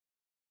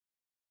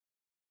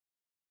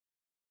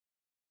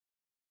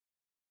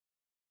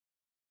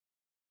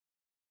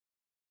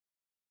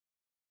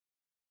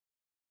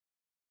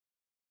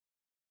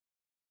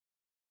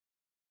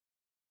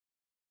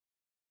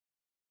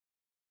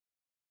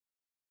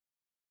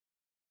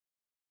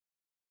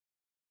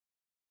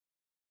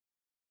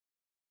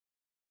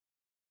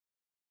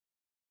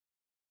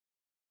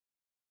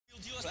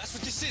That's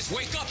what this is.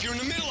 Wake up. You're in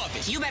the middle of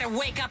it. You better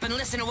wake up and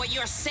listen to what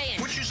you're saying.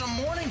 Which is a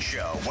morning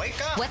show.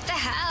 Wake up. What the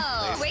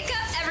hell? Wake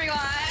up, everyone.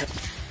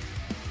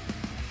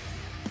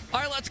 All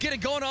right, let's get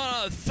it going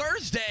on a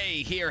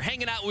Thursday here.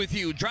 Hanging out with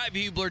you,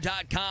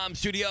 drivehubler.com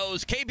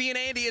studios. KB and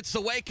Andy, it's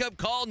the wake-up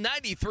call,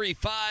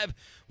 93.5,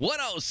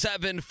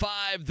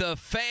 107.5, The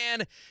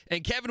Fan.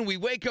 And Kevin, we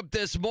wake up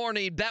this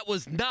morning. That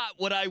was not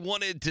what I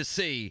wanted to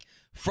see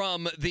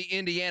from the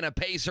Indiana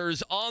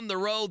Pacers. On the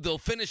road, they'll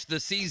finish the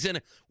season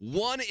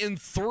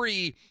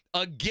 1-3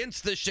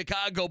 against the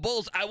Chicago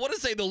Bulls. I want to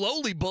say the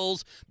lowly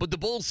Bulls, but the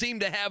Bulls seem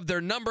to have their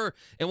number,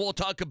 and we'll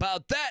talk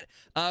about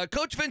that.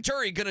 Coach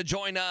Venturi going to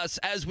join us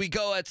as we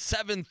go at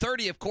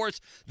 7:30. Of course,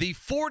 the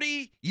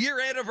 40-year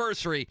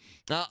anniversary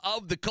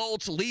of the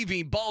Colts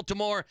leaving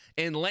Baltimore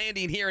and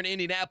landing here in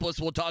Indianapolis.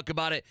 We'll talk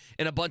about it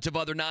and a bunch of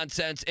other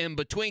nonsense in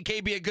between.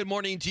 KB, a good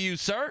morning to you,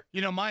 sir.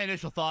 You know, my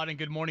initial thought, and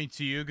good morning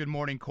to you. Good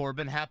morning,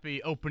 Corbin.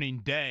 Happy opening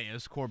day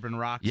as Corbin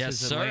rocks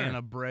his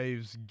Atlanta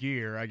Braves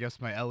gear. I guess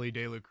my Ellie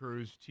De La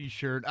Cruz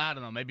t-shirt. I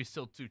don't know, maybe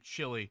still too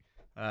chilly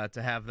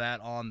to have that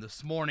on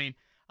this morning.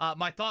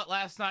 My thought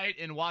last night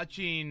in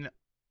watching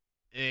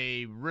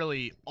a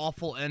really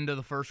awful end of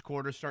the first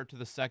quarter, start to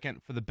the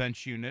second for the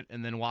bench unit,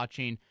 and then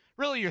watching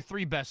really your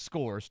three best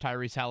scorers,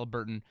 Tyrese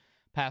Halliburton,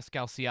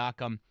 Pascal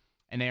Siakam,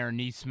 and Aaron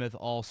Nesmith,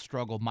 all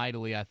struggle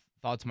mightily. I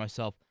thought to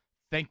myself,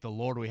 thank the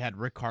Lord we had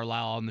Rick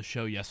Carlisle on the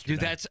show yesterday.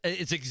 Dude,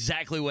 it's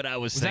exactly what I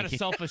was thinking. Was that a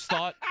selfish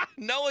thought?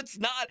 No, it's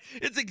not.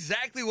 It's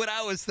exactly what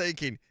I was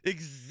thinking.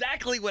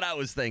 Exactly what I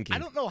was thinking. I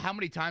don't know how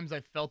many times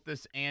I felt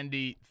this,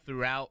 Andy,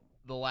 throughout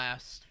the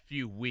last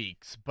few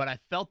weeks, but I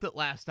felt it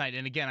last night.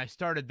 And again, I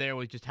started there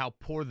with just how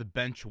poor the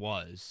bench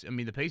was. I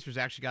mean, the Pacers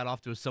actually got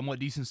off to a somewhat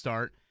decent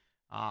start.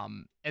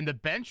 And the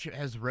bench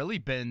has really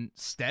been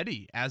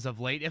steady as of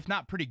late, if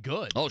not pretty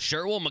good. Oh,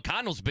 sure. Well,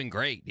 McConnell's been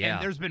great. Yeah.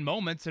 And there's been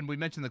moments, and we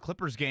mentioned the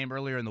Clippers game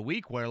earlier in the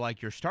week, where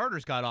like your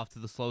starters got off to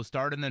the slow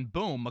start, and then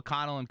boom,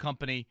 McConnell and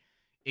company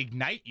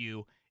ignite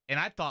you. And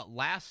I thought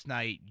last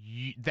night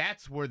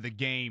that's where the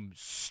game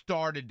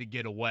started to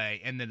get away,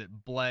 and then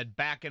it bled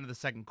back into the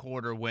second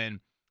quarter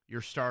when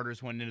your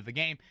starters went into the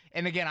game.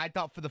 And again, I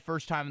thought for the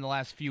first time in the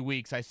last few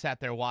weeks, I sat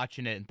there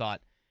watching it and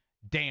thought,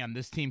 damn,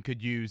 this team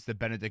could use the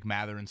Benedict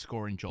Mathurin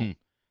scoring jolt.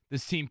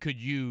 This team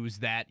could use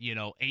that,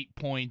 8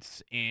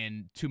 points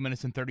in 2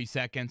 minutes and 30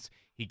 seconds.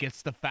 He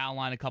gets the foul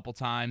line a couple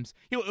times.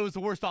 It was the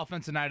worst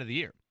offensive night of the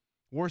year.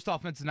 Worst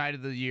offensive night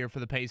of the year for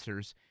the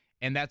Pacers.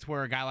 And that's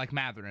where a guy like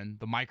Mathurin,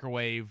 the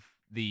microwave,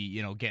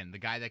 the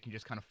guy that can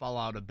just kind of fall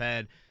out of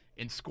bed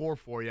and score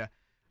for you,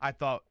 I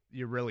thought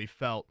you really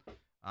felt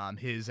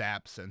his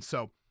absence.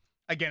 So,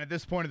 again, at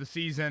this point of the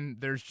season,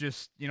 there's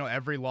just,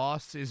 every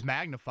loss is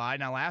magnified.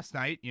 Now, last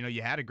night,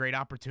 you had a great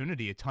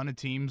opportunity. A ton of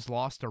teams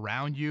lost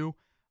around you.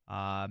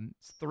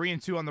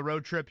 3-2 on the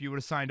road trip you would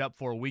have signed up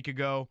for a week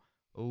ago.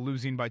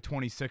 Losing by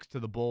 26 to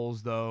the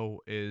Bulls,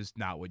 though, is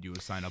not what you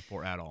would sign up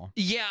for at all.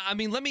 Yeah, I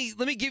mean, let me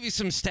give you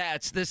some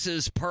stats. This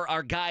is per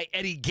our guy,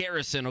 Eddie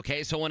Garrison,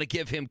 okay? So I want to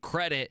give him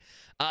credit.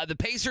 The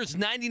Pacers,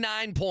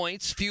 99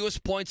 points,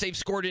 fewest points they've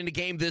scored in a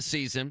game this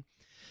season.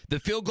 The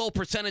field goal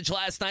percentage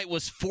last night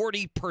was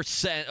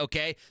 40%,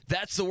 okay?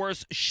 That's the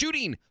worst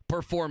shooting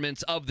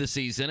performance of the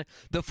season.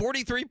 The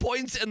 43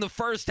 points in the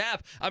first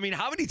half. I mean,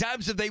 how many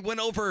times have they went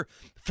over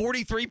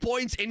 43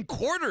 points in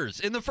quarters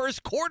in the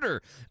first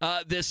quarter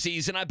this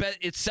season? I bet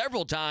it's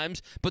several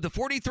times. But the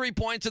 43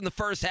 points in the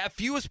first half,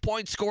 fewest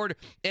points scored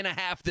in a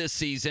half this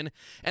season.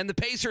 And the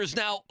Pacers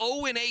now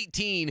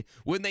 0-18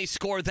 when they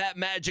score that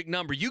magic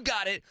number. You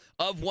got it,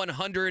 of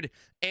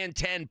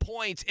 110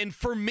 points. And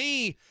for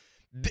me,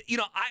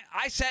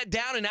 I sat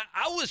down and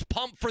I was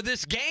pumped for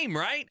this game,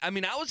 right? I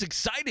mean, I was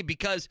excited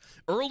because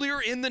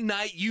earlier in the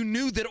night, you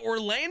knew that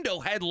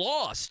Orlando had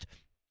lost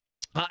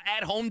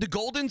at home to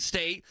Golden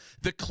State,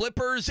 the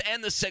Clippers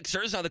and the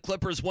Sixers. Now, the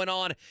Clippers went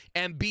on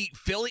and beat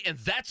Philly, and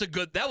that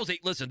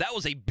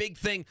was a big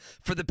thing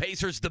for the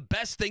Pacers, the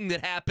best thing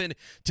that happened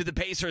to the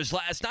Pacers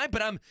last night.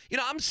 But I'm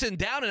sitting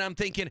down and I'm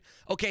thinking,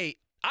 okay,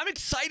 I'm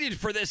excited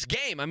for this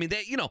game. I mean,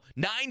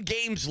 9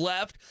 games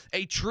left,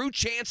 a true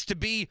chance to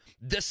be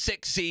the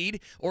 6th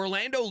seed.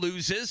 Orlando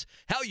loses.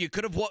 Hell, you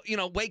could have,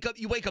 wake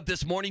up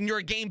this morning, you're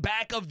a game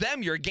back of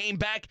them. You're a game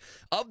back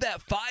of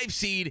that 5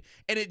 seed.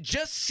 And it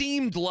just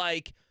seemed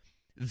like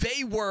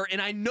they were,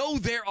 and I know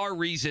there are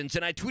reasons,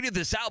 and I tweeted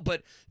this out,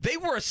 but they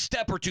were a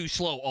step or two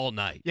slow all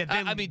night.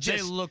 Yeah,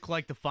 they look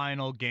like the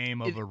final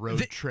game of a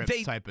road trip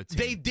type of team.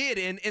 They did,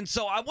 and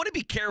so I want to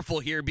be careful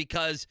here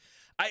because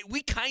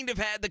we kind of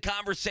had the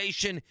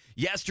conversation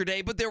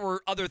yesterday, but there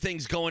were other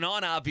things going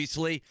on,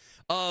 obviously,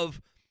 of,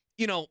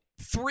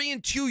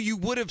 3-2 you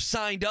would have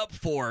signed up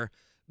for.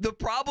 The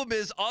problem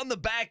is on the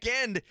back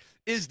end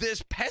is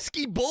this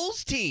pesky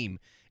Bulls team.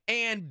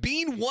 And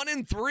being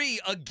 1-3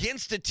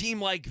 against a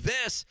team like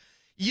this,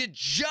 you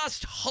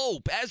just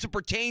hope, as it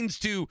pertains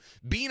to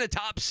being a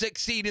top 6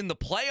 seed in the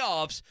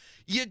playoffs,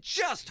 you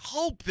just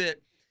hope that,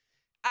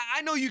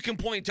 I know you can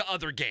point to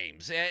other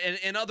games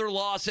and other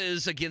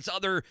losses against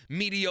other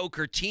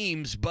mediocre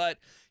teams, but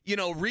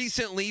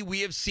recently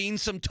we have seen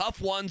some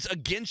tough ones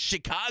against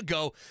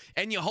Chicago,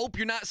 and you hope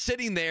you're not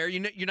sitting there.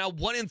 You're now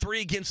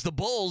 1-3 against the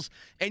Bulls,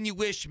 and you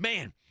wish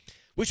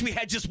we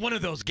had just one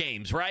of those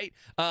games, right?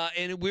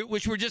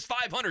 Wish we're just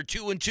 500,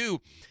 2-2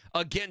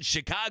 against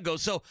Chicago.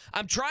 So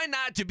I'm trying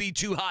not to be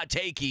too hot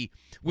takey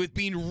with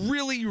being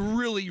really,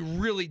 really,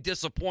 really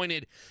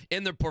disappointed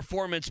in the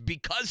performance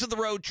because of the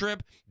road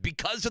trip,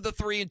 because of the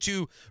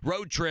 3-2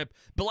 road trip.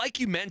 But like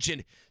you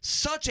mentioned,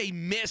 such a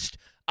missed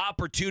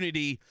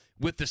opportunity.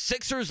 With the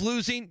Sixers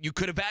losing, you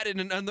could have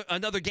added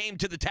another game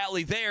to the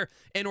tally there.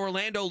 And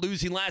Orlando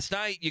losing last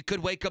night, you could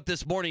wake up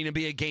this morning and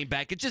be a game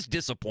back. It's just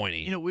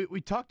disappointing. We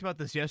talked about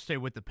this yesterday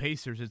with the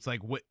Pacers. It's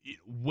like,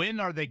 when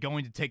are they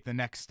going to take the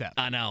next step?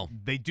 I know.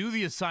 They do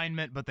the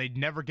assignment, but they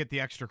never get the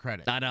extra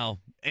credit. I know.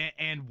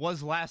 And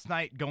was last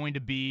night going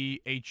to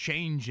be a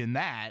change in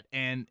that?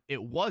 And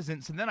it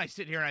wasn't. So then I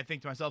sit here and I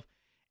think to myself,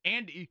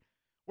 Andy,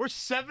 we're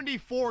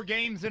 74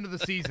 games into the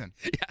season.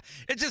 Yeah,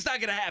 it's just not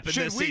going to happen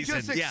this season. Should we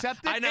just accept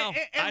it? I know.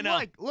 And I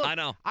know. Look, I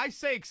know. I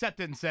say accept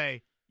it and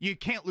say you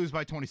can't lose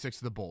by 26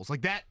 to the Bulls.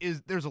 Like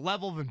there's a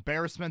level of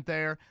embarrassment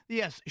there.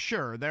 Yes,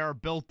 sure, there are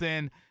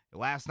built-in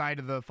last night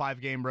of the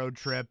 5-game road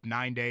trip,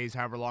 9 days,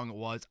 however long it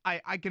was.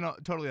 I can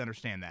totally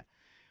understand that.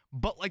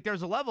 But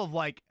there's a level of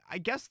I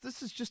guess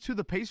this is just who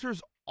the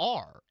Pacers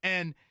are.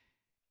 And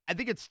I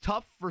think it's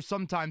tough for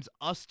sometimes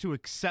us to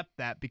accept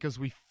that because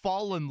we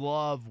fall in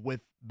love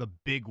with the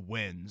big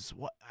wins.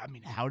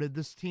 How did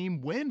this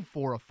team win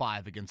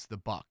 4-5 against the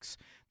Bucks?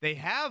 They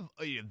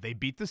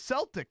beat the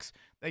Celtics.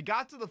 They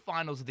got to the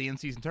finals of the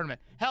in-season tournament.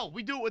 Hell,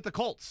 we do it with the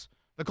Colts.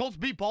 The Colts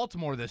beat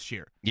Baltimore this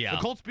year. Yeah.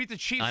 The Colts beat the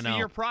Chiefs the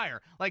year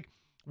prior.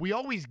 We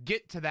always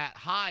get to that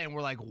high, and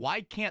we're like, why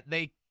can't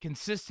they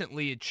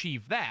consistently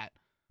achieve that?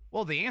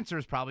 Well, the answer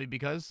is probably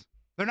because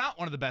they're not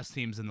one of the best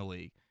teams in the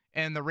league.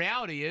 And the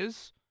reality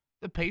is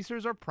the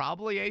Pacers are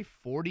probably a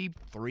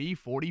 43,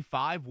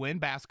 45 win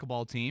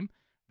basketball team.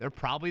 They're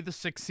probably the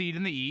 6th seed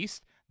in the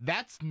East.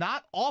 That's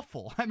not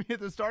awful. At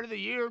the start of the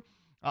year,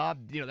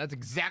 that's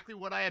exactly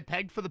what I had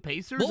pegged for the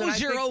Pacers. What was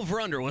your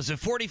over-under? Was it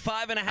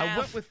 45.5? I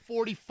went with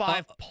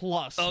 45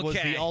 plus was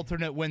the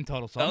alternate win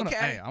total. So I'm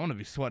going to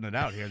be sweating it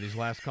out here these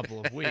last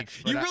couple of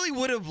weeks. You really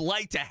would have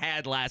liked to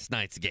had last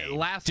night's game.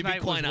 Last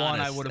night was one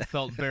I would have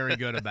felt very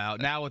good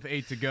about. Now with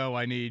 8 to go,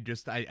 I need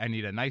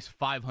a nice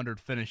 500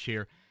 finish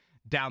here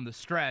down the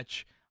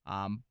stretch.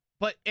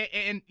 But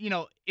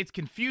it's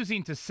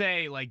confusing to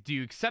say, do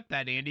you accept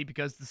that, Andy?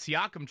 Because the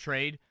Siakam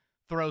trade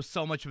throws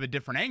so much of a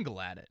different angle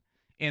at it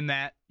in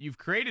that you've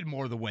created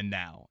more of the win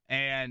now.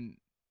 And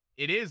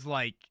it is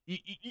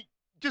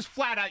just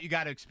flat out, you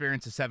got to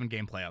experience a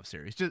 7-game playoff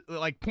series. Just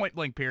point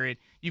blank period.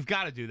 You've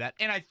got to do that.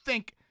 And I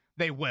think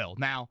they will.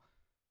 Now,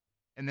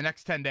 in the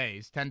next 10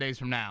 days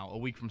from now, a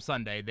week from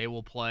Sunday, they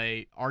will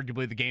play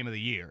arguably the game of the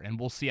year. And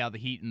we'll see how the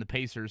Heat and the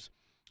Pacers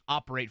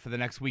operate for the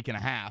next week and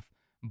a half.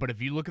 But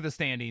if you look at the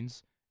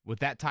standings, with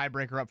that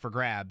tiebreaker up for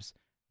grabs,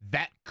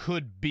 that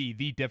could be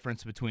the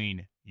difference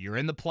between you're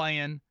in the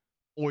play-in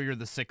or you're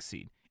the 6th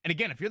seed. And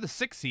again, if you're the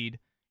 6th seed,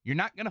 you're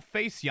not going to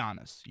face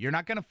Giannis. You're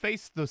not going to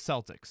face the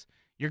Celtics.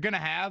 You're going to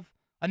have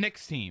a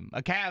Knicks team,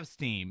 a Cavs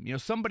team,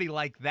 somebody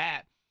like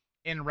that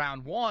in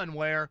round 1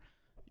 where,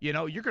 you're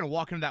going to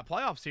walk into that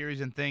playoff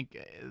series and think,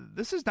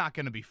 this is not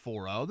going to be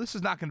 4-0. This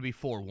is not going to be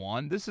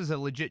 4-1. This is a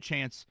legit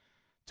chance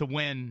to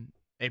win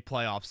a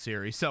playoff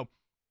series. So,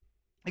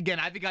 again,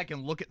 I think I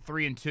can look at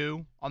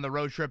 3-2 on the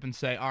road trip and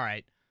say, all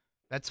right,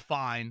 that's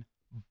fine,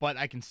 but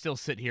I can still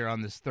sit here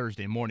on this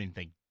Thursday morning and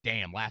think,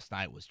 damn, last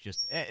night was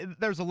just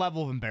there's a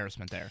level of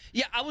embarrassment there.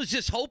 Yeah, I was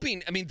just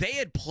hoping. They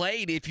had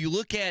played, if you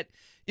look at,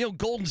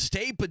 Golden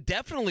State, but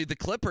definitely the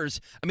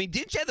Clippers. Didn't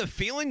you have the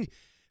feeling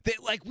that,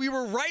 we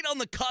were right on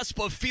the cusp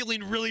of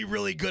feeling really,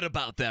 really good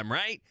about them,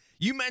 right?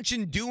 You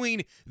mentioned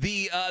doing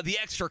the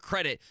extra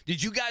credit.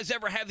 Did you guys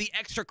ever have the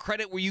extra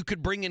credit where you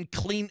could bring in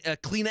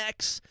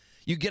Kleenex?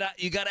 You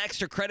got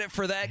extra credit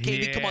for that,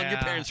 Katie? Yeah. Come on, your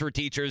parents were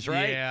teachers,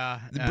 right? Yeah.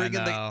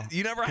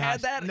 You never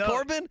had that, no.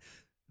 Corbin?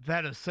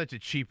 That is such a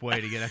cheap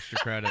way to get extra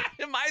credit.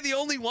 Am I the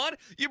only one?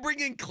 You bring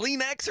in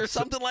Kleenex or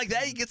something like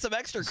that, you get some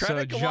extra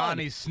credit. So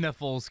Johnny's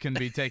sniffles can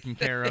be taken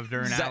care of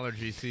during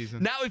allergy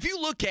season. Now, if you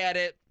look at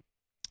it,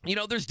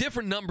 there's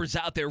different numbers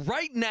out there.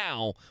 Right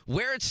now,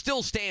 where it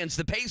still stands,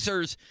 the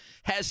Pacers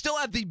still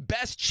have the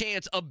best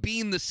chance of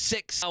being the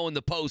 6th now in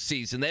the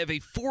postseason. They have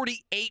a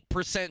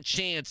 48%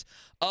 chance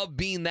of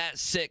being that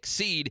 6th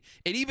seed.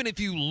 And even if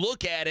you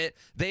look at it,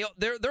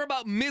 they're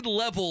about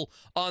mid-level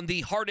on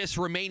the hardest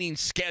remaining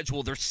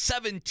schedule. They're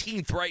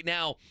 17th right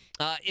now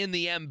in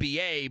the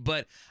NBA.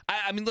 But,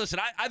 listen,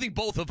 I think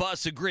both of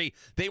us agree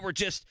they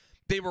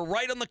were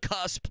right on the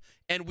cusp,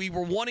 and we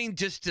were wanting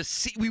just to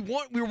see. We were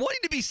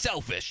wanting to be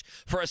selfish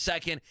for a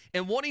second,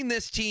 and wanting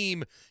this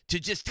team to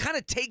just kind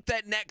of take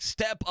that next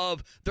step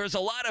of there's a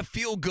lot of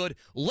feel good.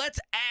 Let's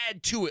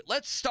add to it.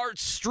 Let's start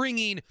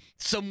stringing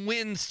some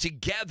wins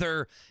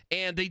together,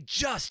 and they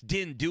just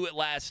didn't do it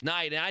last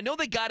night. And I know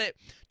they got it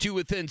to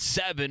within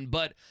 7,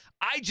 but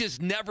I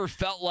just never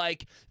felt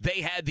like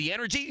they had the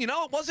energy. It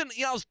wasn't,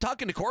 I was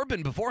talking to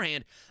Corbin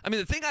beforehand. I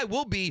mean, the thing I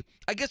will be,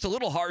 I guess, a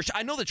little harsh.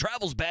 I know the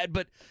travel's bad,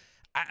 but,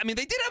 I mean,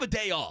 they did have a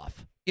day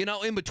off,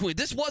 in between.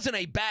 This wasn't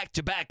a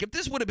back-to-back. If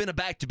this would have been a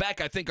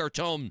back-to-back, I think our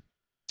tone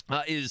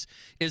is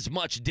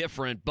much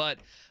different. But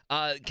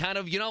kind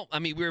of,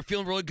 we were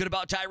feeling really good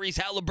about Tyrese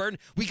Halliburton.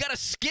 We got a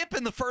skip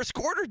in the first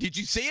quarter. Did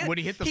you see it? When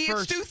he hit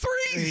hits 2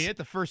 threes. He hit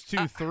the first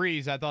two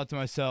threes. I thought to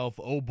myself,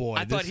 oh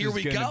boy, this is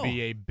going to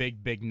be a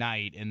big, big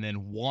night. And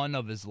then one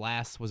of his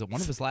last 9?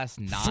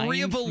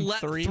 3 of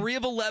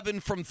 11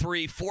 from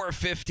 3, 4 of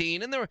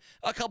 15. And there were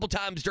a couple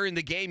times during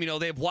the game,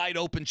 they have wide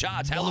open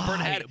shots.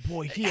 Halliburton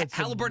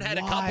had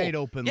a couple.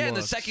 Open yeah, looks. In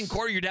the second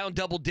quarter, you're down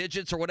double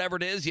digits or whatever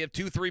it is. You have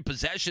 2-3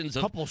 possessions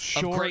of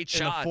great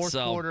shots. In the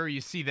fourth quarter,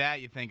 you see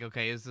that, you think,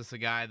 okay, is this a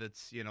guy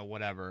that's,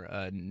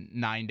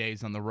 9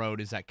 days on the road?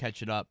 Is that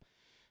catching up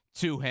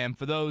to him?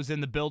 For those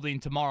in the building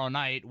tomorrow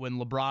night, when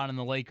LeBron and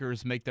the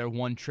Lakers make their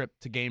one trip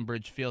to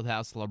Gainbridge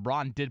Fieldhouse,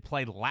 LeBron did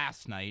play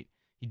last night.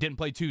 He didn't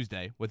play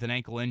Tuesday with an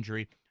ankle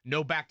injury.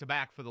 No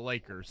back-to-back for the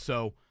Lakers.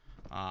 So,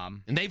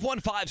 and they've won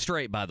 5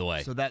 straight, by the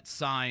way. So that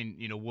sign,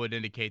 would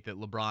indicate that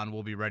LeBron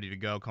will be ready to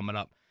go coming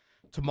up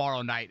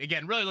tomorrow night.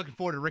 Again, really looking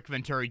forward to Rick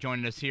Venturi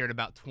joining us here at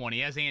about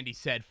 20. As Andy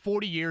said,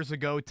 40 years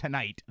ago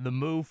tonight, the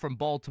move from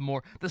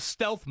Baltimore, the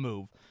stealth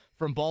move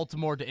from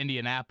Baltimore to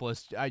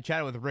Indianapolis. I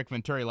chatted with Rick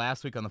Venturi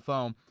last week on the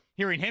phone.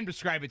 Hearing him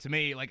describe it to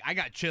me, I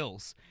got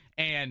chills.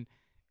 And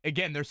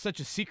again, there's such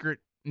a secret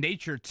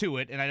nature to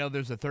it, and I know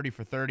there's a 30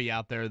 for 30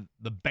 out there,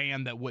 the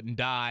band that wouldn't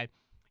die.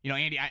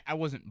 Andy, I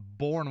wasn't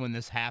born when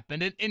this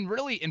happened. And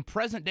really, in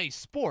present-day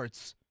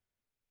sports,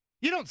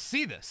 you don't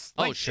see this.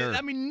 Sure.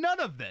 I mean, none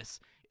of this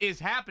is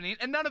happening,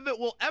 and none of it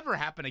will ever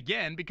happen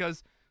again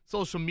because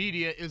social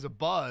media is a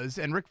buzz,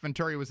 and Rick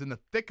Venturi was in the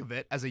thick of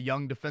it as a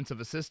young defensive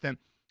assistant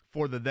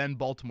for the then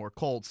Baltimore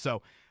Colts.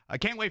 So I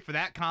can't wait for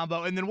that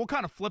combo, and then we'll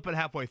kind of flip it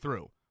halfway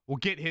through. We'll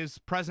get his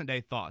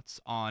present-day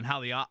thoughts on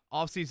how the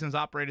offseason's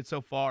operated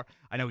so far.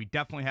 I know he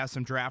definitely has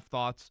some draft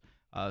thoughts,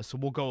 so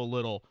we'll go a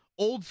little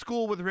old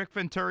school with Rick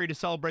Venturi to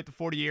celebrate the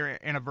 40-year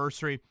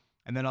anniversary,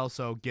 and then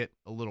also get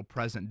a little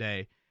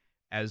present-day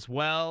as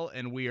well.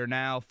 And we are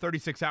now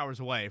 36 hours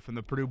away from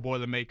the Purdue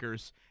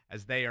Boilermakers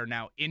as they are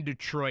now in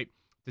Detroit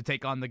to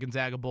take on the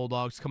Gonzaga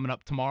Bulldogs coming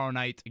up tomorrow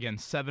night. Again,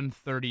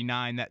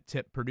 7:39. That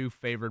tip, Purdue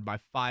favored by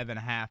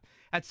 5.5.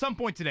 At some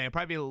point today,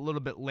 probably a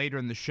little bit later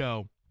in the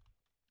show,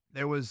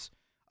 there was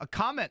a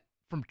comment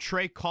from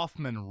Trey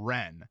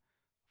Kaufman-Wren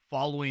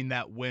following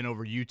that win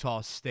over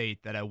Utah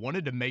State that I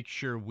wanted to make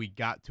sure we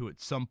got to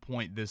at some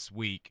point this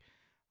week.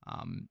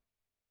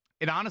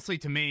 It honestly,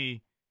 to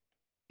me,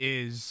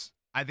 is,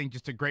 I think,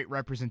 just a great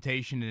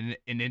representation and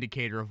an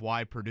indicator of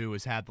why Purdue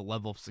has had the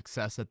level of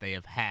success that they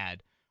have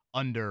had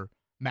under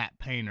Matt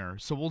Painter.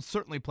 So we'll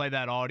certainly play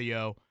that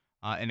audio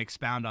and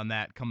expound on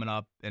that coming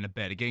up in a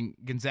bit. Again,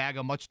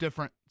 Gonzaga, much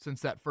different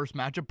since that first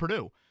matchup.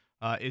 Purdue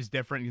is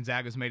different.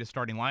 Gonzaga's made a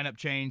starting lineup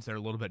change. They're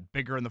a little bit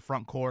bigger in the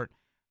front court.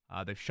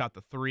 They've shot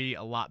the three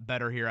a lot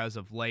better here as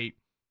of late.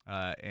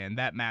 And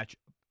that match,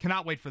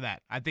 cannot wait for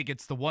that. I think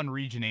it's the one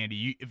region,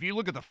 Andy. If you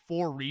look at the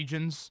 4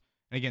 regions,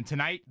 and again,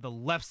 tonight, the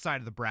left side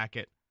of the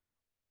bracket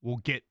will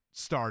get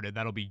started.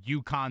 That'll be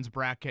UConn's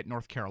bracket,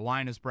 North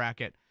Carolina's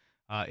bracket.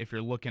 If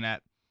you're looking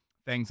at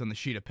things on the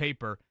sheet of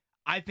paper,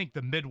 I think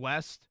the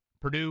Midwest,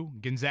 Purdue,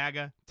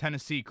 Gonzaga,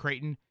 Tennessee,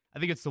 Creighton, I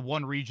think it's the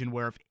one region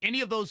where if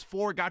any of those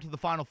 4 got to the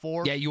Final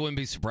Four, yeah, you wouldn't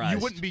be surprised.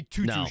 You wouldn't be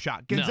too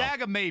shocked.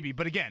 Gonzaga maybe,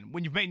 but again,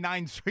 when you've made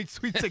 9 straight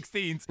Sweet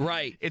 16s,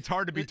 right, it's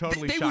hard to be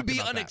totally shocked. They would be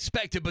about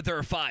unexpected, but they're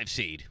a 5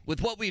 seed.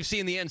 With what we've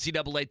seen in the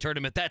NCAA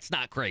tournament, that's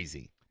not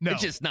crazy. No,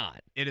 it's just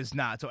not. It is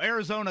not. So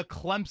Arizona,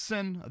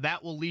 Clemson,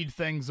 that will lead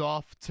things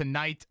off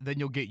tonight. Then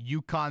you'll get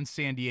UConn,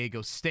 San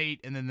Diego State,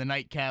 and then the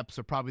nightcaps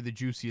are probably the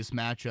juiciest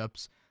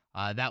matchups.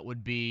 That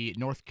would be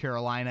North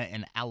Carolina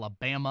and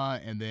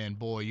Alabama. And then,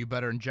 boy, you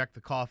better inject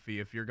the coffee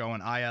if you're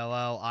going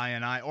ILL,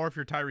 INI, or if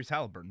you're Tyrese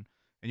Halliburton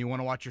and you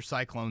want to watch your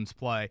Cyclones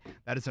play.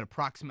 That is an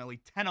approximately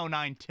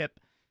 10:09 tip.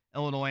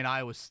 Illinois and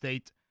Iowa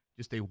State,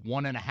 just a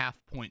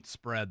 1.5-point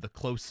spread, the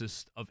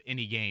closest of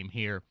any game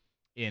here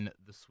in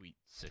the Sweet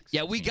 16.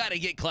 Yeah, we got to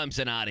get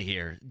Clemson out of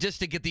here just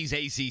to get these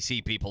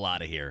ACC people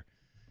out of here.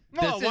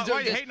 No, why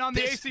are you hating on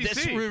the ACC?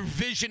 This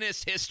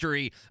revisionist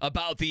history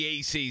about the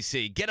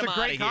ACC. Get them out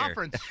of here. It's a great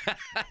conference.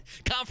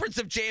 Conference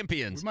of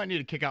Champions. We might need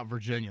to kick out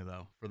Virginia,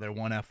 though, for their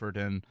one effort,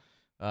 and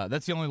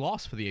that's the only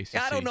loss for the ACC.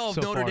 I don't know if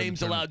Notre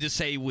Dame's allowed to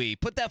say we.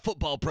 Put that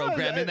football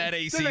program in that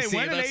ACC. Did they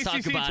win Let's an talk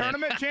ACC about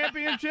tournament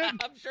championship?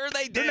 I'm sure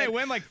they did. Didn't they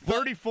win like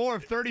 34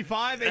 of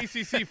 35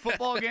 ACC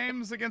football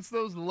games against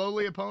those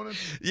lowly opponents?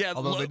 Yeah,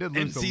 although they did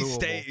lose to Louisville.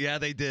 State. Yeah,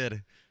 they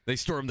did. They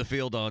stormed the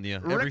field on you.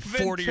 Rick Every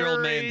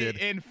 40-year-old man did.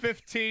 In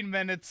 15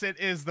 minutes, it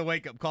is the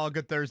wake-up call.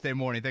 Good Thursday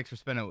morning. Thanks for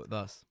spending it with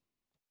us.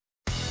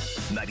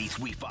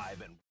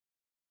 93.5 and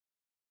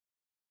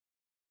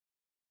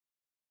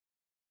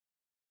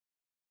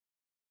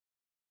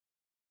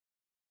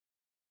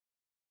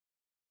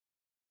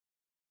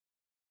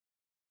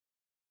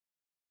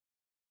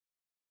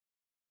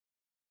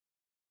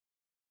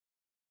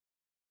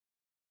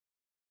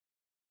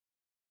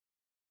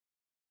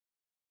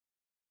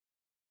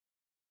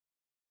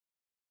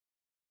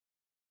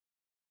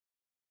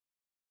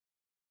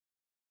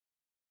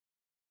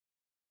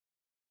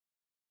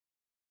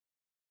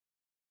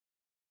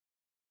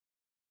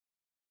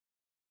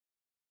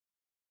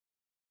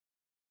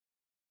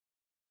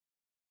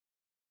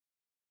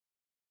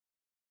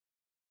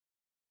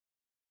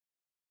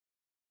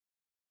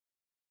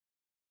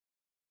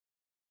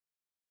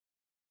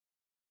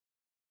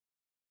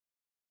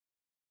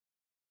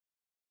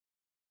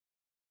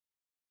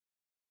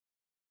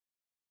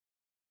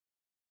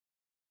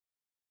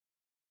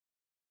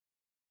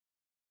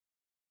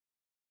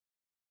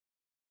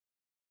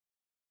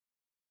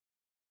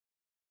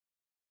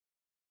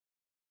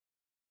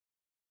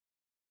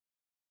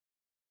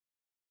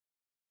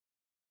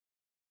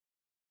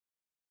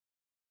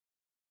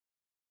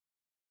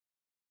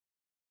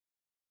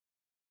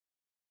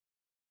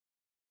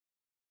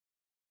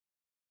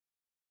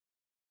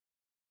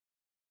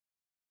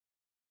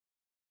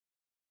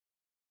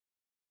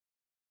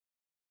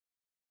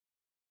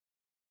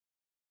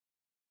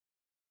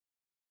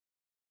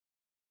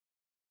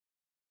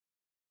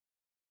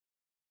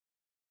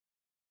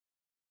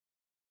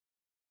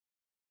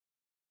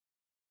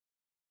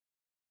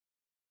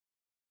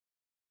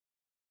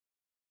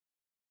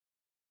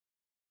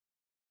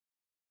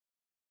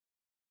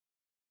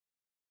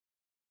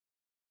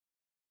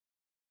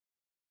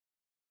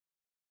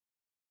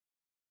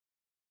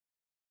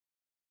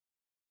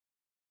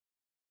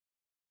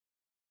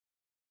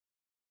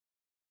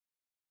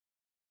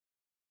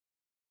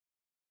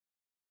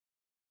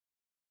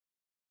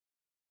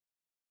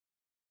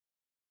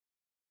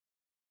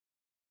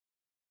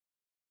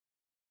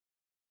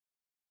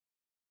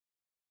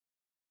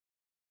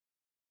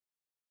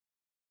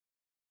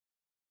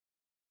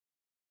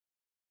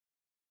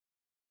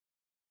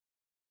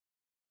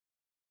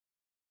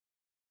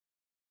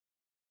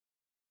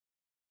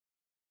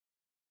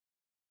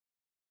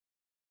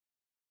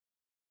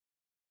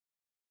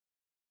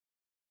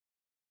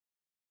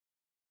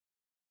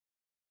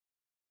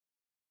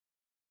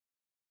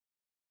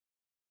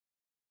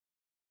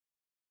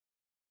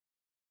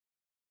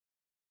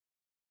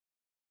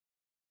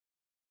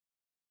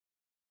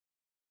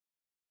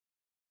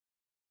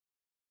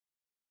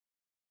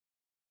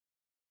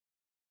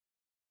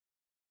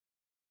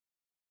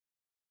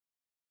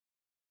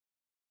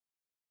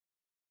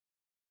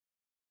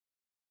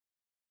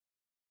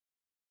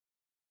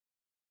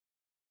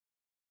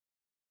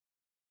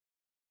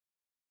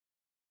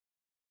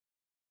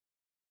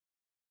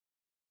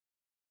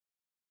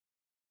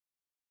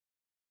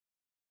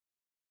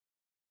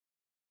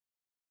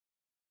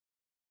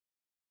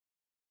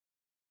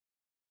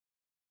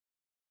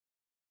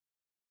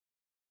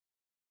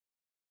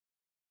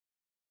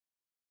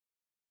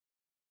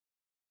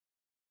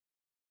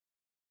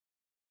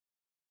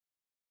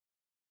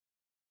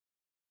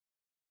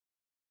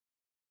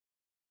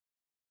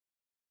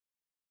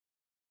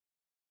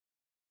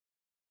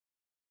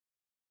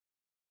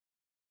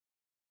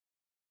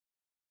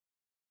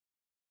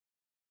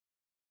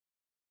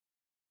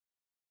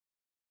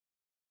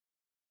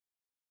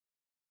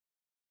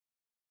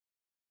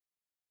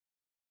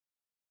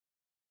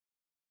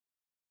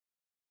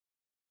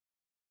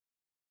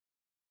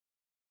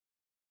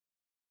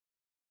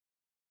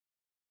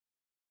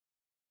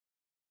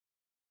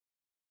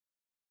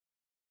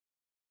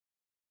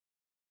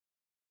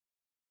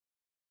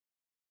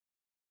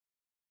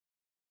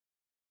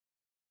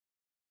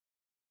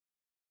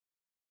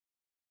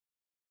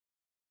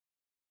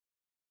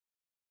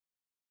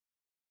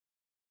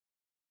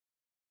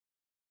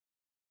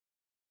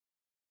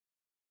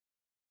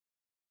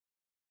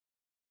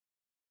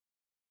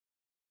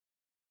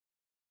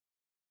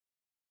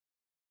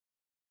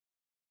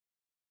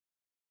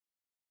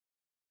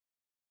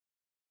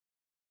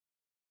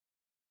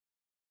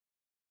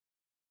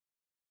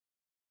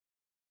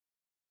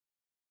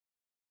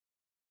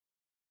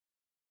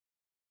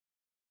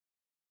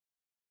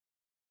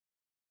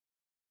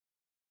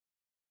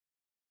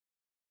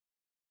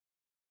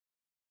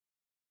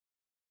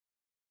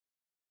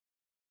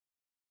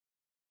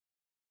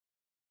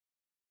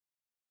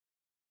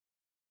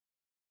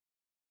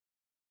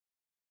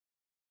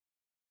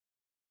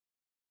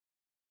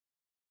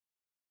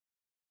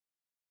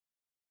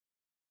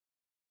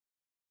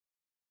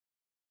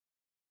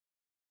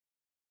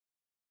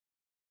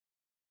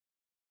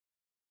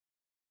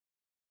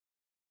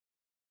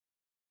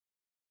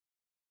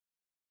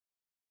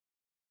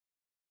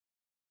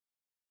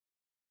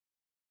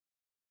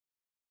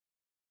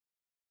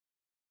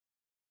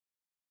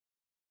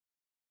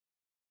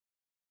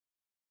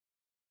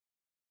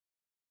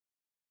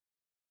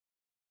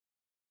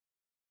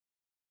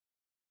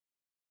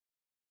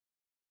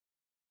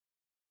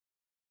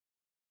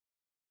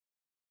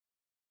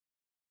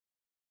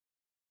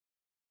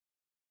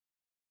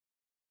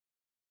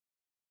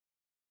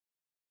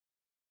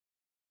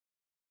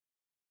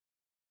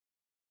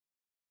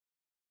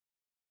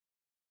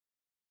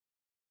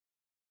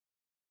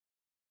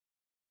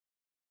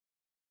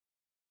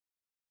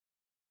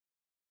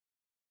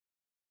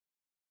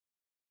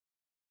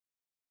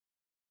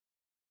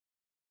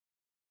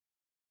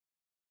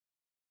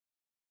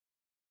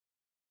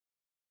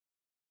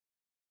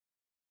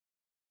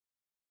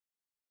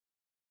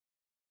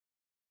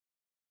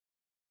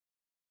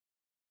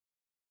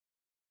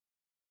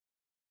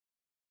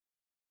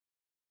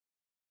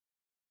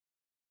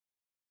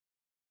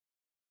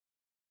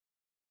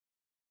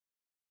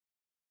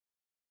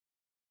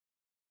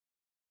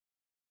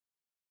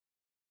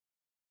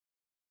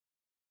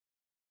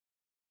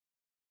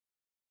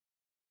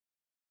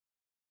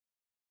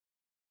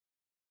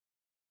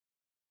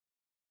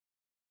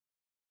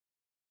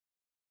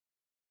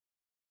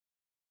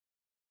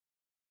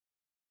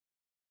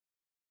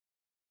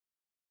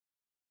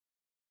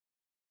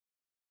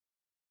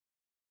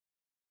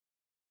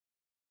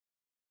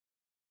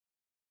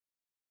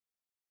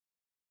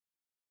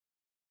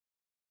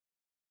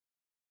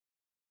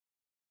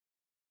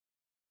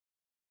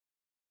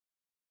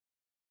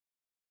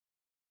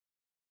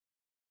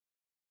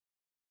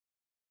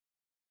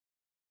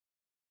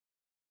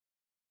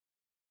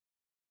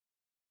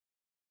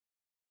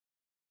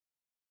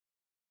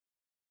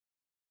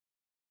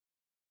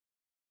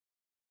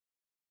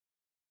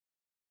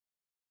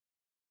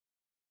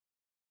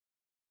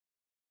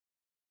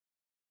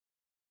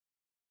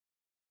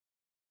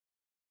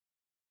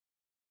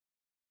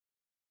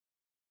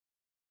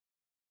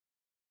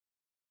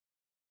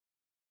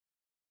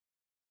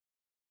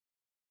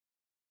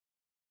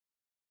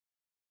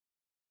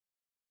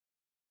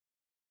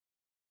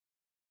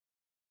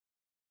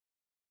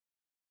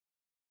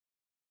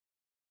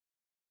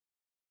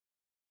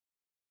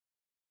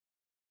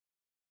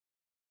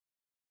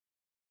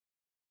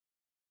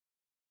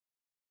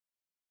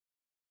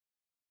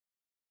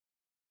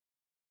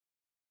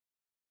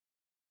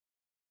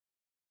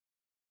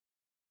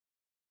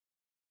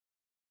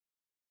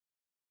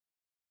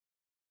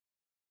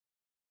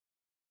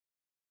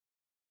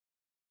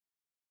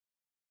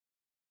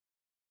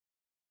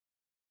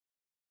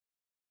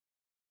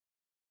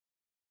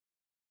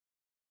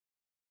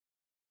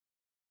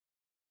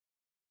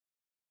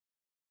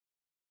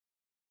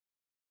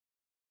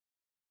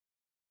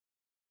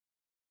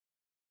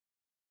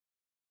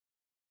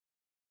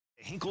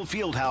Hinkle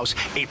Fieldhouse,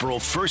 April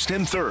 1st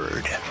and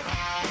 3rd.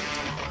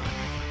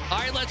 All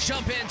right, let's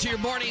jump into your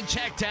morning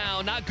check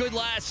down. Not good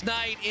last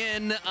night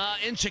in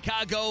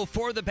Chicago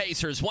for the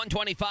Pacers.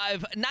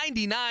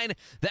 125-99.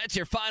 That's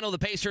your final. The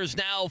Pacers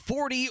now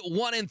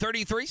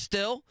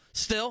 41-33.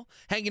 Still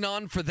hanging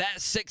on for that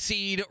 6th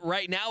seed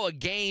right now. A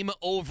game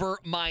over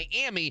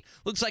Miami.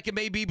 Looks like it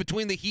may be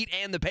between the Heat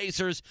and the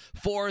Pacers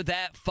for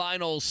that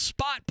final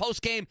spot.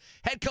 Post-game,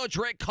 head coach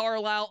Rick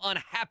Carlisle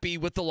unhappy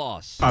with the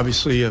loss.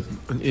 Obviously,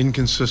 an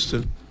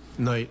inconsistent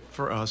night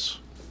for us.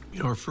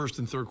 Our first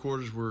and third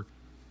quarters were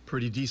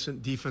pretty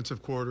decent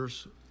defensive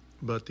quarters,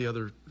 but the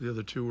other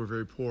two were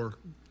very poor,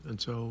 and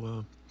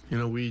so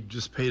we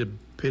just paid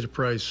a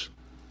price.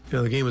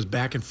 The game was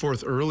back and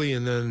forth early,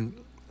 and then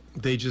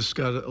they just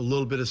got a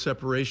little bit of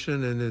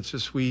separation, and it's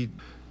just we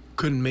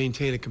couldn't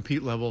maintain a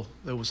compete level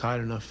that was high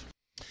enough.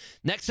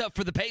 Next up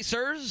for the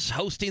Pacers,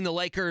 hosting the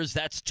Lakers.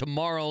 That's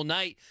tomorrow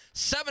night,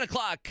 7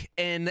 o'clock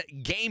in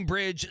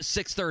Gamebridge,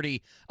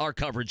 6:30, our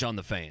coverage on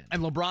the Fan.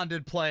 And LeBron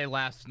did play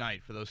last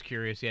night, for those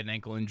curious. He had an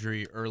ankle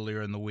injury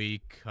earlier in the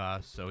week,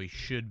 so he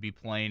should be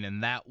playing in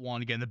that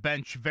one. Again, the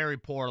bench, very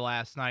poor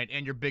last night.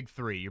 And your big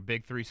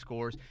three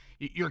scores.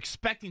 You're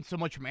expecting so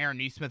much from Aaron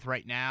Nesmith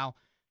right now.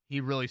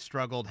 He really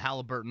struggled.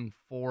 Halliburton,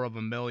 4 of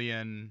a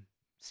million.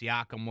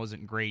 Siakam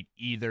wasn't great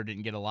either,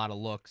 didn't get a lot of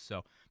looks,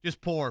 so just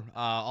poor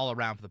all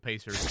around for the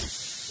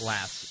Pacers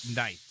last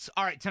night.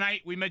 All right,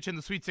 tonight we mentioned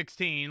the Sweet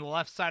 16, the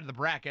left side of the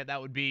bracket. That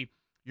would be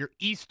your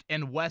East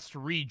and West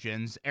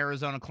regions.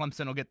 Arizona,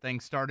 Clemson will get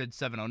things started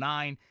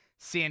 7:09.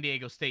 San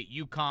Diego State,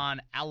 UConn,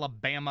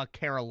 Alabama,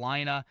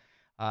 Carolina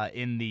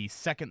in the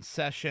second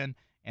session.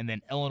 And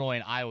then Illinois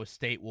and Iowa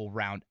State will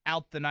round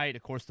out the night.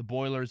 Of course, the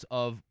Boilers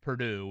of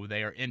Purdue,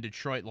 they are in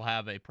Detroit. They'll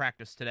have a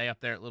practice today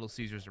up there at Little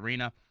Caesars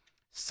Arena.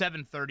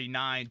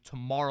 7:39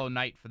 tomorrow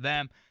night for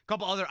them. A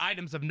couple other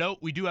items of note.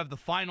 We do have the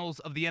finals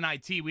of the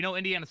NIT. We know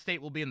Indiana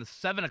State will be in the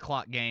 7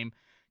 o'clock game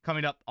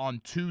coming up on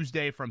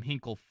Tuesday from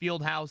Hinkle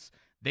Fieldhouse.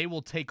 They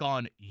will take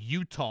on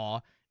Utah.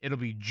 It'll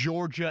be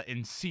Georgia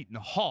and Seton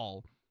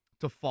Hall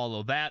to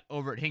follow that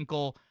over at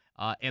Hinkle.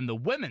 And the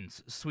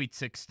women's Sweet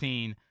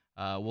 16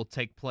 will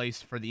take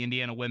place for the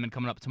Indiana women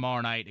coming up tomorrow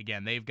night.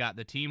 Again, they've got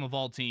the team of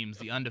all teams,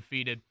 the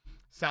undefeated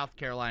South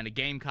Carolina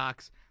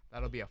Gamecocks.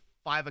 That'll be a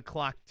 5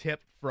 o'clock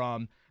tip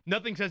from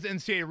nothing says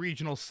NCAA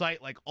regional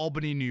site like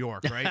Albany, New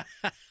York, right?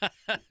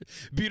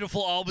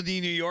 Beautiful Albany,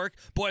 New York.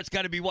 Boy, it's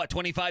got to be,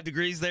 25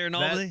 degrees there in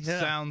Albany?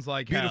 That sounds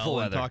like beautiful hell.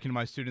 weather. I'm talking to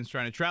my students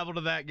trying to travel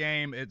to that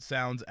game. It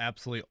sounds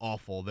absolutely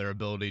awful, their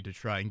ability to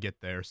try and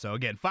get there. So,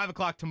 again, 5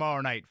 o'clock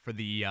tomorrow night for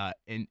the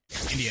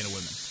Indiana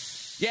women.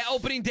 Yeah,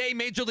 opening day,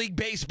 Major League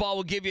Baseball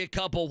will give you a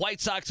couple.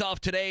 White Sox off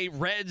today.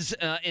 Reds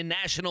and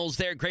Nationals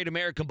there, Great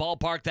American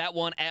Ballpark. That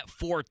one at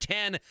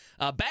 4:10.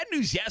 Bad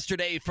news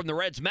yesterday from the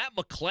Reds. Matt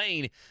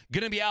McClain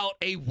going to be out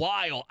a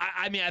while.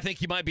 I mean, I think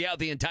he might be out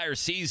the entire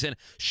season.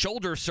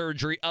 Shoulder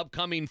surgery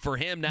upcoming for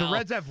him now. The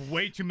Reds have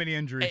way too many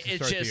injuries to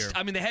start the year.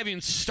 I mean, they haven't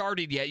even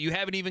started yet. You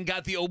haven't even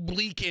got the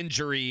oblique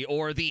injury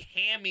or the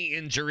hammy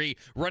injury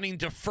running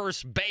to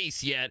first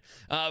base yet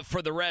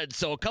for the Reds.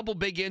 So a couple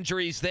big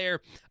injuries there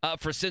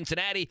for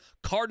Cincinnati.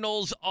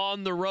 Cardinals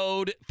on the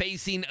road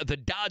facing the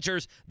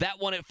Dodgers.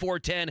 That one at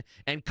 4:10,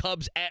 and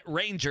Cubs at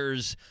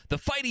Rangers. The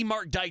Fighting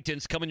Mark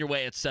Dykton's coming your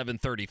way at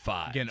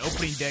 7:35. Again,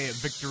 opening day at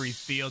Victory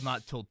Field,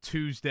 not till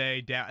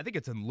Tuesday. I think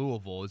it's in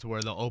Louisville is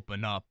where they'll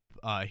open up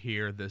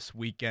here this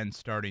weekend,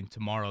 starting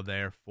tomorrow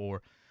there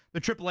for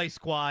the AAA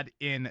squad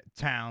in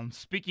town.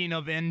 Speaking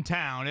of in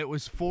town, it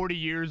was 40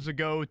 years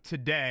ago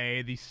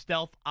today, the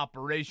stealth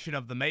operation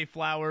of the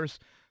Mayflowers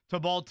to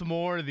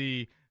Baltimore,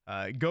 the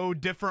go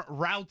different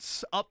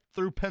routes up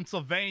through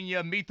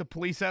Pennsylvania, meet the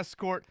police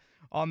escort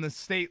on the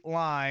state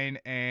line,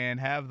 and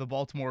have the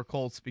Baltimore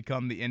Colts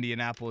become the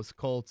Indianapolis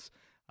Colts.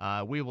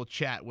 We will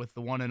chat with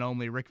the one and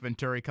only Rick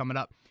Venturi coming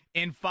up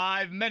in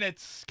 5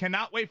 minutes.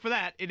 Cannot wait for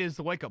that. It is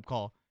the wake-up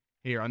call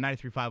here on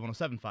 93.5,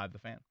 107.5, The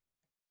Fan.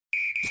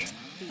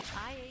 The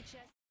IHS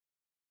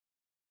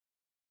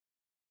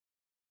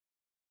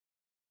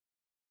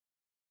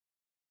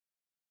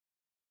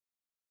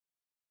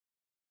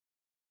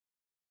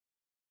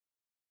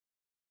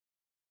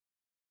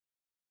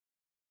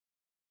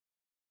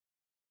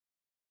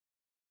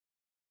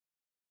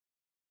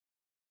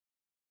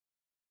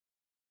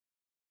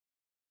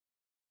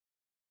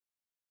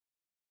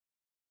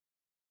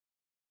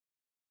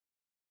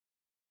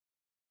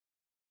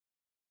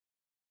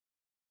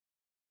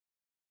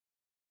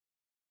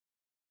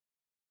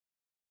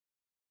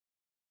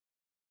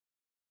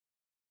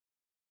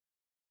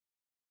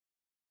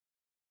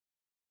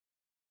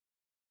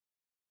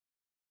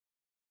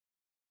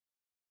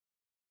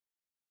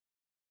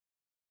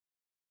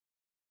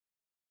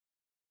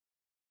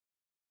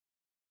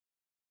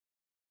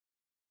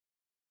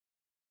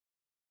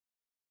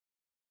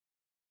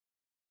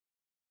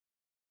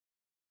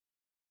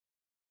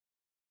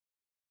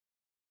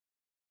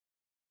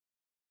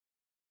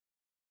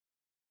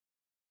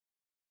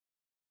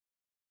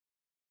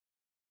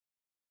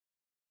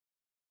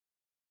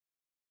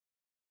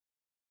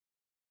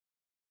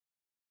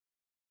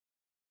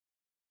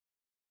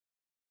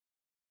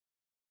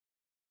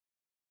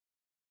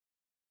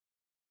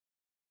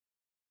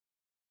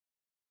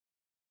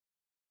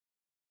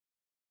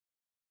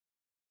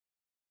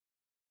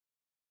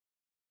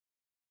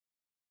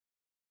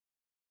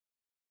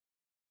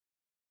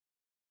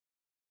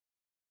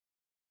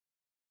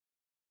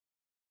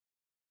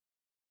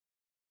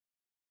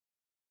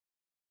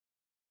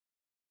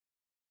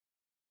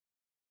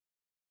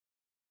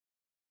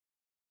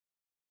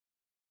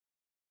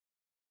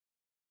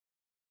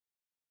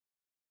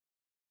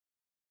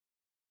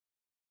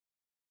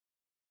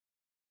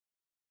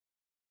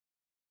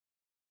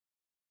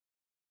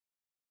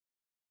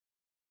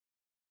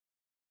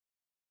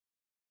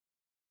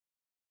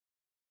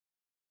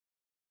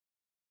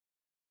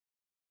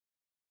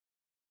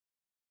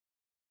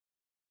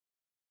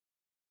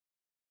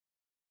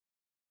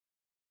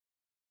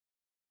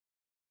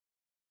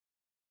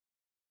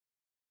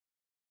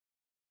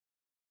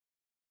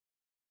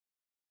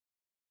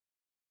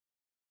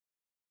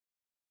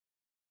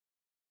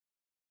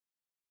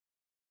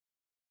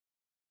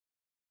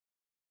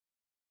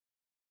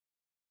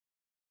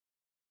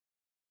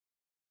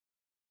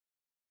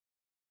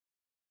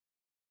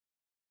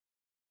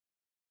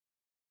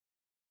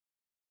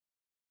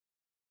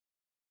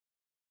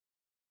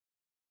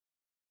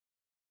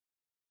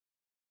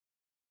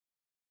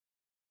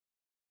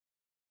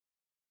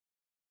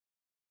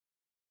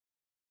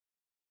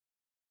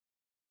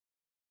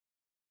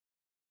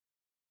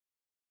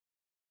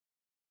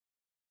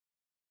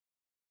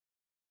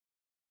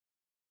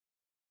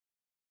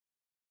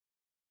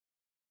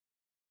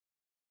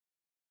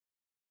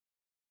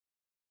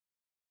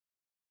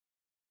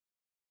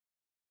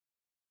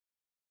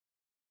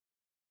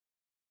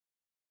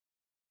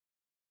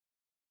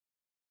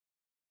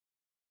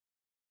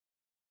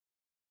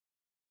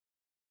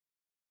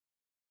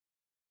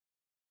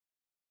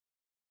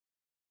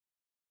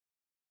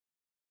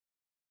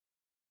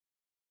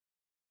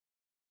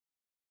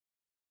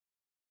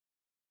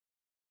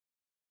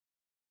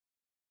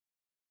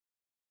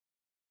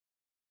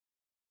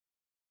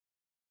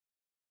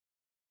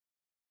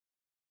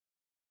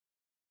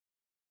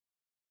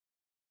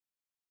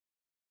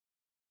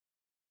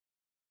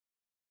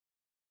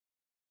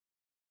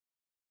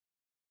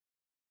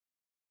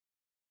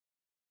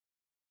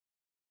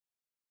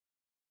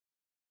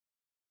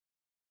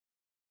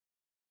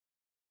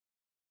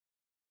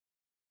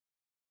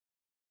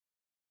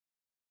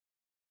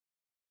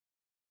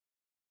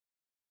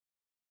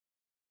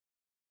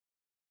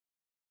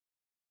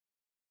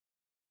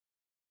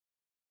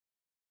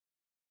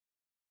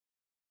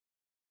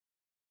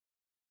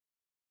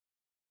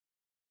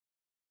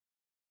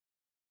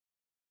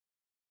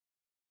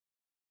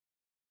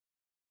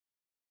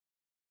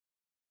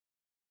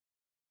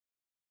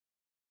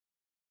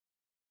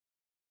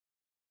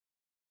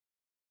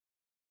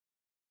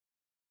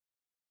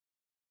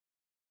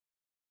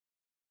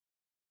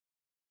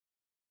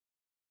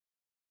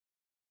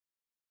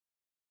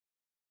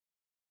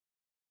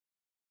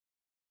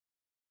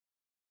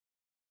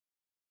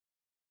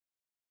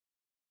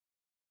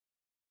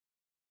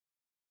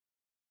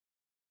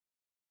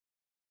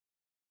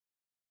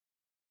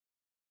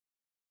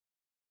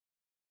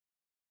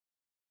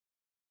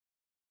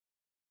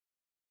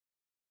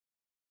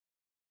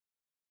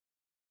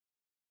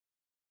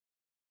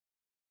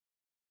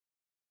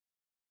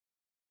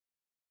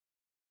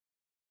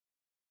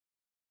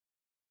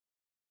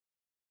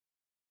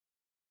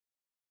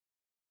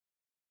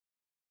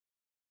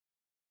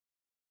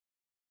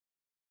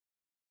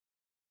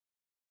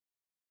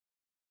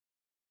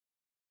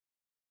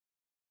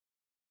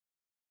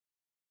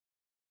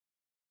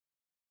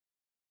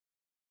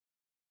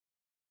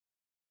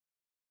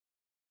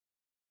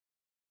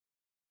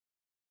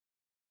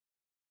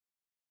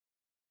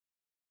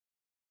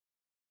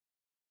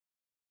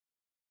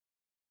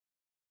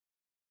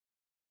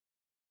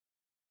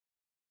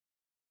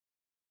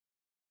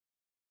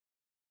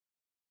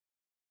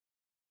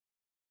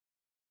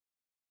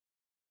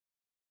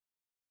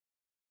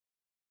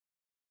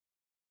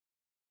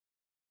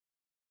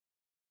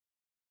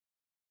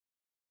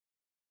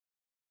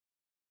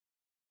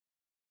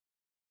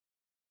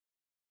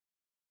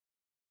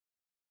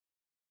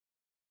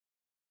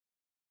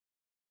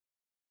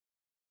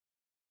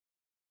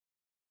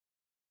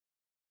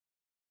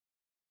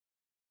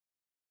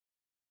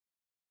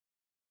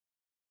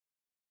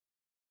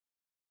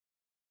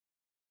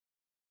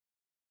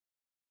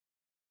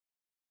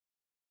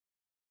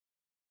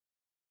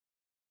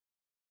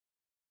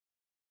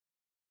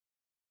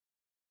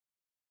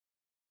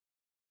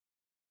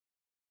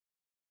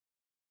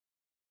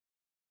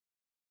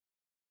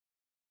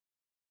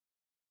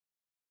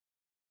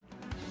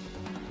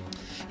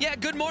Yeah,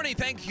 good morning.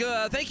 Thank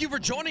you for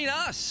joining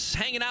us,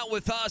 hanging out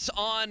with us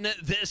on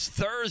this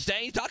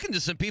Thursday, talking to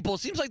some people.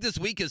 It seems like this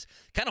week has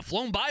kind of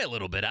flown by a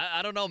little bit.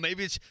 I don't know.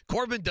 Maybe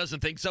Corbin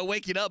doesn't think so,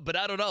 waking up, but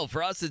I don't know.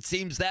 For us, it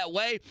seems that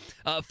way.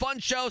 Fun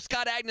show.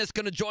 Scott Agnes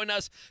going to join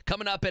us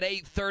coming up at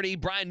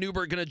 8:30. Brian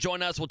Newberg going to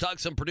join us. We'll talk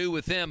some Purdue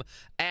with him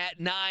at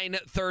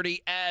 9:30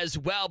 as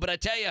well. But I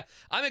tell you,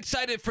 I'm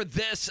excited for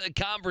this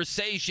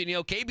conversation. You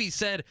know, KB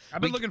said I've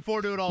been looking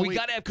forward to it all week. We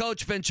got to have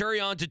Coach Venturi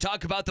on to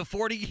talk about the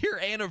 40-year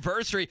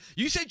anniversary.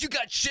 You said you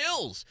got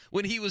chills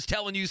when he was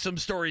telling you some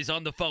stories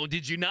on the phone,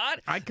 did you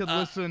not? I could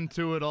listen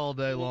to it all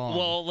day long.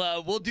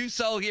 Well, we'll do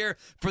so here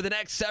for the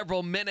next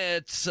several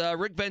minutes.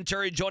 Rick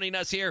Venturi joining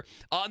us here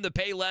on the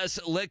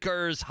Payless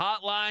Liquors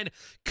hotline.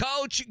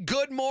 Coach,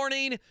 good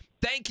morning.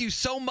 Thank you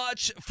so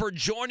much for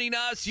joining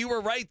us. You were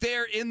right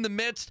there in the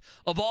midst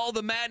of all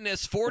the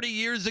madness 40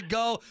 years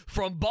ago,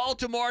 from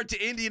Baltimore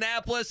to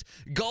Indianapolis.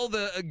 Now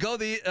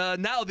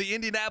the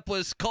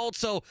Indianapolis Colts.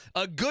 So,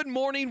 good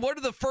morning. What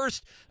are the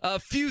first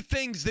few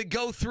things that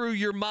go through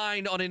your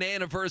mind on an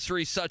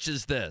anniversary such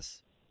as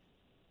this?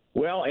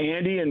 Well,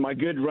 Andy and my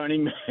good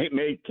running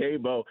mate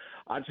Cabo,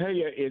 I'll tell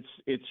you,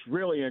 it's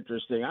really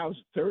interesting. I was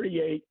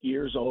 38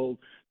 years old,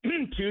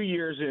 2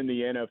 years in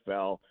the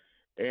NFL.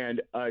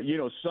 And,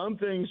 some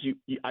things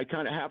I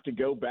kind of have to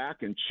go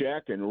back and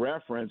check and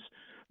reference.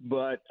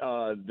 But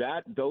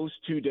those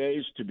 2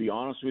 days, to be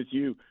honest with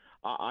you,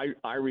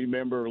 I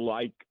remember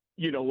like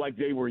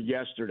they were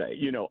yesterday.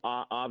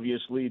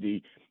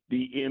 Obviously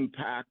the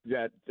impact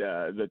that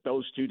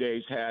those 2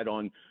 days had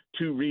on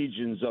two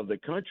regions of the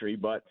country.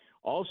 But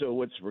also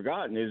what's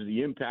forgotten is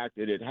the impact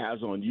that it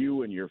has on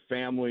you and your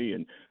family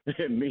and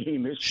me,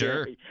 Miss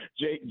Sure. Sherry,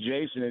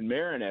 Jason and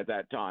Marin at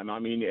that time. I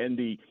mean, and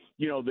the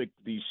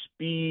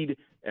speed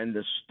and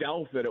the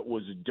stealth that it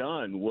was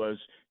done was,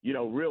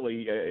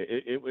 really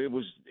it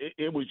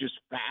was just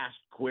fast,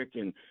 quick,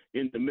 and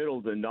in the middle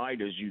of the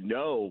night, as you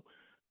know.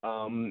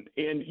 And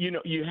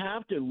you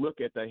have to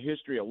look at the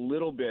history a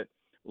little bit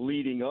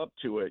leading up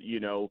to it.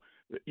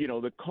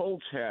 The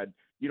Colts had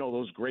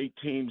those great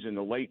teams in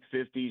the late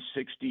 50s,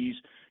 60s.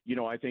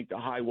 I think the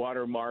high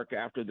water mark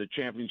after the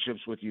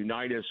championships with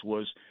Unitas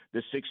was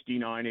the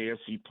 69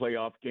 AFC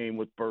playoff game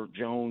with Burt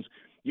Jones.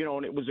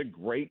 And it was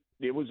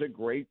a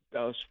great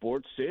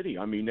sports city.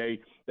 I mean,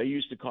 they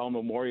used to call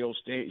Memorial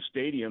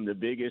Stadium the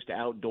biggest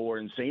outdoor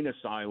insane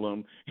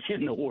asylum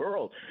in the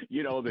world.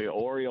 The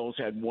Orioles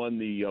had won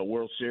the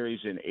World Series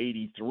in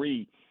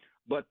 '83,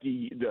 but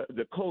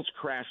the Colts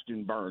crashed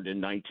and burned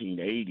in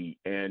 1980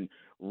 and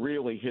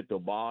really hit the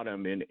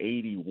bottom in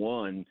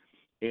 '81.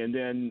 And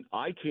then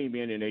I came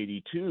in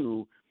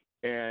 '82,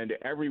 and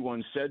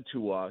everyone said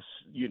to us,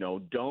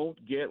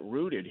 don't get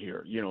rooted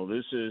here.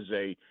 This is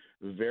a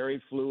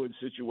very fluid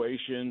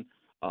situation.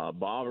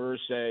 Bob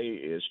Irsay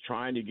is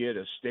trying to get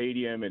a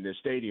stadium, and the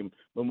stadium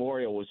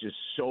Memorial was just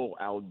so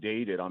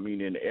outdated. I mean,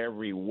 in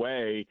every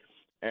way.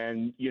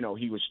 And,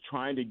 he was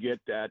trying to get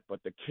that,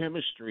 but the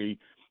chemistry,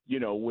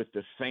 with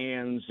the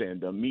fans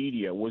and the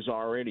media was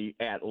already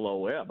at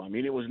low ebb. I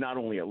mean, it was not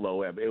only at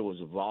low ebb, it was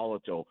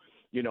volatile.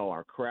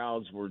 Our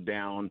crowds were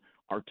down.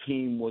 Our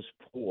team was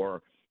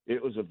poor.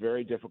 It was a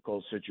very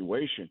difficult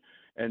situation.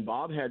 And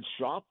Bob had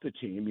shopped the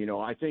team.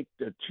 I think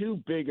the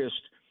two biggest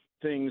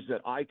things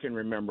that I can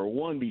remember,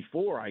 one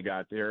before I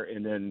got there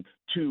and then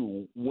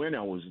two when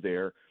I was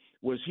there,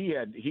 was he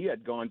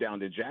had gone down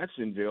to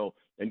Jacksonville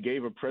and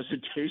gave a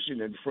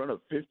presentation in front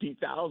of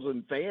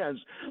 50,000 fans,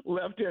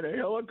 left in a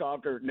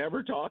helicopter,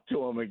 never talked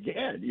to him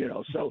again,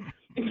 So,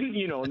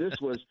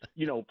 this was,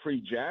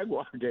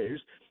 pre-Jaguar days.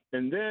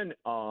 And then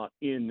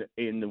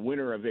in the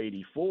winter of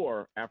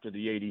 '84, after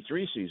the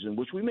 '83 season,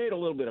 which we made a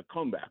little bit of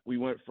comeback, we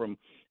went from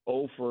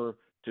 0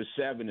 to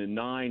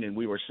 7-9, and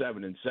we were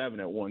 7-7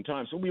 at one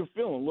time. So we were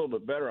feeling a little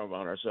bit better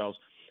about ourselves.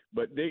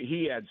 But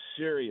he had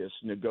serious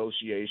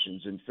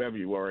negotiations in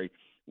February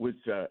with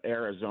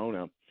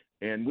Arizona,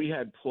 and we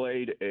had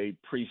played a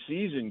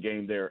preseason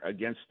game there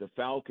against the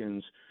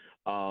Falcons.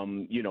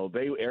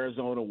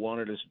 Arizona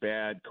wanted us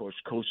bad. Coach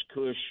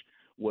Cush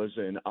was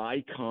an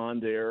icon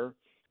there.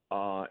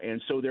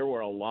 And so there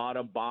were a lot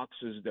of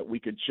boxes that we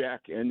could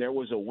check. And there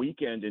was a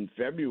weekend in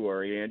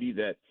February, Andy,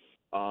 that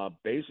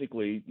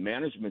basically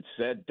management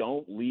said,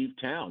 don't leave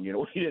town.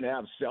 We didn't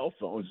have cell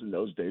phones in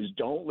those days.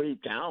 Don't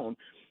leave town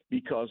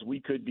because we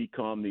could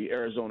become the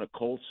Arizona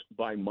Colts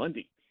by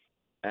Monday.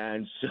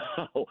 And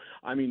so,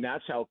 I mean,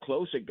 that's how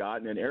close it got.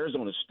 And then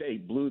Arizona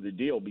State blew the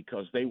deal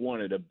because they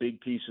wanted a big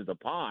piece of the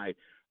pie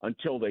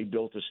until they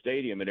built a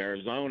stadium in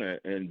Arizona,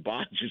 and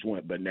Bob just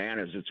went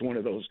bananas. It's one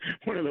of those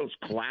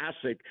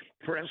classic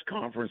press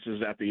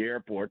conferences at the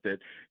airport that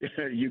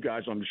you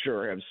guys, I'm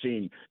sure, have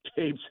seen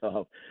tapes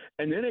of.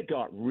 And then it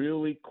got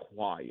really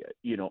quiet.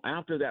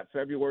 After that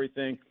February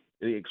thing,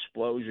 the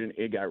explosion,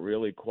 it got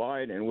really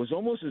quiet, and it was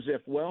almost as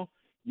if,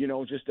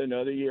 just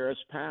another year has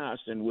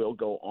passed and we'll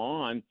go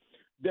on.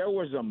 There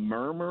was a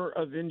murmur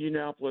of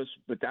Indianapolis,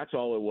 but that's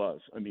all it was.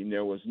 I mean,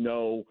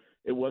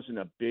 it wasn't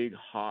a big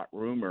hot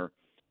rumor.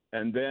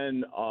 And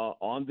then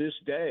on this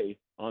day,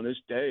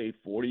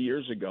 40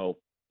 years ago,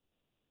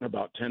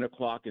 about 10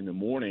 o'clock in the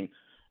morning,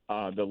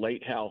 the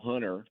late Hal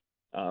Hunter,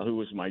 who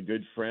was my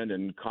good friend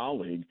and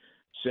colleague,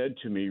 said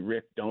to me,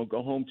 Rick, don't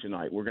go home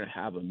tonight. We're going to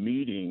have a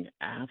meeting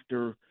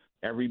after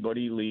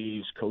everybody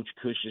leaves. Coach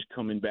Cush is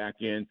coming back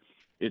in.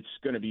 It's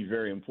going to be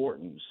very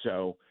important.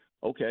 So,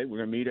 okay, we're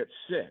going to meet at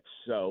 6.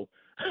 So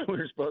we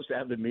were supposed to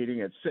have the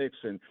meeting at 6,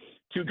 and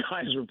 2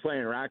 guys were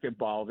playing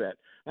racquetball that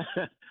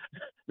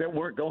that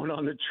weren't going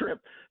on the trip.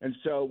 And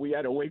so we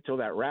had to wait till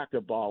that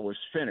racquetball was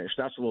finished.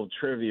 That's a little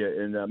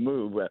trivia in the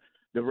move.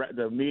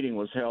 The meeting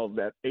was held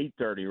at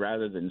 8:30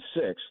 rather than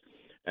 6.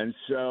 And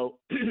so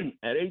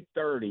at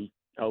 8:30,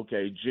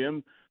 okay,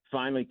 Jim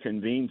finally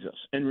convenes us.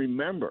 And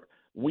remember,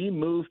 we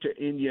moved to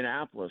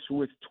Indianapolis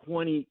with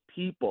 20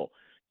 people.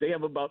 They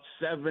have about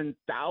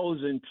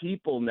 7,000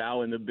 people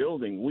now in the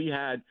building. We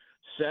had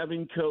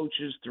 7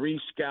 coaches, 3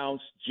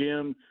 scouts,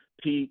 Jim,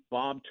 Pete,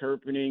 Bob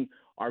Turpening,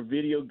 our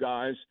video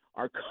guys,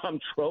 our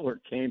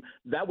comptroller came.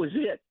 That was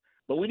it.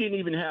 But we didn't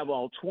even have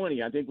all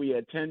 20. I think we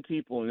had 10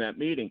 people in that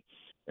meeting.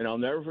 And I'll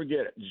never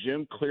forget it.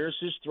 Jim clears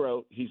his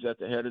throat. He's at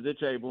the head of the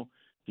table.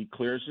 He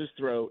clears his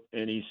throat,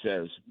 and he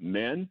says,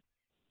 men,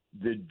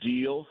 the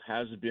deal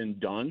has been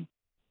done.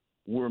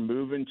 We're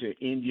moving to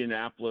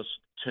Indianapolis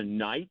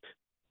tonight.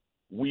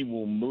 We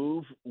will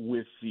move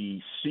with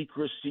the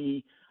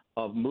secrecy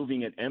of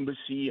moving an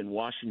embassy in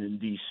Washington,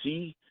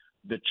 D.C.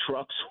 The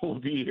trucks will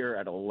be here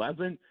at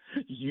 11.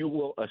 You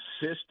will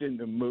assist in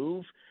the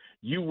move.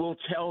 You will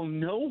tell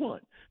no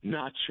one,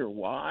 not your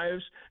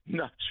wives,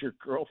 not your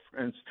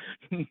girlfriends,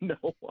 no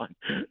one.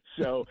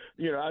 So,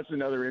 that's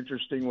another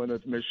interesting one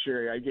with Miss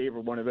Sherry. I gave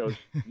her one of those,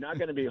 not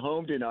going to be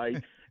home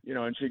tonight,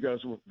 and she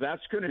goes, well,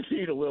 that's going to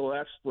need a little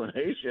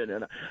explanation.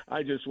 And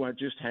I just went,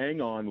 just hang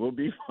on, we'll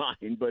be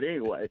fine. But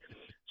anyway,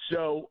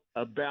 so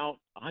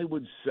I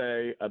would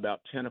say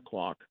about 10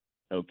 o'clock,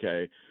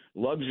 okay,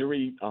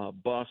 luxury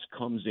bus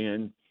comes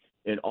in,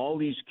 and all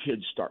these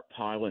kids start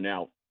piling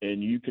out.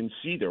 And you can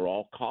see they're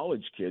all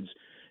college kids.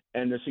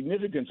 And the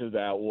significance of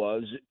that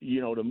was,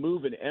 to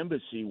move an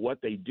embassy, what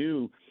they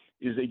do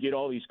is they get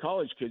all these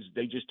college kids,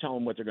 they just tell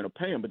them what they're going to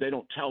pay them, but they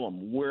don't tell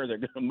them where they're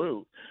going to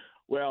move.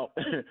 Well,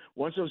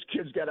 once those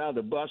kids got out of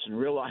the bus and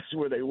realized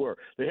where they were,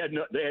 they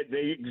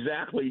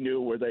exactly knew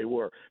where they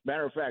were.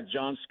 Matter of fact,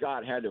 John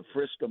Scott had to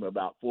frisk them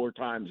about 4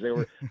 times. They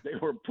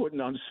were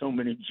putting on so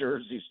many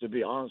jerseys, to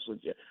be honest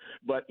with you.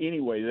 But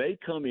anyway, they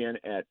come in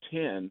at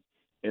 10.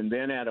 And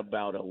then at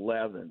about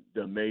 11,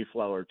 the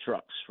Mayflower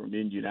trucks from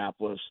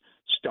Indianapolis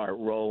start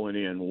rolling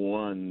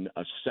in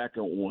a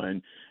second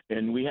one.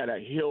 And we had a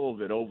hill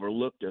that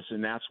overlooked us,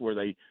 and that's where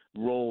they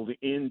rolled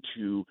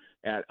into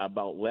at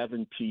about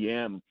 11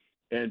 p.m.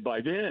 And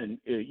by then,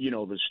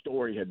 the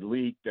story had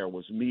leaked. There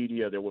was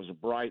media. There was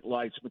bright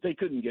lights, but they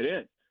couldn't get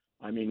in.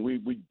 I mean, we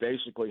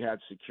basically had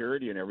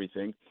security and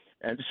everything.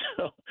 And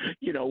so,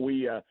 then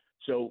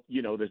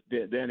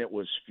it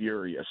was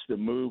furious. The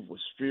move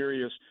was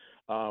furious.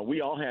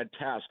 We all had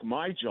tasks.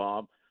 My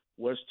job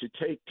was to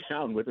take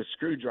down with a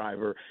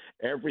screwdriver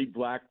every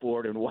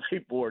blackboard and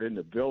whiteboard in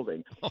the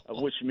building,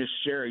 of which Miss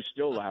Sherry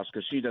still laughs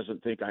because she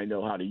doesn't think I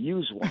know how to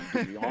use one,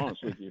 to be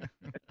honest with you.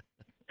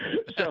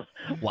 So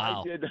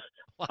wow.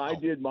 I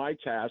did my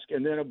task,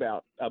 and then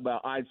about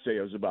I'd say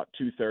it was about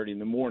 2:30 in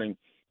the morning,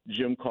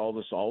 Jim called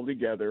us all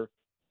together,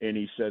 and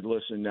he said,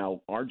 listen, now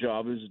our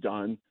job is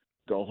done.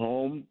 Go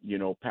home,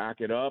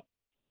 pack it up.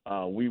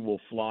 We will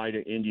fly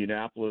to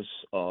Indianapolis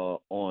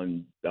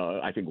on,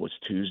 I think it was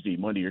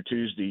Monday or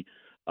Tuesday.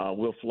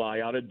 We'll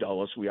fly out of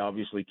Dulles. We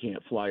obviously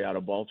can't fly out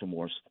of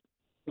Baltimore.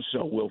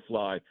 So we'll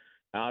fly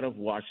out of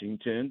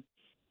Washington.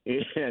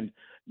 And,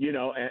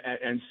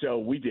 and so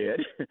we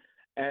did.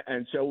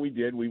 And so we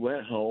did. We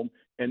went home.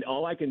 And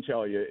all I can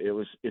tell you,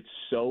 it's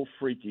so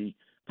freaky.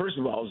 First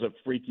of all, it was a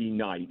freaky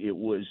night. It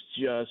was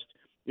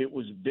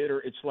bitter.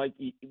 It's like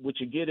what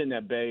you get in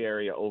that Bay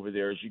Area over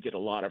there is you get a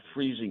lot of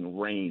freezing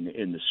rain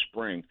in the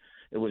spring.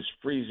 It was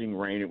freezing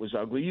rain. It was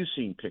ugly. You've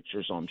seen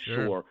pictures, I'm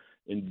sure,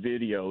 and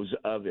videos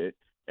of it.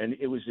 And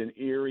it was an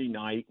eerie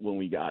night when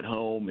we got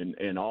home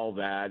and all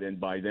that. And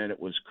by then it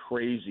was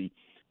crazy.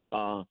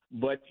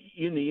 But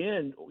in the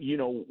end,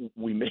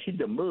 we made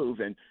the move,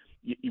 and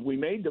we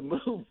made the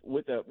move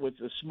with a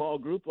small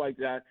group like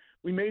that.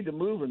 We made the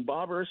move, and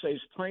Bob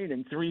Irsay's plane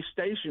in 3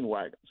 station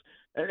wagons.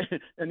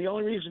 And the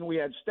only reason we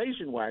had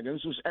station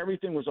wagons was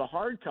everything was a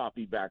hard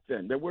copy back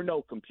then. There were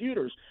no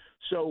computers.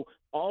 So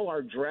all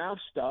our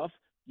draft stuff,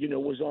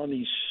 was on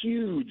these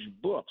huge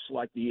books,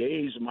 like the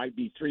A's might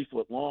be 3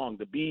 foot long,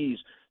 the B's,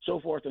 so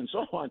forth and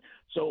so on.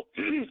 So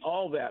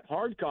all that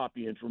hard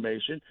copy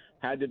information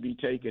had to be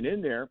taken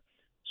in there.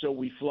 So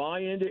we fly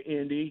into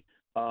Indy.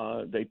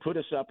 They put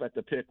us up at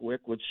the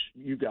Pickwick, which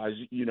you guys,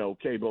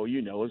 Cabo,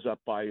 is up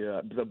by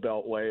the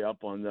Beltway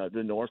up on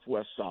the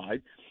northwest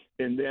side.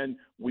 And then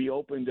we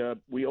opened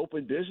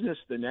business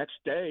the next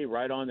day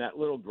right on that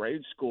little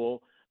grade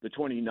school, the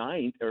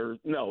 29th, or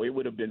no, it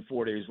would have been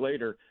 4 days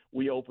later.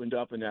 We opened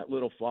up in that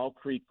little Fall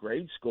Creek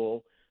grade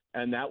school,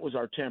 and that was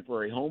our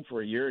temporary home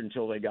for a year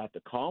until they got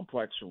the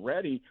complex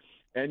ready.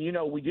 And,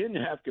 we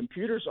didn't have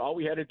computers. All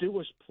we had to do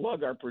was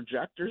plug our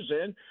projectors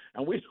in,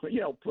 and we,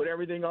 put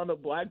everything on the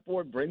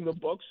blackboard, bring the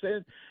books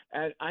in.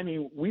 And, I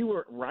mean, we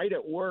were right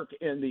at work.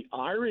 And the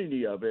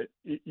irony of it,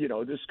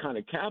 this kind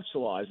of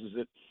capsulizes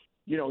it.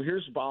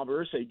 Here's Bob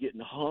Irsay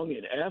getting hung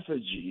in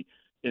effigy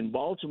in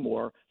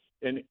Baltimore.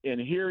 And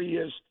here he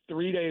is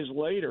 3 days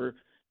later.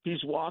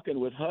 He's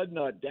walking with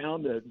Hudnut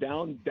down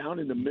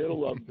in the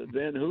middle of the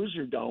then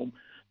Hoosier Dome.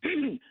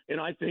 And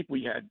I think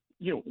we had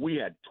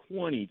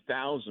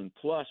 20,000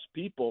 plus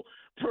people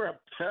for a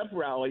pep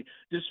rally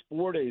just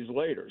 4 days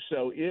later.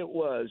 So it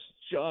was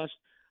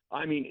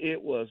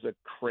it was a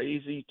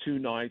crazy 2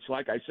 nights.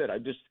 Like I said,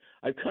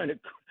 I've kind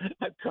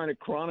of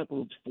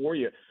chronicled for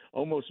you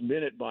almost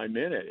minute by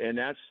minute, and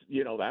that's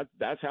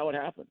how it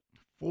happened.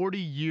 40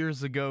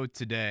 years ago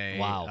today,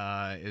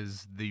 wow,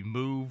 is the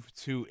move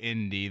to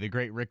Indy. The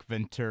great Rick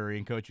Venturi.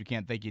 And, Coach, we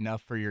can't thank you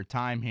enough for your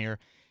time here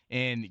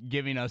and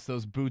giving us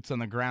those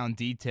boots-on-the-ground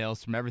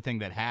details from everything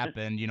that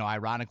happened.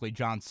 Ironically,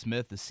 John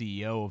Smith, the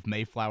CEO of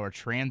Mayflower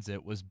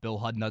Transit, was Bill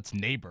Hudnut's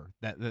neighbor.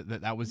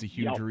 That was a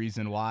huge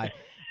reason why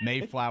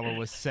Mayflower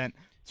was sent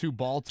to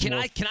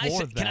Baltimore.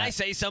 Can I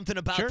say something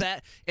about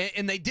that?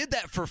 And they did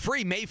that for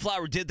free.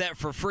 Mayflower did that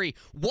for free.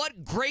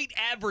 What great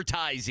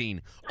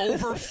advertising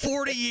over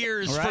 40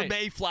 years for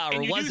Mayflower,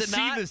 and was it not?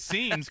 You see the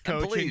scenes,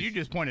 Coach, and you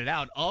just pointed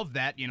out of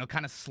that,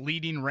 kind of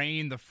sleeting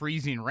rain, the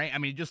freezing rain. I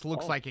mean, it just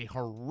looks like a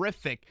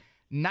horrific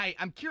night.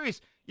 I'm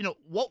curious,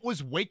 what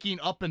was waking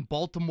up in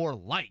Baltimore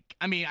like?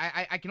 I mean,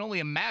 I can only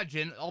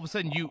imagine. All of a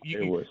sudden,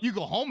 you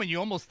go home and you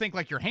almost think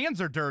like your hands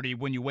are dirty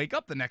when you wake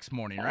up the next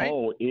morning, right?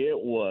 Oh, it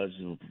was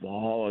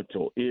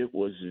volatile. It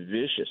was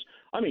vicious.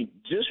 I mean,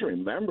 just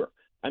remember,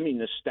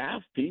 the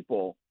staff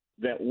people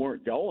that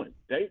weren't going,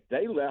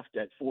 they left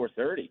at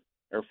 4:30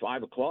 or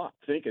 5 o'clock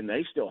thinking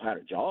they still had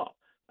a job.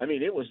 I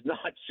mean, it was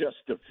not just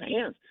the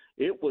fans.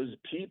 It was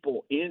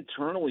people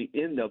internally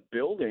in the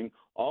building.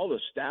 All the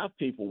staff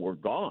people were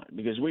gone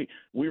because we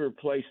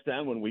replaced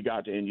them when we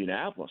got to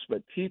Indianapolis,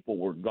 but people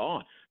were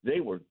gone. They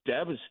were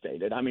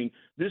devastated. I mean,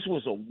 this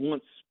was a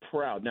once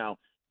proud. Now,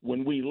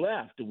 when we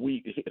left,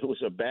 it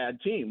was a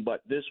bad team,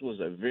 but this was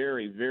a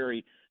very,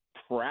 very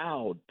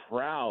proud,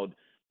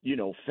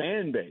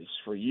 fan base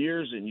for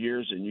years and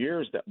years and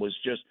years that was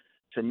just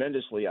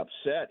tremendously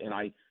upset. And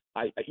I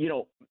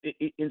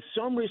in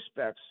some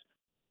respects,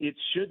 it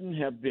shouldn't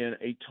have been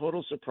a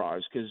total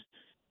surprise because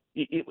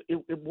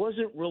it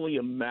wasn't really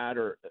a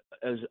matter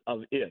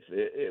of if.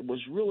 It was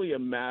really a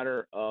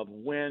matter of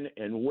when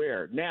and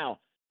where. Now,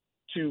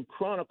 to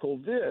chronicle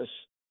this,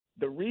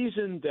 the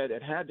reason that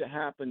it had to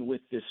happen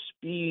with the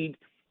speed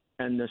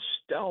and the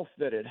stealth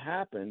that it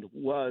happened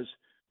was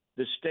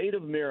the state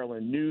of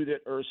Maryland knew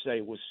that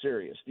Irsay was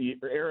serious. The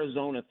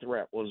Arizona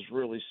threat was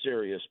really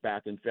serious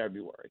back in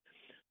February.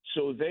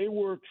 So they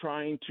were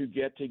trying to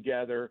get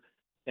together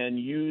and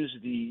use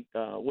the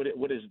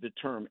what is the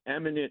term,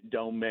 eminent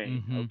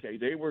domain. Mm-hmm. Okay,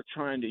 they were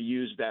trying to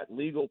use that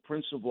legal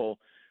principle,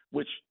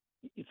 which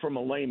from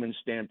a layman's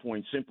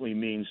standpoint simply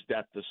means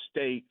that the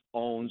state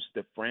owns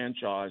the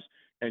franchise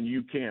and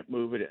you can't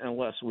move it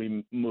unless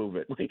we move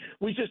it.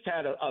 We just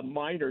had a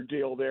minor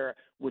deal there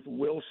with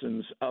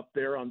Wilson's up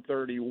there on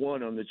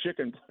 31 on the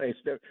chicken place,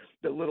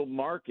 the little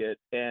market,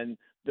 and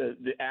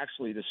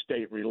actually the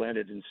state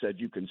relented and said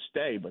you can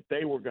stay, but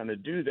they were going to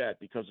do that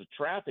because of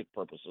traffic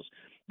purposes.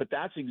 But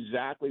that's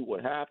exactly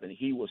what happened.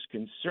 He was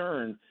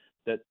concerned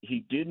that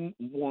he didn't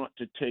want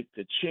to take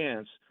the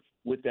chance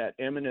with that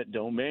eminent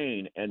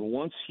domain, and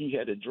once he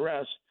had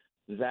addressed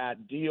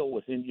that deal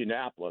with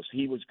Indianapolis,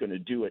 he was going to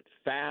do it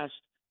fast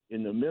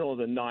in the middle of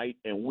the night,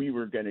 and we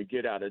were going to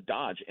get out of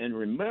Dodge. And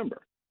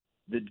remember,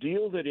 the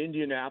deal that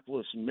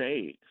Indianapolis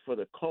made for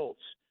the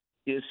Colts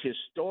is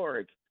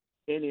historic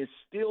and is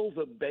still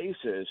the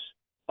basis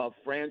of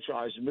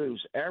franchise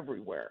moves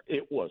everywhere.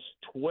 It was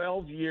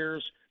 12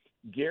 years,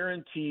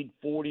 guaranteed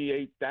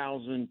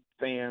 48,000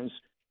 fans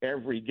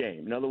every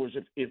game. In other words,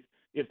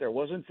 if there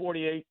wasn't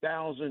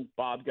 48,000,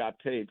 Bob got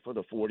paid for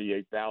the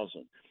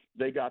 48,000.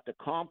 They got the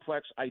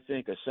complex, I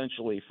think,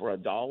 essentially for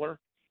 $1.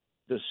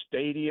 The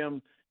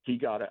stadium, he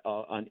got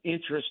an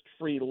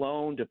interest-free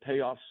loan to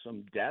pay off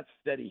some debts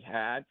that he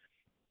had.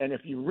 And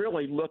if you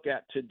really look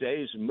at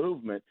today's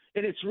movement,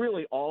 and it's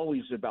really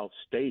always about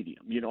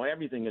stadium.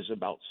 Everything is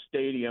about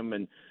stadium,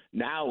 and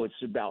now it's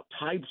about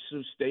types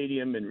of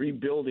stadium and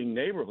rebuilding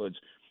neighborhoods.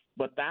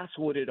 But that's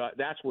what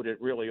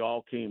it really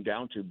all came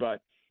down to.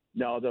 But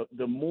no,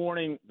 the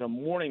morning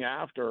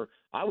after,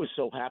 I was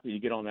so happy to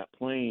get on that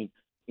plane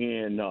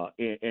and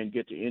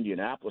get to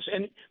Indianapolis.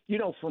 And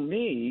for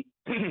me.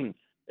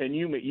 And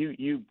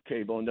you,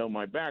 K-Bone, know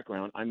my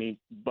background. I mean,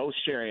 both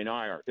Sherry and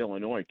I are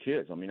Illinois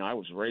kids. I mean, I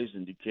was raised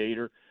in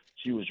Decatur.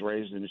 She was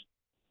raised in the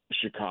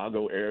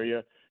Chicago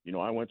area.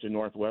 I went to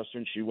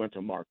Northwestern. She went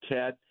to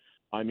Marquette.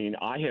 I mean,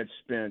 I had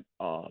spent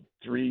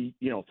three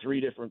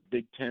different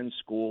Big Ten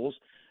schools,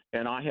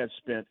 and I had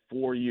spent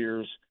 4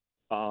 years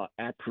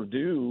at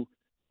Purdue,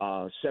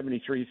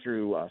 73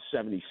 through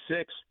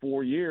 76,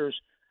 4 years.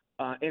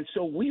 And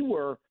so we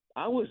were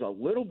I was a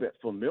little bit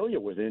familiar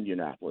with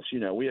Indianapolis. You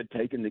know, we had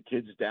taken the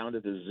kids down to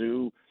the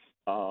zoo.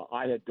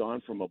 I had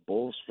gone from a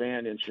Bulls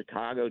fan in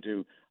Chicago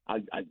to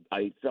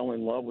I fell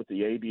in love with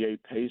the ABA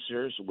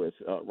Pacers with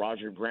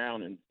Roger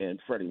Brown and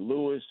Freddie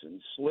Lewis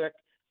and Slick.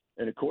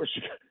 And, of course,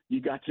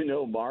 you got to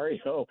know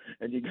Mario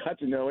and you got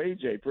to know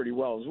AJ pretty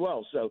well as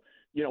well. So,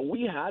 you know,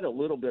 we had a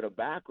little bit of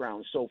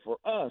background. So for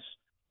us,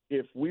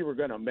 if we were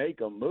going to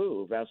make a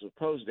move as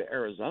opposed to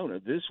Arizona,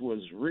 this was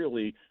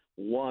really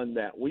one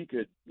that we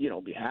could, you know,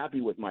 be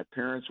happy with. My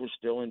parents were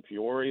still in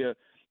Peoria.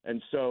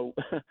 And so,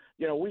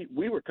 you know,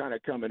 we were kind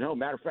of coming home.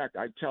 Matter of fact,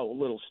 I tell a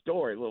little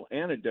story, a little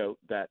anecdote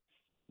that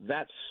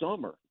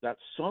summer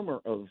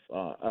of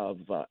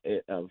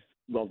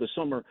the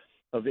summer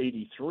of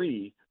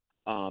 '83,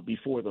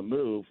 before the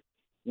move,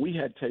 we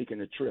had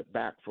taken a trip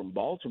back from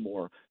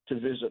Baltimore to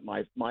visit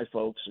my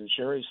folks and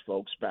Sherry's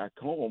folks back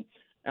home.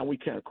 And we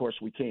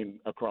came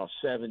across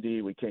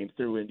 70. We came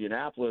through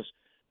Indianapolis.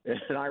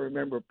 And I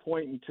remember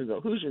pointing to the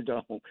Hoosier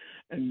Dome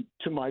and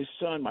to my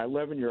son, my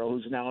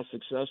 11-year-old, who's now a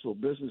successful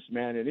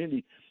businessman in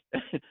Indy.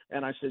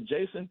 And I said,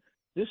 Jason,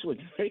 this would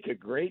make a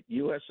great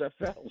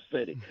USFL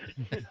city.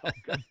 You know,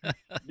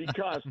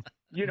 because,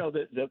 you know,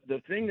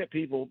 the thing that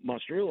people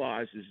must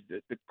realize is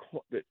that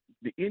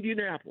the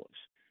Indianapolis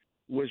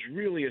was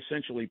really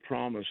essentially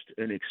promised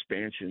an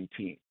expansion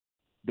team.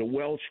 The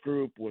Welch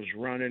Group was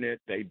running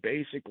it. They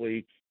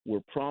basically were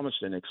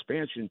promised an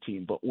expansion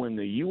team. But when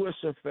the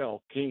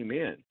USFL came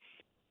in,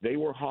 they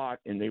were hot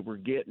and they were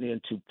getting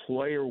into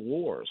player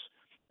wars.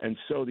 And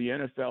so the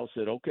NFL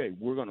said, okay,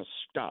 we're going to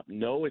stop.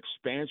 No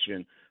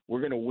expansion. We're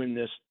going to win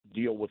this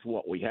deal with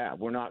what we have.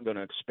 We're not going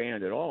to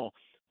expand at all.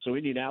 So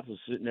Indianapolis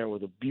is sitting there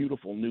with a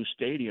beautiful new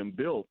stadium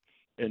built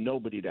and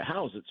nobody to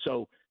house it.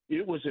 So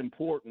it was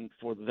important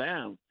for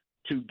them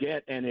to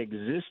get an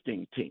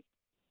existing team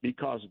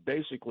because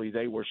basically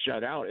they were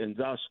shut out, and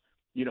thus,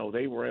 you know,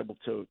 they were able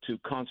to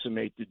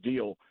consummate the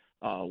deal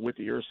with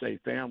the Irsay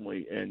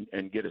family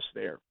and get us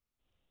there.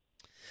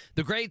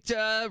 The great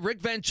Rick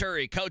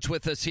Venturi, coach,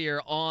 with us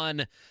here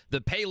on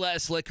the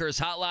Payless Liquors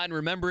Hotline,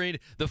 remembering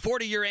the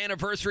 40-year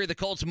anniversary of the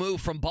Colts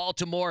move from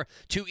Baltimore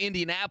to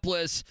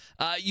Indianapolis.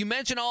 You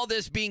mentioned all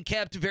this being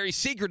kept very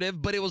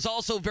secretive, but it was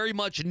also very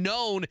much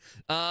known,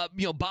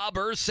 you know, Bob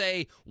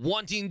Irsay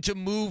wanting to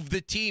move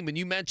the team. And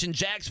you mentioned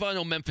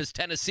Jacksonville, Memphis,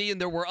 Tennessee,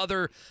 and there were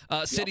other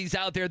cities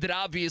out there that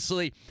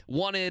obviously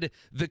wanted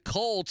the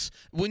Colts.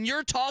 When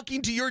you're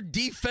talking to your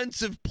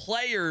defensive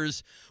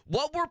players,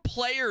 what were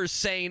players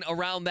saying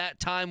around that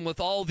time with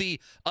all the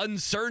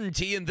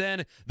uncertainty? And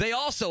then they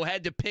also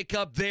had to pick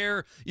up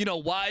their, you know,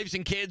 wives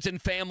and kids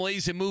and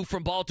families and move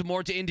from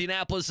Baltimore to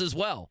Indianapolis as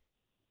well.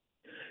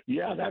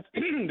 Yeah,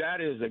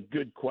 that is a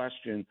good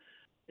question.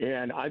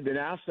 And I've been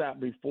asked that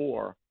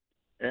before.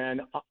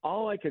 And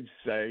all I could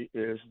say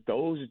is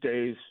those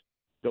days,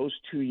 those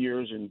 2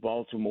 years in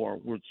Baltimore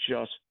were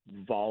just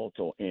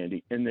volatile,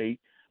 Andy. And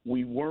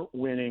we weren't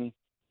winning.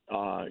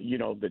 You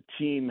know, the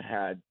team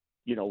had,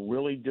 you know,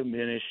 really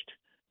diminished,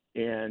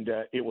 and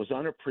it was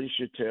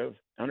unappreciated.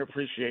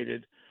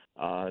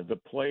 The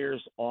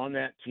players on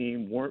that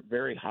team weren't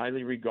very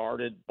highly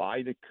regarded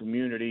by the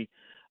community.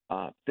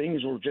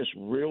 Things were just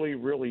really,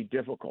 really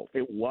difficult.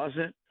 It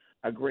wasn't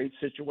a great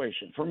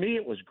situation. For me,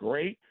 it was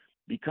great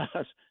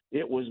because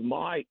it was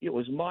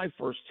my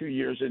first 2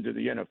 years into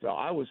the NFL.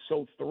 I was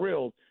so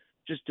thrilled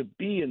just to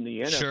be in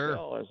the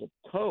NFL as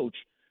a coach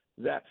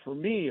that for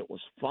me it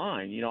was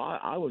fine. You know,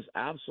 I was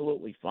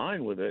absolutely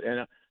fine with it,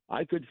 and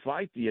I could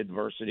fight the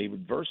adversity.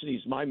 Adversity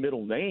is my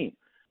middle name.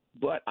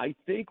 But I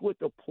think with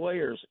the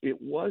players,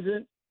 it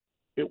wasn't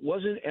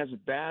as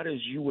bad as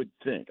you would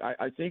think.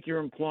 I think you're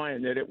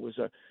implying that it was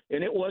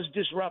and it was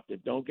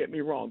disrupted. Don't get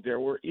me wrong.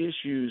 There were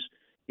issues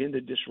in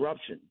the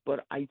disruption.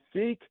 But I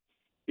think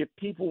if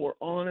people were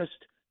honest,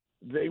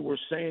 they were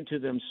saying to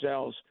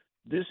themselves,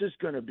 this is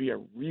going to be a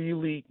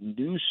really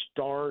new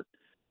start,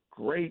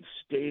 great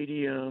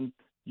stadium,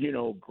 you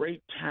know,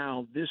 great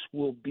town. This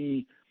will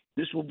be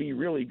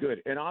really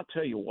good. And I'll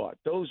tell you what,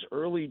 those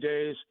early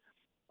days,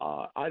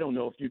 I don't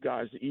know if you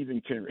guys even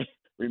can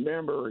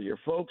remember, or your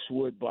folks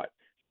would, but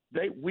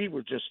we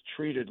were just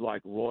treated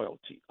like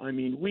royalty. I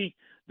mean,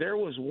 there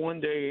was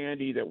one day,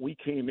 Andy, that we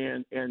came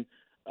in and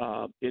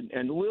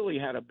Lilly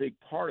had a big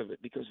part of it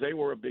because they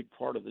were a big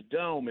part of the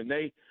Dome, and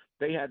they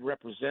had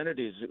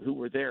representatives who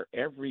were there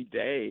every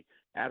day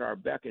at our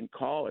beck and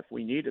call if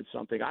we needed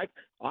something.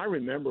 I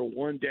remember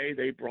one day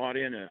they brought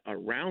in a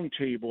round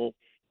table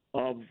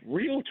of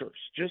realtors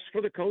just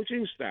for the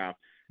coaching staff,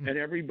 and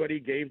everybody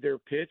gave their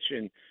pitch,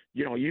 and,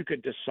 you know, you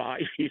could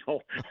decide, you know.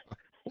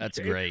 That's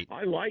great.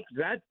 I like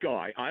that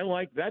guy. I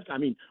like that. I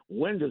mean,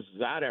 when does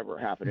that ever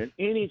happen? And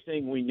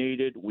anything we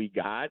needed, we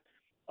got.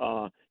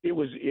 It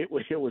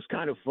was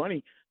kind of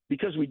funny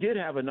because we did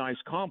have a nice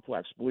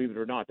complex, believe it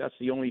or not. That's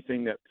the only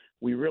thing that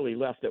we really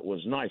left that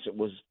was nice. It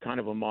was kind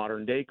of a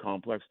modern day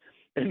complex.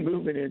 And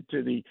moving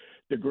into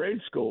the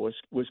grade school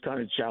was kind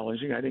of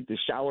challenging. I think the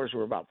showers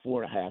were about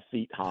 4.5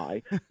 feet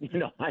high, you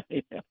know,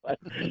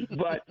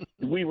 but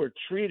we were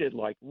treated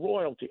like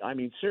royalty. I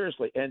mean,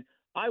 seriously. And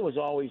I was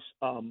always,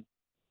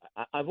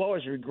 I've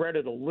always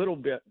regretted a little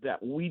bit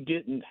that we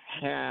didn't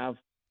have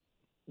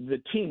the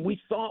team.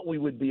 We thought we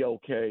would be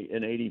okay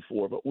in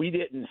 '84, but we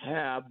didn't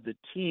have the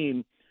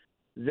team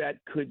that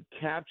could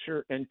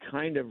capture and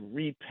kind of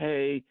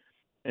repay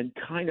and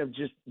kind of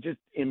just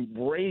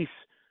embrace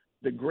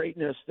the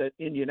greatness that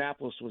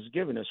Indianapolis was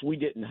giving us. We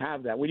didn't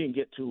have that. We didn't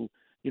get to,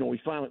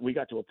 we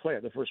got to a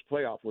playoff. The first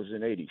playoff was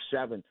in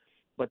 '87,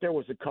 but there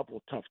was a couple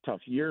of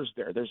tough years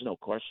there. There's no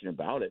question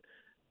about it.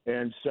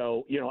 And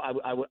so,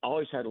 I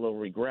always had a little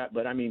regret.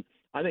 But, I mean,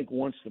 I think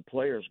once the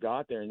players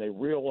got there and they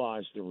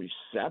realized the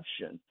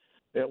reception,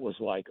 it was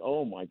like,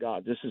 oh, my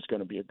God, this is going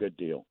to be a good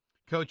deal.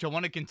 Coach, I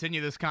want to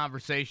continue this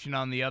conversation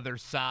on the other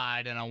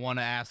side, and I want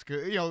to ask,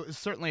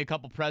 certainly a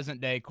couple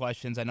present-day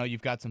questions. I know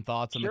you've got some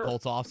thoughts on the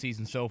Colts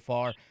offseason so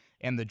far,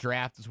 and the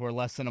draft as we're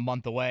less than a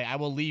month away. I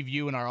will leave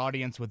you and our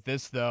audience with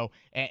this, though,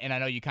 and I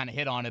know you kind of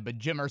hit on it, but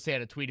Jim Irsay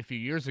had a tweet a few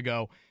years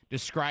ago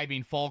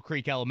describing Fall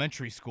Creek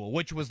Elementary School,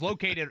 which was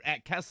located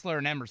at Kessler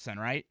and Emerson,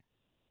 right?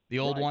 The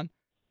old one?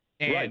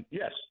 And right,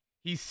 yes.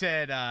 He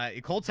said,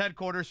 Colts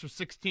headquarters for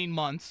 16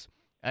 months,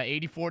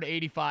 84 to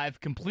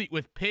 85, complete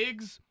with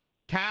pigs,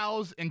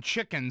 cows, and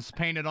chickens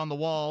painted on the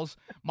walls.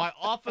 My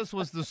office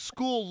was the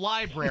school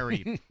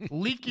library.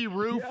 Leaky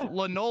roof,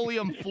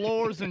 linoleum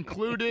floors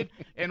included,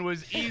 and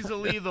was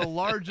easily the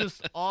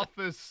largest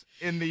office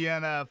in the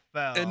NFL.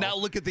 And now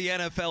look at the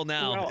NFL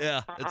now.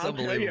 Well, it's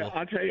unbelievable.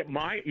 I'll tell you,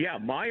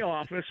 my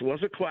office was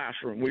a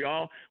classroom. We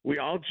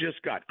all just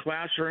got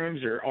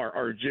classrooms,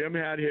 or Jim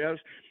had his,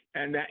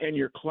 and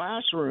your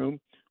classroom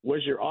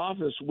was your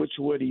office, which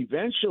would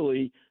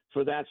eventually,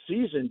 for that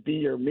season, be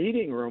your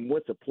meeting room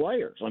with the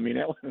players. I mean,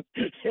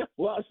 it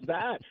was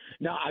that.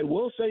 Now, I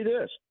will say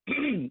this.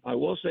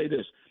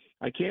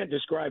 I can't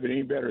describe it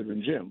any better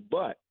than Jim,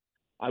 but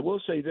I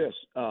will say this.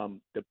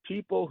 The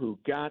people who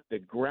got the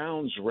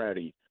grounds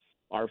ready,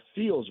 our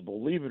fields,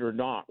 believe it or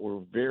not, were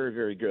very,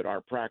 very good. Our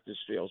practice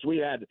fields.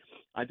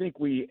 I think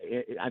we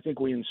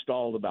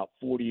installed about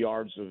 40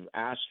 yards of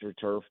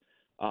AstroTurf.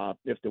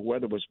 If the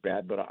weather was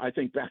bad, but I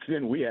think back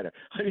then we had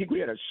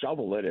to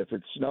shovel it if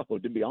it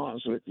snowed, to be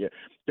honest with you,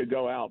 to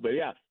go out. But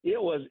yeah,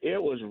 it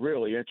was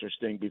really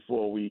interesting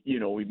before we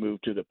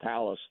moved to the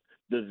Palace,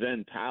 the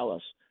then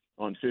Palace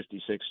on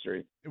 56th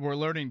Street. We're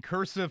learning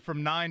cursive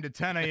from 9 to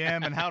 10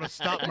 a.m. and how to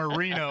stop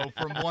Marino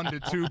from 1 to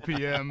 2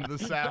 p.m.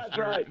 this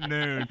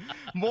afternoon.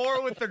 Right.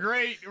 More with the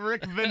great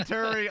Rick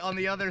Venturi on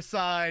the other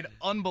side.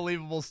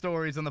 Unbelievable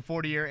stories on the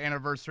 40-year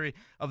anniversary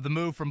of the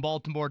move from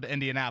Baltimore to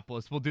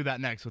Indianapolis. We'll do that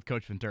next with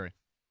Coach Venturi.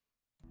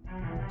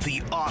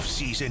 The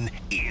offseason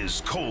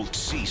is Colts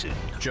season.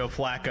 Joe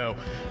Flacco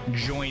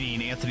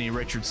joining Anthony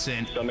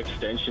Richardson. Some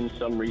extension,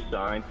 some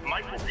re-sign.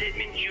 Michael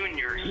Pittman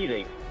Jr. He's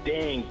a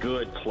dang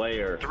good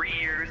player. 3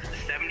 years,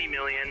 $70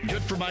 million.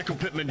 Good for Michael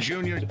Pittman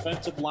Jr.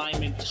 Defensive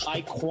lineman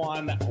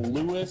Tyquan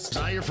Lewis.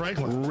 Tyre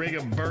Franklin.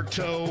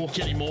 Rigoberto.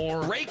 Kenny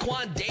Moore.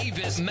 Raekwon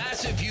Davis,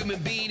 massive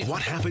human being.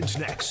 What happens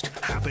next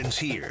happens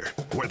here,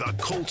 where the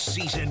Colts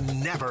season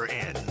never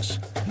ends.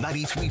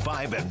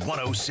 93.5 and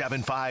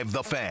 107.5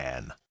 The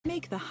Fan.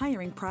 Make the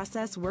hiring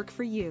process work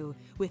for you.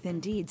 With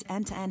Indeed's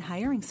end-to-end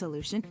hiring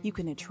solution, you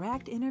can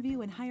attract, interview,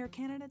 and hire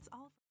candidates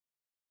all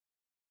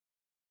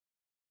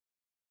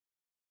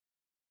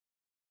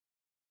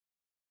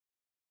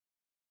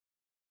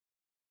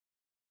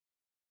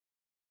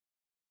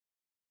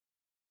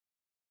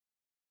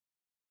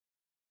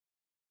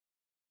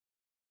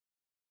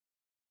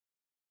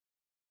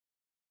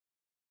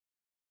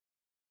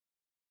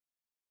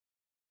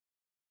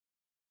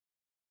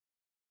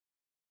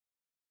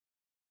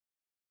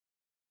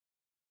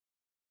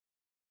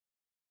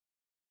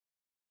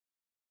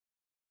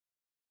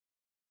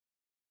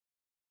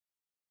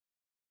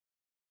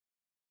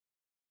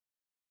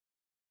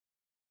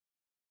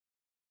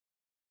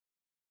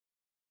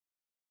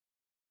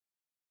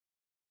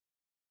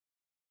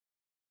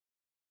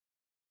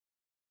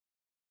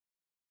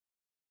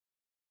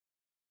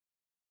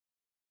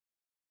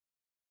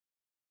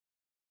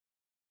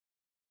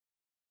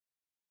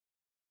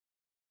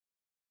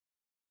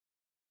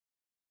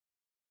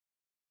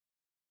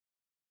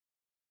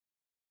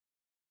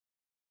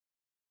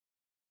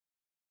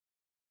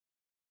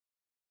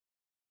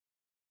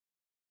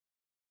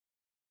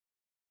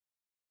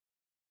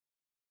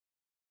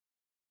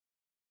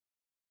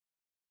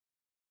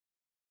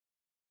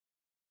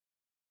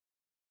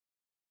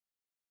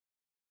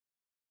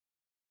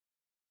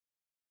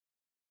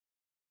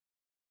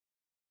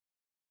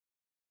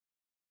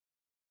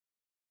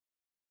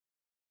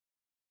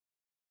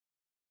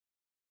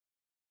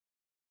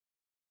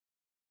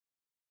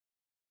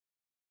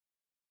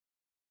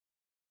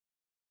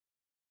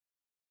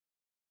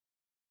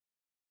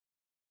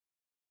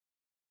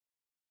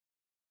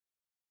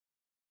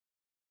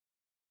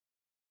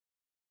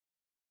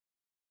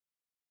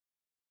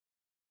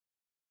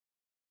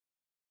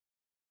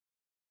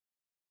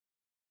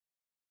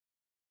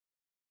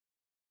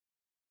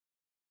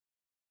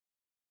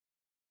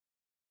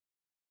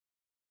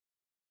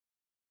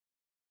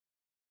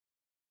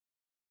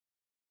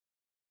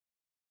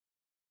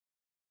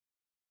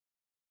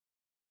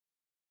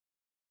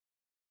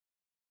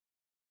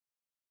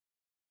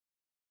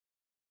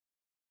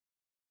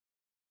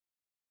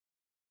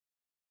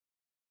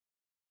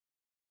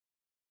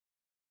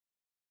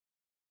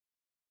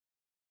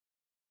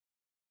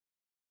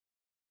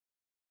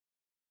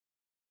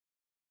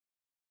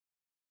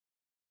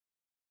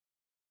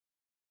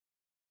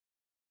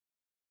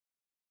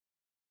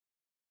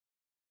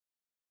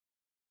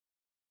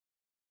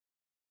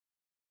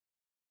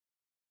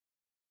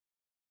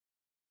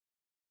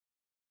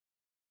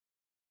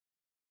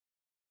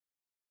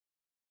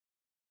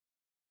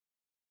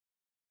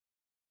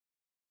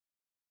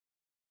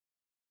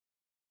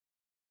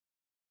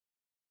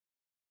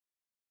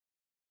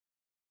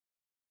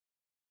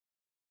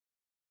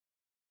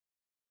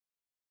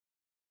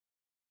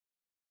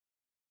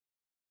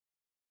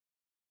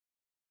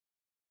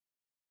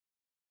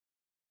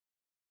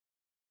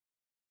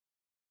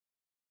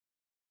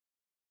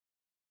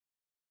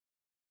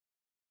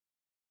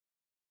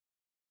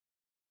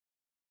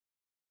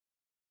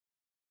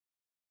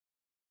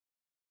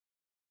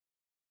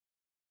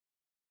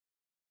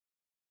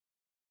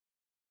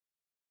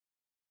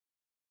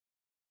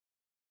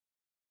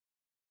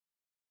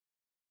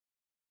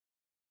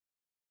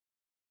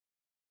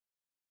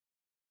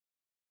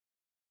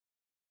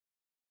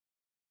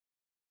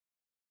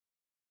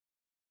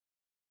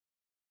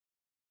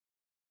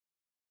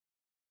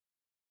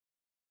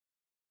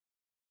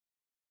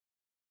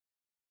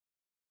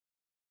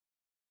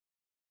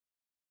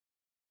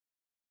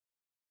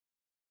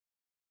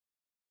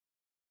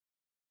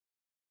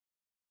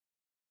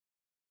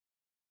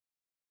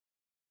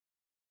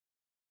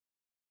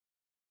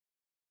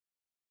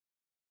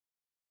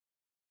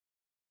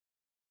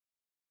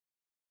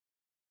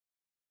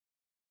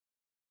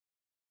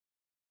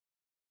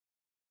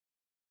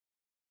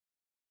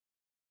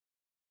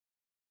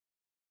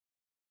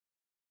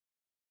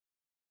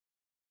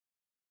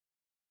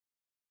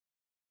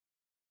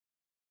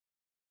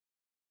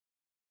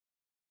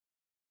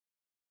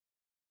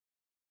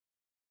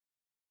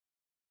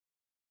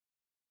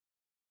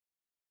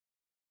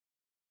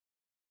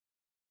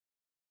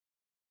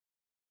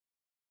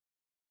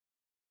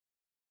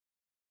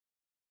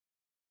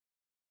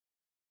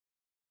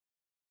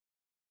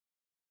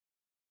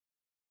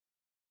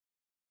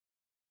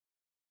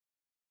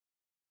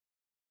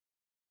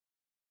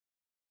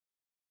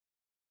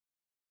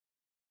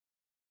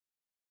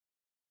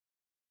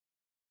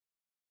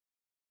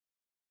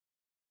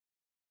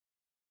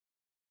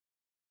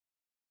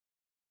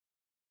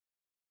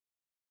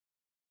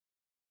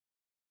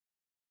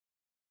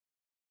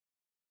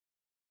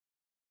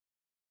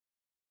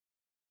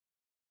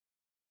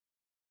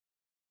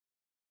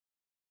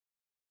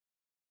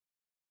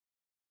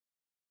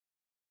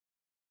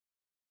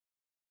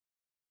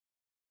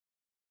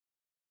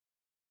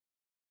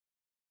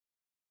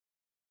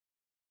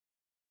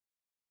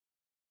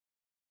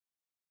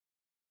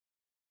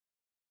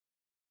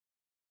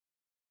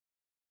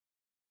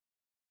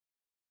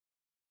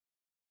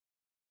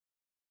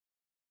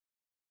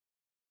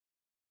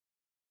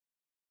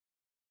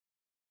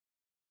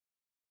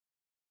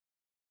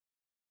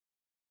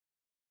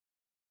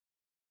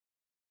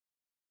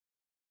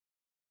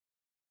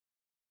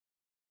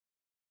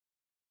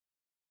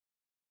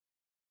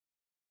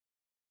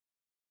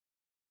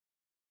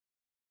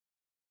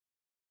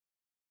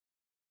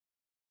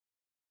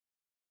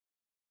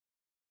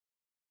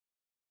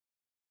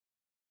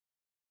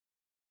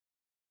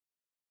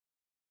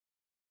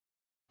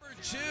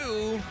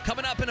 2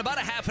 coming up in about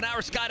a half an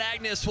hour. Scott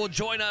Agnes will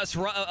join us.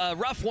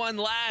 Rough one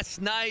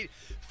last night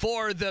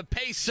for the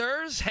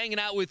Pacers. Hanging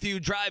out with you,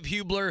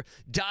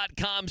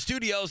 drivehubler.com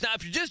studios. Now,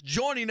 if you're just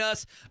joining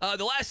us,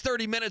 the last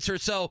 30 minutes or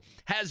so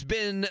has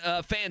been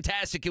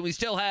fantastic, and we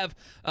still have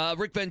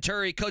Rick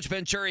Venturi, Coach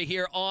Venturi,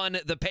 here on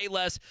the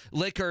Payless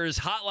Liquors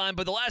hotline.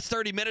 But the last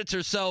 30 minutes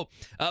or so,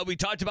 we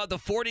talked about the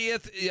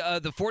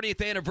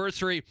 40th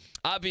anniversary,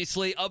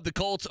 obviously, of the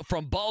Colts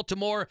from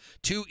Baltimore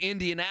to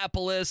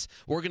Indianapolis.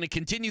 We're going to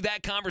continue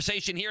that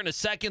conversation here in a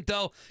second,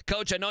 though.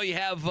 Coach, I know you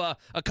have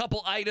a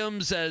couple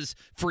items as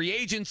free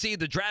agency.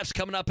 The draft's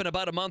coming up in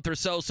about a month or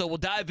so we'll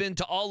dive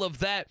into all of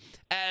that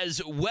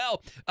as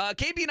well.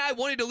 KB and I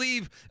wanted to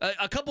leave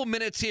a couple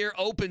minutes here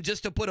open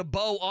just to put a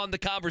bow on the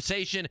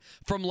conversation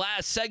from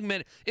last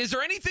segment. Is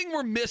there anything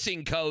we're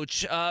missing,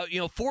 Coach?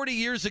 40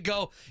 years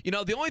ago,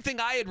 the only thing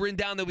I had written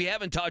down that we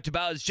haven't talked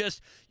about is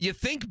just you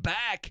think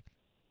back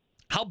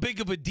how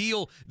big of a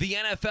deal the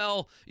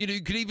NFL,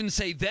 you could even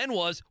say then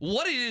was,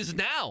 what it is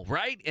now,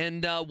 right?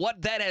 And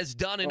what that has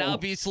done, and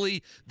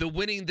obviously the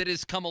winning that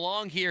has come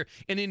along here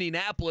in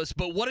Indianapolis,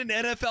 but what an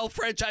NFL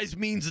franchise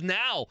means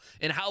now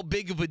and how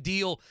big of a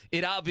deal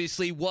it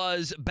obviously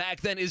was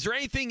back then. Is there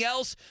anything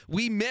else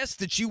we missed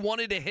that you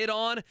wanted to hit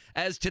on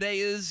as today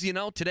is,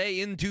 today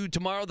into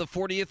tomorrow, the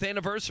 40th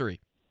anniversary?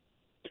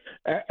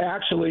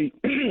 Actually,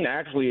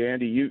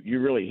 Andy,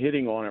 you're really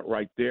hitting on it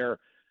right there.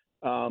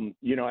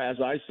 As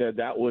I said,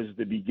 that was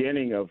the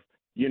beginning of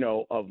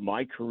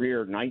my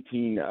career,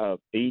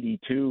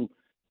 1982,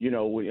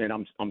 and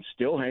I'm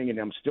still hanging.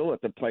 I'm still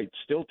at the plate,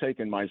 still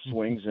taking my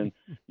swings. And,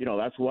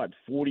 that's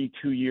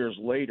 42 years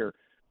later.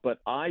 But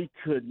I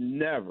could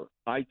never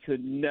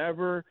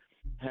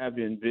have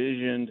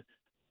envisioned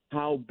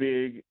how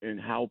big and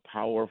how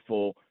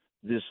powerful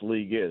this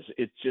league is.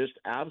 It's just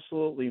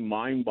absolutely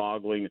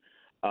mind-boggling.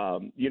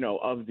 Of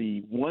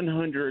the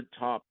 100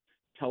 top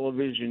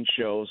television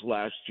shows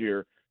last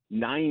year,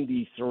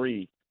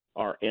 93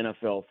 are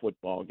NFL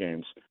football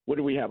games. What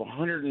do we have?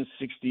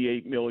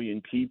 168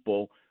 million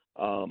people,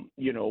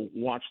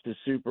 watch the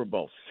Super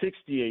Bowl.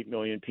 68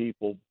 million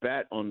people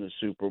bet on the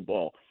Super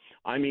Bowl.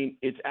 I mean,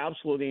 it's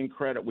absolutely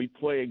incredible. We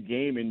play a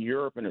game in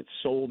Europe and it's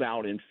sold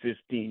out in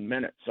 15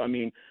 minutes. I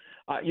mean,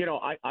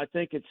 I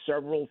think it's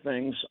several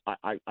things.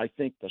 I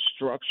think the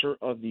structure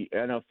of the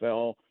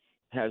NFL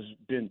has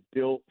been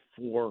built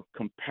for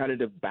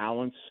competitive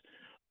balance.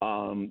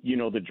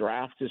 The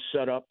draft is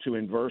set up to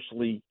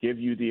inversely give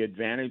you the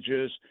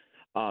advantages.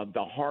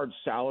 The hard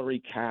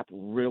salary cap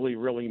really,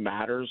 really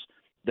matters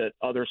that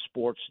other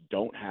sports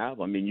don't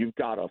have. I mean, you've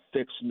got a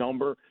fixed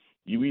number.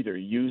 You either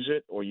use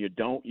it or you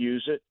don't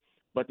use it.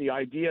 But the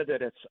idea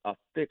that it's a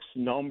fixed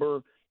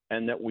number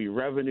and that we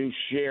revenue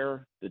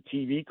share the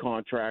TV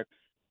contract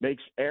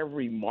makes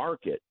every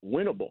market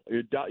winnable.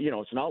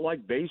 It's not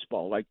like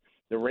baseball. Like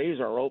the Rays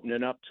are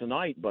opening up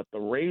tonight, but the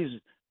Rays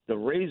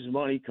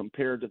money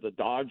compared to the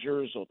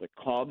Dodgers or the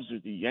Cubs or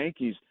the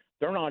Yankees,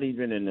 they're not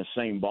even in the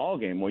same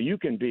ballgame. Well, you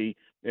can be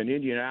in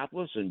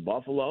Indianapolis and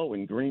Buffalo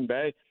and Green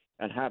Bay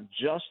and have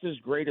just as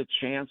great a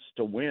chance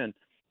to win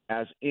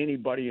as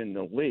anybody in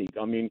the league.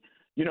 I mean,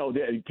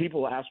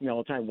 people ask me all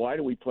the time, why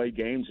do we play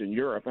games in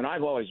Europe? And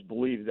I've always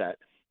believed that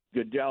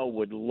Goodell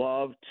would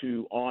love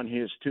to, on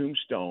his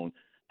tombstone,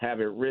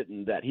 have it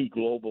written that he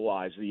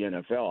globalized the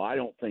NFL. I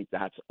don't think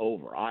that's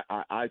over.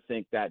 I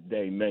think that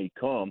day may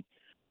come.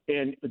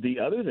 And the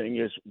other thing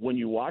is when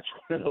you watch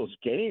one of those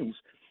games,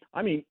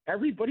 I mean,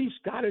 everybody's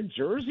got a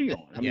jersey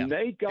on. I mean,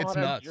 they got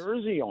a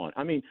jersey on.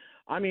 I mean,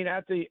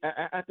 at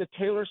the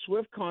Taylor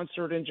Swift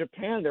concert in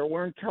Japan, they're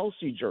wearing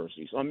Kelsey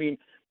jerseys. I mean,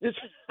 it's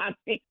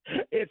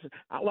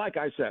like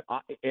I said,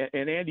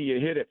 and Andy, you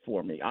hit it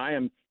for me.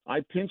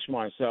 I pinch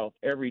myself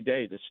every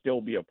day to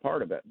still be a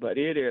part of it, but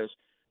it is,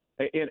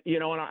 and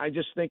I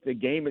just think the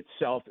game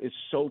itself is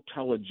so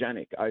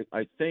telegenic.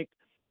 I think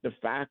the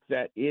fact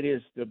that it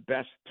is the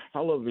best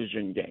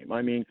television game.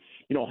 I mean,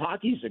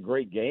 hockey's a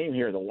great game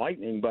here, the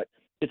Lightning, but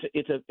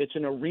it's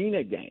an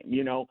arena game.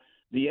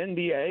 The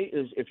NBA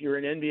is, if you're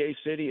an NBA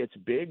city, it's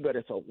big, but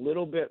it's a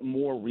little bit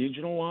more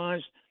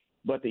regionalized.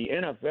 But the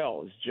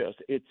NFL is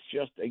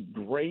just a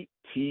great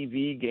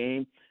TV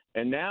game,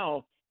 and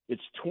now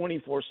it's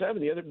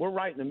 24/7. We're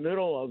right in the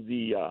middle of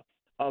the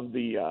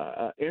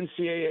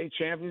NCAA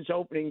Champions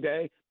opening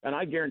day, and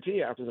I guarantee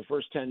you, after the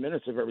first 10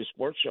 minutes of every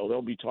sports show,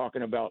 they'll be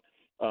talking about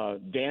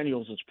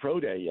Daniels' pro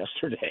day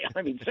yesterday.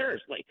 I mean,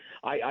 seriously,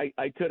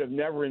 I could have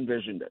never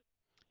envisioned it.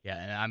 Yeah,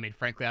 and I mean,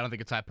 frankly, I don't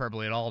think it's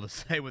hyperbole at all to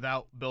say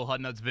without Bill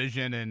Hudnut's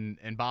vision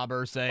and Bob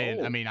Irsay.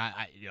 And I mean,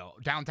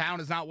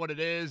 downtown is not what it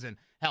is, and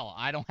hell,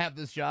 I don't have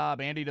this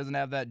job. Andy doesn't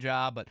have that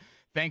job, but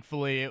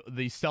thankfully,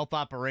 the stealth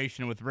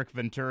operation with Rick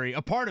Venturi,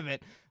 a part of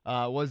it,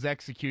 was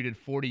executed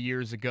 40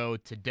 years ago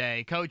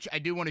today. Coach, I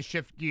do want to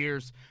shift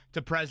gears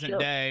to present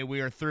day.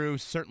 We are through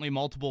certainly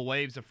multiple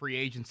waves of free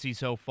agency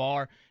so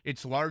far.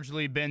 It's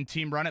largely been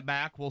team run it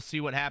back. We'll see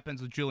what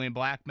happens with Julian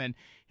Blackmon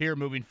here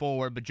moving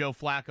forward. But Joe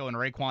Flacco and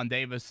Raekwon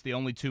Davis, the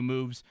only two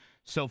moves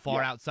so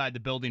far outside the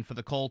building for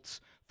the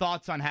Colts.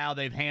 Thoughts on how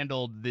they've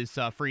handled this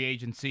free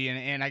agency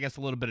and I guess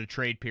a little bit of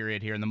trade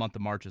period here in the month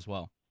of March as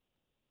well?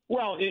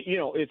 Well,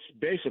 it's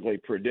basically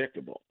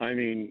predictable. I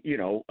mean,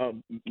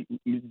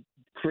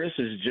 Chris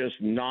is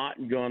just not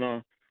going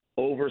to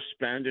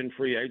overspend in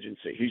free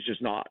agency. He's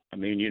just not. I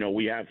mean,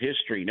 we have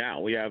history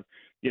now. We have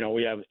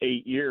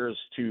 8 years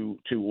to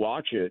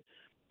watch it,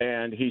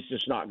 and he's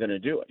just not going to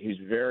do it. He's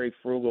very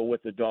frugal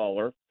with the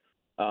dollar,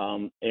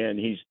 and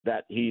he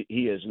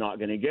is not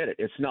going to get it.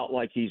 It's not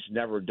like he's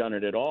never done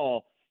it at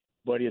all,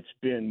 but it's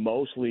been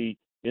mostly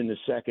in the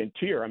second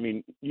tier. I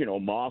mean,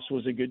 Moss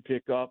was a good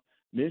pickup.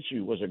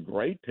 Minshew was a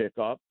great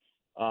pickup,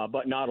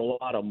 but not a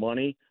lot of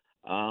money.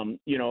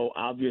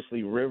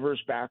 Obviously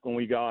Rivers back when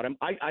we got him.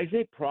 I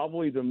think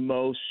probably the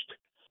most,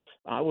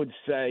 I would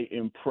say,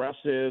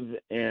 impressive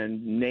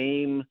and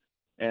name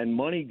and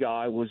money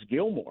guy was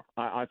Gilmore.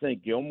 I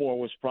think Gilmore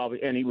was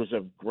probably, and he was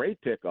a great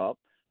pickup.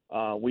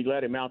 We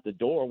let him out the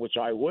door, which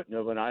I wouldn't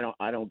have, and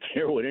I don't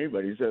care what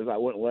anybody says. I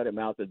wouldn't let him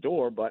out the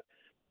door, but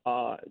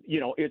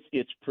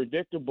it's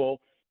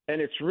predictable. And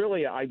it's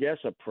really, I guess,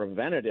 a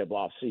preventative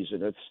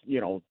offseason. It's,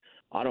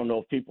 I don't know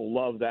if people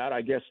love that.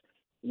 I guess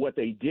what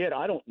they did,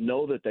 I don't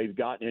know that they've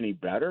gotten any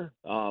better,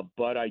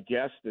 but I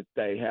guess that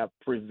they have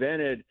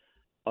prevented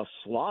a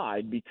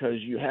slide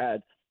because you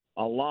had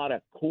a lot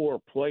of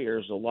core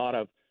players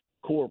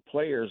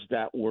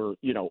that were,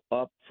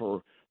 up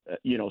for,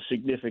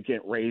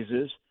 significant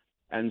raises.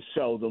 And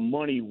so the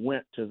money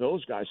went to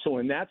those guys. So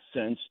in that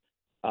sense,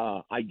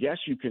 I guess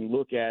you can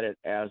look at it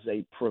as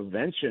a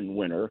prevention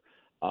winner.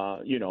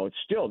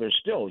 There's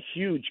still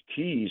huge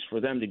keys for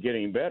them to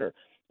getting better.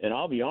 And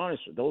I'll be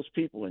honest, those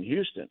people in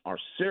Houston are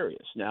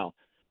serious. Now,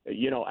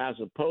 as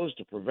opposed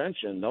to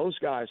prevention, those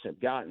guys have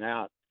gotten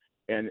out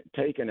and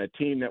taken a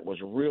team that was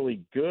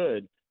really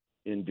good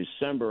in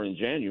December and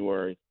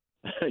January,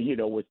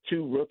 with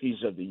 2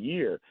 rookies of the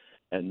year,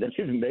 and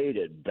they've made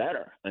it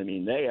better. I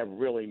mean, they have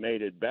really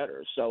made it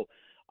better. So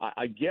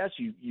I guess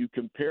you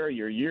compare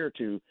your year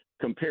to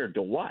compared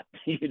to what,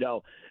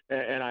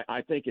 and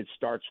I think it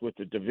starts with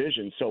the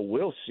division. So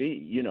we'll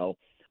see,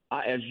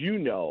 as you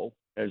know,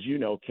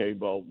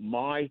 Cabo,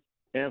 my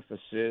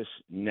emphasis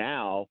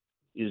now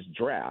is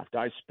draft.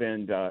 I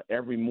spend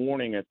every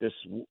morning at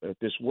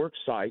this work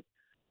site.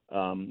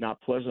 Not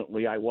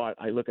pleasantly, I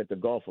look at the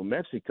Gulf of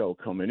Mexico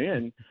coming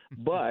in,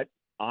 but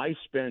I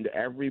spend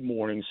every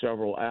morning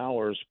several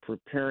hours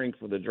preparing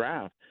for the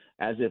draft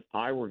as if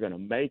I were going to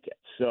make it.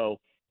 So,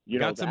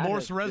 got some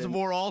Morse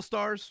Reservoir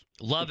All-Stars?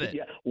 Love it.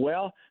 Yeah,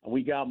 well,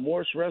 we got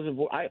Morse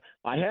Reservoir.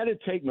 I had to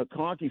take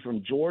McConkey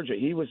from Georgia.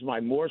 He was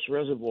my Morse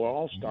Reservoir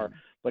All-Star.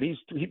 But he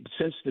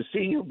since the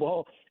Senior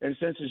Bowl and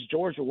since his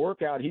Georgia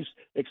workout, he's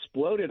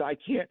exploded.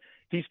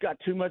 He's got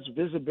too much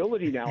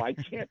visibility now. I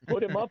can't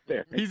put him up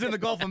there. He's in the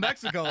Gulf of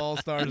Mexico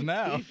All-Stars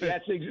now.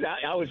 That's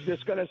exactly. I was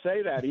just going to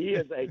say that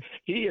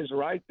he is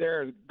right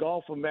there,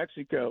 Gulf of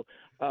Mexico,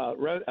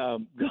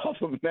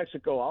 Gulf of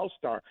Mexico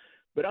All-Star.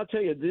 But I'll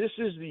tell you, this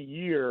is the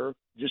year,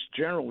 just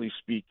generally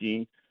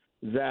speaking,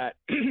 that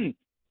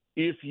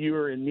if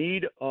you're in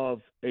need of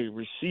a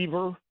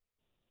receiver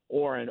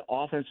or an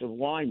offensive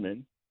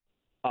lineman,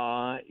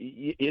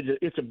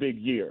 it's a big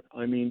year.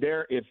 I mean,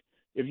 if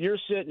you're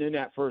sitting in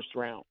that first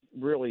round,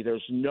 really,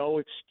 there's no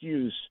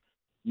excuse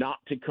not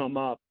to come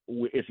up,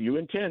 if you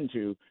intend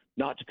to,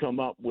 not to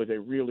come up with a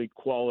really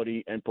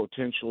quality and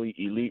potentially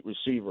elite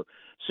receiver.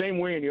 Same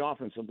way in the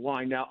offensive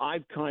line. Now,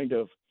 I've kind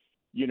of,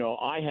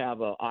 I have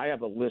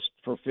a list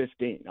for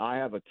 15. I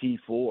have a key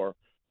 4,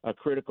 a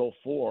critical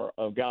 4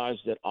 of guys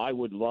that I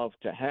would love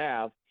to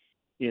have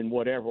in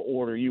whatever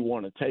order you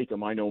want to take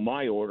them. I know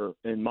my order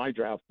in my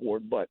draft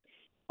board, but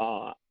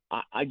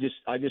I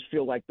just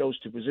feel like those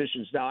 2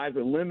 positions. Now, I've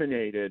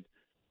eliminated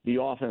the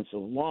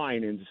offensive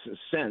line in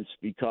a sense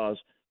because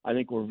I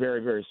think we're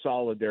very, very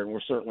solid there, and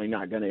we're certainly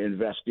not going to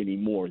invest any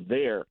more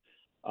there.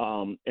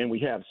 And we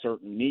have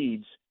certain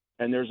needs,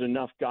 and there's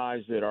enough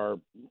guys that are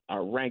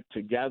ranked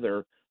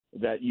together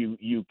that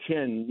you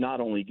can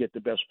not only get the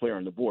best player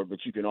on the board, but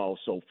you can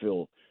also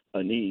fill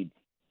a need.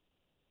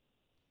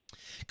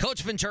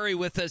 Coach Venturi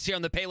with us here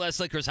on the Payless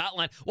Liquors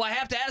Hotline. Well, I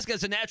have to ask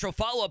as a natural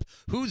follow-up,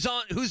 who's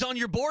on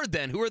your board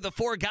then? Who are the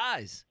 4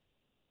 guys?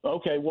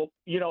 Okay, well,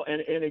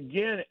 and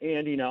again,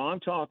 Andy, now I'm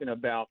talking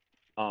about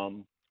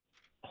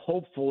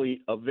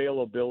hopefully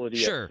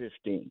availability at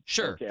 15.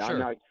 Sure. Okay,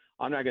 sure.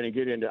 I'm not going to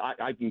get into.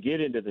 I can get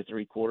into the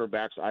 3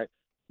 quarterbacks. I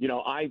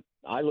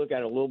look at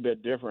it a little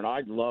bit different.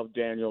 I love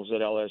Daniels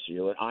at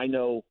LSU, and I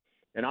know,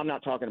 and I'm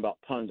not talking about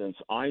pundits.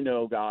 I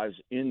know guys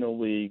in the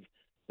league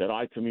that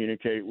I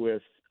communicate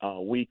with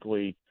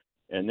weekly,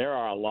 and there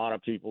are a lot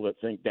of people that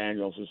think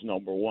Daniels is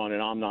number 1,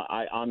 and I'm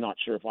not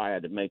sure if I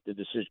had to make the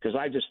decision because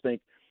I just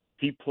think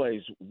he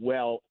plays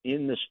well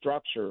in the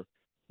structure,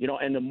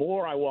 and the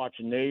more I watch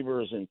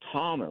Neighbors and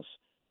Thomas,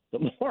 the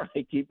more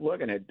I keep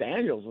looking at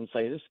Daniels and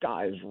say, this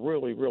guy is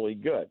really, really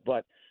good.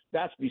 But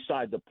that's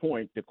beside the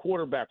point. The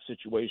quarterback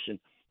situation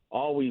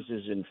always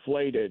is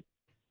inflated,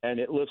 and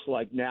it looks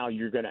like now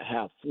you're going to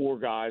have 4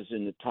 guys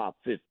in the top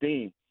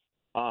 15.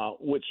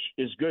 which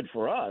is good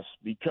for us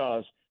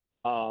because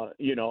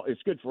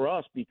it's good for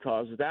us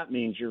because that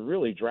means you're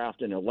really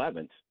drafting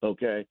 11th.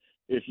 Okay,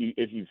 if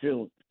you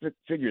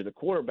figure the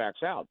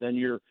quarterbacks out, then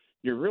you're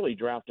really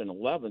drafting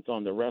 11th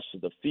on the rest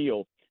of the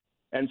field.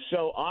 And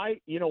so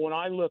when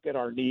I look at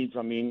our needs,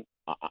 I mean,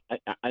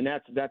 and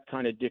that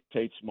kind of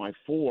dictates my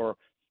 4.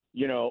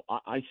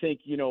 I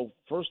think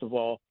first of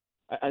all,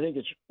 I think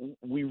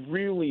we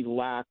really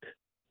lack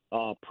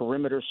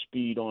perimeter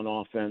speed on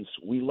offense.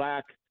 We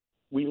lack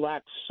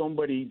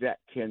somebody that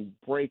can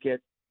break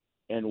it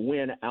and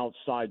win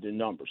outside the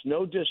numbers.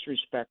 No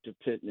disrespect to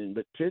Pittman,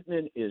 but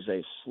Pittman is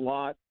a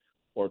slot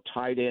or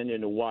tight end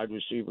in a wide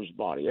receiver's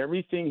body.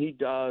 Everything he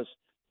does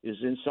is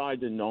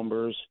inside the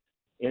numbers.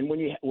 And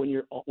when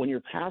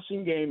your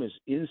passing game is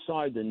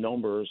inside the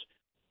numbers,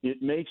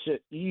 it makes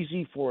it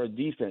easy for a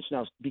defense.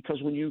 Now,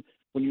 because when you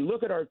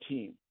look at our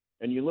team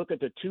and you look at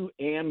the 2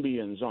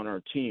 ambiens on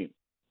our team,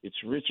 it's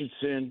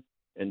Richardson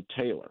and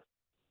Taylor.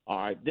 All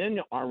right, then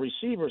our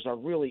receivers are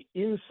really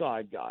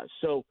inside guys.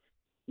 So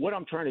what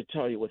I'm trying to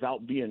tell you,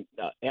 without being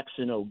X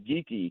and O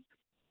geeky,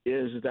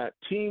 is that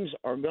teams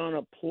are going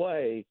to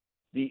play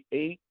the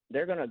 8.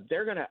 They're going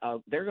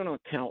to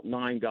count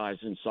 9 guys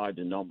inside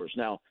the numbers.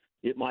 Now,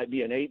 it might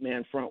be an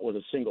 8-man front with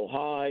a single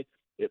high.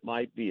 It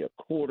might be a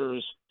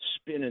quarters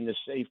spin in the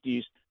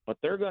safeties, but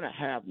they're going to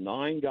have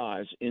 9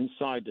 guys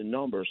inside the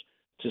numbers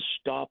to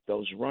stop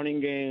those running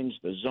games,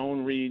 the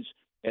zone reads,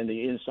 and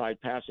the inside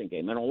passing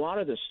game. And a lot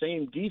of the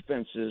same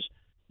defenses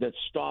that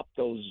stop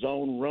those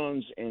zone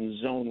runs and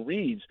zone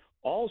reads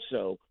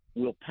also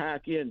will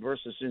pack in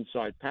versus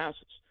inside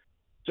passes.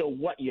 So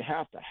what you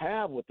have to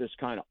have with this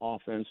kind of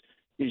offense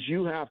is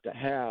you have to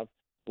have,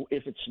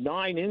 if it's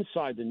 9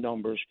 inside the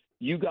numbers,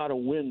 you got to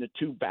win the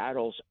 2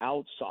 battles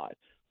outside.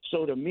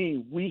 So to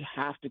me, we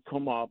have to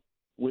come up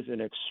with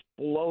an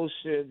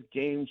explosive,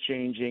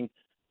 game-changing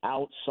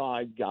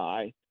outside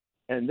guy.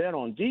 And then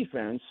on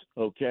defense,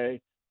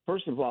 okay,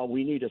 first of all,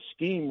 we need a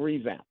scheme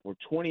revamp. We're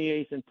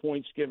 28th in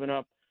points given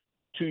up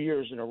 2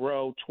 years in a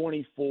row,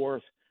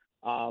 24th.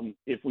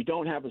 If we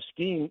don't have a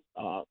scheme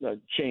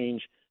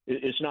change,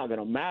 it's not going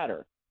to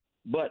matter.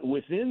 But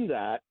within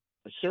that,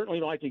 I certainly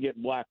like to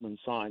get Blackman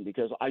signed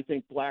because I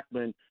think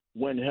Blackman,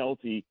 when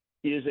healthy,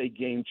 is a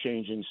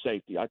game-changing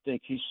safety. I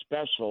think he's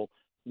special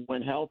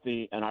when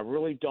healthy, and I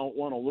really don't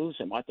want to lose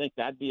him. I think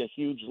that'd be a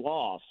huge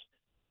loss.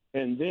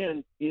 And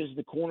then, is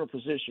the corner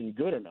position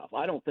good enough?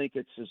 I don't think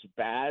it's as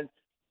bad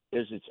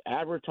as it's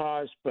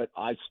advertised, but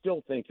I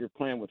still think you're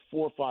playing with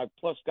 4 or 5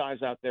 plus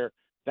guys out there.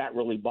 That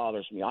really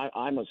bothers me.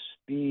 I'm a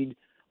speed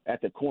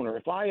at the corner.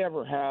 If I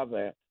ever have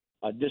a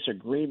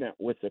disagreement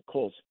with the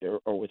Colts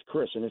or with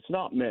Chris, and it's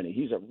not many,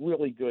 he's a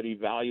really good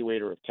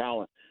evaluator of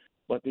talent.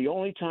 But the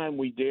only time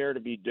we dare to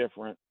be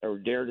different or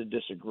dare to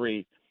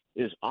disagree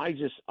is I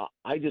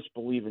just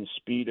believe in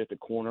speed at the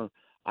corner.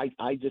 A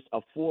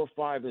 4 or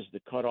 5 is the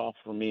cutoff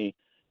for me.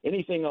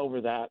 Anything over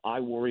that, I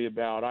worry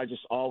about. I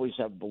just always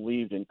have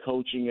believed in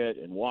coaching it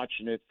and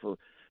watching it for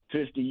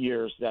 50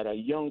 years that a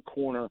young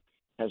corner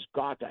has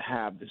got to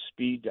have the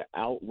speed to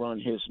outrun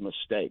his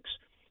mistakes.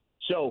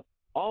 So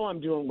all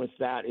I'm doing with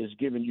that is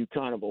giving you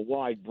kind of a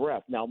wide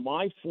breadth. Now,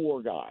 my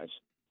 4 guys,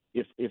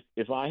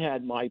 if I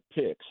had my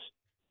picks,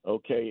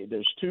 okay,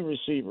 there's 2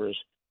 receivers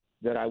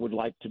that I would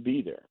like to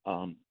be there.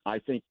 I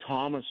think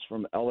Thomas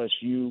from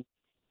LSU,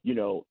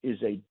 is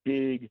a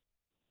big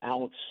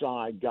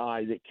outside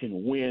guy that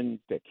can win,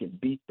 that can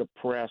beat the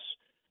press.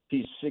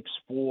 He's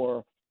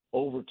 6'4",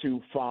 over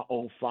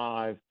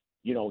 205.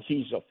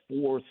 He's a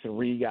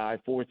 4'3" guy,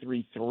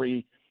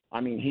 4'3".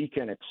 I mean, he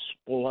can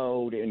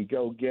explode and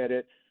go get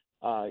it.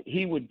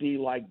 He would be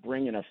like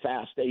bringing a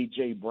fast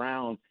A.J.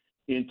 Brown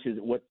into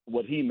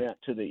what he meant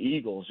to the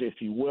Eagles, if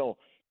you will,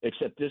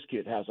 except this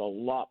kid has a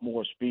lot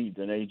more speed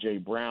than A.J.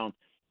 Brown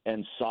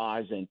and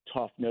size and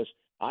toughness.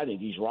 I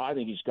think he's right. I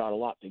think he's got a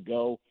lot to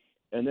go.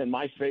 And then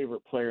my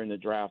favorite player in the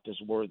draft is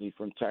Worthy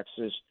from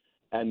Texas,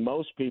 and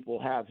most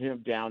people have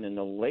him down in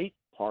the late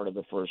part of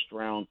the first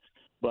round,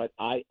 but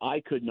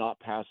I could not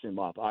pass him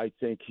up. I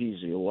think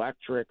he's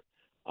electric.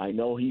 I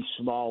know he's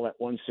small at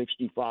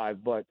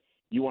 165, but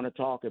you want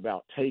to talk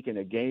about taking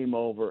a game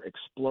over,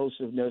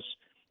 explosiveness,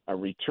 a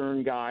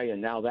return guy, and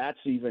now that's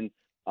even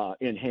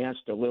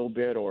enhanced a little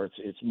bit, or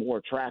it's more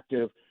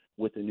attractive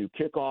with the new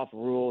kickoff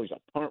rule. He's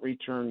a punt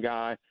return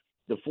guy.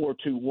 The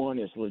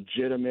 4.21 is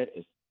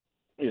legitimate.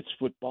 It's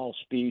football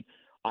speed.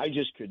 I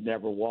just could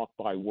never walk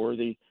by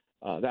Worthy.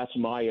 That's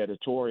my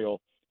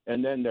editorial.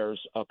 And then there's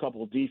a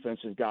couple of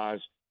defensive guys.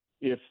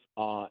 If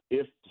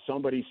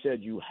somebody said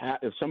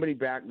if somebody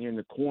backed me in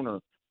the corner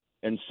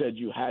and said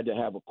you had to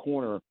have a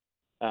corner,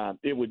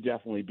 it would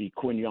definitely be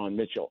Quinyon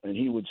Mitchell, and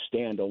he would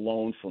stand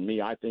alone for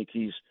me. I think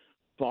he's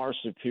far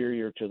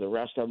superior to the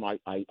rest of them.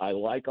 I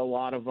like a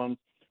lot of them.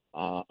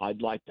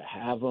 I'd like to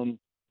have them.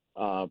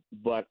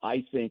 But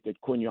I think that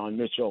Quinyon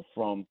Mitchell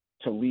from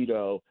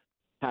Toledo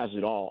has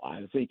it all.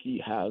 I think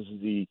he has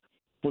the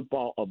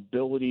football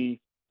ability,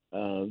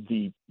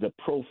 the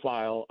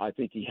profile. I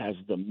think he has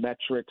the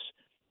metrics.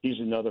 He's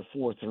another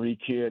 4.3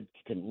 kid,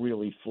 can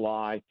really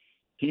fly.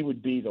 he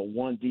would be the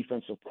one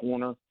defensive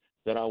corner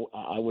that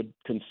I would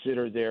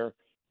consider there.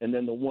 And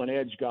then the one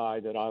edge guy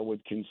that I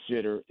would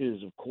consider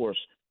is, of course,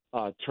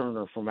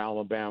 Turner from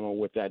Alabama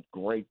with that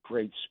great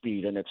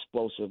speed and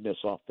explosiveness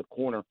off the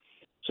corner.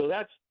 So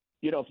that's,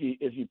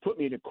 if you put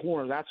me in a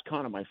corner, that's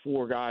kind of my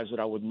four guys that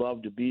I would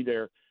love to be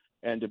there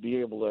and to be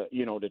able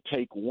to, to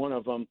take one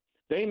of them.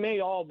 They may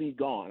all be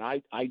gone.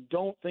 I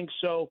don't think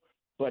so,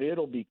 but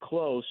it'll be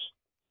close.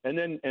 And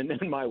then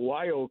my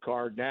wild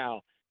card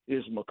now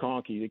is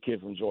McConkey, the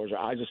kid from Georgia.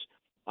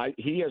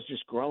 He has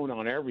just grown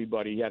on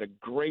everybody. He had a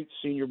great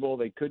Senior Bowl.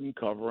 They couldn't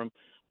cover him.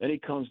 Then he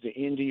comes to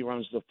Indy,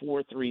 runs the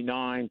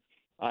 4.39.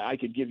 I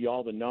could give you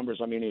all the numbers.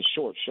 I mean, his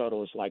short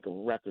shuttle is like a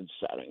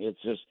record-setting.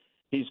 It's just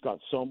he's got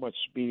so much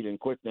speed and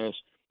quickness.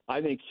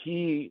 I think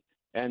he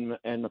and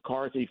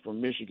McCarthy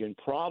from Michigan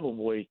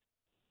probably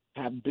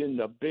have been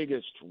the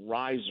biggest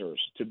risers,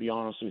 to be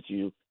honest with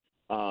you,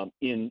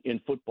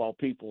 in football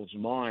people's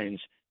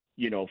minds,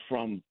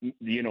 from,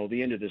 the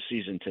end of the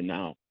season to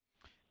now.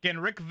 Again,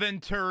 Rick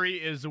Venturi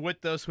is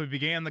with us. We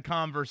began the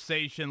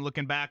conversation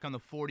looking back on the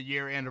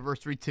 40-year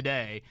anniversary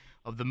today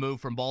of the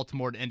move from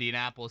Baltimore to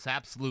Indianapolis.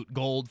 Absolute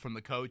gold from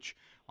the coach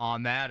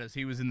on that as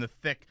he was in the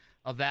thick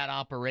of that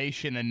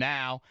operation. And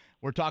now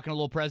we're talking a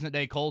little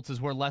present-day Colts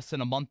as we're less than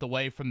a month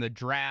away from the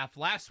draft.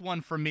 Last one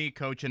for me,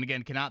 Coach, and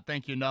again, cannot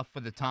thank you enough for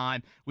the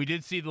time. We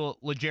did see the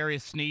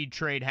L'Jarius Sneed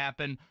trade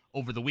happen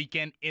over the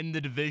weekend in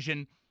the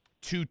division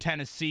to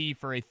Tennessee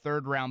for a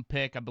third-round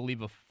pick, I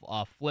believe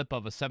a flip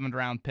of a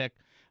seventh-round pick.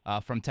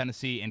 From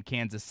Tennessee and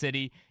Kansas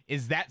City.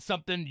 Is that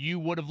something you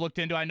would have looked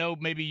into? I know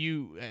maybe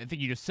I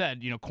think you just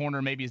said,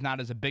 corner maybe is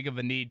not as big of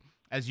a need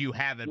as you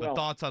have it, but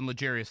thoughts on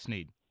L'Jarius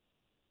Sneed?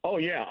 Oh,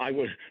 yeah, I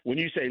would. When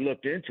you say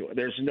looked into it,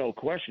 there's no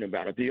question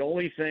about it. The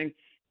only thing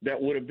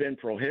that would have been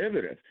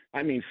prohibitive,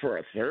 I mean, for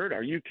a third,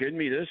 are you kidding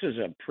me? This is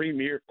a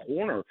premier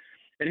corner.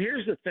 And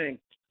here's the thing.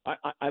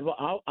 I've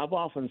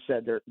often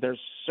said there's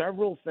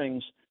several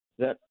things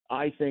that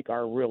I think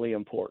are really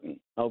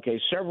important, okay,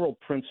 several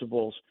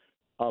principles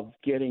of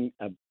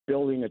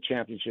building a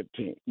championship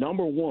team.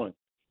 Number one,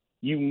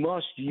 you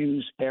must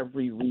use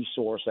every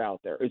resource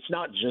out there. It's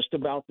not just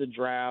about the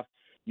draft.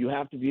 You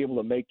have to be able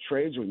to make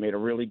trades. We made a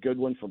really good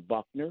one for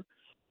Buckner.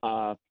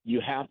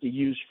 You have to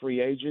use free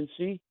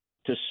agency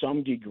to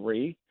some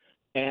degree,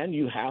 and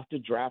you have to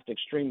draft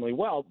extremely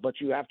well,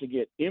 but you have to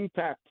get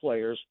impact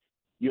players.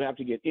 You have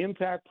to get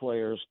impact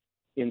players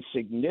in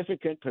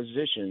significant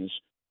positions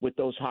with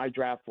those high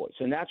draft points,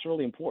 and that's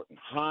really important.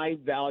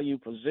 High-value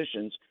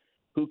positions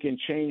who can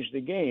change the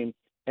game.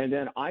 And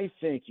then I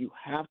think you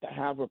have to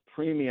have a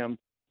premium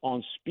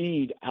on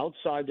speed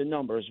outside the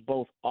numbers,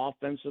 both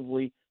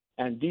offensively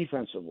and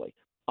defensively.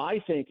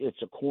 I think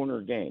it's a corner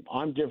game.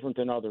 I'm different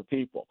than other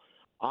people.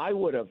 I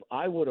would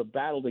have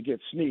battled to get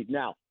Sneed.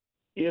 Now,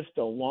 if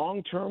the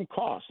long-term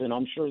cost, and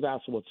I'm sure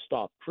that's what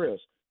stopped Chris,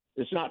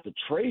 it's not the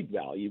trade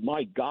value.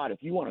 My God, if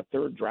you want a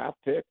third draft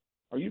pick,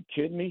 are you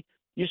kidding me?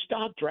 You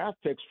stop draft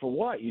picks for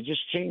what? You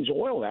just change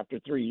oil after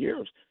 3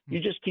 years.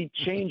 You just keep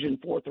changing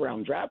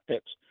fourth-round draft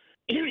picks.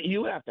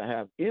 You have to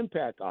have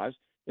impact guys,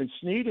 and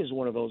Sneed is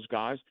one of those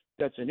guys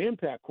that's an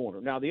impact corner.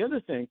 Now, the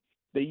other thing,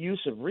 the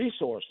use of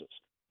resources.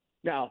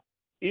 Now,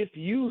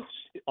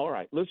 all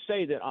right, let's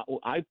say that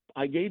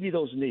I gave you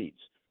those needs.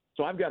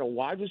 So I've got a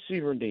wide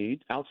receiver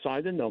need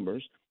outside the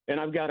numbers, and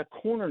I've got a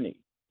corner need.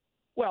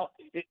 Well,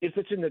 if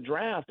it's in the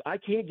draft, I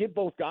can't get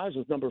both guys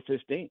with number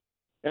 15.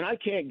 And I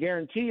can't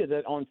guarantee you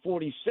that on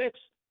 46,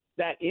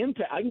 that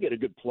impact, I can get a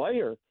good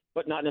player,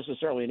 but not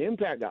necessarily an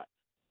impact guy.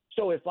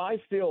 So if I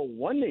fill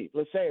one need,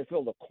 let's say I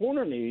fill the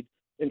corner need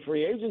in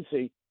free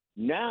agency,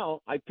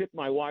 now I pick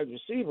my wide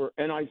receiver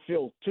and I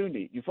fill two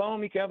need. You follow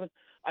me, Kevin?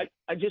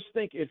 I just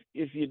think if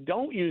you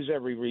don't use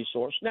every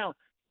resource, now,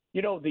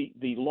 the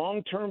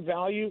long-term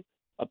value,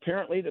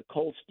 apparently the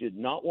Colts did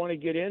not want to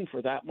get in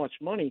for that much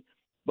money,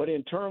 but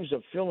in terms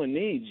of filling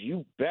needs,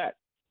 you bet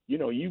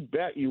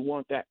you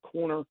want that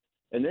corner.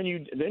 And then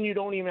you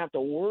don't even have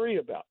to worry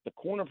about the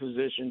corner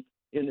position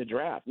in the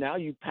draft. Now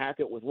you pack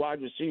it with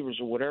wide receivers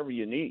or whatever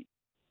you need.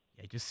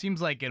 It just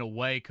seems like, in a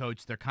way,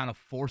 Coach, they're kind of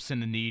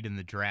forcing a need in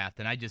the draft,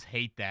 and I just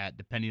hate that,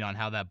 depending on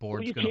how that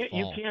board's going to fall.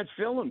 You can't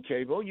fill them,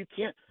 Cabo. You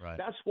can't. Right.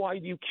 That's why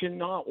you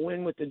cannot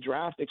win with the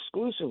draft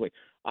exclusively.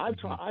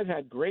 I've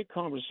had great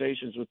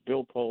conversations with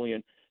Bill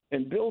Polian,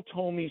 and Bill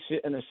told me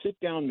in a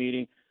sit-down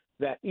meeting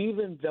that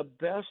even the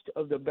best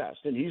of the best,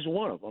 and he's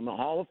one of them, a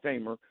Hall of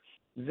Famer,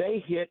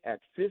 they hit at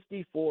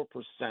 54%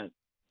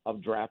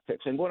 of draft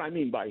picks. And what I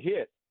mean by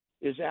hit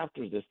is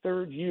after the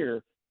third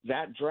year,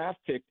 that draft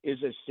pick is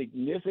a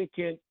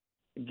significant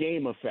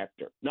game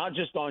effector, not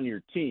just on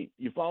your team.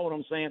 You follow what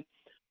I'm saying?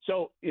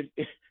 So if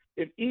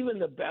even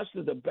the best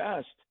of the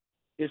best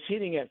is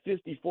hitting at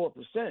 54%,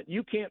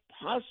 you can't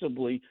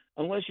possibly,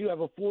 unless you have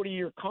a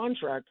 40-year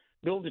contract,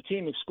 build a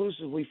team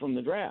exclusively from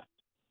the draft.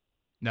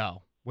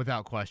 No.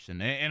 Without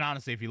question. And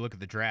honestly, if you look at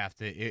the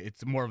draft,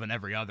 it's more of an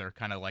every other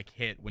kind of like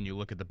hit when you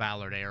look at the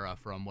Ballard era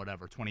from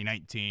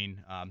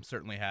 2019.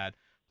 Certainly had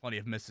plenty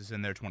of misses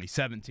in there.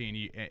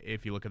 2017,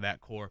 if you look at that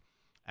core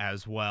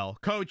as well.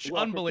 Coach,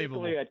 well,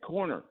 unbelievable.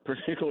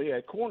 Particularly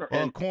at corner.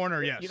 Well, and,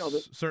 corner, yes,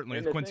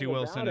 certainly with Quincy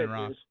Wilson and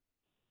Rock.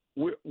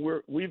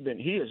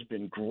 He has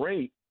been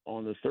great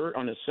on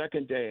the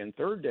second day and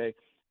third day.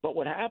 But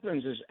what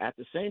happens is at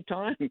the same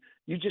time,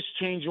 you just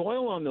change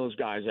oil on those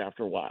guys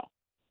after a while.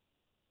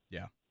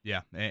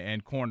 Yeah.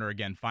 And corner,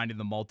 again, finding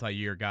the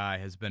multi-year guy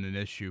has been an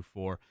issue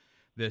for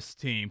this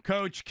team.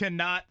 Coach,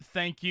 cannot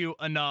thank you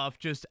enough.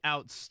 Just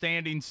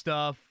outstanding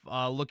stuff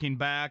looking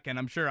back. And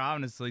I'm sure,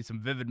 honestly, some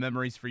vivid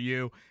memories for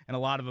you and a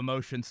lot of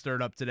emotion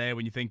stirred up today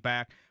when you think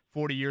back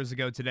 40 years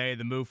ago today,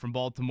 the move from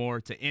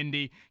Baltimore to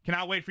Indy.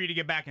 Cannot wait for you to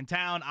get back in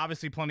town.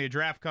 Obviously, plenty of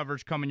draft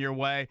coverage coming your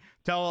way.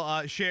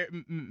 Tell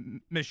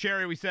Miss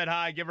Sherry we said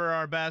hi. Give her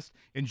our best.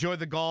 Enjoy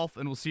the golf,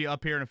 and we'll see you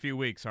up here in a few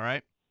weeks, all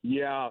right?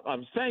 Yeah,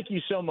 thank you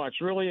so much.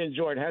 Really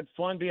enjoyed. Had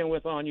fun being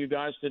with you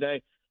guys today.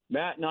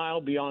 Matt and I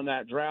will be on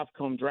that draft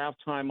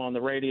time on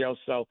the radio,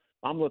 so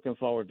I'm looking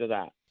forward to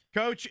that.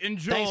 Coach,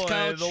 enjoy. Thanks,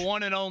 Coach. The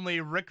one and only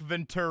Rick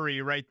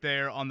Venturi right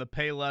there on the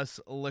Payless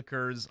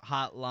Liquors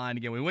hotline.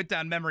 Again, we went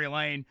down memory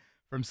lane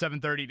from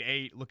 7:30 to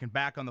 8, looking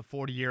back on the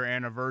 40-year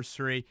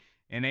anniversary.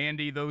 And,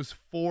 Andy, those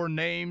 4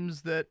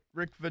 names that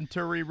Rick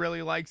Venturi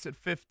really likes at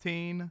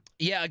 15?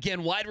 Yeah,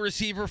 again, wide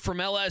receiver from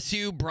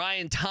LSU,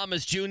 Brian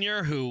Thomas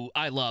Jr., who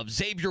I love.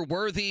 Xavier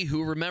Worthy,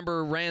 who,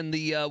 remember, ran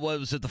the,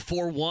 the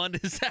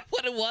 4-1? Is that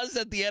what it was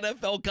at the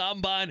NFL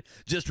Combine?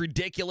 Just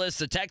ridiculous.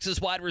 The Texas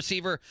wide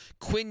receiver,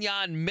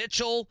 Quinyon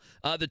Mitchell,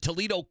 the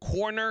Toledo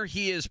corner.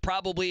 He is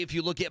probably, if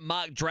you look at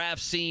mock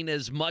draft, seen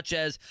as much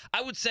as,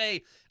 I would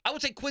say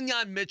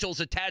Quinyon Mitchell's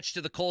attached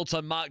to the Colts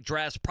on mock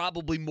drafts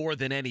probably more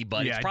than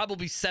anybody. Yeah. It's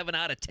probably 7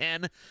 out of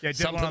 10. Yeah, I did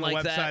something one on the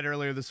like website that.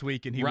 earlier this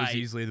week, and he was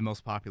easily the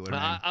most popular name.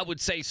 I would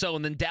say so.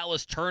 And then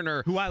Dallas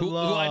Turner, who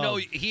I know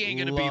he ain't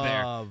going to be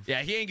there.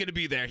 Yeah, he ain't going to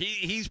be there.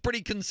 He's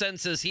pretty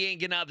consensus. He ain't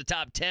getting out of the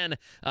top 10.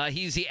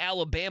 He's the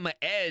Alabama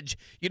edge.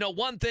 You know,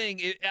 one thing,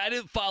 I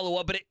didn't follow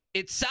up, but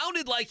it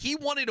sounded like he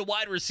wanted a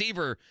wide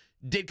receiver,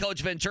 did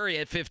Coach Venturi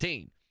at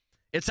 15.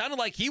 It sounded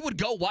like he would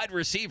go wide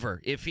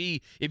receiver. If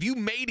you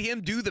made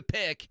him do the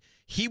pick,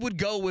 he would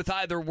go with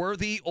either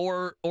Worthy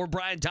or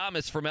Brian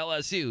Thomas from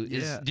LSU.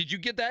 Did you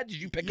get that? Did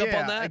you pick up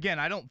on that? Again,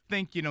 I don't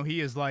think he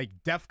is like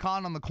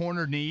DEFCON on the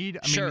corner need.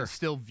 I mean, he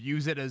still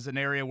views it as an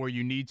area where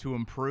you need to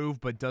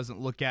improve, but doesn't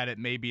look at it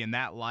maybe in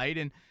that light.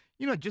 And,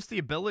 just the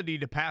ability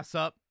to pass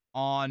up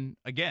on,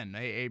 again,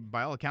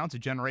 by all accounts, a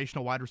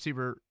generational wide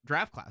receiver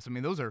draft class. I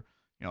mean, those are,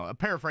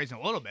 paraphrasing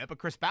a little bit, but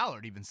Chris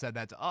Ballard even said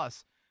that to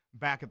us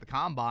back at the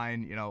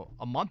Combine,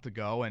 a month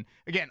ago. And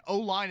again,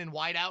 O-line and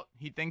wideout,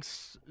 he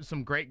thinks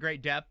some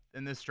great depth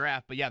in this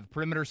draft. But yeah, the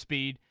perimeter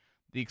speed,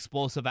 the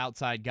explosive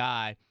outside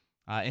guy.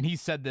 And he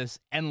said this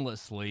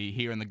endlessly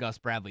here in the Gus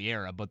Bradley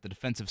era, but the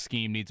defensive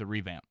scheme needs a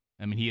revamp.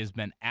 I mean, he has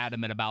been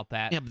adamant about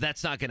that. Yeah, but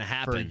that's not going to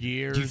happen. For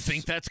years. Do you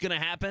think that's going to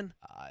happen?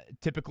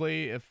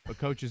 Typically, if a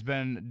coach has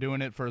been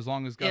doing it for as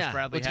long as Gus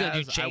Bradley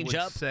has, I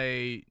would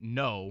say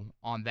no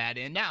on that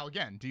end. Now,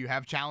 again, do you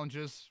have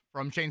challenges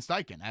from Shane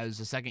Steichen as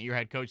a second-year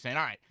head coach saying,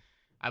 all right,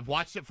 I've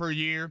watched it for a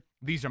year.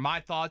 These are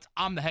my thoughts.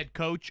 I'm the head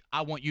coach.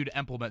 I want you to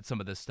implement some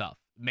of this stuff.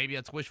 Maybe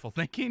that's wishful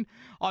thinking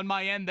on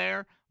my end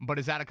there, but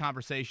is that a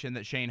conversation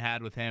that Shane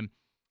had with him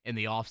in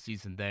the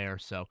offseason there?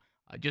 So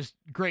just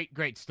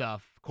great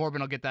stuff.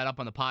 Corbin will get that up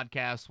on the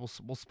podcast.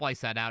 We'll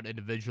splice that out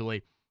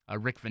individually.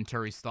 Rick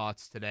Venturi's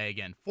thoughts today.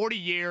 Again,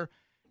 40-year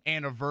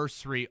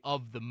anniversary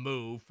of the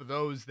move. For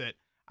those that,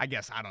 I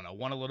guess, I don't know,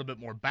 want a little bit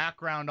more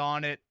background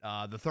on it,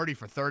 the 30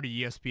 for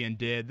 30 ESPN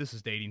did. This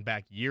is dating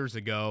back years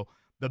ago.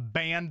 The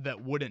Band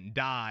That Wouldn't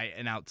Die,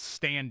 an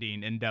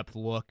outstanding in-depth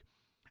look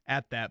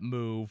at that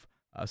move.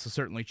 So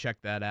certainly check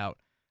that out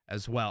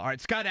as well. All right,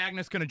 Scott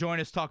Agnes going to join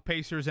us, talk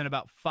Pacers in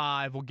about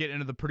 5. We'll get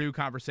into the Purdue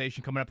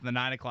conversation coming up in the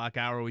 9 o'clock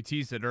hour. We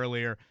teased it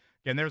earlier.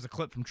 Again, there's a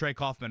clip from Trey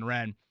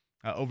Kaufman-Renn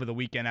over the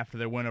weekend after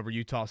their win over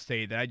Utah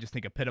State that I just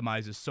think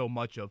epitomizes so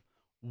much of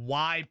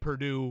why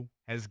Purdue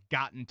has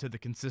gotten to the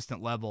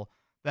consistent level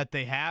that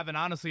they have, and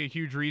honestly a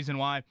huge reason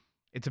why.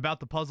 It's about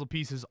the puzzle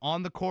pieces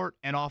on the court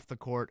and off the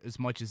court as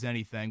much as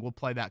anything. We'll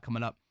play that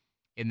coming up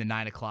in the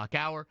 9 o'clock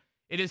hour.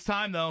 It is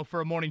time, though,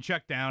 for a morning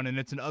check down, and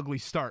it's an ugly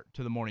start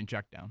to the morning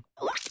check down.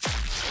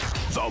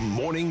 The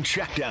Morning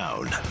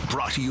Checkdown,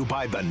 brought to you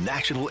by the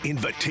National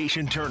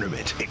Invitation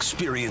Tournament.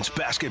 Experience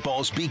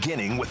basketball's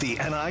beginning with the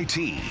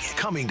NIT.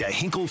 Coming to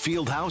Hinkle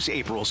Fieldhouse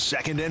April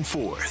 2nd and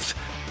 4th.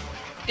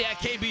 Yeah,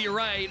 KB, you're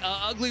right.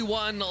 Ugly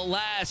one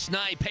last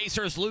night.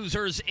 Pacers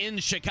losers in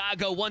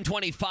Chicago,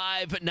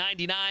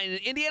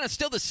 125-99. Indiana's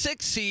still the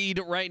 6th seed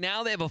right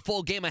now. They have a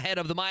full game ahead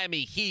of the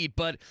Miami Heat,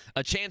 but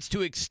a chance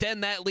to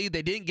extend that lead.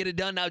 They didn't get it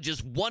done. Now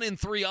just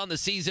 1-3 on the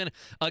season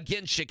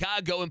against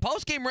Chicago. And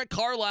postgame, Rick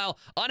Carlisle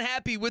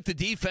unhappy with the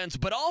defense,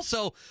 but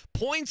also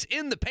points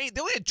in the paint.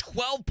 They only had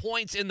 12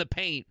 points in the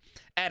paint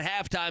at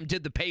halftime,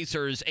 did the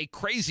Pacers. A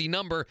crazy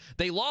number.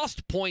 They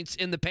lost points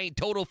in the paint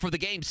total for the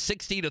game,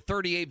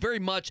 60-38. Very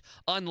much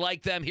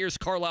unlike them. Here's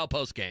Carlisle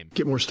postgame.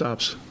 Get more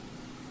stops.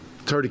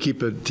 It's hard to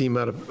keep a team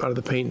out of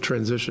the paint in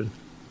transition.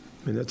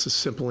 I mean, that's a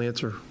simple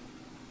answer.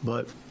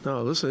 But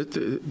no,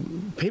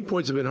 listen, paint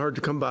points have been hard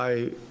to come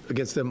by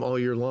against them all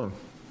year long.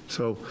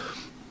 So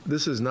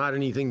this is not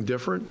anything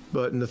different.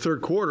 But in the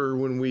third quarter,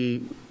 when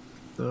we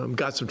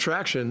got some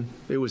traction,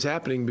 it was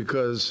happening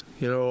because,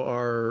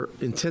 our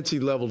intensity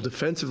level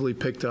defensively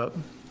picked up,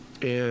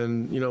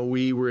 and,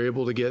 we were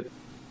able to get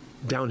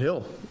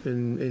downhill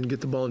and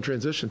get the ball in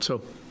transition.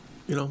 So,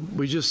 we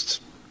got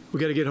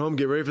to get home,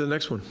 get ready for the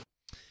next one.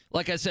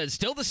 Like I said,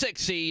 still the 6th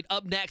seed.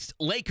 Up next,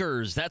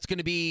 Lakers. That's going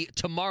to be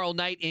tomorrow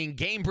night in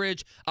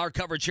Cambridge. Our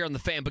coverage here on The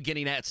Fan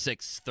beginning at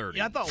 6:30.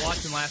 Yeah, I thought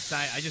watching last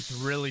night, I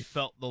just really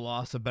felt the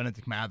loss of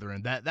Benedict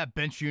Mathurin. That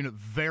bench unit,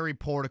 very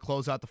poor to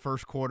close out the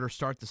first quarter,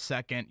 start the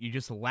second. You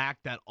just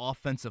lacked that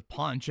offensive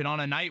punch. And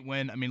on a night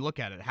when, look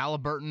at it.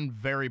 Halliburton,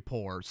 very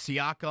poor.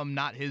 Siakam,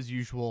 not his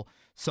usual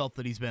self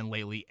that he's been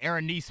lately.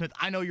 Aaron Nesmith,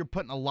 I know you're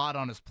putting a lot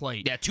on his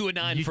plate. Yeah, 2 of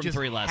 9 from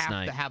 3 last night. You just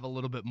have to have a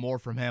little bit more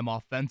from him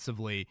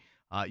offensively.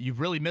 You've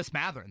really missed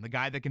Mathurin, the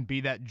guy that can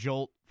be that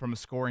jolt from a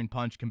scoring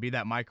punch, can be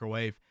that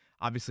microwave.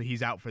 Obviously,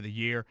 he's out for the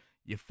year.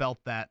 You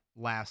felt that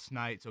last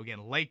night. So,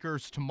 again,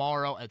 Lakers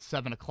tomorrow at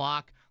 7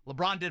 o'clock.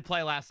 LeBron did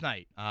play last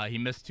night. He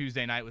missed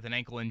Tuesday night with an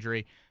ankle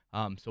injury.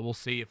 So we'll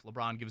see if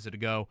LeBron gives it a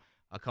go.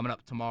 Coming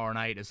up tomorrow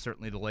night, as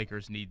certainly the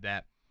Lakers need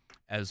that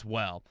as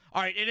well.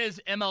 All right, it is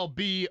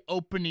MLB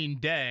opening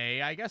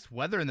day. I guess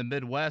weather in the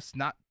Midwest,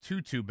 not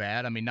too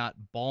bad.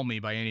 Not balmy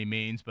by any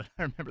means, but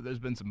I remember there's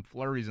been some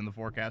flurries in the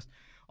forecast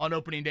on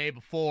opening day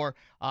before.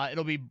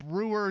 It'll be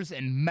Brewers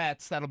and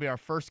Mets. That'll be our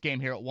first game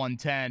here at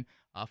 1:10.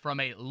 From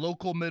a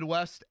local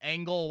Midwest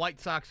angle, White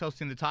Sox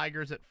hosting the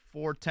Tigers at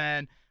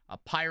 4:10.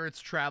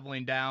 Pirates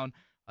traveling down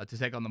to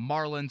take on the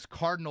Marlins.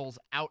 Cardinals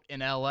out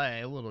in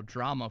L.A. A little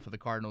drama for the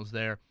Cardinals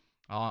there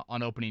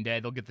on opening day.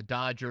 They'll get the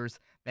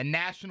Dodgers, the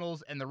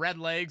Nationals, and the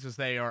Redlegs, as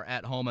they are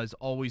at home as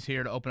always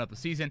here to open up the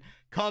season.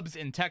 Cubs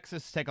in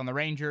Texas take on the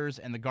Rangers,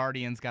 and the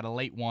Guardians got a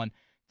late one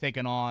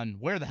taking on,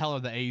 where the hell are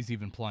the A's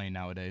even playing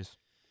nowadays?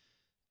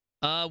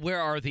 Where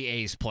are the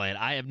A's playing?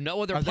 I have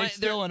no other. Are they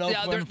still in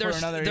Oakland for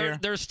another year?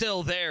 They're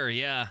still there.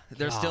 Yeah,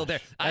 they're still there.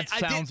 That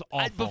sounds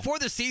awful. Before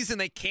the season,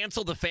 they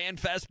canceled the Fan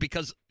Fest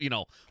because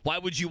why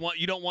would you want?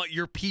 You don't want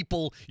your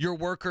people, your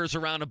workers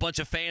around a bunch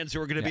of fans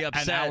who are going to be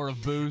upset. An hour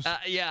of booze.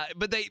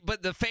 But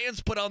the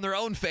fans put on their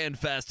own Fan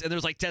Fest, and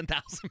there's like 10,000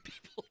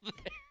 people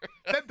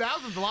there.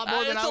 10,000 is a lot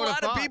more than I would have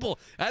thought. That's a lot of people.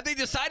 Have they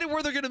decided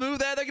where they're going to move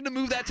that? They're going to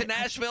move that to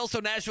Nashville,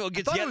 so Nashville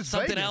gets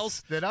something Vegas.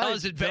 else.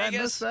 Was it Vegas?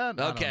 Vegas? I miss that?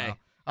 Okay.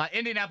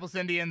 Indianapolis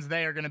Indians,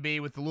 they are going to be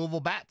with the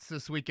Louisville Bats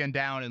this weekend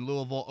down in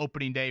Louisville.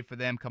 Opening day for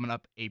them coming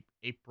up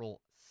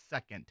April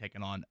 2nd,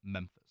 taking on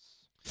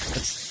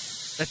Memphis.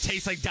 That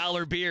tastes like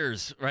dollar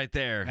beers right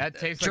there. That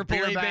tastes like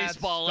beer AAA bats,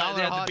 baseball.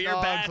 the beer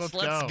bats.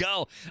 Let's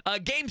go.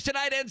 Games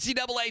tonight,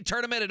 NCAA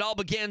tournament. It all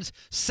begins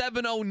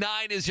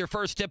 7:09 is your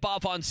first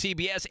tip-off on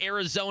CBS.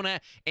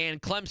 Arizona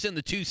and Clemson,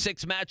 the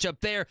 2-6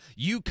 matchup there.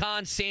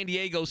 UConn, San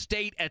Diego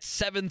State at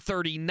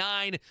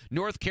 7:39.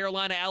 North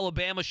Carolina,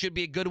 Alabama should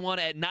be a good one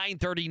at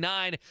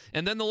 9:39.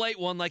 And then the late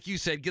one, like you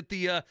said, get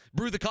the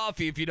brew the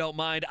coffee if you don't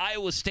mind.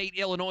 Iowa State,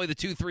 Illinois, the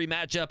 2-3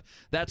 matchup.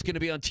 That's going to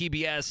be on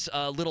TBS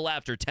a little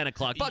after 10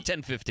 o'clock, about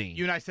 10:15.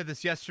 You and I said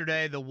this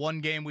yesterday, the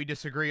one game we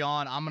disagree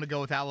on. I'm going to go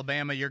with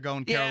Alabama. You're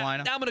going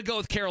Carolina? Yeah, I'm going to go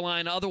with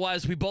Carolina.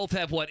 Otherwise, we both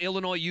have,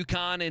 Illinois,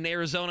 UConn, and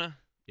Arizona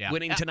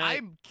winning tonight?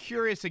 I'm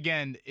curious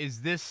again,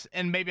 is this,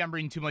 and maybe I'm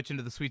reading too much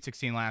into the Sweet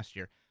 16 last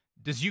year,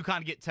 does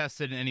UConn get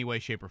tested in any way,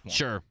 shape, or form?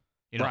 Sure.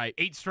 Right.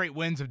 8 straight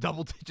wins of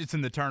double digits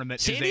in the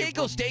tournament. San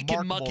Diego State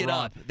can muck it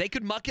up. They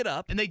could muck it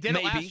up. And they did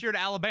it last year to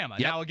Alabama.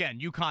 Yep. Now, again,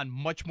 UConn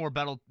much more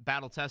battle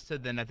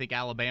tested than I think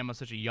Alabama,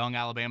 such a young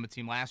Alabama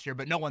team last year.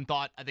 But no one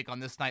thought, I think, on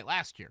this night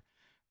last year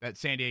that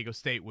San Diego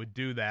State would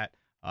do that.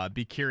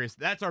 Be curious.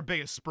 That's our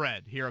biggest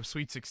spread here of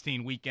Sweet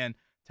 16 weekend,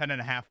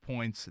 10.5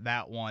 points,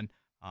 that one.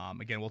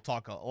 Again, we'll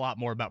talk a lot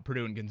more about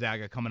Purdue and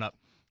Gonzaga coming up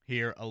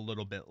here a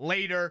little bit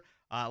later.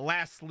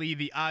 Lastly,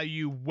 the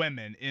IU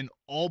women in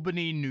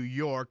Albany, New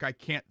York. I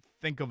can't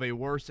think of a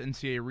worse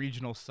NCAA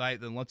regional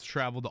site than let's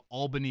travel to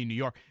Albany, New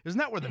York. Isn't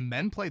that where the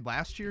men played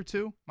last year,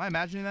 too? Am I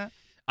imagining that?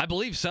 I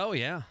believe so,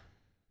 yeah.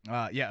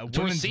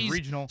 Women's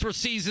regional. It's where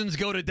seasons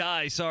go to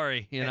die,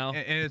 sorry, And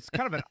it's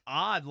kind of an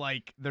odd,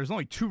 there's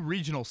only 2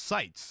 regional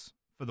sites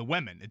for the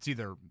women. It's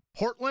either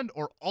Portland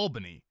or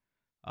Albany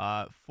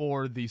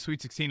for the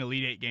Sweet 16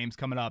 Elite 8 games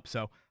coming up.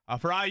 So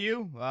for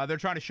IU, they're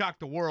trying to shock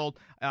the world.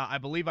 I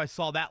believe I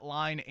saw that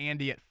line,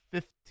 Andy, at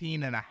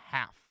 15.5.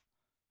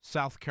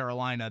 South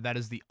Carolina. That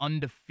is the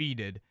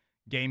undefeated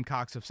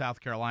Gamecocks of South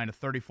Carolina,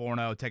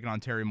 34-0, taking on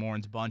Terry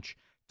Morin's bunch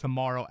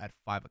tomorrow at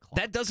 5 o'clock.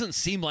 That doesn't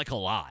seem like a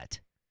lot.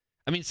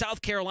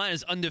 South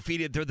Carolina's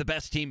undefeated. They're the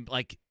best team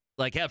like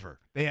ever.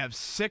 They have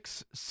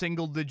 6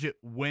 single-digit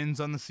wins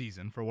on the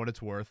season, for what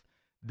it's worth.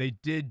 They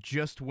did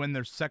just win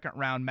their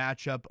second-round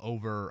matchup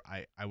over,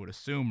 I would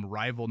assume,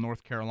 rival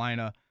North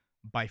Carolina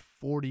by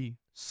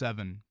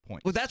 47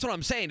 points. Well, that's what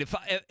I'm saying.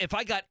 If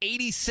I got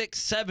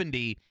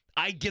 86-70,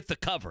 I get the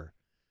cover.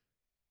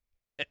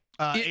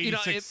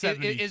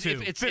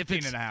 86-72.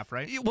 15 and a half,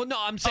 right? Well, no,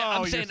 I'm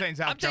saying you're saying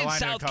South Carolina.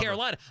 South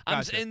Carolina.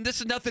 Gotcha. And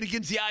this is nothing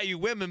against the IU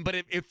women, but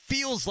it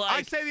feels like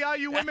I say the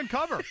IU women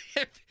cover.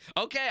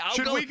 Okay,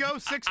 Should we go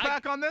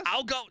six-pack on this?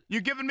 I'll go. You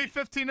giving me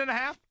 15 and a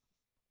half?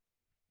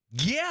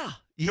 Yeah.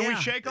 Can we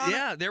shake on it?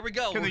 Yeah, there we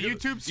go. Can the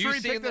YouTube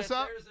stream pick this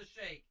up? There's a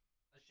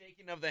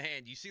shaking of the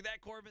hand. You see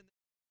that, Corbin?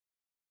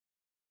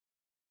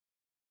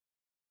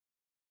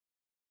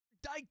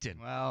 Dykton.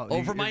 Well,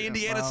 over my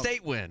Indiana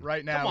State win.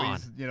 Right now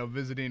he's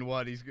visiting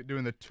what? He's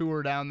doing the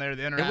tour down there,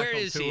 the international where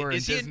is tour he?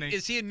 in Disney.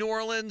 Is he in New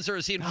Orleans or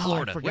is he in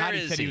Florida? I forgot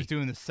where he said he was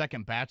doing the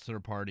second bachelor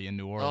party in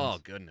New Orleans.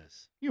 Oh,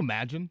 goodness. Can you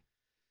imagine?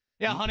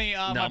 Yeah, honey,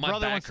 my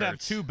brother wants to have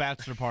 2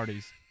 bachelor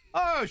parties.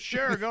 Oh,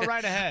 sure. Go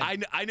right ahead.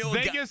 I know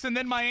Vegas and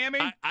then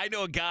Miami? I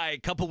know a guy, a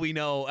couple we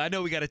know. I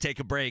know we got to take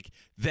a break.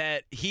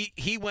 That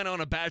he went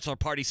on a bachelor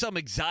party, some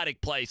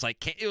exotic place.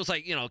 It was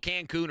like,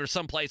 Cancun or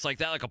some place like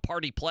that, like a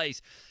party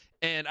place.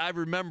 And I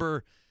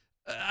remember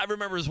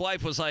his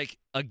wife was like,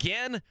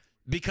 again?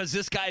 Because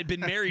this guy had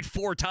been married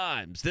 4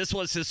 times. This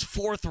was his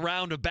 4th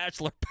round of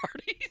bachelor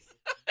parties.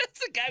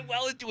 It's a guy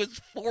well into his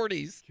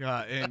 40s.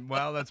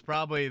 That's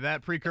probably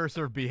that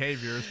precursor of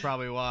behavior is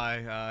probably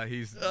why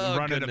he's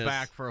running it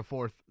back for a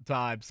 4th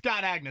time.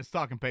 Scott Agnes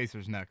talking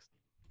Pacers next.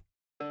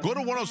 Go to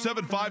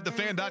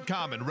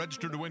 1075thefan.com and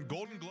register to win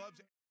Golden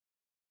Gloves.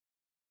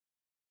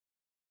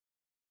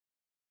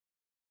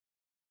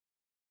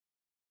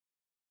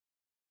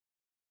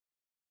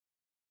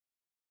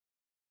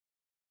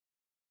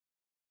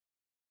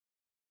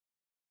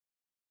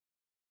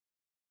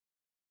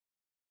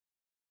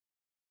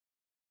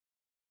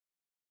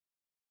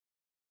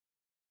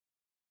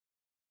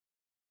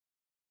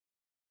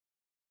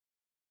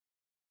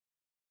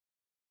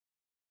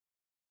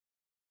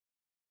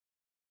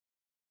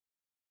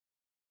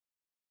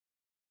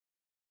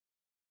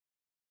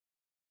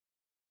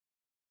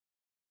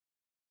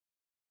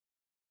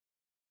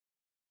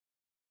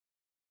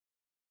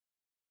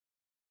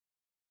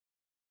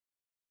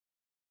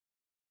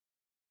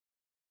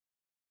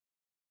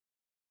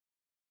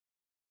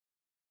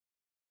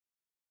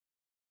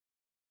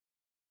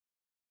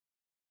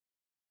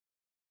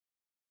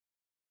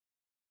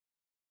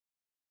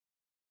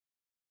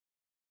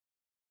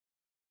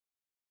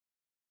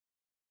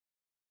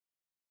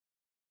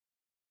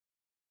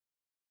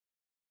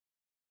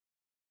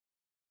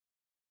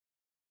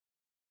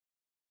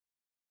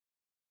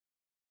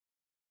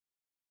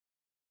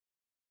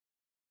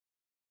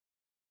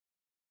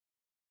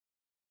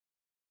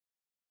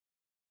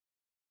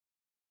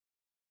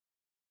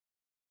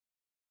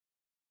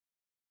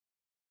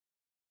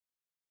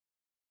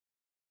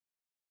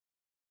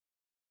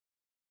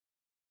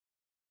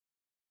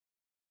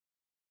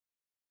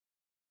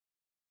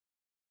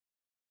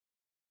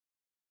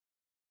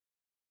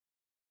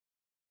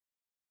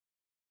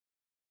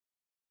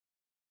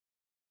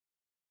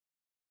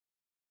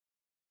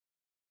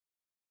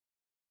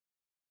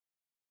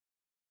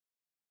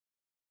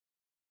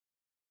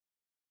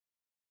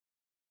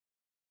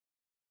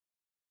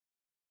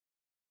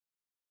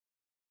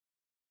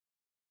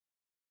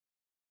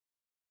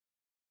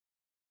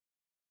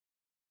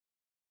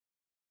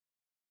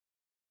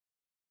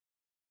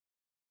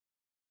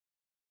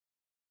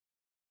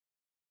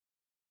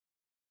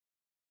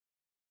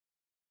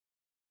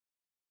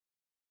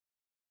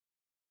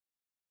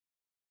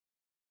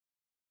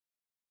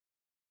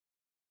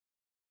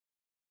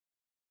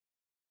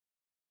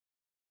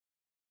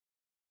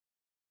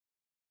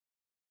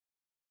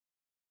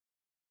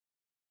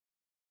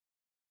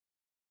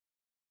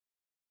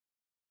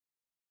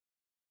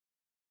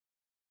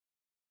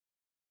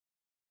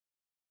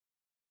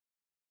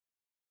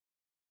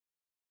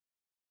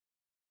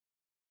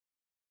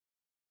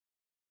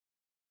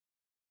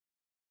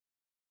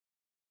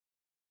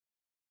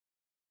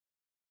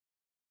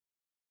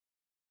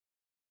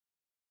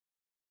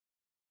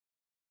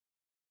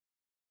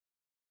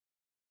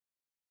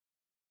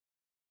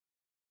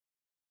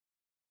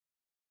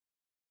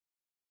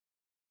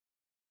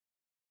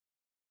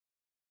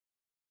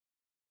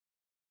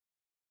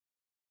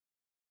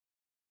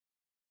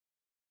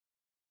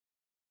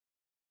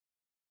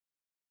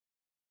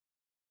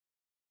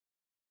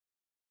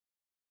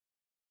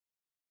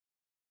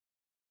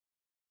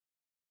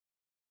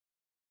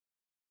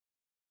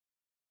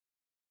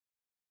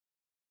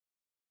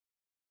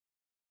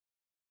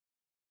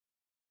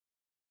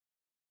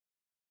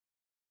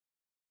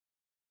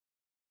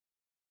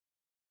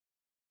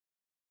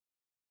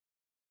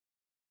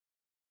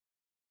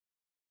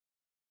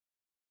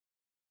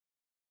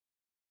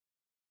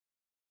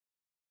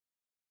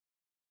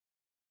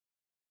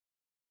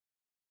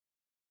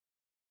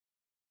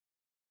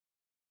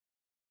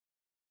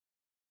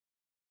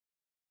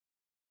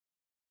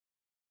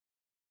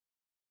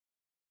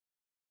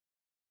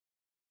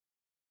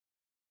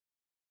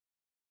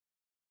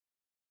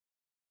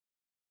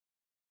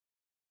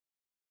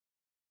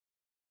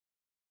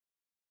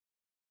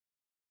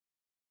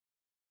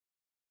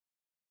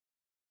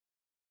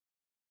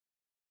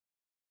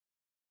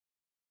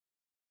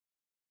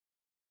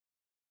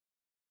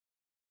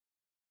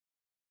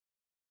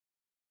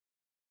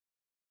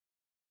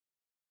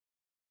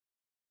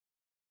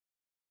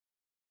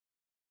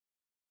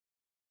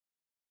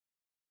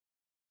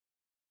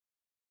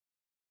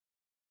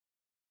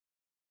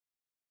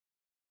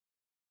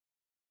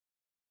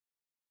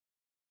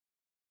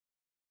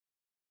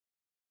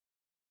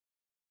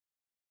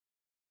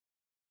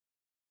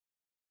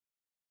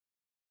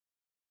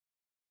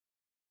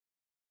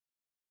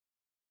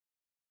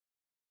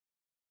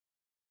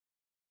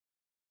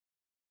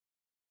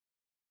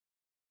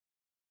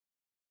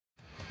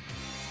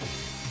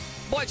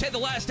 Boy, I'd say the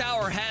last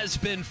hour has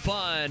been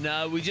fun.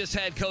 We just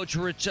had Coach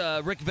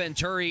Rick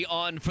Venturi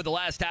on for the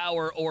last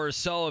hour or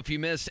so. If you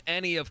missed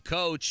any of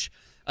Coach,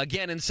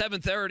 again, in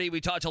 7:30,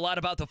 we talked a lot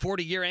about the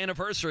 40-year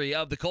anniversary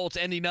of the Colts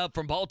ending up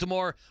from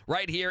Baltimore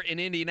right here in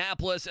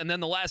Indianapolis. And then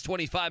the last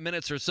 25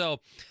 minutes or so,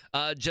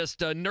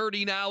 just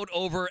nerding out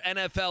over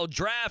NFL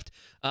draft,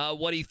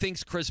 what he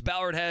thinks Chris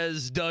Ballard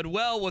has done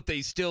well, what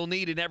they still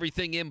need, and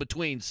everything in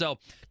between. So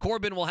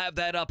Corbin will have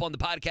that up on the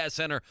Podcast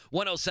Center,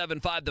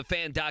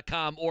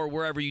 1075thefan.com, or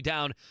wherever you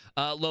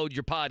download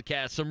your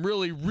podcast. Some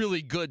really,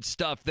 really good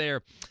stuff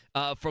there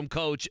from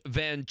Coach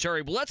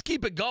Venturi. But let's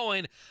keep it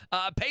going.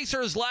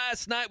 Pacers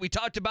last night, we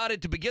talked about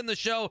it to begin the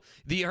show.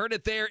 You heard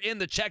it there in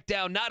the check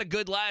down. Not a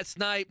good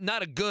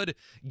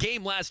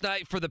game last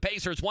night for the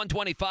Pacers.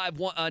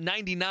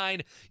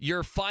 125-99,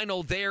 your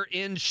final there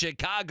in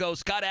Chicago.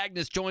 Scott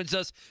Agnes joins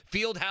us,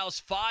 Fieldhouse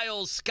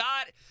Files.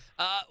 Scott,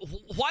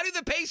 why do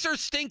the Pacers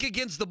stink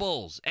against the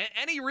Bulls?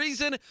 Any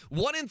reason?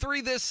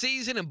 1-3 this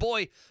season, and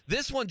boy,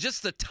 this one,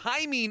 just the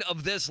timing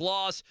of this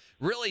loss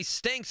really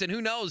stinks. And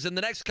who knows? In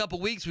the next couple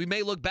weeks, we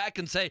may look back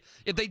and say,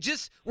 if they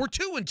just were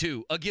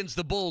 2-2 against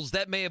the Bulls,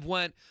 that may have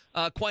went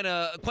quite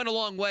a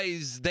long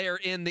ways there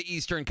in the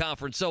Eastern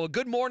Conference. So, a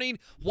good morning.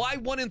 Why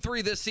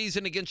 1-3 this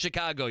season against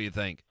Chicago? You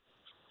think?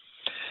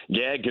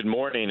 Yeah. Good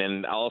morning,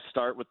 and I'll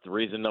start with the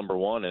reason number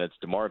one, and it's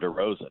DeMar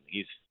DeRozan.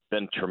 He's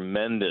been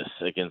tremendous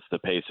against the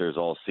Pacers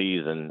all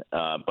season,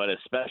 but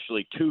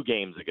especially 2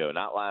 games ago,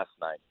 not last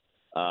night,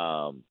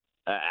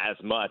 as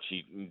much.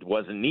 He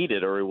wasn't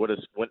needed, or he would have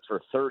went for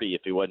 30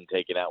 if he wasn't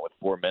taken out with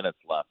 4 minutes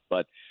left.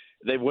 But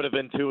they would have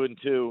been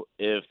 2-2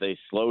 if they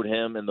slowed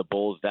him and the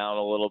Bulls down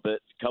a little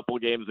bit. A couple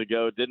games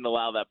ago, didn't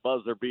allow that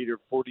buzzer beater,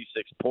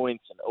 46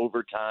 points in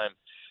overtime.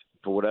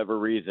 For whatever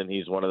reason,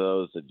 he's one of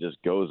those that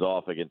just goes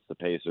off against the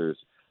Pacers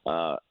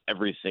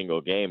every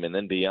single game. And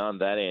then beyond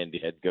that,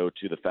 Andy, I'd go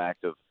to the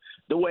fact of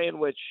the way in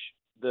which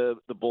the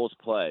Bulls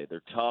play.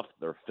 They're tough.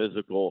 They're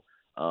physical.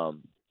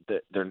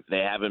 They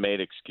haven't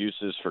made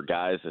excuses for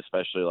guys,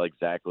 especially like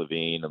Zach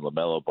LaVine and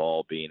LaMelo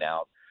Ball being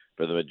out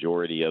for the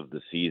majority of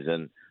the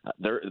season.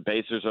 The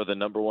Pacers are the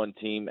number one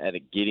team at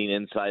getting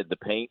inside the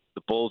paint.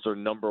 The Bulls are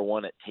number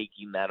one at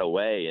taking that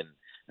away. And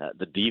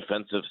the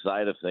defensive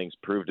side of things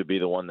proved to be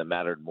the one that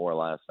mattered more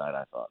last night,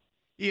 I thought.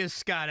 He is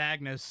Scott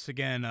Agnes,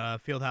 again,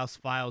 Fieldhouse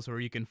Files, where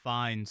you can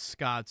find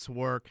Scott's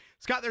work.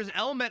 Scott, there's an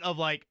element of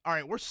like, all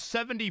right, we're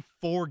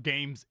 74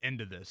 games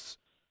into this.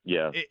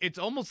 Yeah. It's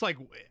almost like,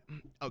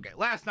 okay,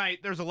 last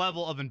night there's a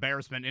level of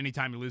embarrassment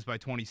anytime you lose by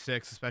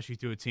 26, especially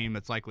to a team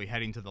that's likely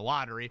heading to the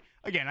lottery.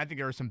 Again, I think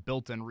there are some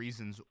built-in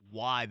reasons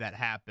why that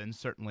happens.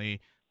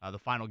 Certainly the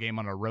final game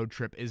on a road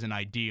trip isn't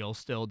ideal,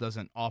 still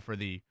doesn't offer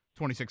the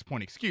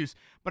 26-point excuse.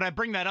 But I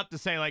bring that up to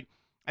say, like,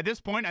 at this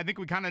point, I think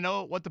we kind of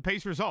know what the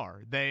Pacers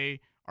are. They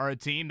are a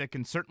team that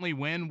can certainly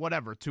win,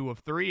 2 of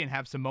 3 and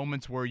have some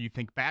moments where you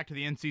think back to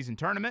the in-season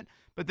tournament,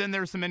 but then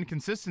there's some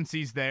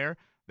inconsistencies there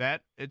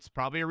that it's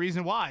probably a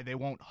reason why they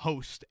won't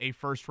host a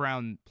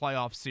first-round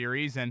playoff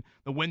series, and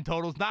the win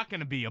total is not going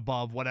to be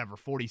above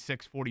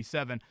 46,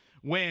 47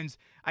 wins.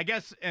 I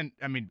guess, and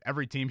I mean,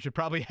 every team should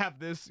probably have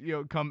this,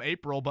 come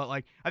April, but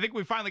like, I think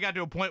we finally got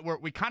to a point where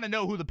we kind of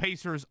know who the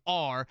Pacers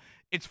are.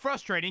 It's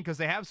frustrating because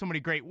they have so many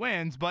great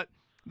wins, but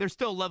there's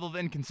still a level of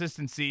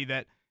inconsistency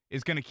that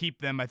is going to keep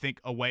them, I think,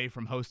 away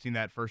from hosting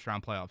that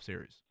first-round playoff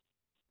series.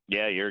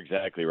 Yeah, you're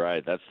exactly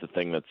right. That's the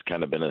thing that's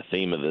kind of been a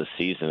theme of this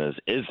season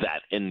is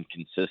that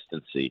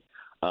inconsistency.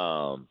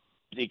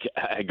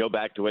 I go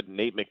back to what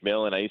Nate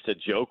McMillan, I used to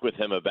joke with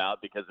him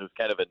about because it was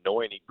kind of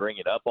annoying. He'd bring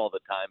it up all the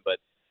time. But,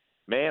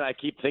 man, I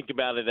keep thinking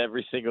about it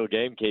every single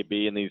game,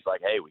 KB, and he's like,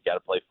 hey, we got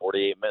to play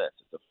 48 minutes.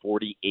 It's a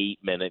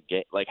 48-minute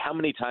game. Like, how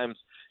many times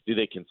do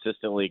they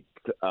consistently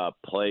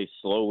play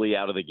slowly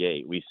out of the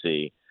gate? We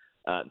see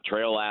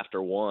trail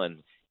after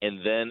one,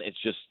 and then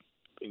it's just,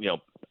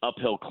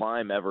 uphill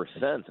climb ever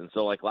since. And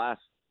so, like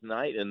last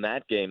night in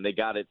that game, they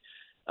got it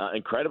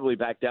incredibly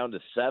back down to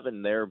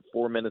 7 there,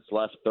 4 minutes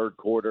left, third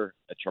quarter,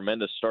 a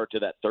tremendous start to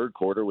that third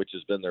quarter, which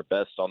has been their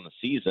best on the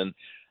season.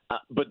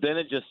 But then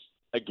it just,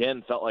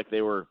 again, felt like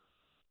they were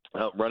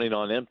running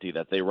on empty,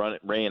 that they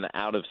ran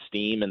out of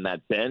steam, and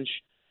that bench.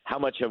 How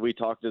much have we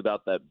talked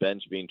about that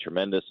bench being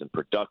tremendous and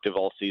productive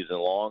all season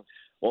long?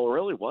 Well, it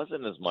really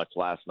wasn't as much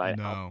last night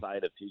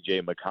outside of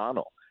T.J.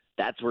 McConnell.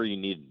 That's where you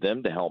need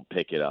them to help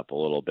pick it up a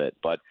little bit.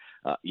 But,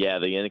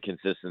 the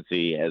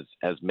inconsistency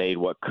has made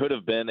what could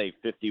have been a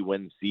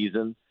 50-win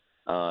season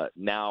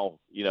now,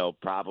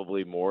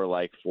 probably more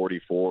like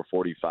 44,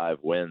 45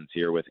 wins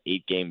here with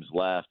 8 games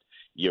left.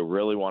 You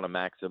really want to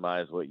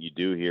maximize what you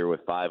do here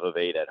with 5 of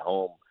 8 at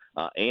home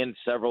and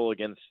several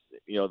against,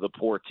 the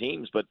poor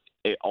teams. But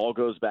it all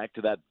goes back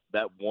to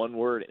that one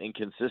word,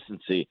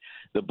 inconsistency.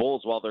 The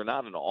Bulls, while they're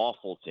not an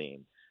awful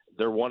team,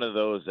 they're one of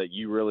those that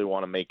you really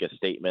want to make a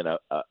statement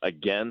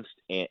against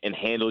and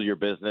handle your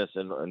business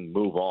and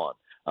move on.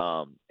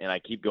 And I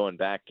keep going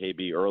back,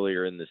 KB,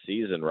 earlier in the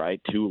season,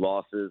 right? 2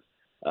 losses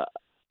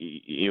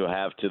you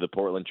have to the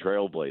Portland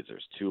Trail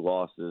Blazers, 2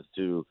 losses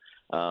to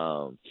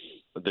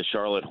the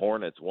Charlotte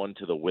Hornets, 1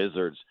 to the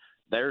Wizards.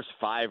 there's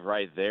 5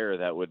 right there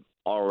that would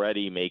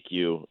already make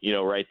you,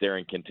 right there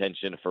in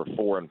contention for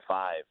 4 and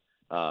 5,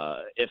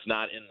 if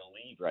not in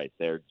the league right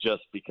there,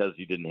 just because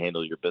you didn't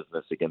handle your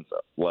business against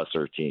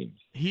lesser teams.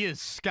 He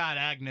is Scott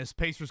Agnes.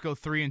 Pacers go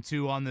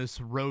 3-2 on this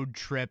road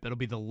trip. It'll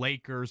be the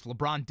Lakers.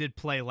 LeBron did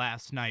play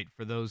last night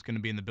for those going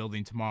to be in the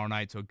building tomorrow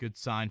night, so a good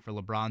sign for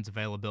LeBron's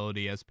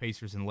availability as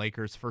Pacers and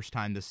Lakers. First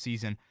time this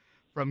season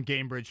from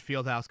Gainbridge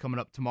Fieldhouse coming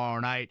up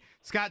tomorrow night.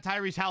 Scott,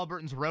 Tyrese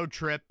Halliburton's road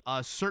trip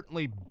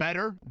certainly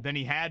better than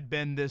he had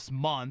been this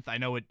month. I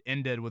know it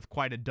ended with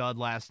quite a dud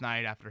last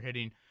night after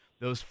hitting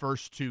those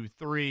first 2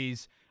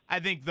 threes. I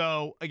think,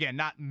 though, again,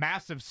 not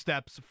massive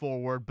steps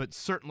forward, but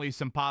certainly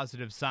some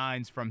positive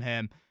signs from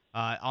him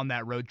on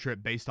that road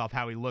trip based off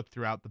how he looked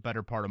throughout the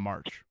better part of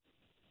March.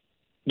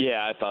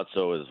 Yeah, I thought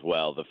so as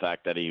well. The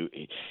fact that he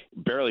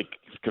barely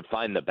could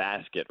find the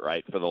basket,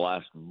 right? For the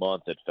last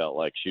month, it felt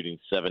like shooting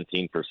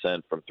 17%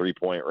 from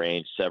three-point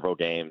range, several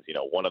games,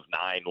 1 of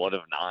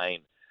 9.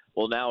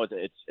 Well, now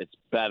it's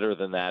better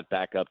than that,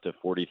 back up to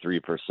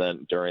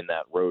 43% during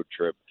that road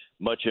trip.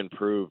 Much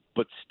improved,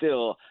 but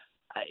still,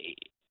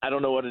 I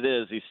don't know what it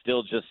is. He's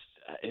still just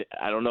 –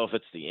 I don't know if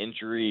it's the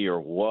injury or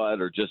what,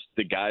 or just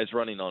the guy's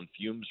running on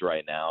fumes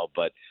right now,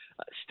 but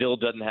still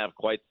doesn't have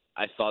quite –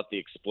 I thought the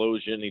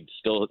explosion. He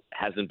still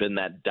hasn't been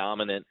that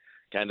dominant,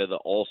 kind of the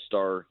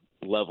all-star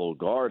level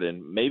guard.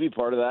 And maybe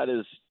part of that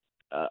is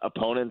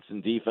opponents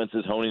and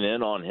defenses honing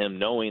in on him,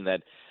 knowing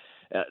that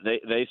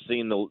they've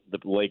seen the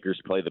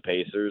Lakers play the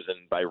Pacers,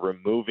 and by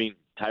removing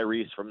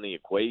Tyrese from the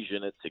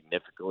equation, it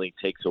significantly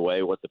takes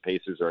away what the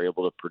Pacers are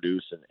able to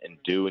produce and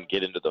do and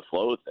get into the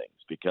flow of things.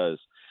 Because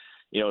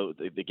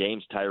the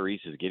games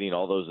Tyrese is getting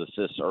all those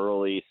assists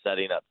early,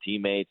 setting up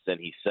teammates, then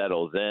he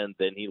settles in,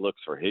 then he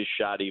looks for his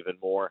shot even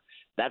more.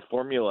 That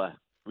formula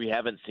we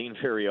haven't seen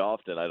very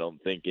often, I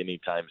don't think,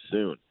 anytime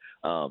soon.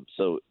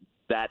 So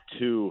that,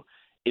 too,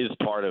 is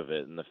part of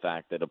it, and the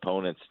fact that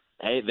opponents,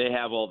 hey, they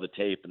have all the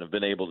tape and have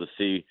been able to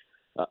see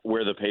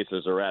where the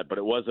Pacers are at. But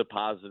it was a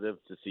positive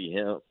to see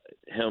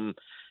him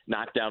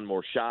knock down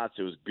more shots.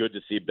 It was good to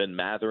see Ben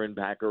Mathurin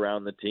back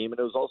around the team, and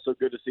it was also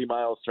good to see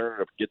Miles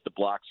Turner get the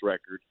blocks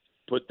record,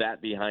 put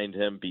that behind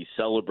him, be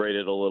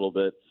celebrated a little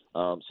bit.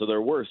 So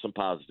there were some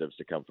positives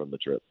to come from the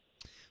trip.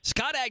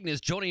 Scott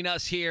Agnes joining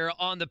us here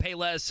on the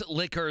Payless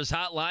Liquors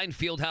Hotline.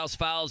 Fieldhouse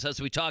Fouls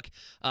as we talk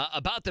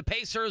about the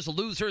Pacers,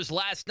 losers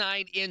last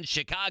night in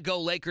Chicago.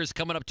 Lakers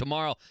coming up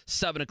tomorrow,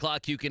 7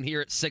 o'clock. You can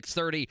hear it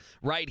 6:30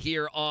 right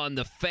here on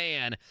The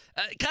Fan.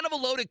 Kind of a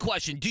loaded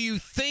question. Do you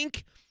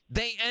think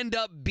they end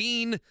up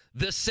being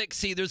the 6th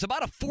seed? There's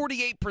about a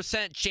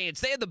 48%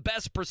 chance. They had the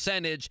best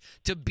percentage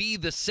to be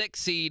the 6th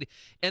seed.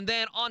 And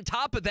then on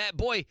top of that,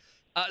 boy,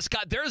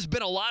 Scott, there's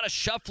been a lot of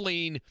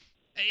shuffling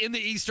in the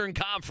Eastern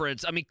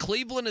Conference. I mean,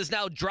 Cleveland has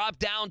now dropped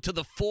down to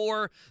the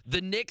 4.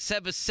 The Knicks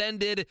have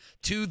ascended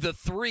to the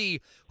 3.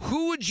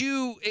 Who would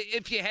you,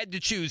 if you had to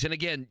choose, and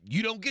again,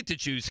 you don't get to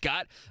choose,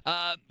 Scott,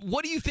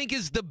 what do you think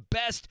is the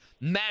best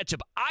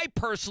matchup? I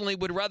personally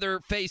would rather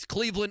face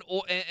Cleveland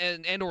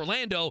and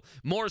Orlando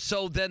more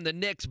so than the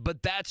Knicks,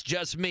 but that's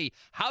just me.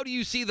 How do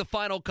you see the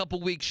final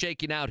couple weeks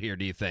shaking out here,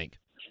 do you think?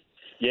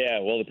 Yeah,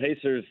 well, the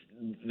Pacers,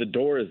 the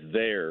door is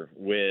there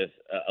with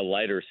a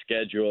lighter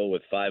schedule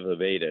with 5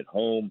 of 8 at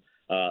home.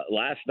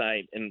 Last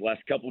night, in the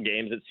last couple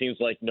games, it seems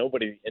like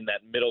nobody in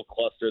that middle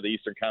cluster of the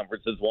Eastern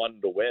Conference has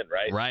wanted to win,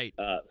 right? Right.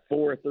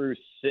 4 through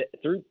 6,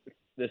 through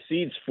the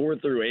seeds 4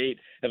 through 8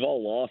 have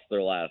all lost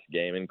their last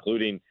game,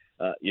 including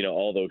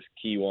all those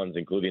key ones,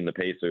 including the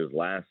Pacers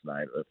last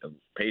night. The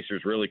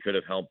Pacers really could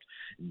have helped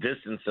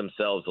distance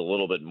themselves a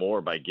little bit more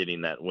by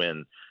getting that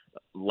win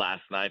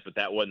last night, but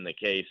that wasn't the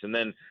case. And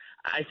then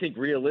I think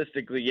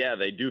realistically, yeah,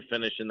 they do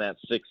finish in that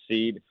 6th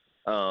seed.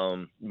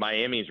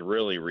 Miami's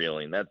really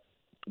reeling.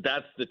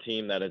 That's the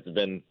team that has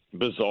been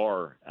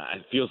bizarre.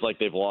 It feels like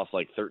they've lost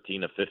like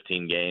 13 of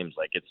 15 games.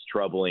 Like, it's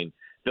troubling.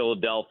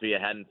 Philadelphia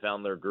hadn't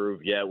found their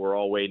groove yet. We're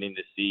all waiting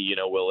to see,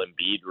 will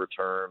Embiid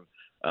return?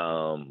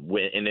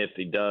 And if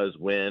he does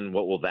win,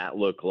 what will that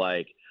look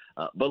like?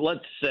 But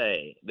let's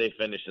say they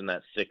finish in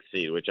that 6th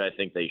seed, which I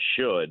think they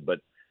should,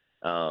 but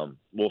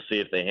we'll see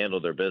if they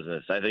handle their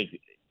business. I think,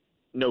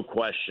 no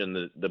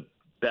question, the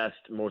best,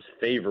 most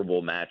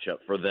favorable matchup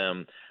for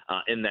them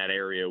in that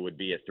area would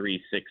be a 3-6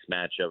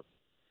 matchup,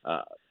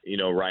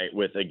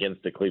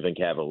 against the Cleveland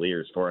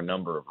Cavaliers for a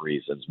number of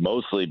reasons,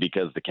 mostly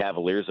because the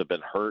Cavaliers have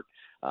been hurt.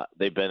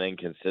 They've been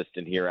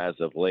inconsistent here as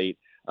of late.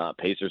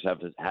 Pacers have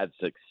had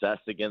success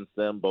against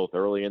them both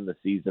early in the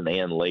season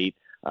and late.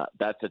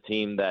 That's a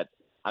team that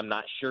I'm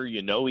not sure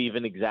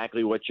even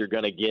exactly what you're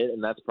going to get,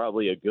 and that's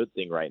probably a good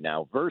thing right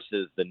now,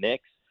 versus the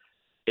Knicks.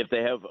 If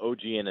they have OG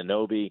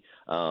Anunoby,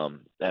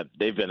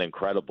 they've been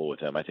incredible with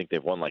him. I think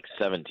they've won like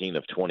 17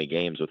 of 20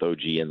 games with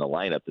OG in the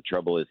lineup. The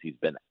trouble is he's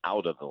been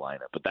out of the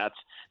lineup. But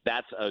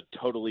that's a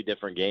totally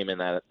different game, and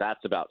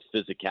that's about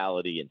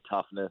physicality and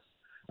toughness.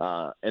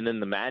 And then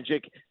the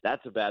Magic,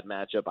 that's a bad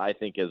matchup, I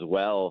think, as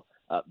well,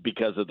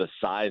 because of the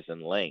size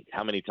and length.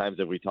 How many times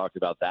have we talked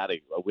about that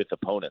with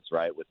opponents,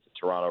 right, with the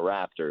Toronto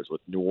Raptors,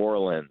 with New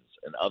Orleans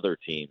and other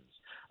teams?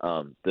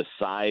 The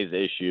size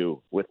issue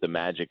with the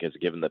Magic has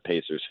given the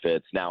Pacers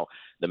fits. Now,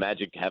 the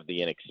Magic have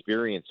the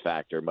inexperience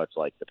factor, much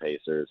like the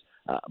Pacers.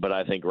 But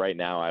I think right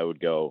now I would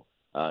go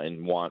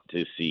and want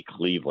to see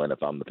Cleveland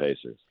if I'm the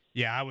Pacers.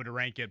 Yeah, I would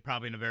rank it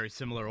probably in a very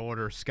similar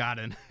order, Scott.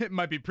 And it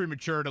might be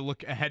premature to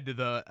look ahead to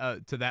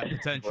that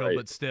potential, Right.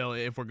 but still,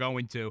 if we're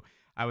going to,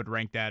 I would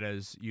rank that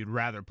as you'd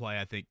rather play,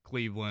 I think,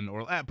 Cleveland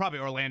or probably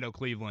Orlando,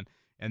 Cleveland,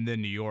 and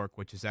then New York,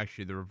 which is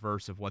actually the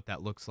reverse of what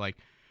that looks like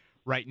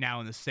right now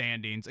in the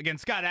standings. Again,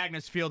 Scott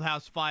Agnes,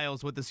 Fieldhouse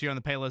Files, with us here on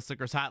the Payless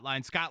Liquors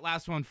Hotline. Scott,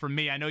 last one from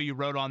me. I know you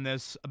wrote on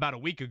this about a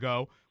week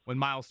ago when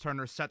Miles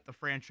Turner set the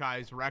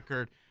franchise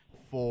record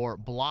for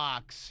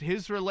blocks.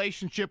 His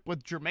relationship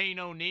with Jermaine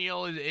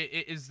O'Neal,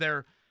 is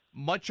there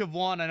much of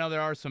one? I know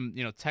there are some,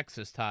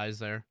 Texas ties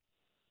there.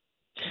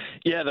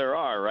 Yeah, there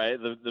are, right?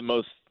 The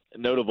most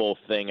notable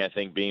thing, I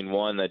think, being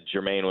one that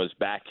Jermaine was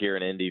back here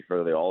in Indy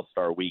for the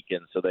All-Star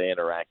weekend, so they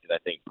interacted, I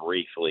think,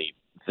 briefly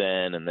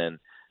then, and then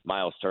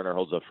Miles Turner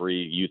holds a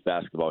free youth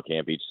basketball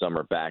camp each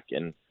summer back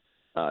in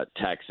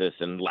Texas,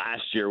 and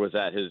last year was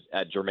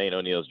at Jermaine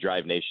O'Neal's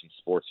Drive Nation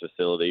Sports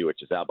facility,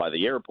 which is out by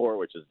the airport,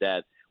 which is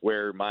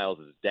where Miles'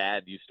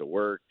 dad used to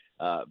work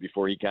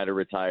before he kind of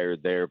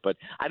retired there. But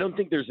I don't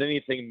think there's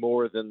anything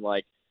more than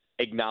like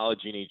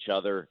acknowledging each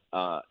other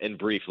and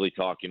briefly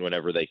talking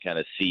whenever they kind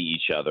of see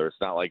each other.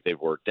 It's not like they've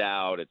worked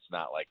out. It's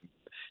not like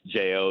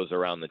J.O.'s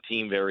around the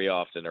team very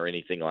often or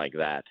anything like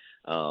that.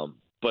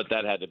 But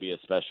that had to be a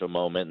special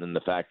moment. And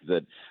the fact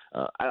that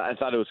I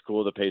thought it was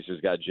cool the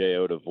Pacers got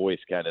J.O. to voice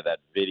kind of that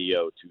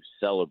video to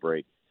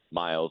celebrate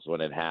Miles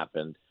when it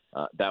happened.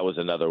 That was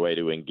another way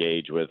to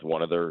engage with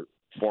one of their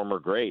former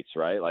greats,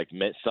 right? Like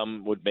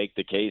some would make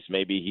the case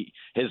maybe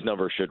his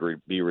number should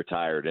be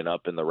retired and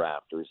up in the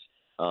rafters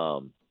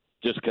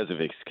just because of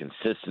his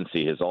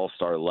consistency, his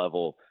all-star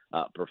level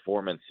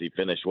performance. He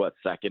finished,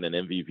 second in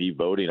MVP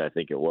voting, I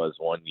think it was,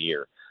 one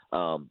year.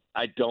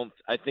 I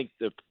think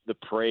the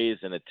praise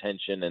and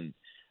attention and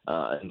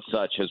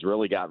such has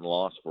really gotten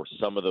lost for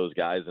some of those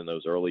guys in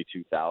those early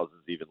 2000s,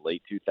 even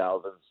late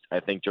 2000s. I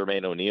think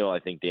Jermaine O'Neal, I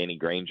think Danny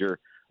Granger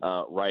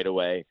right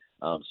away.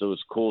 So it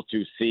was cool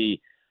to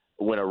see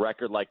when a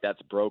record like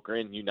that's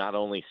broken, you not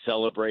only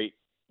celebrate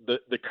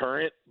the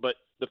current, but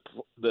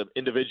the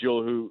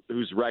individual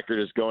whose record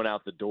is going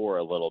out the door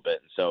a little bit.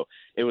 And so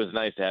it was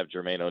nice to have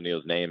Jermaine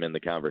O'Neal's name in the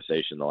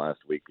conversation the last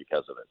week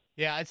because of it.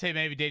 Yeah, I'd say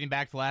maybe dating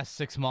back the last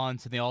 6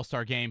 months and the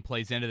All-Star game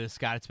plays into this,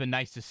 Scott. It's been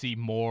nice to see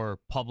more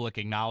public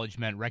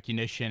acknowledgement,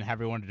 recognition,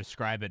 however you want to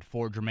describe it,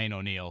 for Jermaine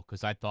O'Neal,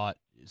 because I thought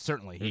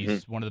certainly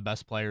he's one of the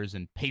best players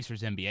in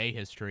Pacers NBA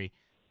history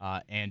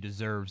and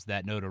deserves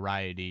that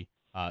notoriety.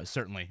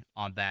 Certainly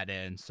on that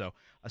end. So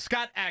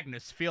Scott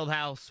Agnes,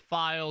 Fieldhouse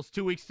Files,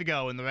 2 weeks to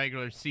go in the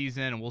regular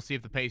season, and we'll see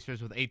if the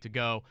Pacers with 8 to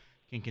go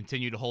can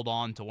continue to hold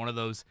on to one of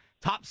those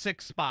top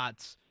 6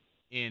 spots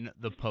in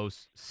the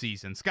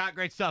postseason. Scott,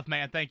 great stuff,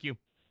 man. Thank you.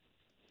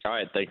 All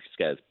right. Thanks,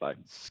 guys. Bye.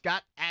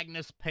 Scott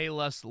Agnes,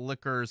 Payless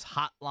Liquors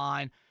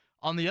Hotline.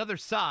 On the other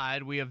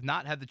side, we have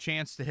not had the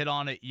chance to hit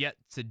on it yet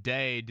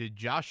today. Did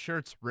Josh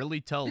Schertz really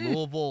tell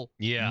Louisville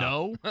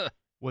no?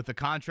 With a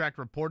contract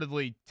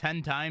reportedly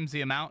 10 times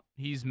the amount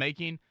he's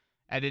making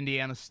at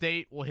Indiana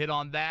State. We'll hit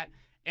on that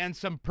and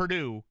some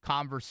Purdue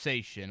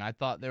conversation. I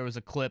thought there was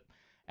a clip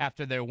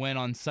after their win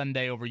on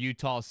Sunday over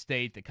Utah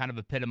State that kind of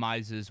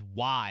epitomizes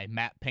why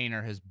Matt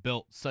Painter has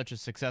built such a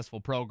successful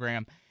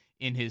program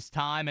in his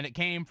time, and it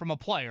came from a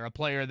player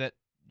that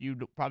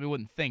you probably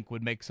wouldn't think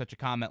would make such a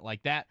comment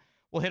like that.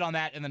 We'll hit on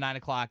that in the 9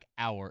 o'clock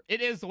hour.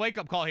 It is the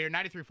wake-up call here,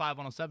 93.5,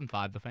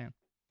 107.5, The Fan.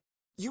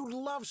 You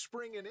love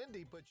spring in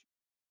Indy, but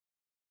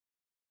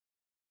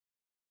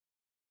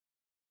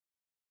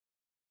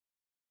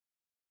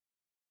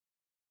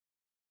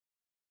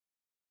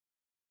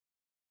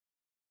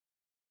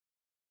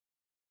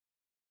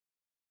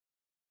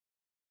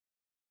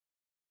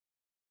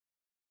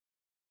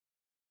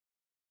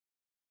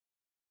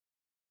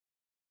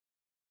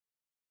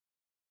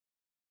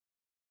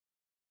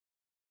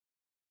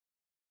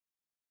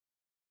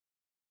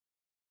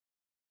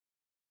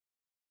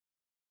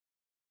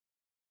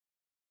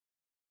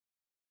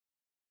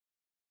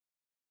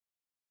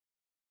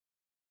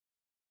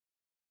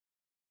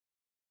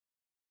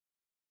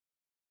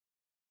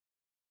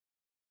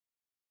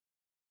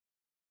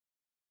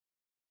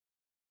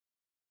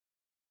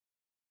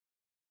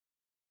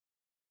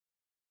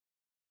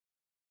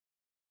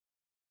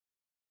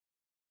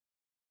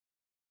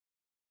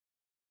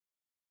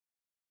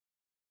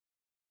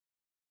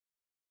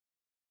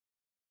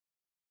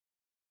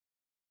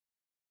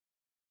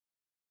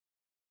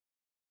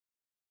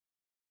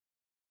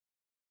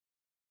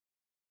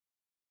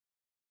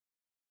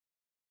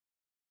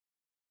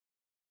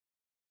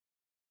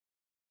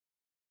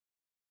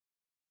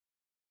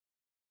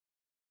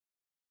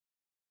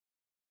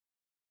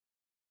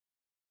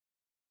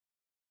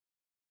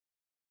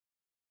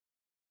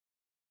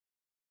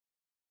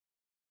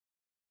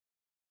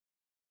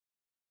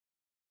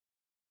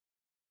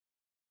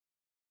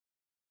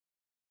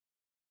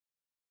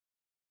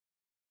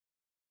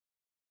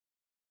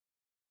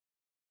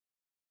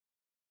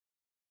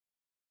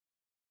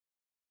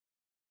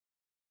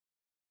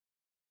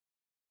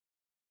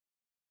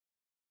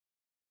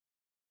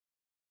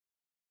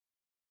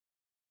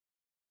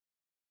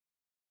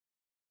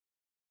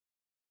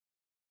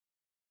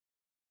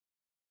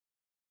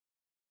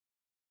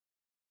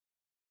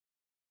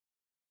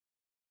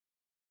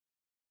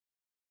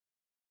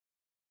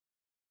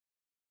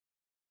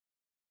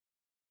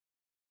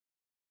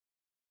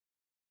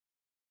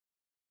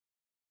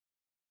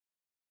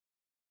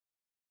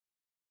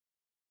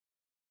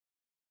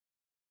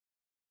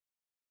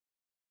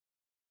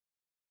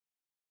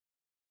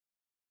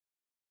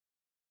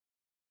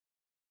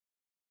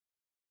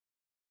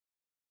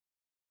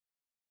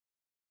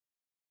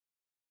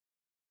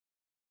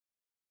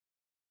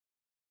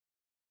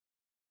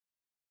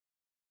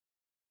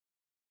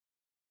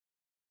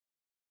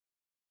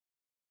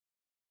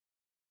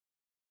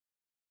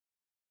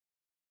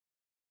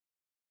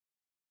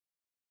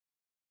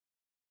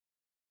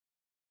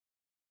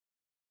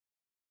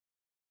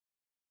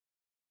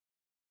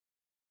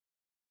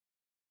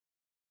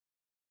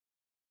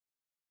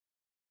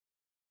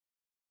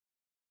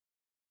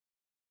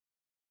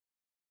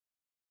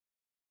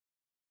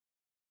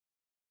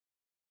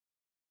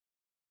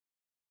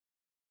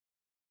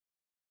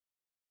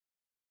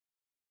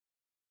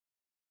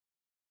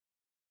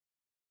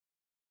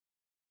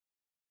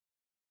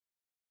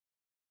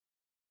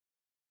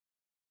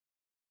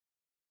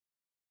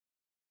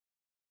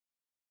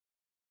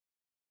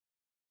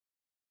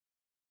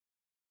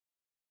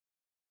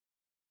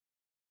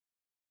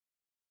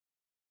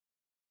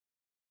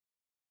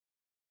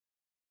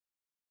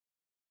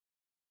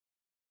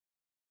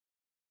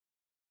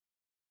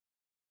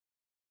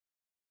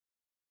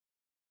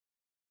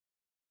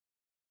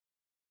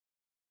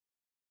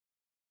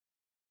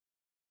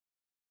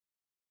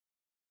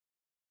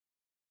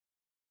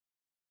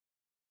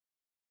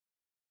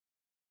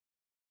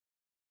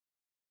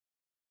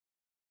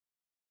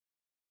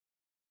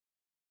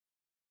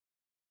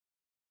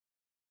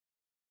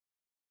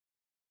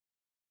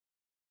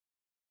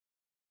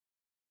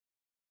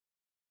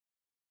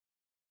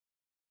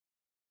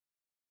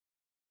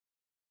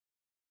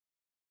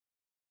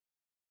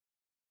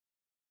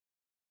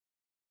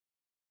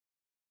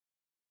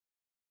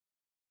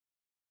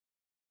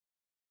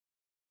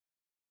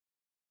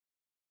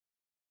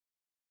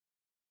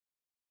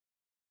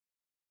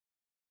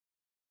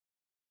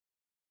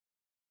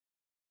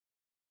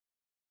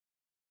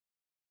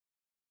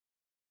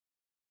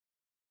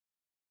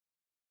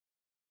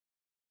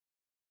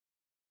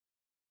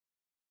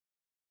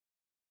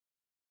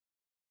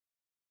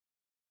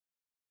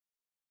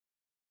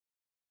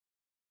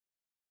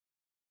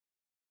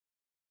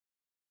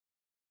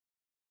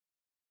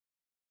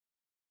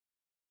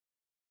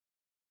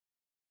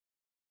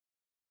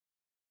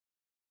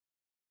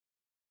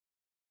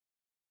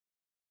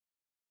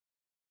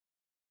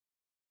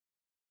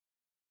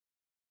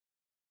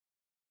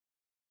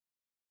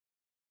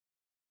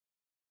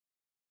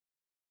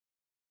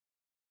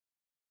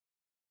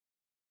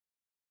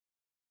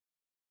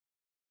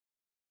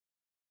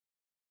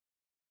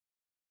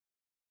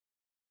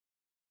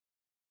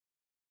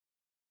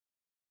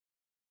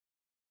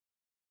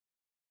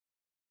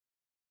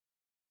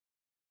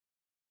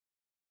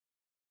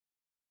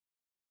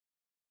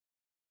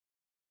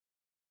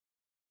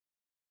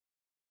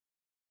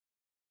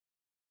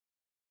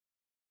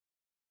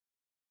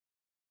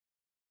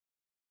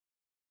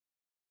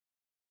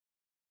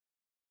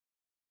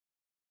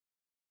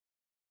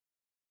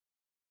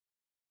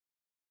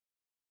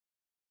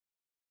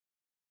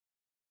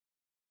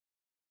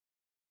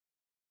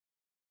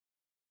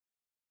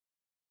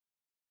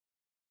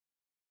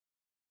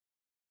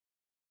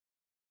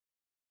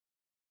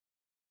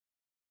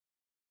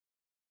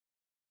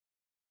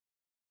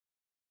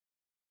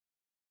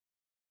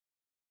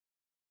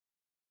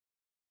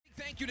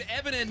Thank you to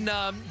Evan and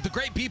the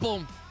great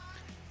people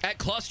at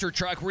Cluster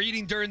Truck. We're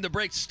eating during the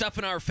break, stuff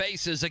in our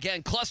faces.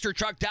 Again,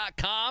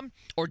 clustertruck.com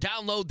or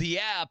download the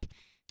app.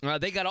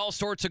 They got all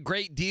sorts of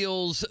great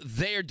deals.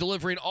 They're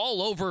delivering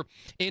all over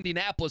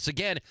Indianapolis.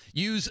 Again,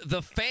 use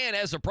the fan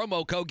as a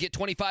promo code. Get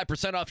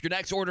 25% off your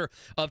next order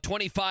of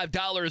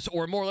 $25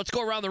 or more. Let's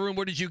go around the room.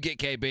 What did you get,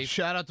 KB?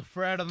 Shout out to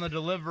Fred on the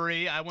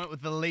delivery. I went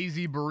with the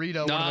Lazy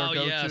Burrito, one of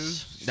their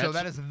go-tos. Yes. So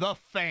that is the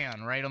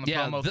fan, right, on the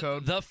promo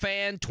code? The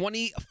fan,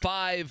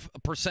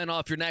 25%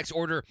 off your next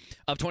order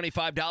of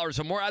 $25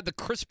 or more. I had the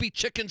crispy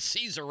chicken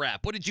Caesar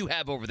wrap. What did you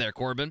have over there,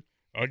 Corbin?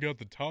 I got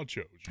the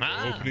tachos.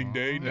 Opening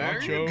day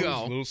there you nachos,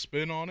 go. a little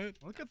spin on it.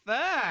 Look at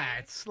that.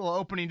 It's a little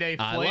opening day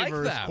I like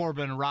flavors. that.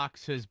 Corbin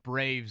rocks his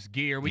Braves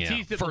gear. We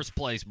teased it first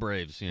place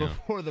Braves.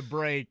 before the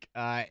break,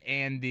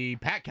 and the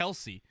Pat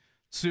Kelsey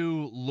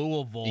to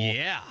Louisville.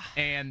 Yeah.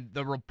 And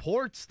the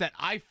reports that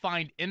I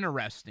find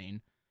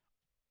interesting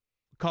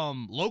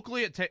come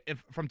locally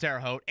from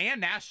Terre Haute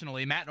and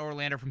nationally. Matt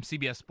Norlander from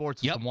CBS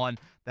Sports is the one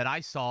that I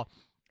saw,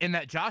 in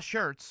that Josh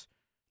Schertz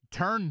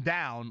turned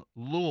down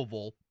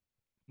Louisville.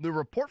 The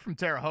report from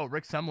Terre Haute,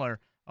 Rick Semler,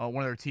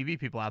 one of their TV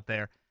people out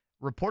there,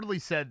 reportedly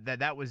said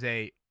that was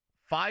a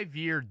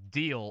 5-year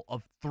deal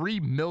of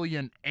 $3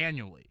 million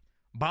annually.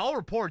 By all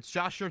reports,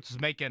 Josh Schertz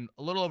is making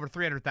a little over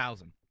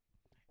 $300,000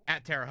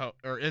 at Terre Haute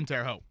or in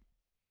Terre Haute.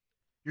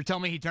 You're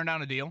telling me he turned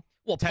down a deal?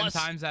 Well, 10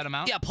 times that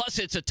amount? Yeah, plus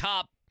it's a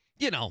top,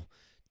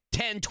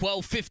 10,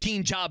 12,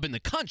 15 job in the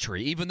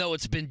country, even though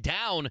it's been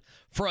down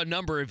for a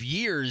number of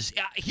years.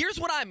 Here's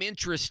what I'm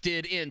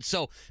interested in.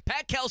 So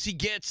Pat Kelsey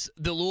gets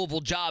the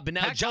Louisville job, and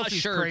now Pat Josh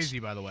Kelsey's Schertz. Crazy,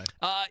 by the way.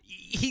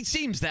 He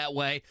seems that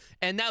way.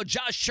 And now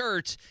Josh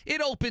Schertz, it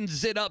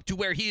opens it up to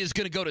where he is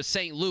going to go to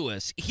St.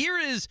 Louis. Here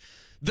is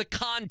the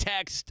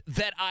context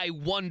that I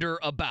wonder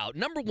about.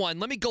 Number one,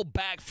 let me go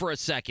back for a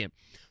second.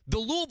 The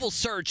Louisville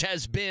search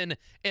has been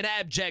an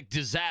abject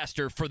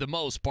disaster for the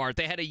most part.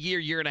 They had a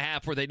year and a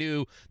half where they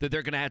knew that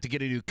they're going to have to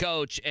get a new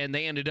coach, and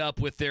they ended up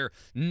with their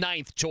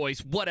 9th choice.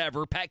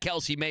 Whatever. Pat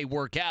Kelsey may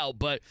work out,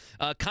 but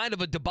kind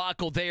of a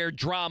debacle there,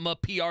 drama,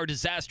 PR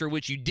disaster,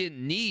 which you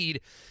didn't need.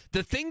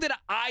 The thing that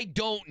I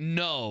don't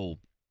know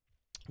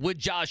with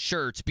Josh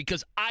Schertz,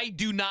 because I'm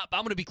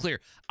going to be clear,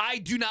 I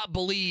do not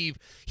believe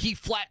he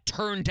flat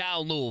turned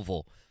down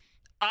Louisville.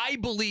 I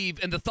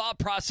believe, and the thought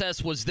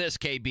process was this,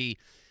 KB,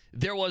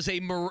 there was a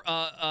memo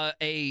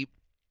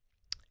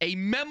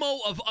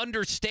of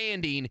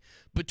understanding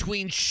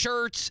between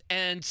Schertz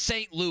and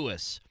St.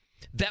 Louis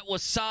that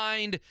was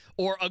signed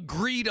or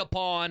agreed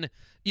upon,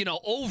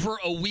 over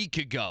a week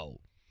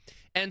ago.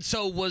 And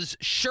so was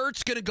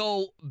Schertz going to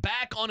go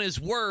back on his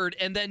word?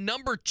 And then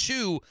number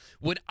two,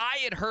 what I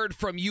had heard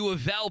from U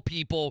of L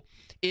people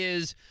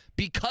is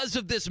because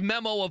of this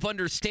memo of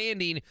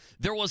understanding,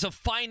 there was a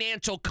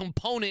financial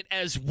component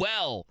as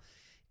well.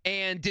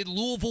 And did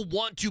Louisville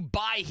want to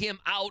buy him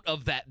out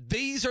of that?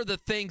 These are the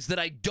things that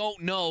I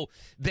don't know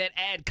that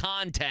add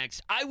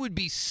context. I would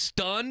be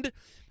stunned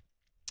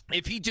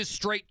if he just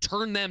straight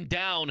turned them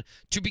down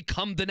to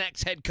become the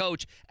next head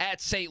coach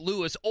at St.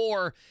 Louis,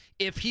 or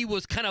if he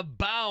was kind of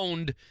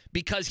bound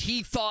because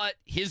he thought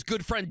his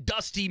good friend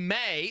Dusty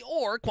May,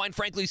 or quite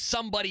frankly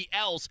somebody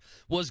else,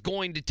 was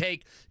going to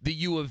take the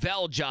U of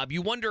L job.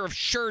 You wonder if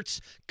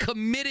Schertz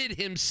committed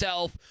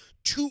himself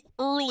too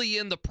early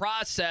in the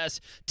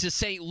process to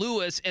St.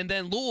 Louis, and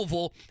then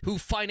Louisville, who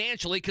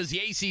financially, because the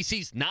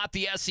ACC's not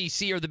the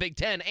SEC or the Big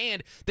Ten,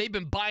 and they've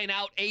been buying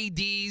out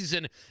ADs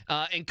and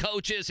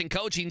coaches and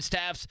coaching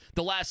staffs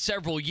the last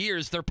several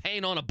years. They're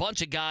paying on a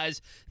bunch of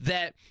guys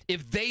that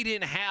if they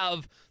didn't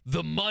have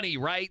the money,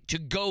 right, to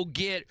go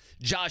get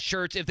Josh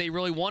Schertz if they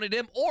really wanted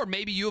him, or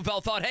maybe U of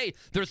L thought, hey,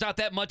 there's not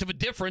that much of a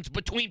difference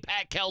between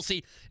Pat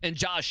Kelsey and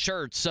Josh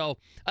Schertz. So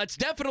it's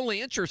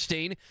definitely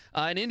interesting.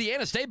 And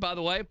Indiana State, by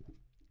the way,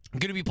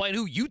 going to be playing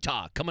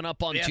Utah coming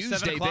up on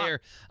Tuesday there.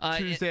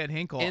 Tuesday at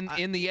Hinkle.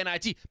 In the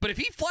NIT. But if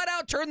he flat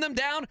out turned them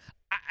down,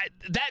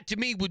 that to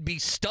me would be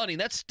stunning.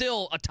 That's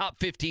still a top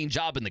 15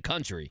 job in the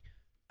country.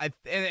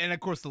 And of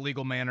course, the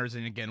legal manners,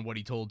 and again, what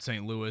he told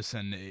St. Louis,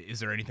 and is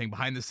there anything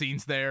behind the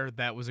scenes there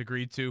that was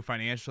agreed to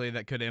financially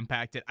that could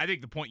impact it? I think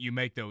the point you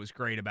make, though, is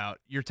great about,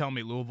 you're telling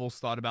me Louisville's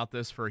thought about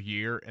this for a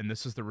year, and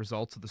this is the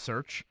results of the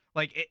search?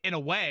 Like, in a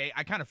way,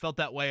 I kind of felt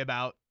that way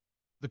about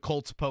the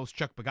Colts post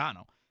Chuck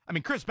Pagano. I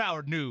mean, Chris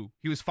Ballard knew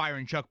he was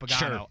firing Chuck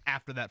Pagano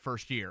after that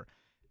first year.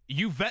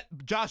 You vet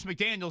Josh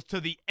McDaniels to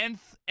the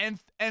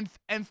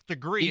nth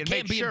degree and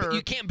make sure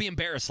you can't be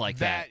embarrassed like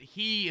that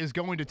he is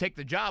going to take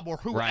the job, or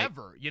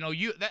whoever.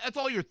 Right. That's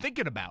all you're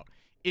thinking about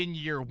in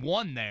year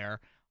one there.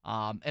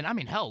 And I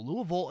mean, hell,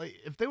 Louisville,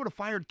 if they would have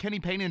fired Kenny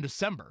Payne in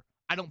December,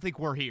 I don't think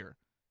we're here.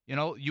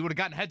 You would have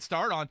gotten a head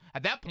start on,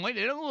 at that point,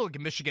 it didn't look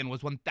like Michigan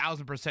was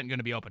 1,000% going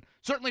to be open.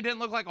 Certainly didn't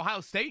look like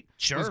Ohio State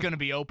was going to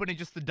be open, and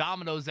just the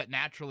dominoes that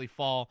naturally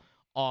fall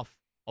off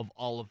of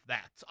all of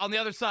that. On the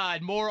other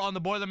side, more on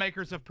the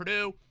Boilermakers of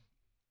Purdue,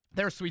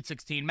 their Sweet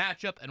 16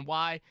 matchup, and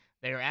why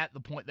they are at the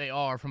point they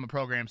are from a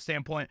program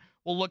standpoint.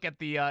 We'll look at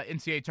the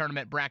NCAA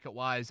tournament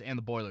bracket-wise and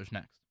the Boilers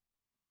next.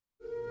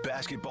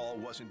 Basketball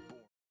wasn't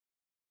born.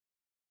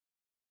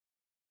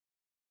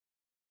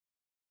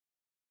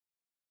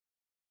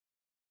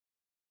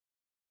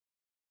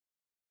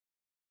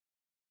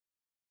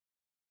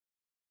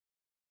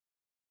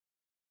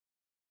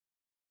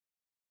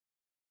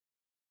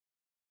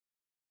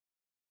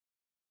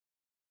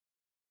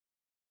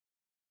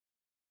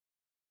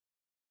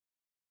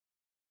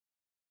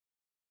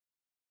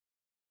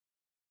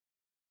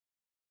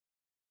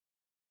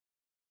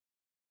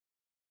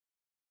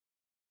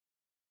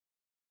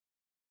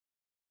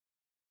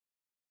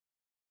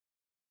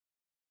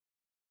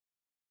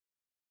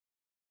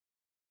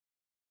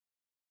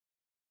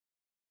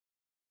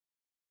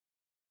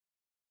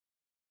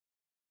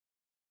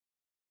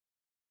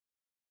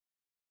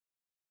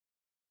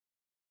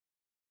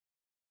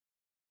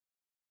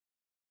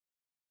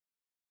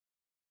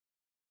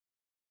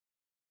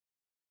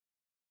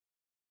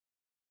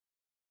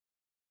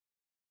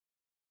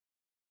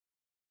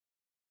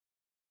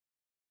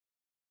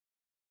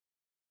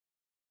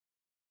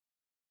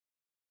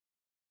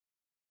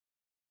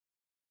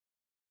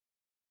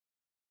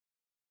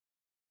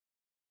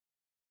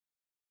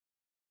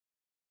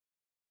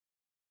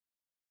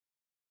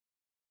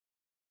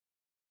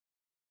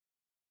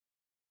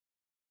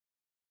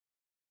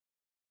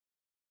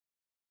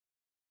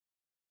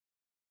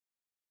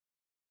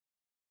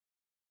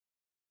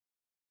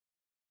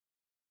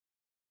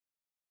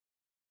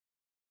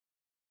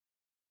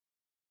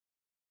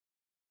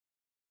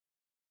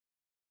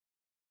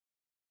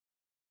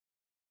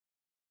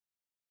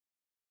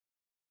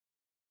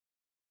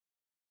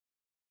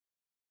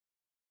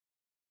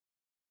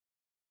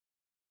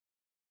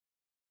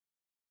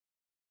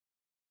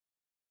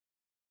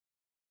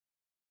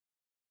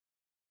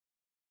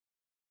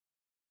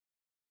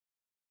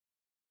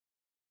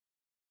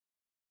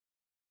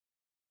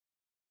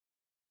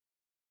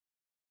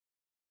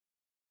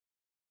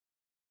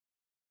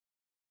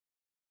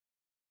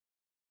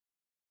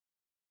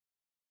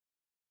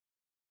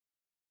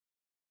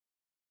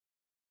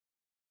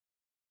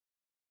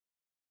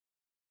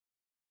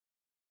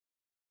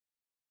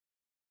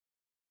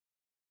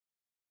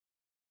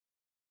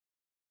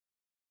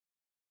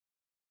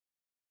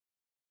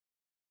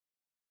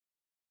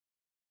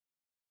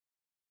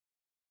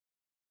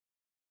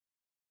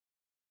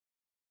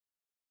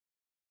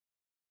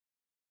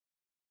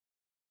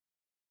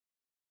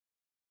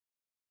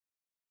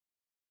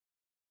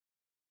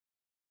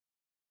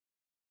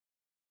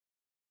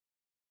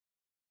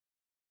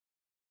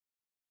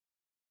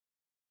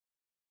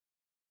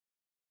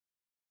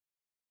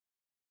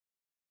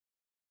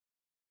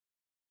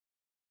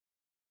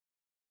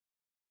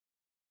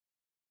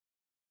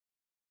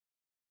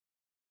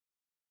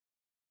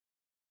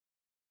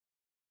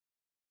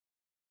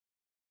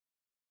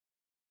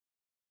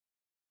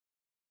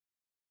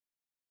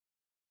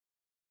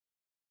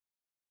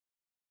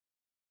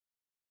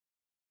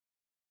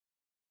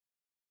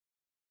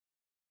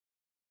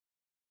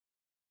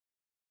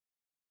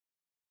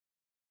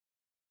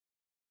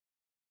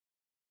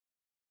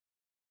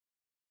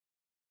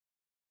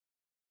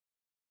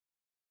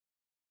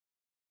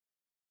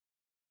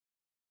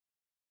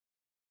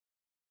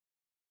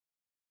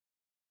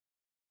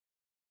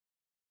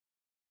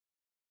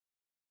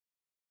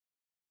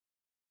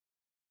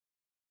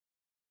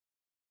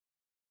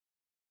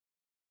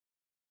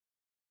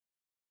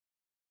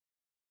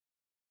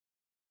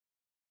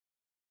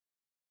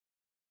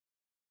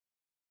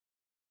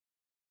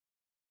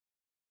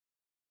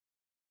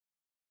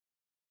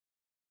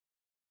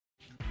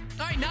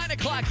 All right, 9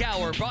 o'clock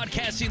hour,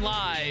 broadcasting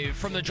live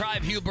from the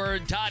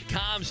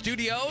DriveHubert.com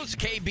studios.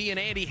 KB and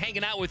Andy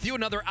hanging out with you.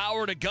 Another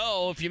hour to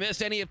go. If you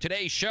missed any of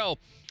today's show,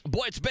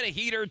 boy, it's been a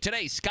heater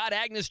today. Scott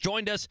Agnes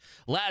joined us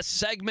last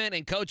segment,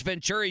 and Coach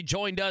Venturi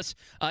joined us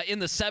in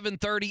the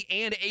 7:30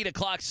 and 8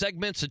 o'clock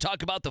segments to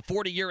talk about the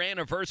 40-year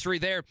anniversary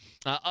there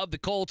of the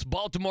Colts,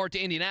 Baltimore to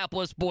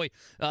Indianapolis. Boy,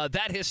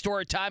 that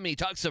historic time, and he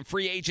talked some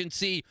free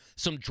agency,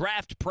 some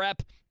draft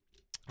prep,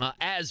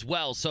 as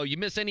well. So you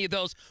miss any of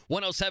those,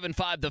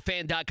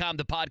 1075thefan.com,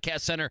 the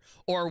podcast center,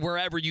 or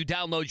wherever you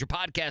download your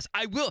podcast.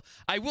 I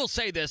will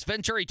say this.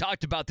 Venturi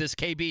talked about this,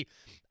 KB.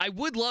 I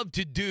would love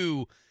to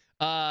do,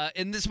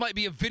 and this might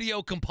be a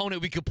video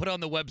component we could put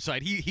on the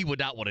website. He would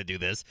not want to do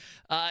this,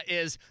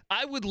 is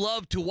I would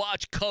love to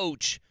watch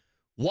Coach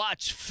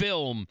watch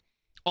film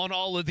on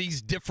all of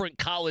these different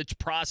college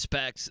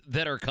prospects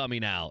that are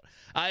coming out.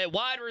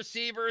 Wide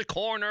receiver,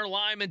 corner,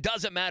 lineman,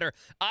 doesn't matter.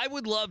 I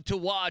would love to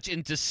watch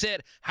and to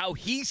sit how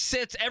he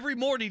sits every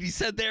morning, he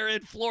said, there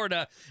in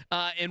Florida,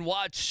 and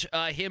watch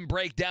him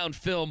break down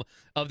film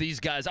of these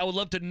guys. I would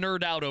love to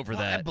nerd out over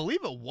that. I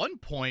believe at one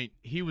point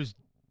he was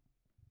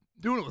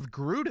doing it with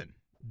Gruden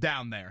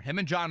down there. Him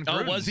and John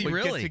Gruden was he would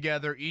really? get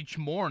together each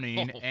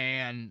morning,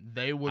 and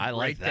they would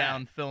break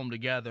down film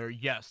together.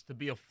 Yes, to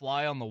be a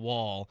fly on the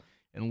wall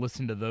and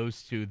listen to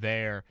those two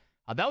there.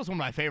 That was one of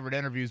my favorite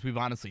interviews we've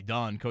honestly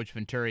done, Coach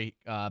Venturi,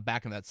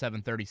 back in that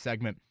 7:30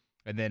 segment,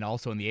 and then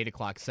also in the 8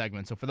 o'clock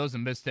segment. So for those who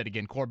missed it,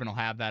 again, Corbin will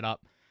have that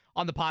up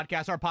on the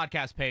podcast, our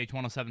podcast page,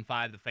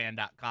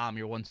 1075thefan.com,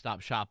 your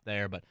one-stop shop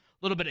there. But a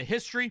little bit of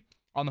history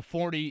on the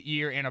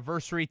 40-year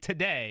anniversary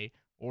today,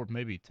 or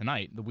maybe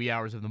tonight, the wee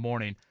hours of the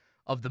morning,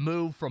 of the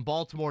move from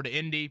Baltimore to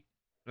Indy,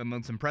 and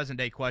then some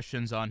present-day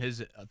questions on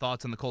his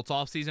thoughts on the Colts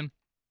offseason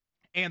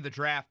and the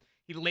draft.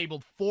 He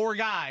labeled 4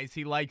 guys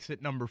he likes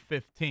at number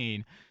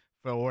 15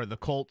 for the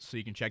Colts, so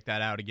you can check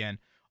that out again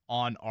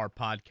on our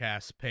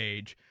podcast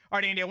page. All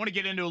right, Andy, I want to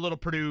get into a little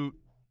Purdue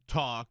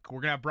talk.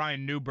 We're going to have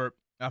Brian Newbert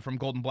from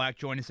Golden Black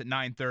join us at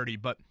 9:30.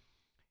 But,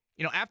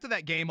 after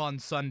that game on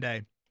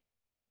Sunday,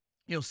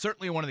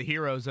 certainly one of the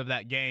heroes of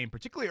that game,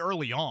 particularly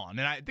early on,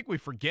 and I think we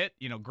forget,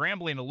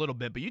 Grambling a little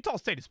bit, but Utah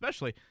State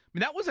especially,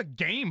 that was a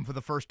game for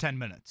the first 10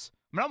 minutes.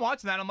 I'm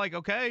watching that, I'm like,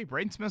 okay,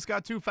 Braden Smith's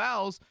got 2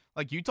 fouls.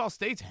 Like, Utah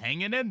State's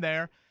hanging in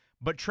there.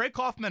 But Trey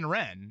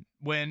Kaufman-Renn,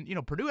 when,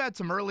 Purdue had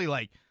some early,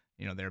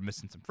 they were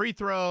missing some free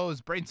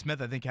throws. Braden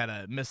Smith, I think, had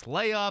a missed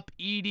layup.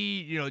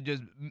 Edey,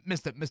 just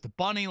missed a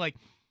bunny. Like,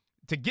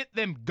 to get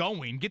them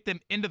going, get them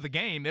into the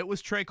game, it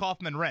was Trey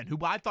Kaufman-Renn, who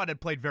I thought had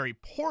played very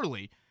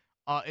poorly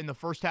in the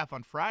first half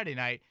on Friday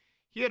night.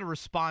 He had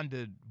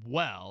responded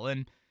well.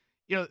 And,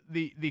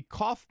 the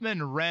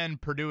Kaufman-Renn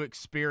Purdue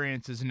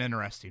experience is an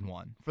interesting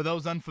one. For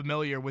those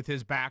unfamiliar with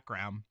his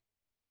background,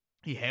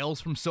 he hails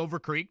from Silver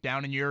Creek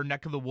down in your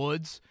neck of the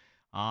woods.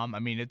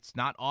 It's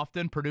not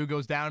often Purdue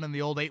goes down in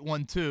the old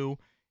 812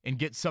 and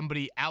gets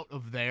somebody out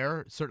of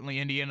there. Certainly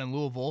Indiana and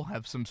Louisville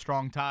have some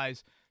strong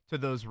ties to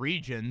those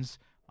regions.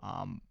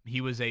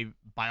 He was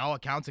by all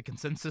accounts, a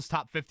consensus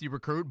top 50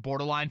 recruit,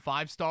 borderline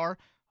 5-star.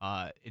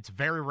 It's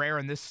very rare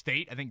in this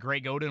state. I think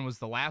Greg Oden was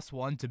the last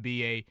one to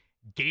be a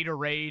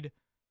Gatorade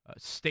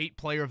State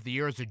Player of the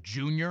Year as a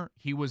junior.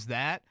 He was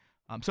that.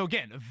 So,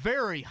 again, a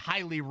very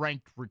highly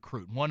ranked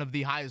recruit, one of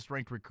the highest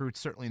ranked recruits,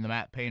 certainly in the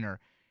Matt Painter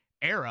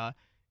era.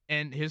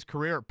 And his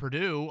career at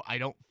Purdue, I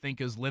don't think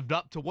has lived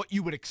up to what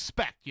you would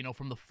expect,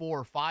 from the 4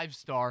 or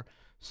 5-star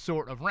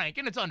sort of rank.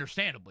 And it's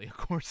understandably, of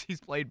course,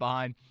 he's played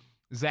behind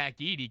Zach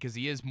Edey because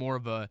he is more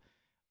of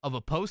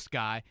a post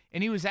guy.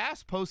 And he was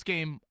asked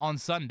post-game on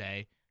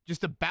Sunday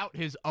just about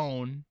his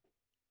own,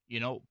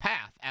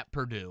 path at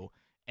Purdue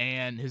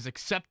and his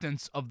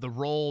acceptance of the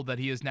role that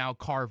he has now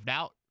carved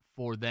out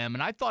for them.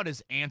 And I thought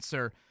his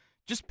answer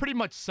just pretty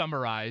much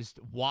summarized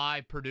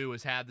why Purdue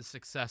has had the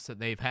success that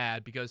they've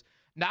had, because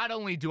not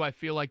only do I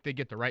feel like they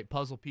get the right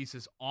puzzle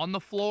pieces on the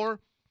floor,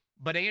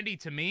 but Andy,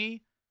 to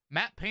me,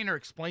 Matt Painter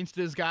explains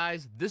to his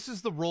guys, this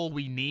is the role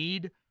we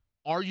need.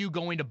 Are you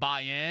going to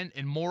buy in?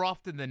 And more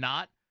often than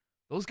not,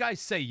 those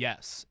guys say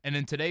yes. And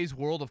in today's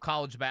world of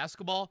college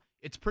basketball,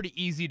 it's pretty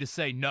easy to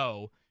say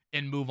no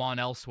and move on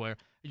elsewhere.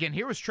 Again,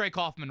 here was Trey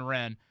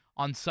Kaufman-Renn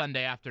on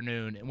Sunday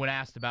afternoon when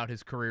asked about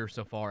his career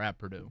so far at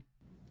Purdue.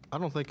 I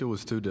don't think it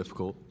was too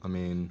difficult.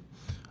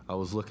 I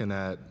was looking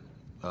at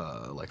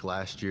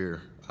last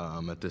year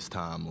at this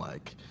time,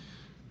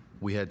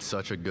 we had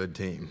such a good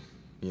team,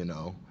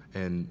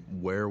 and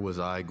where was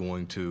I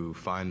going to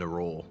find a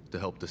role to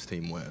help this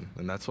team win?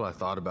 And that's what I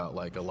thought about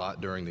a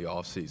lot during the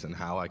offseason,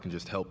 how I can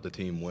just help the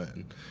team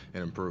win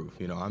and improve.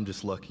 I'm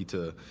just lucky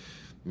to,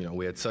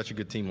 we had such a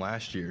good team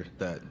last year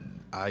that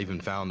I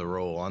even found the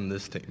role on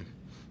this team.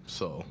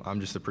 So I'm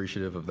just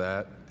appreciative of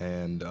that.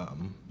 And,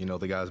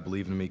 the guys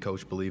believing in me,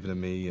 coach believing in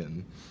me,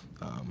 and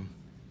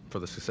for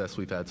the success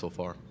we've had so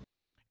far.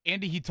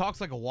 Andy, he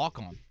talks like a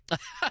walk-on,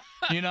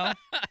 and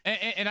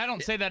I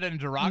don't say that in a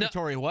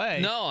derogatory way.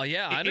 No,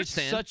 yeah, I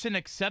understand. It's such an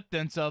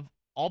acceptance of,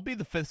 I'll be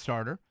the 5th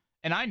starter,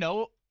 and I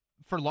know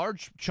for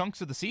large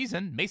chunks of the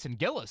season, Mason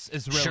Gillis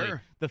is really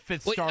the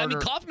fifth starter. I mean,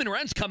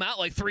 Kaufman-Wren's come out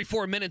like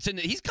 3-4 minutes in.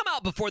 He's come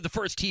out before the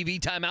first TV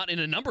timeout in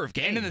a number of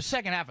games. And in the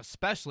second half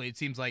especially, it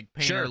seems like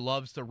Painter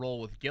loves to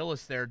roll with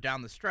Gillis there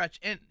down the stretch.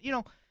 And,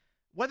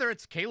 whether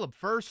it's Caleb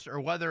First or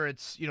whether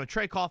it's,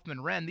 Trey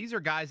Kaufman-Wren, these are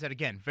guys that,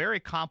 again, very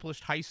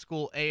accomplished high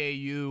school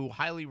AAU,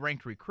 highly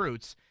ranked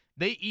recruits.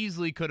 They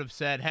easily could have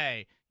said,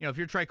 hey, if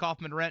you're Trey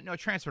Kaufman-Wren,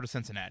 transfer to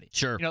Cincinnati.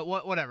 Sure.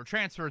 Whatever.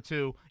 Transfer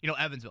to,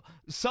 Evansville.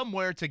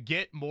 Somewhere to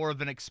get more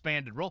of an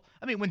expanded role.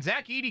 I mean, when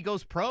Zach Edey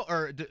goes pro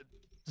or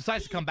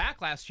decides to come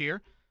back last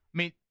year,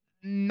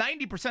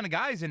 90% of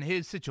guys in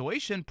his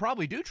situation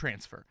probably do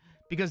transfer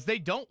because they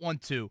don't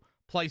want to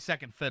play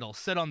second fiddle,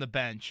 sit on the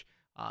bench,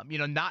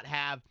 not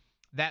have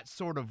that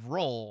sort of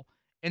role.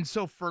 And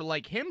so for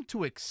him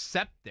to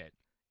accept it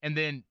and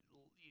then,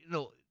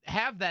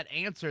 have that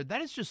answer,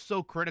 that is just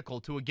so critical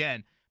to,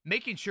 again,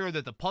 making sure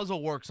that the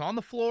puzzle works on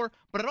the floor,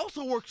 but it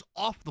also works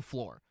off the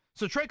floor.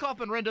 So Trey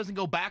Kaufman-Wren doesn't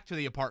go back to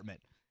the apartment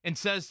and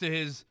says to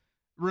his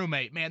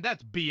roommate, man,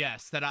 that's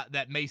BS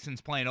that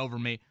Mason's playing over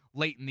me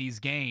late in these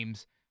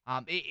games.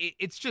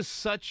 It's just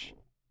such,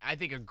 I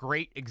think, a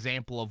great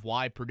example of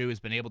why Purdue has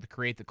been able to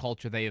create the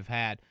culture they have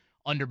had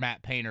under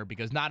Matt Painter,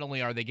 because not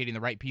only are they getting the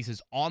right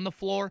pieces on the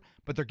floor,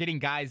 but they're getting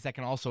guys that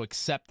can also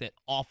accept it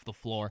off the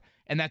floor,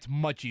 and that's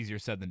much easier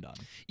said than done.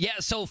 Yeah,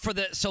 so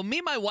me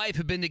and my wife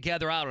have been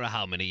together, I don't know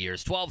how many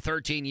years, 12,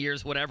 13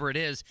 years, whatever it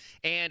is,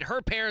 and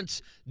her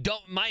parents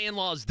my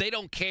in-laws, they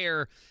don't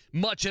care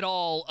much at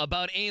all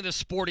about any of the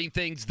sporting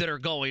things that are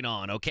going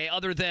on, okay?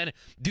 Other than,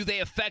 do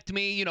they affect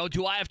me?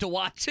 Do I have to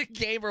watch a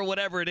game or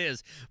whatever it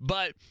is?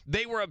 But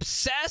they were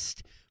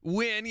obsessed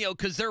when,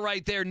 because they're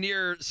right there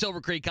near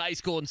Silver Creek High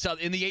School in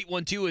the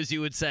 812, as you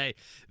would say.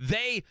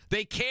 They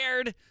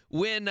cared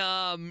when,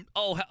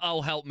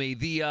 help me,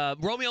 the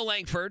Romeo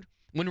Langford.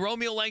 When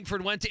Romeo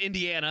Langford went to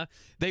Indiana,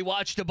 they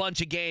watched a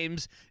bunch of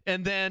games,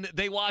 and then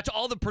they watched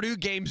all the Purdue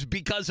games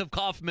because of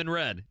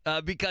Kaufman-Wren,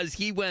 because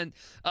he went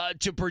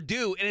to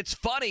Purdue. And it's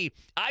funny,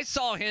 I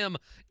saw him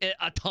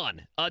a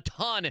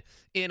ton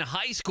in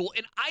high school,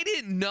 and I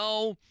didn't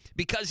know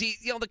because he,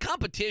 the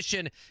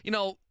competition,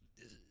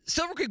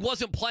 Silver Creek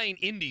wasn't playing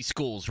Indy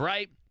schools,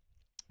 right?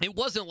 It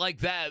wasn't like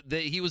that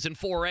he was in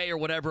 4A or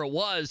whatever it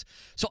was.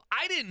 So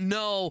I didn't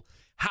know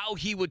how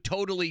he would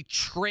totally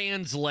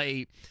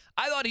translate.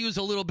 I thought he was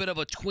a little bit of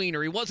a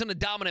tweener. He wasn't a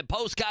dominant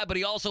post guy, but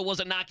he also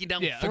wasn't knocking down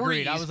threes.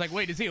 Agreed. I was like,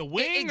 wait, is he a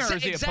wing or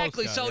is he a post guy?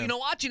 Exactly. So,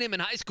 watching him in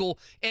high school,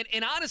 and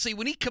honestly,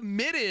 when he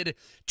committed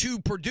to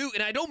Purdue,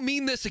 and I don't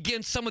mean this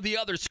against some of the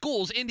other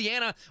schools,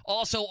 Indiana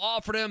also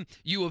offered him,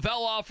 U of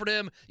L offered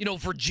him,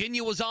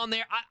 Virginia was on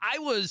there.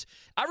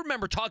 I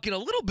remember talking a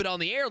little bit on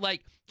the air,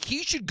 like,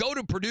 he should go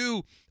to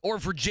Purdue or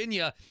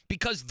Virginia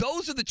because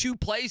those are the two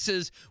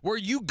places where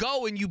you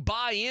go and you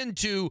buy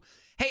into,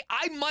 hey,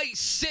 I might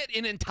sit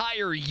an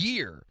entire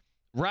year,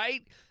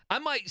 right? I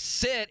might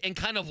sit and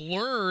kind of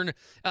learn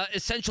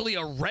essentially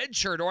a red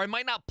shirt, or I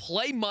might not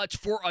play much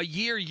for a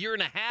year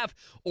and a half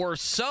or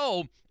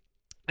so.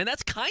 And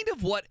that's kind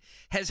of what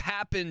has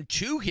happened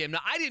to him. Now,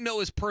 I didn't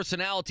know his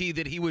personality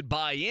that he would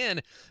buy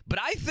in, but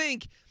I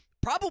think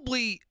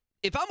probably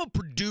if I'm a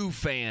Purdue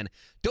fan,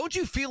 don't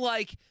you feel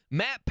like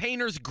Matt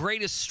Painter's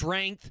greatest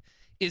strength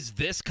is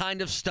this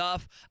kind of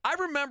stuff? I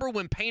remember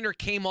when Painter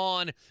came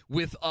on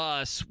with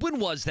us. When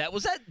was that?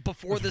 Was that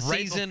before the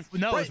season?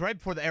 It was right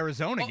before the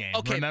Arizona game.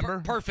 Okay,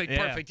 remember? Perfect.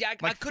 Yeah,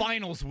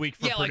 finals week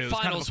for Purdue. Like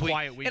finals kind of a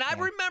quiet week. And I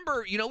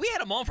remember, we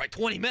had him on for like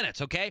 20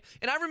 minutes, okay?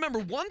 And I remember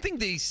one thing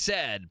that he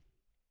said.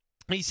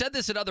 He said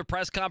this at other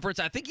press conference.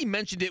 I think he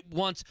mentioned it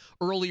once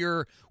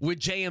earlier with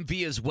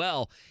JMV as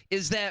well,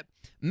 is that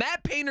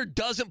Matt Painter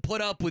doesn't put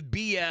up with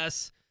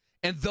BS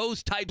and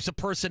those types of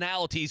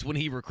personalities when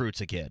he recruits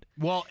a kid.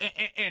 Well,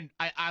 and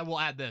I will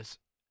add this,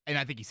 and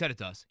I think he said it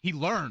to us. He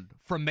learned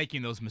from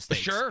making those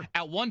mistakes. Sure.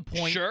 At one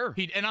point,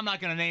 and I'm not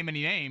going to name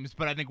any names,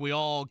 but I think we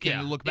all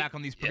can look back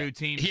on these Purdue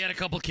teams. He had a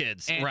couple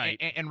kids, right.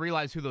 And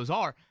realize who those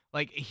are.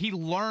 Like, he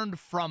learned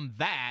from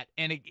that,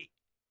 and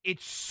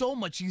it's so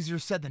much easier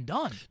said than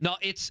done. No,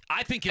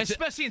 I think it's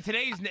especially in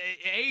today's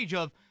age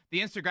of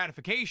the instant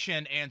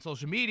gratification and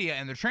social media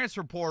and the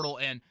transfer portal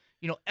and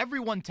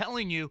everyone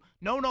telling you,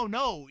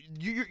 no,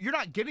 you're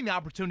not getting the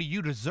opportunity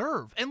you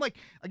deserve. And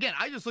again,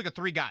 I just look at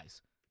three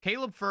guys: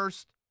 Caleb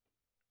First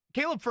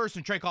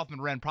and Trey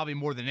Kaufman-Wren, probably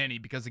more than any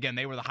because again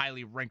they were the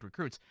highly ranked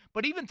recruits.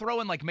 But even throw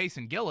in like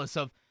Mason Gillis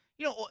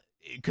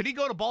could he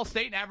go to Ball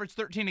State and average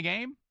 13 a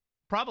game?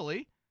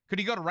 Probably. Could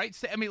he go to Wright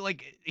State? I mean,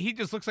 he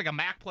just looks like a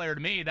MAC player to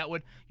me that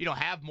would,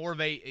 have more of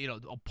a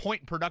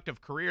point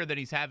productive career than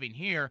he's having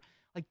here.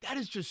 That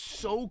is just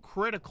so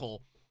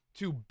critical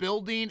to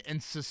building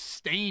and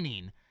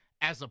sustaining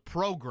as a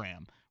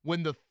program.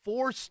 When the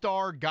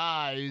 4-star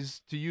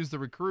guys, to use the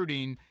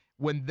recruiting,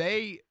 when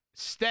they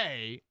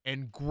stay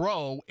and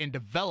grow and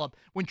develop,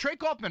 when Trey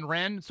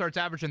Kaufman-Wren starts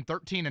averaging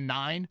 13 and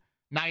 9,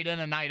 night in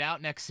and night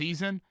out next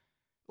season,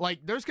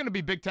 there's going to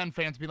be Big Ten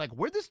fans be like,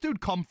 where'd this dude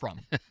come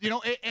from?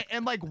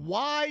 And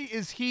why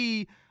is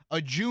he a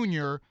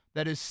junior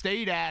that has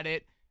stayed at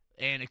it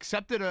and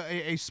accepted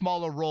a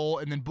smaller role,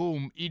 and then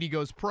boom, Edey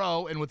goes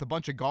pro, and with a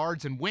bunch of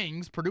guards and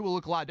wings, Purdue will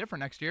look a lot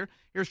different next year.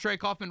 Here's Trey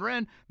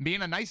Kaufman-Renn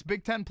being a nice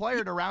Big Ten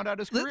player to round out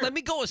his career. Let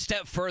me go a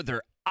step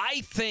further.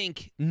 I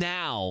think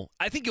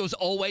it was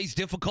always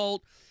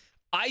difficult.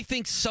 I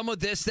think some of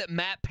this that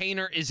Matt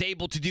Painter is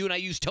able to do, and I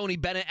use Tony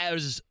Bennett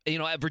as,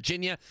 at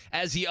Virginia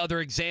as the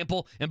other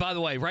example. And by the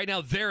way, right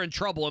now they're in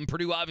trouble, and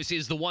Purdue obviously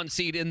is the 1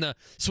 seed in the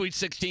Sweet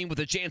 16 with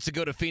a chance to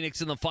go to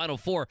Phoenix in the Final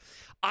Four.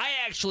 I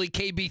actually,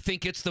 KB,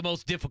 think it's the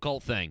most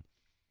difficult thing.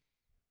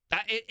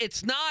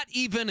 It's not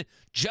even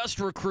just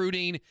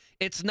recruiting.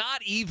 It's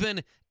not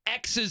even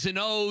X's and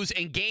O's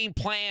and game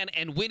plan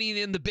and winning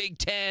in the Big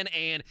Ten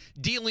and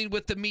dealing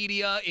with the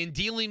media and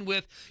dealing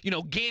with,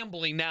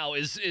 gambling now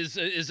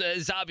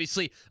is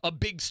obviously a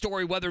big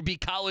story, whether it be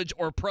college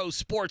or pro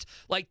sports.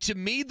 Like, to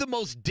me, the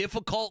most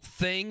difficult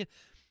thing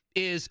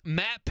is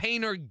Matt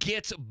Painter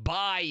gets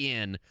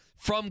buy-in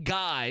from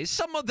guys,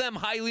 some of them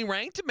highly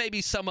ranked,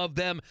 maybe some of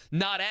them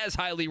not as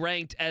highly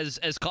ranked as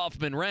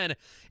Kaufman-Renn,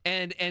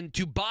 and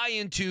to buy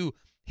into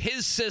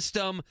his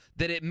system,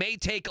 that it may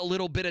take a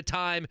little bit of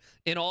time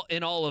in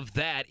all of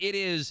that. It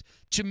is,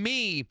 to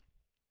me,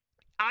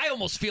 I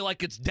almost feel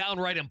like it's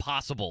downright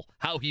impossible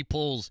how he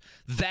pulls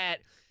that.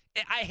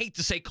 I hate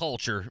to say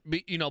culture,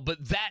 but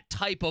that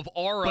type of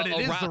aura around. But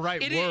it is the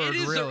right word,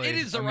 really. It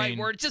is the right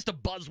word. It's just a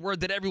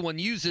buzzword that everyone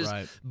uses.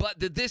 Right. But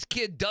that this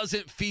kid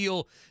doesn't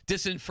feel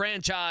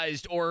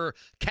disenfranchised or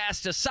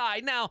cast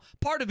aside. Now,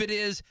 part of it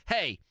is,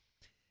 hey,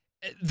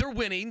 they're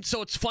winning,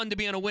 so it's fun to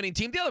be on a winning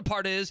team. The other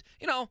part is,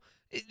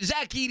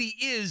 Zach Edey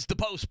is the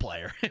post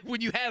player.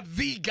 When you have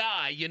the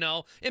guy,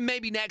 and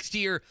maybe next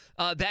year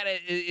that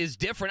is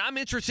different. I'm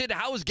interested in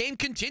how his game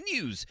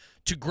continues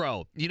to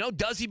grow.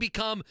 Does he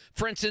become,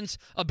 for instance,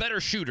 a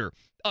better shooter,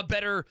 a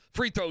better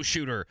free throw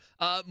shooter,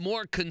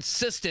 more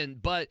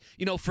consistent? But,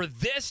 for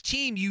this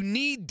team, you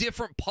need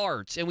different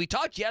parts. And we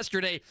talked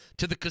yesterday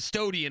to the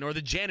custodian or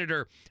the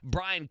janitor,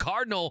 Brian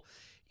Cardinal.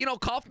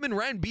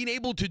 Kaufman-Renn being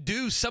able to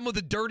do some of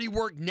the dirty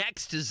work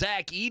next to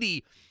Zach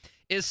Edey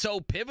is so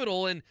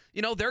pivotal. And,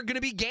 there are going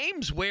to be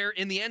games where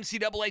in the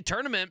NCAA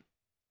tournament,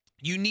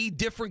 you need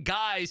different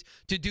guys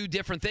to do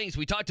different things.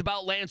 We talked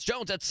about Lance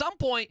Jones. At some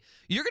point,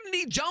 you're going to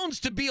need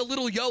Jones to be a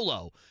little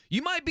YOLO.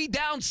 You might be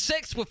down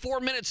 6 with 4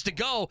 minutes to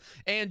go,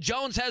 and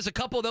Jones has a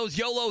couple of those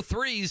YOLO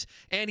threes,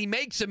 and he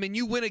makes them, and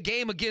you win a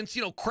game against,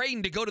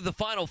 Creighton to go to the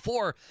Final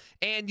Four.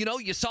 And,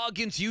 you saw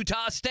against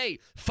Utah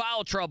State,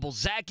 foul trouble.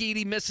 Zach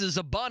Edey misses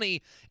a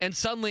bunny, and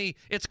suddenly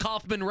it's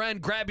Kaufman-Renn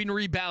grabbing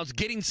rebounds,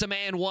 getting some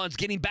and ones,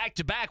 getting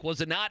back-to-back,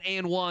 was it not,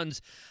 and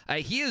ones.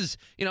 He is,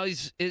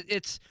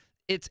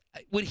 it's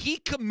when he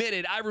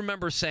committed, I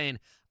remember saying,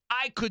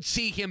 I could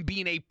see him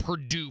being a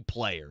Purdue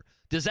player.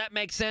 Does that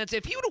make sense?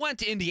 If he would have went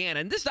to Indiana,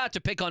 and this is not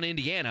to pick on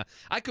Indiana,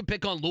 I could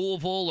pick on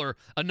Louisville or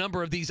a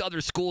number of these other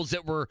schools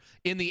that were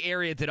in the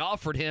area that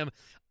offered him.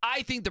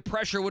 I think the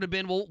pressure would have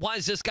been, well, why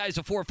is this guy's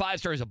a 4 or 5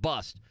 star? He's a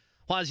bust.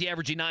 Why is he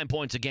averaging 9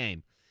 points a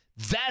game?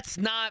 That's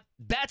not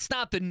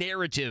the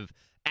narrative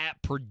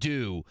at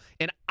Purdue,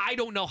 and I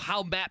don't know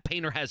how Matt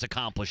Painter has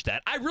accomplished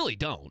that. I really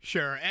don't.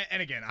 Sure,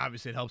 and again,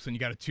 obviously it helps when you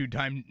got a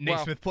 2-time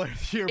Naismith Player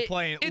of the Year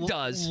playing. It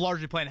does.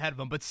 Largely playing ahead of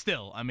him, but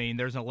still,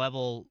 there's a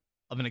level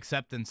of an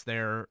acceptance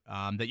there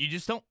that you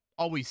just don't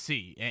always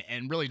see,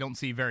 and really don't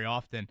see very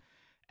often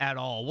at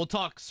all. We'll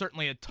talk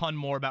certainly a ton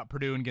more about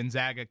Purdue and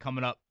Gonzaga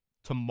coming up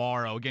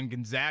tomorrow. Again,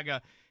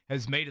 Gonzaga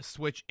has made a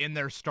switch in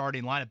their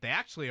starting lineup. They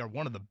actually are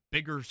one of the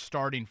bigger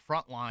starting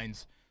front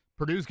lines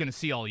Purdue's going to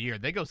see all year.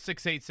 They go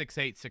 6'8",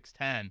 6'8",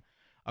 6'10"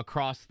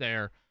 across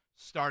their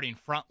starting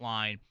front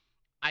line.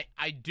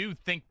 I do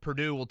think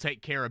Purdue will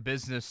take care of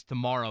business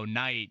tomorrow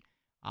night,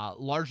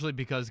 largely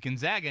because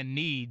Gonzaga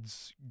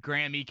needs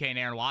Graham Ike and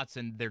Aaron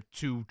Watson, their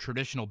 2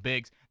 traditional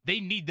bigs. They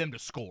need them to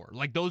score.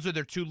 Like, those are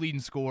their 2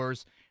 leading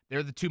scorers.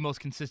 They're the 2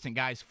 most consistent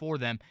guys for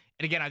them.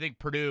 And again, I think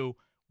Purdue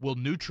will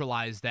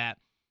neutralize that.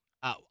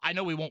 I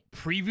know we won't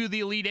preview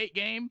the Elite 8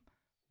 game,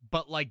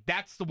 but,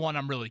 that's the one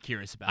I'm really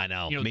curious about. I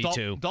know, me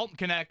too. Dalton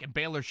Knecht and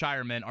Baylor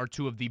Shireman are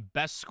 2 of the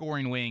best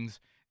scoring wings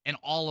in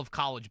all of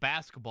college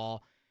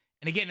basketball.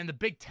 And again, in the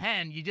Big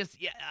Ten,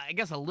 I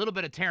guess a little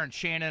bit of Terrence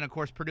Shannon. Of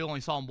course, Purdue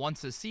only saw him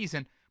once this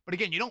season. But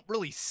again, you don't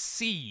really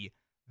see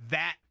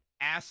that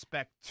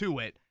aspect to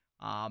it.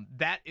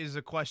 That is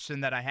a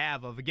question that I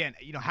have of, again,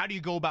 how do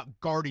you go about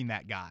guarding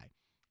that guy?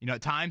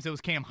 At times it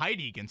was Cam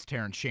Heide against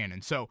Terrence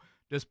Shannon. So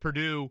does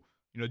Purdue,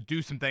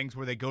 do some things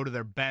where they go to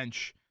their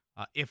bench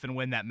if and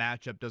when that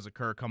matchup does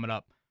occur coming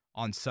up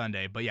on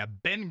Sunday? But yeah,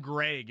 Ben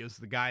Gregg is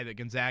the guy that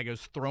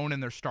Gonzaga's thrown in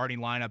their starting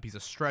lineup. He's a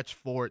stretch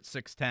 4 at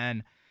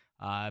 6'10".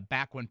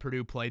 Back when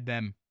Purdue played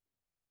them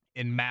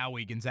in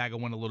Maui, Gonzaga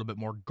went a little bit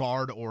more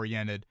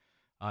guard-oriented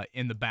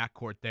in the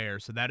backcourt there.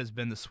 So that has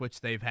been the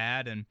switch they've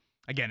had. And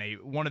again,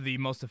 one of the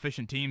most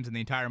efficient teams in the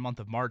entire month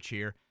of March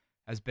here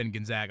has been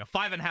Gonzaga.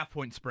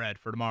 5.5-point spread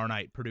for tomorrow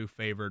night. Purdue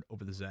favored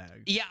over the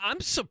Zags. Yeah, I'm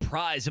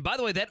surprised. And by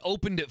the way, that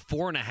opened at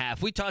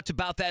 4.5. We talked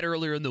about that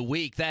earlier in the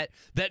week. That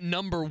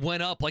number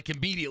went up like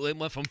immediately. It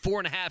went from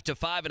 4.5 to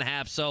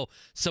 5.5. So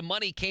some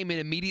money came in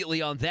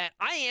immediately on that.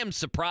 I am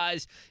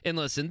surprised. And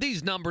listen,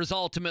 these numbers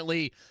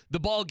ultimately, the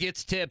ball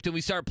gets tipped and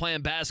we start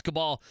playing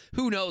basketball.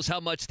 Who knows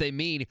how much they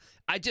mean?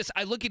 I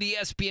look at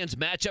ESPN's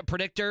matchup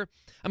predictor.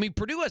 I mean,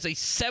 Purdue has a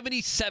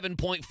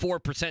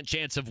 77.4%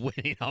 chance of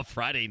winning on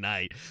Friday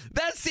night.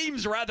 That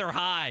seems rather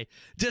high.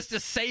 Just to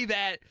say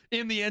that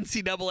in the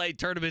NCAA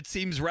tournament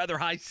seems rather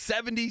high.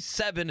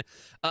 77%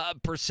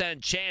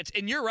 chance.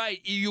 And you're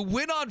right. You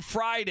win on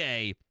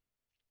Friday.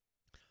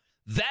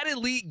 That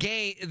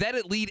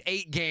Elite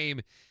Eight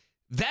game,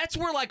 that's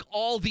where like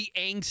all the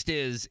angst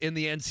is in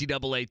the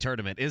NCAA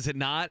tournament, is it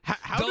not?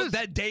 How does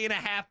that day and a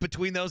half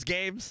between those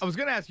games? I was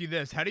going to ask you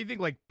this. How do you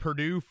think like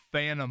Purdue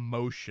fan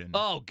emotion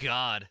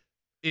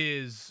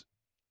is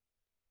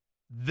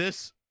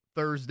this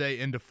Thursday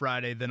into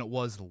Friday than it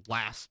was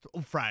last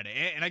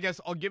Friday? And I guess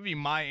I'll give you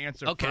my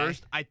answer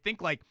first. I think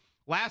like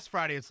last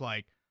Friday it's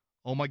like,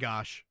 oh my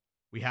gosh,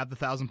 we have the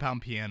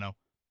 1,000-pound piano,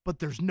 but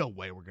there's no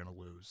way we're going to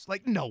lose.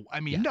 Like, no.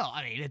 I mean,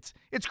 it's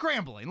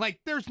scrambling. Like,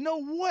 there's no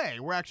way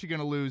we're actually going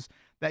to lose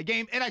that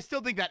game. And I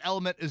still think that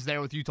element is there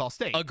with Utah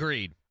State.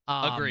 Agreed.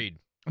 Agreed.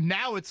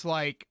 Now it's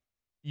like,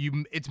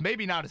 it's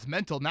maybe not as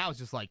mental. Now it's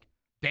just like,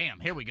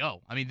 damn, here we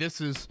go. I mean,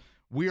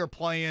 we are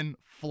playing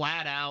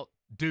flat out.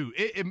 Dude,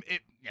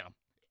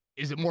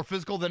 is it more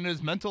physical than it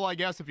is mental, I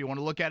guess, if you want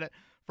to look at it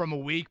from a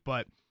week?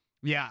 But,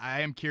 yeah,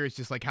 I am curious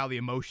just like how the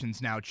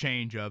emotions now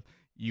change of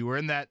you were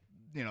in that,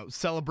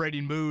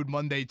 celebrating mood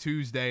Monday,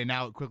 Tuesday, and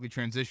now it quickly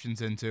transitions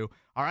into,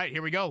 all right,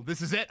 here we go.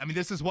 This is it. I mean,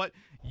 this is what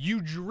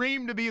you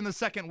dreamed to be in the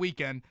second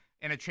weekend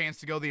and a chance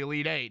to go the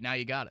Elite Eight. Now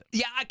you got it.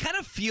 Yeah, I kind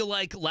of feel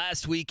like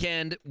last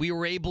weekend we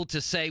were able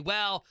to say,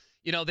 well,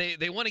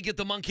 they want to get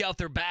the monkey off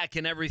their back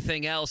and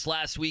everything else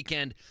last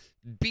weekend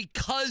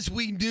because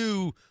we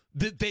knew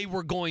that they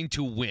were going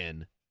to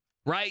win.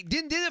 Right?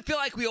 Didn't it feel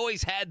like we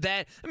always had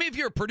that? I mean, if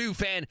you're a Purdue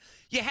fan,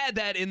 you had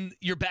that in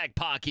your back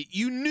pocket.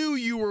 You knew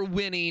you were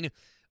winning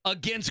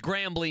against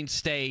Grambling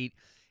State,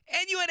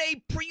 and you had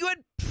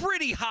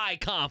pretty high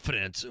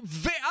confidence.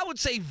 I would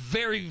say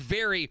very,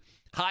 very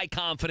high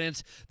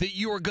confidence that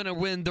you were going to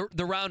win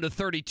the round of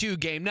 32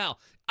 game. Now,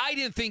 I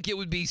didn't think it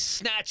would be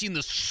snatching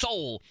the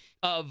soul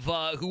of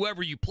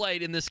whoever you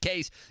played. In this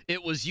case,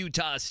 it was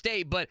Utah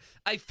State, but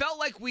I felt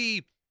like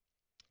we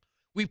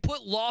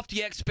put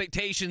lofty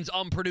expectations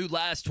on Purdue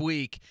last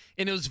week,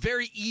 and it was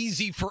very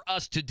easy for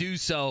us to do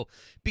so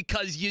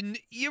because you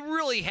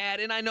really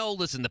had, and I know,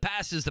 listen, the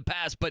past is the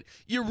past, but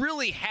you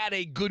really had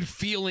a good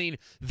feeling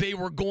they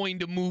were going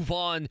to move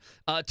on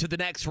to the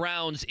next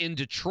rounds in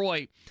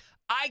Detroit.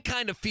 I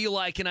kind of feel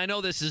like, and I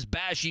know this is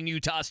bashing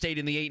Utah State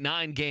in the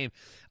 8-9 game,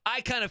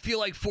 I kind of feel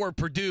like for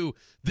Purdue,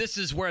 this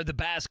is where the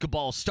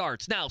basketball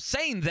starts. Now,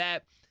 saying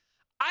that,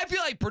 I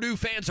feel like Purdue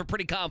fans are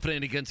pretty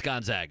confident against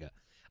Gonzaga.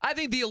 I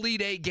think the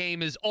Elite Eight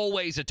game is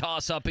always a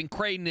toss-up, and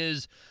Creighton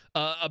is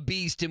a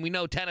beast, and we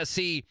know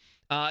Tennessee,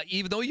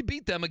 even though you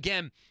beat them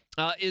again,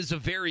 is a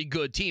very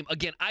good team.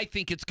 Again, I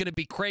think it's going to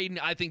be Creighton.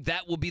 I think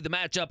that will be the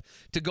matchup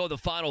to go the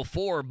Final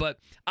Four, but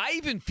I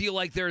even feel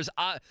like there is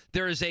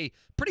a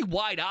pretty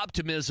wide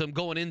optimism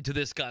going into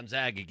this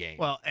Gonzaga game.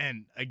 Well,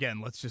 and again,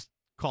 let's just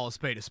call a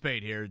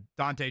spade here.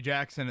 Dante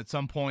Jackson, at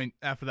some point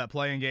after that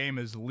playing game,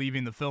 is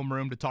leaving the film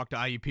room to talk to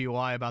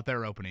IUPUI about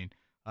their opening.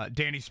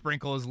 Danny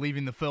Sprinkle is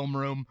leaving the film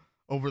room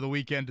over the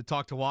weekend to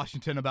talk to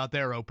Washington about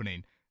their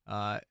opening.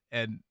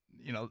 And,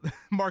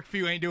 Mark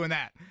Few ain't doing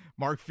that.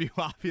 Mark Few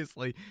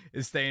obviously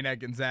is staying at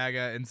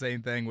Gonzaga, and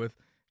same thing with,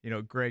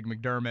 Greg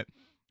McDermott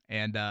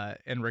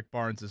and Rick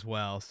Barnes as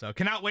well. So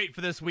cannot wait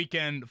for this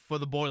weekend for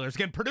the Boilers.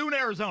 Again, Purdue and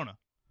Arizona,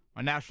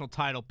 my national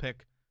title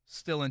pick,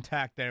 still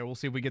intact there. We'll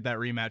see if we get that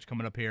rematch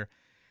coming up here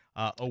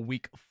a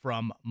week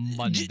from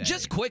Monday.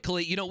 Just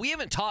quickly, we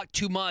haven't talked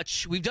too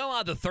much. We've done a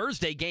lot of the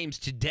Thursday games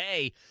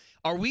today.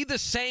 Are we the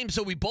same?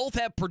 So we both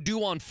have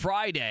Purdue on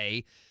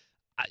Friday.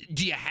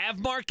 Do you have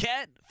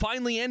Marquette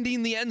finally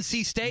ending the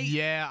NC State?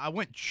 Yeah, I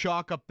went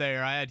chalk up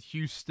there. I had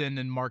Houston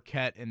and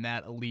Marquette in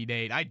that Elite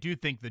Eight. I do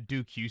think the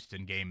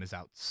Duke-Houston game is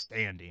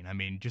outstanding. I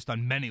mean, just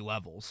on many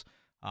levels.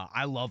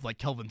 I love, like,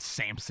 Kelvin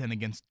Sampson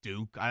against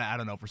Duke. I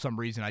don't know. For some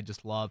reason, I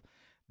just love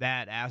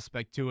that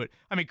aspect to it.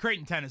 I mean,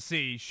 Creighton,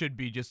 Tennessee should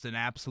be just an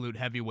absolute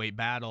heavyweight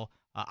battle.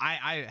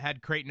 I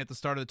had Creighton at the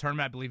start of the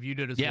tournament. I believe you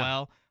did as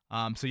well.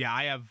 So, yeah,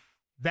 I have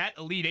that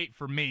Elite Eight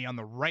for me on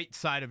the right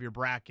side of your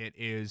bracket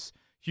is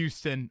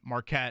Houston,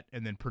 Marquette,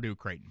 and then Purdue,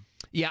 Creighton.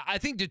 Yeah, I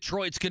think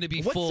Detroit's going to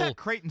be full. What's that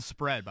Creighton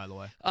spread, by the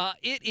way?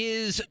 It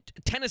is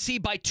Tennessee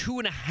by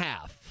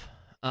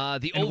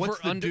 2.5. What's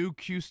the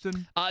Duke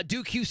Houston?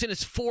 Duke Houston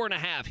is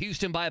 4.5.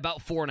 Houston by about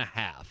 4.5.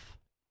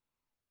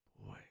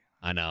 Boy,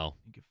 I know.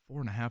 You get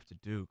 4.5 to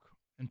Duke.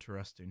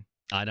 Interesting.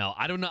 I know.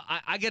 I don't know.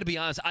 I got to be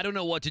honest. I don't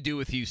know what to do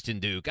with Houston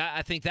Duke.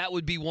 I think that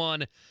would be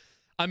one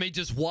I may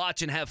just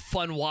watch and have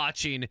fun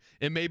watching,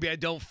 and maybe I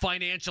don't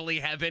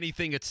financially have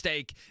anything at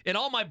stake. In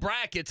all my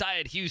brackets, I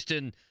had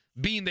Houston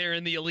being there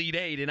in the Elite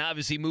Eight and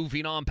obviously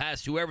moving on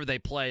past whoever they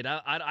played.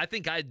 I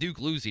think I had Duke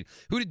losing.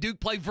 Who did Duke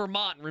play?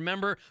 Vermont,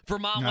 remember?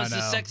 Vermont was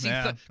the sexy.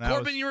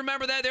 Corbin, you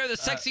remember that? They're the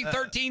sexy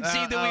 13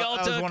 seed that we all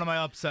took. That was one of my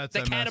upsets.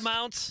 The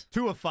Catamounts.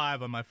 2 of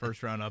 5 on my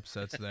first round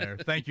upsets there.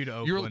 Thank you to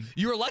Oakland.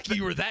 You were lucky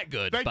you were that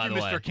good, by the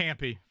way. Thank you, Mr.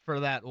 Campy,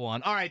 for that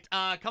one. All right,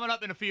 coming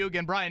up in a few,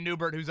 again, Brian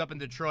Newbert, who's up in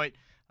Detroit.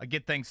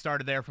 Get things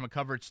started there from a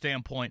coverage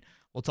standpoint.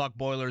 We'll talk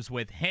Boilers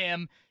with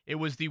him. It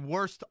was the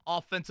worst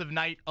offensive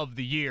night of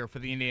the year for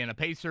the Indiana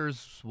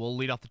Pacers. We'll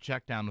lead off the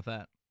check down with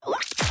that.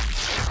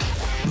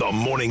 The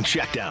Morning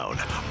Checkdown,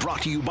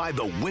 brought to you by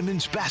the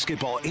Women's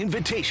Basketball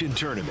Invitation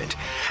Tournament.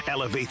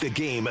 Elevate the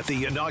game at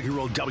the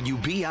inaugural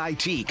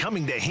WBIT,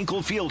 coming to Hinkle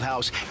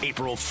Fieldhouse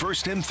April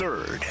 1st and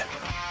 3rd.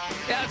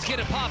 Yeah, let's get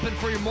it popping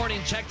for your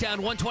morning checkdown.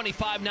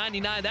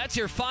 125.99. That's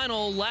your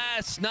final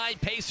last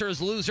night.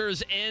 Pacers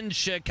losers in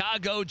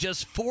Chicago.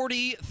 Just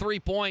 43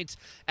 points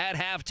at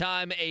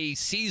halftime, a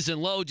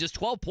season low. Just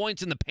 12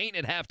 points in the paint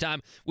at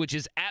halftime, which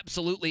is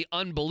absolutely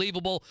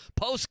unbelievable.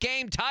 Post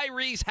game,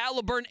 Tyrese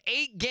Halliburton,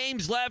 8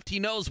 games left. He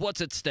knows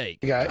what's at stake.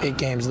 We got 8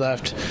 games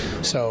left,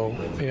 so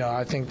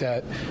I think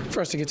that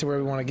for us to get to where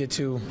we want to get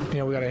to,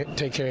 we got to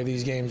take care of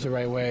these games the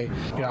right way.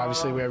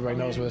 Obviously, everybody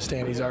knows where the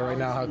standings are right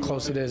now, how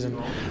close it is, and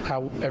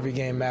how every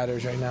game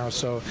matters right now.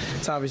 So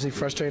it's obviously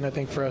frustrating, I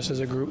think, for us as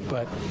a group,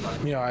 but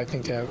I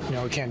think that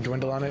we can't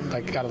dwindle on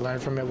it. Got to learn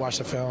from it, watch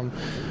the film,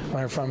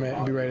 learn from it,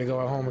 and be ready to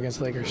go at home against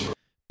the Lakers.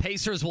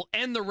 Pacers will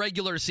end the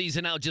regular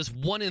season out just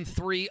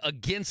 1-3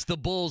 against the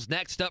Bulls.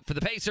 Next up for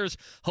the Pacers,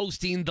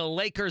 hosting the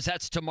Lakers.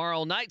 That's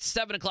tomorrow night,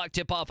 7 o'clock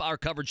tip-off. Our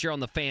coverage here on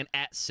The Fan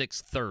at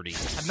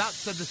 6:30. I've not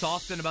said this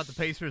often about the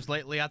Pacers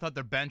lately. I thought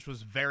their bench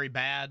was very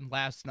bad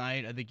last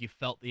night. I think you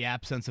felt the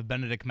absence of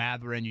Benedict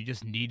Mathurin. You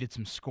just needed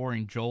some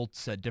scoring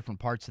jolts at different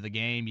parts of the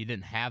game. You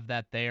didn't have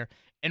that there.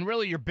 And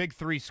really your big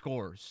 3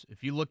 scorers,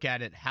 if you look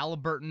at it,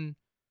 Halliburton,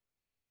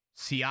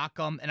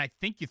 Siakam, and I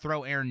think you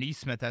throw Aaron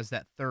Nesmith as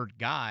that third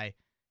guy.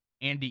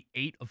 Andy,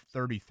 8 of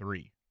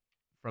 33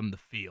 from the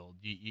field.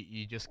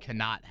 You just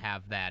cannot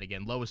have that.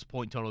 Again, lowest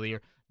point total of the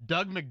year.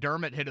 Doug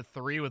McDermott hit a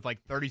 3 with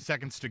 30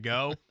 seconds to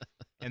go,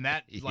 and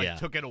that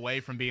took it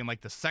away from being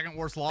the second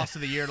worst loss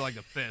of the year to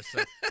the 5th.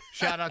 So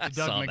shout out to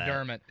Doug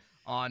McDermott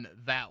on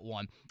that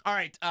one. All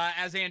right,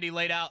 as Andy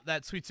laid out,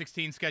 that Sweet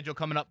 16 schedule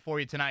coming up for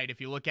you tonight. If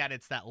you look at it,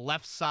 it's that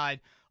left side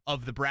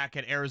of the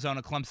bracket.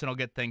 Arizona, Clemson will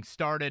get things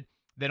started.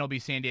 Then it'll be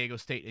San Diego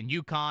State and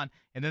UConn,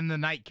 and then the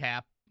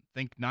nightcap.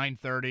 Think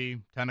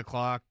 9:30, 10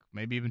 o'clock,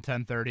 maybe even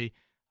 10:30.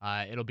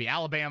 It'll be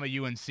Alabama,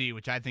 UNC,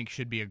 which I think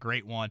should be a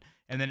great one,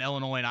 and then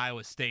Illinois and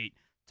Iowa State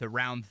to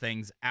round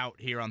things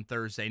out here on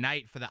Thursday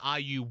night. For the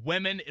IU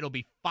women, it'll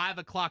be 5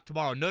 o'clock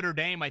tomorrow. Notre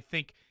Dame, I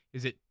think,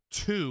 is at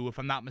 2, if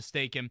I'm not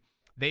mistaken.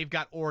 They've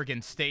got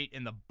Oregon State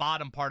in the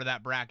bottom part of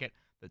that bracket.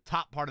 The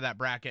top part of that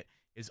bracket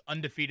is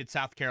undefeated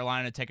South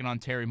Carolina taking on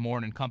Terry Moore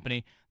and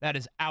company. That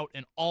is out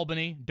in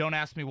Albany. Don't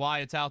ask me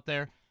why it's out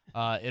there.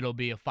 It'll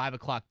be a 5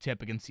 o'clock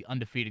tip against the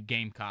undefeated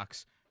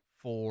Gamecocks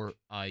for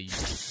IU.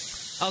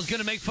 I was going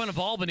to make fun of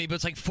Albany,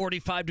 but it's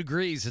 45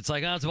 degrees. It's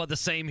it's about the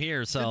same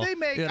here. So did they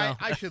make?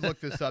 I should look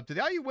this up. Did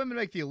the IU women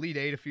make the Elite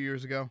Eight a few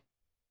years ago,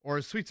 or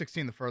is Sweet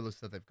 16 the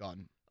furthest that they've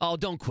gotten? Oh,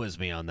 don't quiz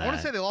me on that. I want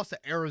to say they lost to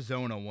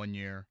Arizona one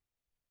year.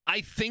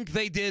 I think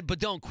they did, but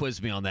don't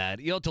quiz me on that.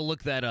 You'll have to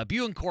look that up.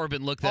 You and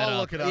Corbin look that up. I'll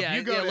look it up. Yeah,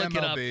 you go to look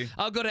MLB. It up.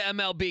 I'll go to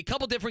MLB. A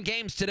couple different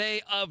games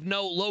today of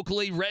note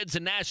locally. Reds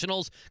and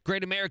Nationals,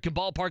 Great American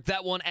Ballpark.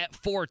 That one at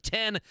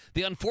 4:10.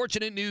 The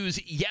unfortunate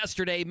news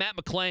yesterday, Matt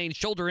McClain,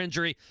 shoulder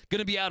injury, going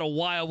to be out a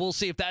while. We'll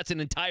see if that's an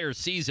entire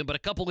season, but a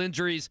couple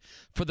injuries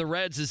for the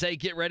Reds as they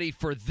get ready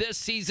for this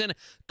season.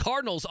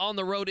 Cardinals on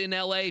the road in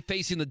L.A.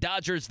 facing the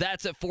Dodgers.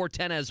 That's at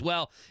 4:10 as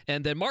well.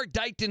 And then Mark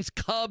Dykton's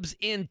Cubs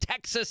in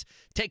Texas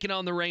taking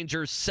on the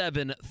Rangers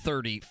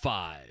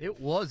 7:35. It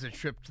was a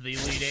trip to the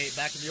Elite Eight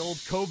back in the old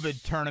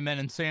COVID tournament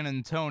in San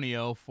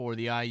Antonio for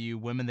the IU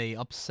women. They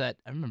upset,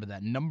 I remember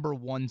that, number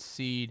 1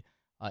 seed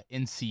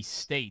NC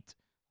State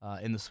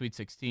in the Sweet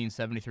 16,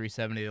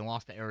 73-70. They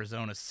lost to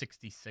Arizona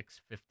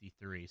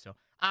 66-53. So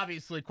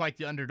obviously quite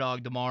the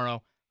underdog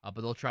tomorrow, but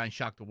they'll try and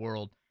shock the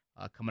world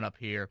coming up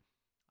here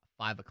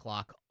 5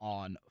 o'clock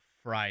on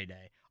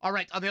Friday. All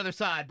right, on the other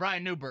side,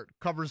 Brian Newbert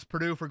covers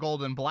Purdue for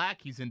Gold and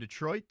Black. He's in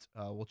Detroit.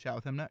 We'll chat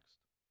with him next.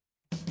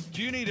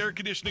 Do you need air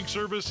conditioning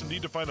service and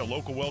need to find a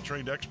local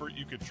well-trained expert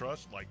you can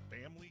trust, like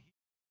Family?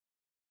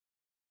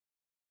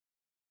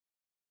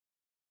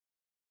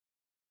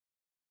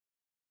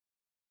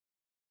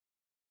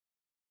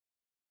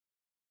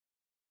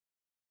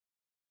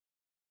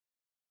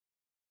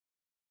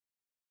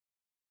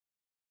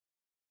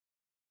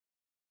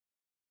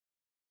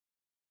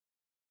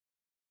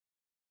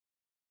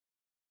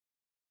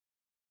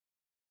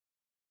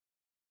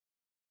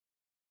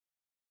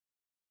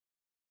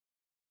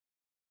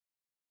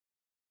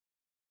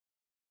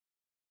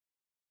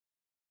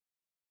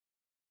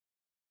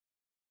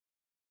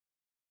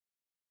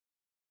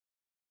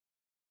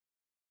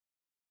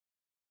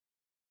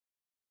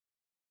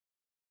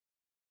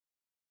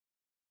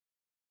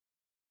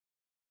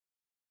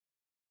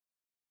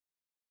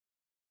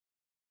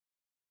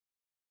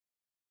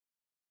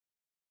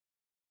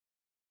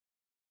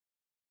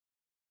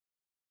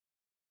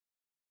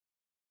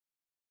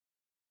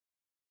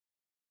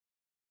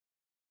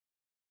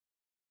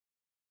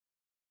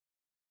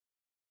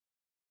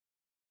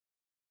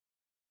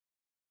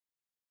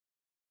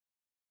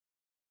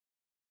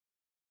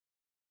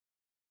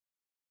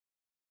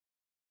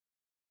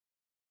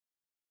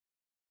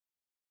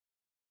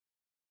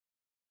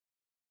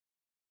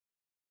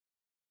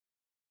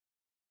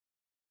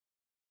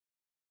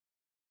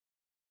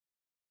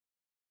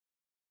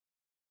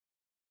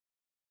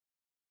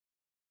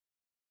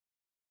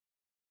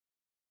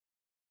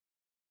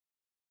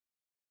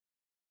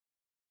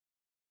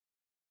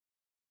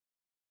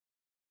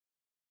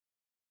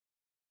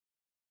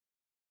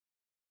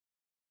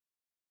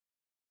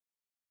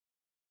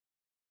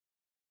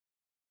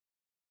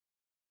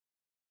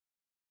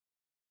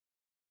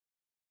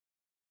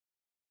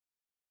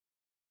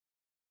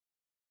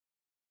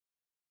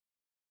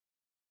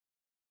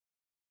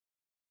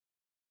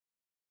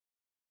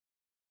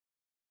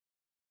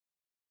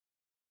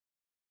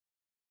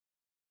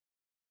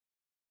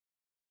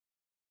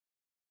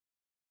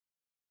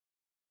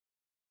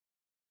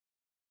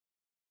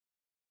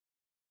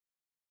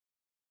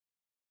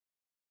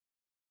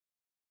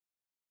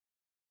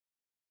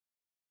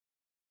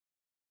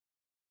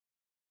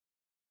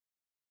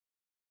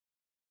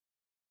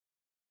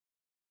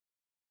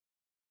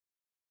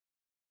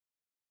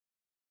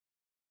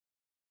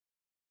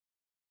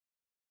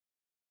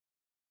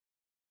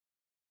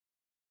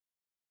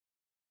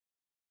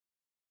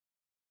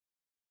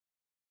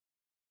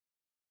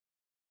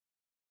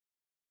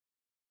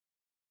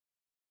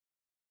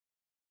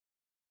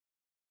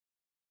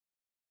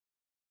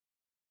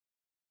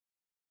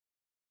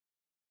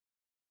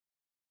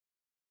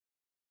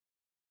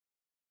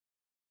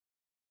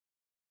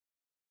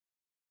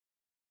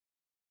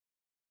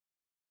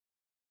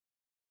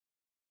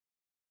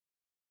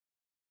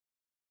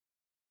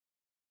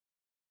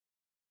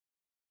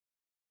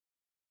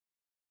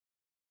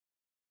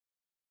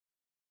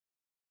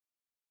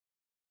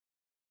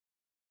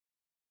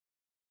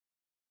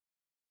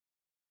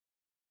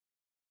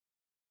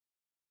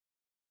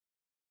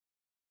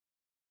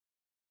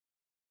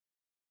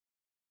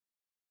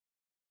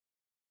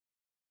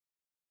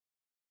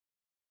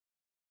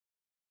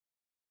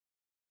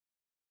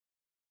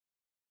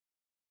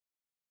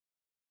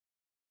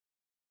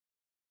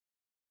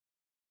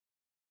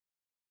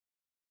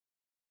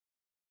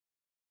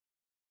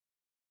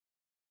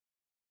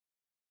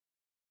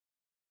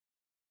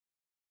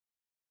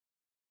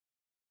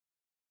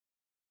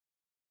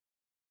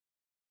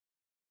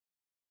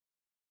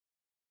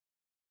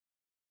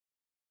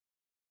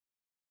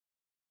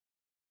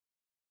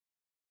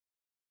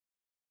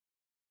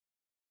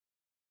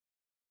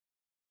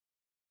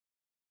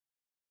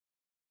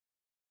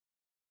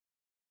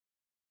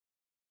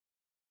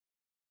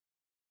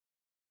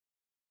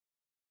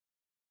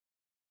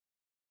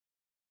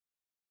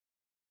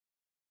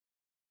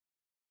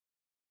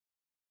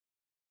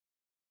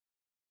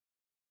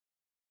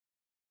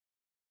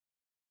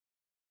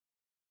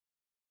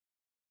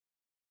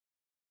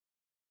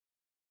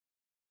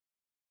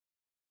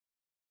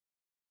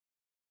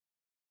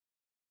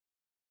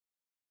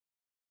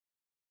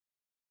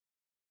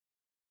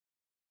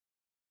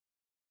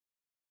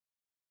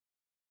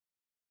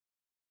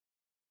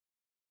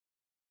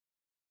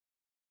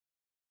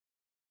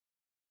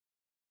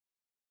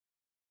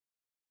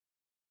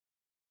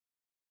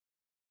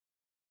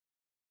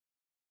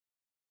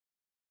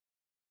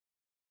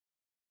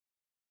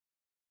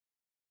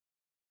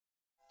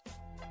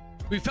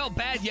 We felt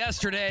bad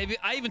yesterday.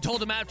 I even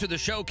told him after the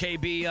show,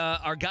 KB,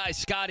 our guy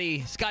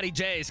Scotty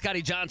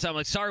Johnson, I'm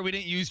like, sorry we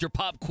didn't use your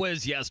pop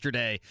quiz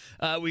yesterday.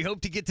 We hope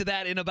to get to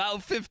that in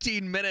about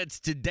 15 minutes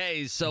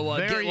today, so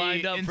get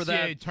lined up for that.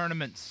 Very NCAA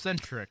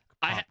tournament-centric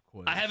pop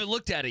quiz. I haven't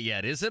looked at it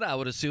yet, is it? I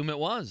would assume it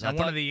was. And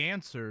one of the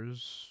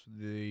answers,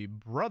 the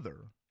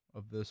brother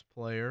of this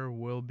player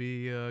will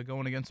be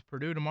going against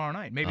Purdue tomorrow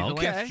night. Maybe the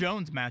Lance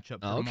Jones matchup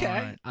tomorrow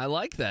night. I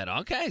like that.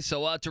 Okay,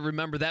 so to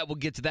remember that, we'll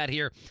get to that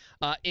here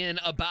in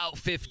about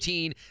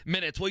 15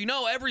 minutes.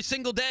 Well, every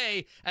single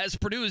day as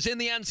Purdue is in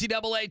the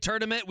NCAA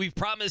tournament, we've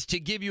promised to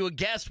give you a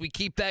guest. We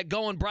keep that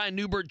going. Brian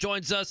Newbert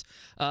joins us,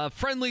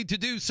 friendly to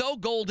do so,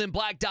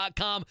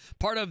 goldandblack.com,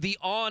 part of the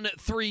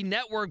On3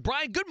 network.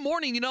 Brian, good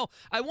morning.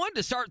 I wanted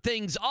to start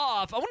things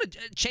off. I want to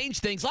change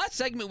things. Last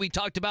segment, we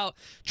talked about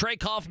Trey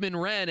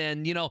Kaufman-Renn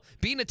and,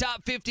 being a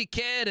top 50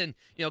 kid and,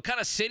 kind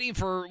of sitting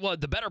for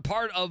the better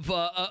part of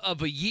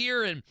a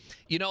year and,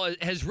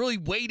 has really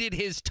waited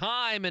his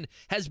time and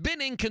has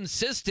been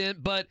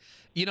inconsistent. But,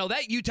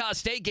 that Utah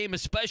State game,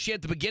 especially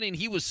at the beginning,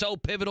 he was so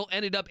pivotal,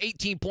 ended up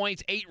 18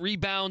 points, 8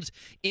 rebounds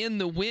in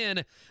the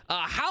win.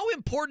 How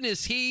important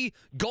is he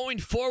going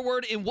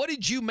forward, and what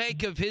did you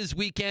make of his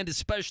weekend,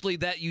 especially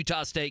that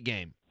Utah State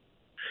game?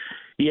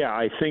 Yeah,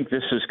 I think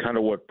this is kind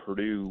of what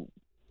Purdue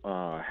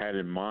had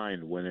in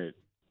mind when it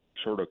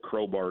sort of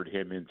crowbarred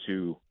him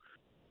into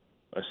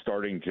a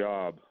starting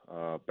job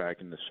back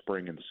in the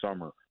spring and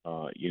summer.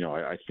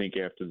 I think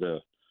after the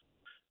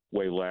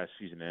way last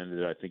season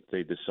ended, I think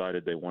they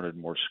decided they wanted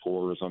more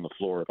scorers on the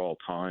floor at all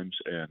times,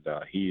 and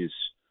he is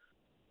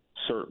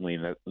certainly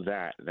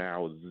that.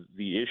 Now,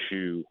 the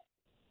issue,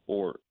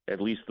 or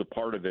at least the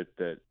part of it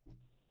that,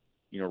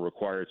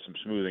 required some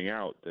smoothing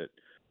out that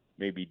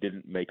maybe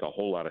didn't make a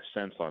whole lot of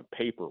sense on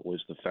paper,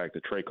 was the fact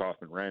that Trey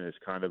Kaufman-Renn is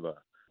kind of a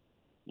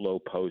low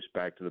post,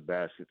 back to the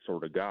basket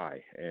sort of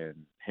guy, and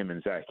him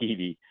and Zach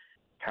Edey,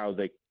 how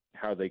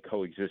they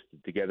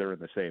coexisted together in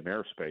the same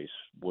airspace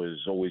was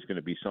always going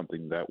to be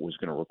something that was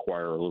going to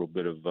require a little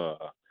bit of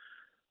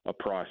a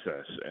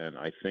process, and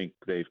I think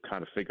they've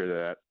kind of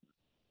figured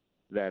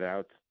that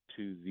out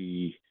to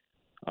the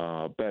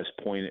best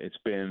point it's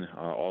been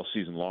all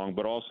season long.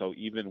 But also,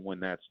 even when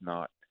that's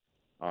not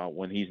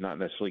when he's not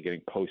necessarily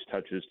getting post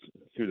touches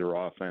through their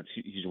offense,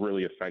 he's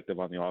really effective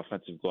on the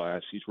offensive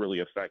glass. He's really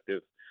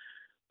effective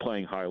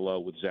playing high-low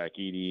with Zach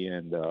Edey,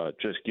 and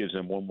just gives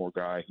them one more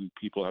guy who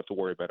people have to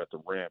worry about at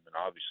the rim. And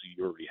obviously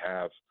you already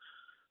have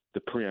the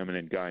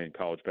preeminent guy in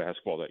college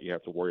basketball that you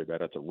have to worry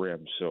about at the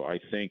rim. So I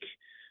think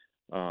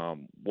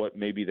what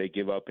maybe they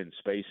give up in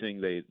spacing,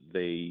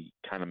 they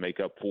kind of make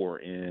up for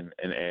in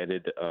an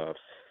added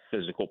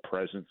physical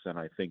presence, and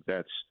I think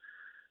that's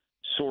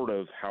sort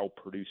of how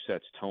Purdue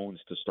sets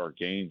tones to start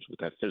games, with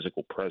that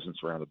physical presence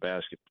around the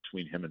basket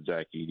between him and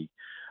Zach Edey.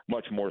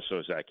 Much more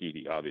so Zach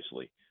Edey,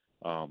 obviously.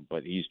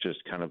 But he's just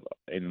kind of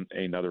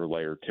another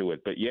layer to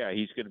it. But, yeah,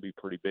 he's going to be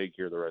pretty big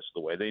here the rest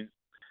of the way.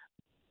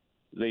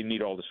 They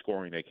need all the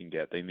scoring they can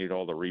get. They need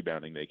all the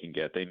rebounding they can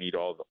get. They need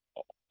all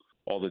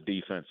the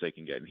defense they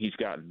can get. And he's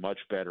gotten much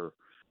better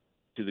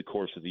through the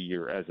course of the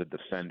year as a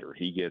defender.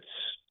 He gets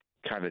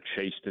kind of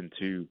chased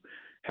into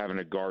having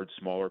to guard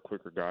smaller,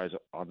 quicker guys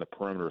on the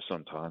perimeter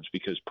sometimes,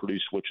 because Purdue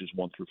switches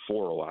 1 through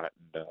 4 a lot.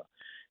 And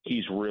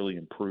he's really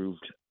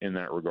improved in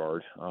that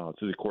regard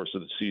through the course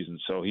of the season.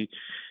 So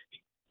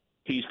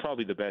he's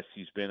probably the best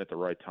he's been at the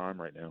right time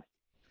right now.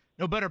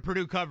 No better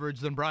Purdue coverage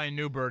than Brian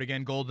Newbert.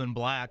 Again, Gold and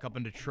Black up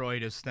in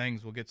Detroit as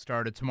things will get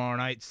started tomorrow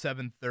night,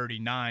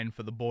 7:39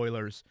 for the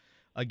Boilers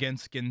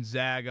against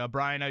Gonzaga.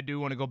 Brian, I do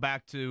want to go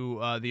back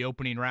to the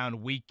opening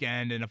round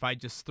weekend, and if I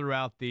just threw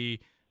out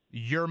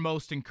your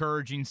most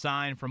encouraging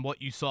sign from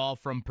what you saw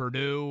from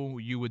Purdue,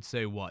 you would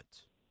say what?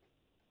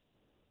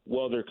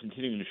 Well, they're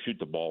continuing to shoot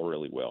the ball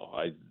really well.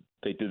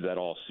 They did that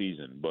all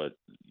season, but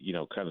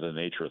kind of the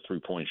nature of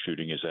three-point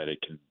shooting is that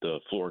the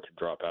floor can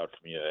drop out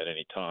from you at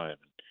any time.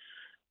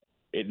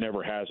 It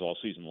never has all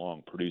season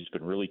long. Purdue's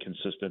been really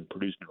consistent.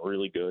 Purdue's been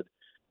really good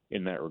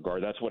in that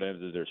regard. That's what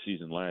ended their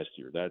season last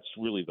year. That's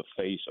really the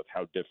face of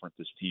how different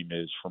this team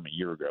is from a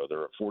year ago.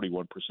 They're a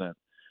 41%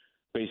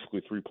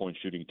 basically three-point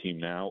shooting team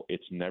now.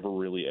 It's never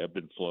really ebbed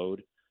and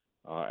flowed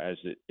as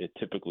it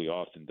typically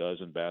often does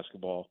in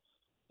basketball.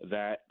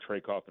 That,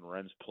 Trey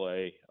Kaufman-Renn's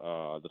play,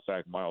 the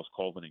fact Miles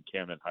Colvin and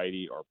Camden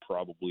Heide are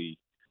probably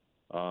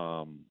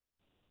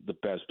the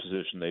best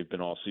position they've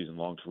been all season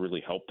long to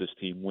really help this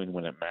team win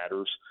when it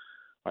matters.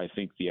 I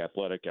think the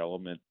athletic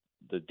element,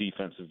 the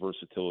defensive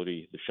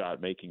versatility, the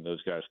shot making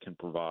those guys can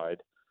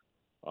provide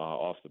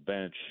off the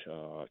bench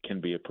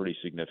can be a pretty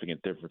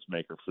significant difference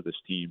maker for this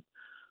team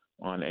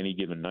on any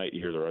given night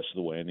here the rest of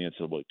the way in the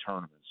NCAA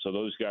tournament. So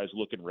those guys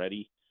looking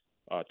ready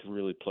to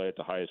really play at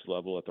the highest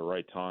level at the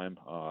right time.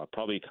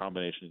 Probably a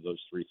combination of those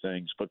three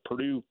things. But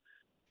Purdue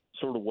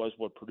sort of was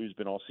what Purdue's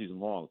been all season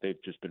long.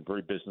 They've just been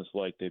very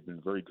businesslike. They've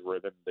been very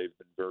driven. They've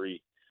been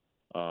very,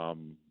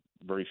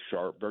 very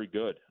sharp, very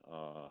good.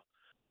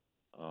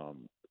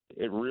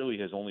 It really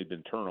has only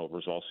been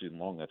turnovers all season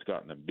long that's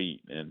gotten them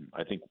beat. And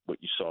I think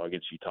what you saw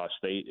against Utah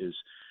State is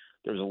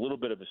there was a little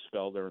bit of a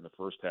spell there in the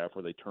first half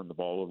where they turned the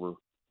ball over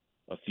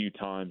a few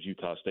times.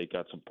 Utah State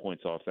got some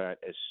points off that.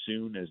 As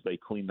soon as they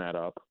cleaned that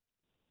up,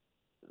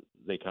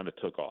 they kind of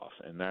took off,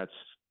 and that's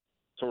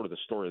sort of the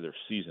story of their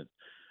season.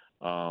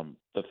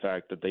 The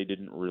fact that they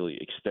didn't really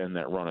extend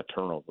that run of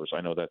turnovers.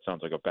 I know that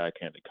sounds like a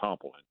backhanded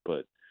compliment,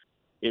 but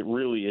it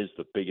really is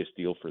the biggest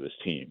deal for this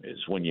team is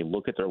when you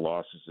look at their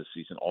losses this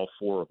season, all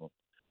 4 of them,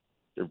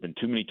 there have been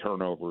too many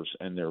turnovers,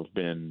 and there have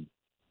been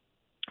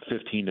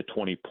 15 to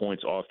 20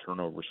 points off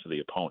turnovers for the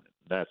opponent.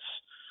 That's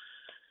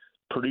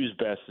Purdue's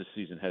best this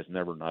season has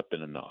never not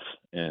been enough.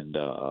 And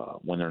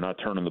when they're not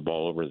turning the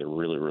ball over, they're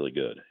really, really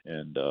good.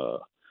 And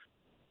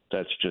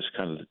that's just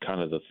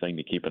kind of the thing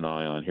to keep an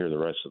eye on here the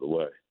rest of the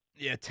way.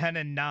 Yeah,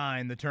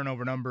 10-9, the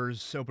turnover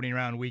numbers opening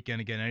round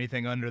weekend. Again,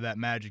 anything under that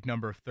magic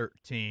number of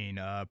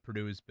 13,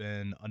 Purdue has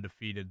been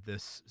undefeated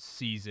this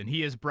season.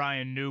 He is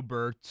Brian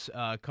Newbert,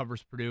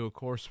 covers Purdue, of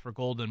course, for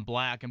Gold and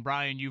Black. And,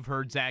 Brian, you've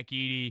heard Zach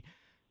Edey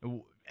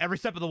every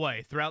step of the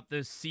way throughout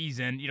this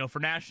season. You know, for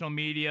national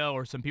media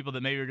or some people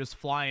that maybe are just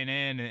flying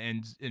in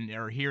and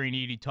are hearing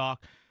Edey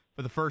talk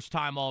for the first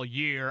time all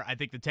year, I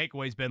think the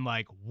takeaway's been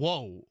like,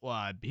 whoa,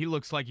 he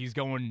looks like he's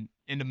going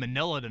into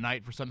Manila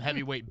tonight for some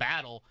heavyweight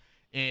battle.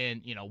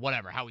 And, you know,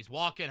 whatever, how he's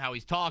walking, how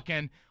he's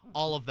talking,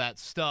 all of that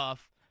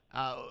stuff.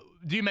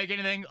 Do you make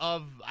anything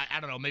of, I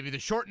don't know, maybe the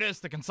shortness,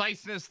 the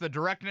conciseness, the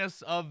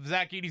directness of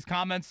Zach Edey's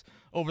comments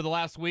over the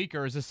last week,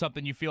 or is this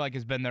something you feel like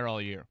has been there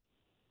all year?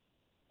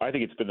 I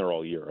think it's been there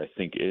all year. I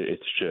think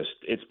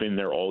it's been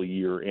there all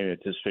year in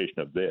anticipation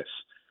of this.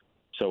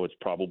 So it's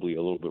probably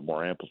a little bit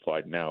more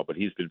amplified now, but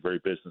he's been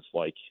very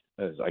businesslike,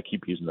 as I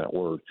keep using that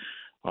word.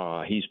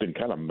 He's been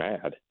kind of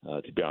mad,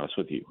 to be honest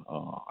with you.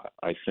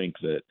 I think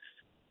that,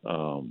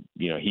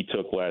 you know, he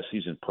took last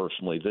season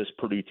personally. This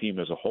Purdue team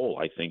as a whole,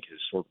 I think, has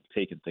sort of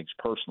taken things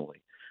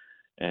personally,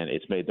 and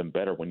it's made them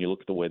better. When you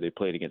look at the way they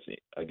played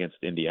against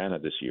Indiana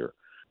this year,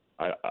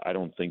 I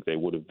don't think they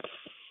would have.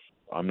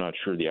 I'm not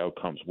sure the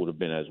outcomes would have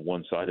been as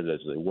one-sided as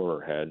they were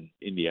had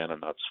Indiana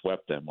not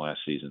swept them last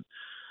season.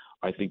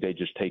 I think they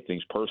just take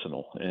things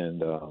personal,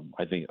 and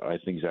I think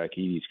Zach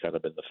Edey's kind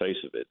of been the face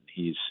of it.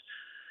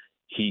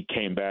 He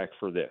came back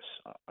for this.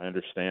 I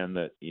understand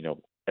that, you know,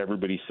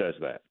 everybody says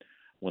that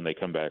when they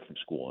come back from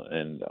school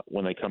and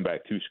when they come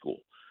back to school.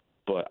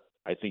 But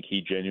I think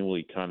he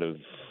genuinely kind of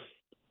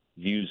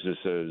views this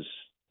as,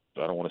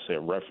 I don't want to say a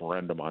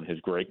referendum on his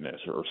greatness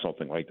or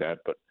something like that,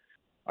 but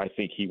I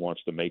think he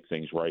wants to make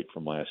things right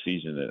from last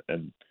season.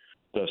 And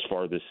thus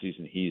far this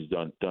season, he's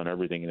done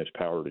everything in his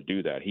power to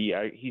do that.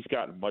 He's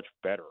gotten much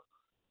better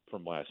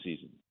from last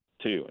season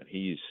too. And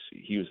he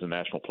was the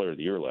National Player of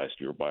the Year last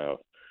year by a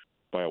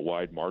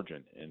wide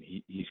margin. And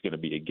he's going to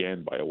be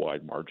again by a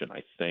wide margin,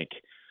 I think.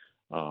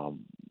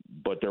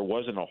 But there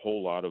wasn't a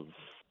whole lot of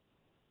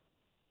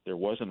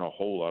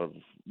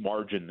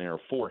margin there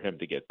for him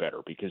to get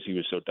better because he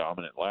was so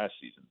dominant last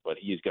season. But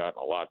he's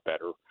gotten a lot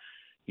better.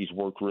 He's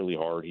worked really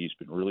hard. He's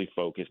been really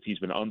focused. He's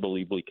been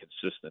unbelievably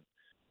consistent.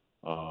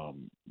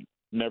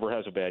 Never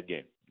has a bad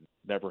game.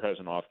 Never has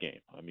an off game.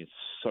 I mean,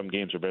 some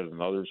games are better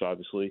than others,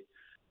 obviously,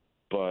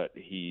 but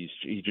he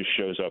just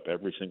shows up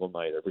every single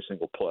night, every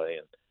single play,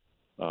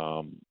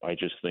 and I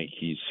just think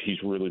he's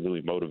really,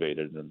 really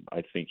motivated, and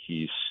I think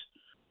he's.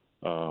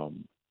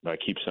 I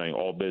keep saying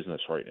all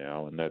business right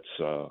now, and that's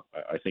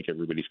I think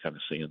everybody's kind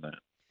of seeing that.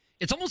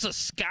 It's almost a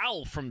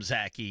scowl from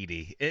Zach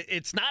Edey.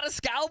 It's not a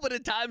scowl, but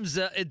at times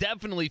it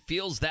definitely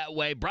feels that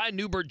way. Brian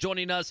Newbert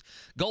joining us,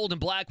 Gold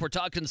and Black. We're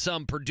talking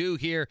some Purdue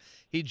here.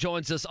 He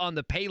joins us on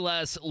the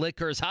Payless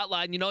Liquors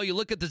hotline. You know, you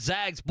look at the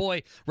Zags,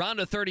 boy, round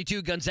of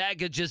 32,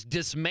 Gonzaga just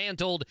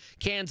dismantled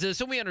Kansas.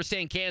 And we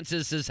understand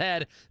Kansas has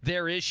had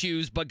their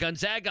issues, but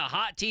Gonzaga,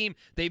 hot team.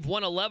 They've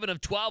won 11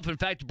 of 12. In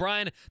fact,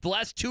 Brian, the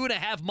last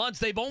 2.5 months,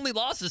 they've only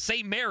lost to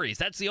St. Mary's.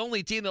 That's the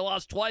only team that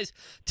lost twice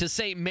to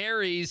St.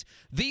 Mary's.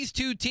 These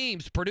two teams,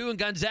 Purdue and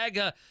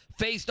Gonzaga,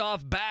 faced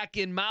off back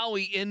in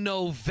Maui in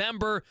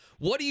November.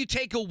 What do you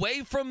take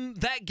away from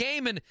that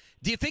game? And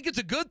do you think it's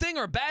a good thing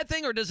or a bad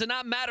thing, or does it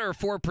not matter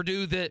for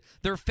Purdue that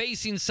they're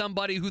facing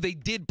somebody who they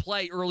did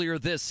play earlier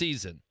this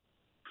season?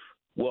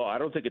 Well, I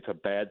don't think it's a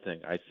bad thing.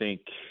 I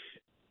think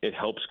it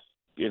helps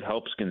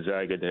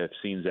Gonzaga to have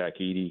seen Zach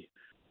Edey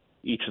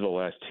each of the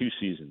last 2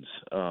 seasons.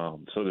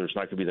 So there's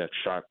not going to be that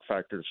shock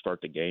factor to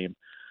start the game.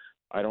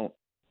 I don't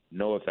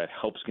know if that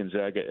helps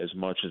Gonzaga as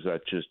much as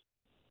that just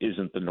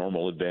isn't the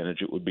normal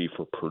advantage it would be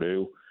for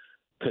Purdue,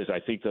 because I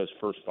think those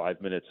first 5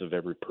 minutes of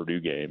every Purdue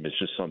game is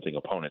just something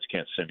opponents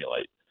can't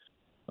simulate,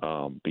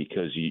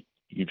 because you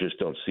just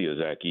don't see a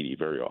Zach Edey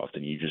very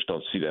often. You just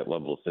don't see that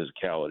level of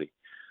physicality.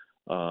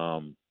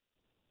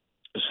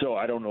 So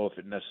I don't know if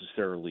it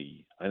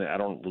necessarily – I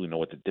don't really know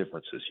what the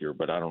difference is here,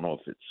 but I don't know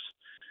if it's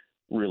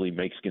really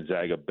makes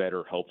Gonzaga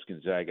better, helps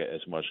Gonzaga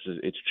as much as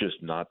it's just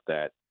not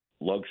that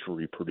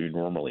luxury Purdue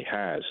normally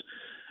has.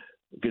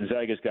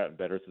 Gonzaga's gotten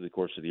better through the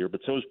course of the year,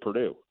 but so has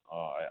Purdue.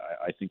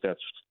 I think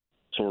that's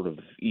sort of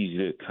easy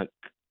to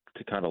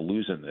kind of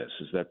lose in this,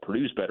 is that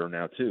Purdue's better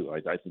now too.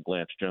 I think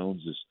Lance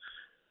Jones is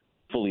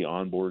fully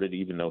onboarded,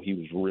 even though he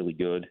was really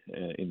good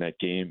in that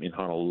game in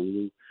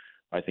Honolulu.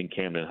 I think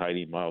Camden Heide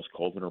and Miles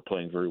Colvin are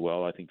playing very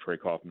well. I think Trey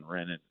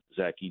Kaufman-Wren and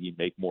Zach Edey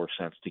make more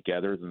sense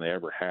together than they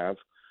ever have.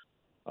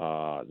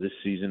 This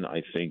season,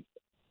 I think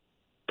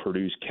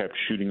Purdue's kept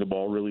shooting the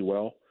ball really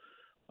well.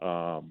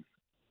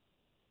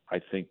 I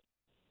think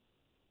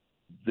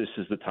this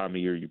is the time of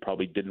year you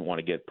probably didn't want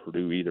to get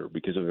Purdue either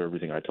because of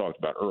everything I talked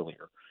about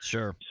earlier.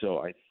 Sure. So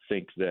I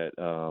think that,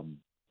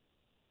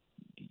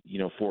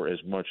 for as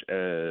much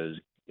as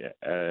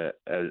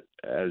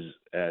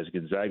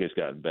Gonzaga's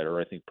gotten better,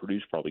 I think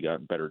Purdue's probably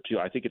gotten better too.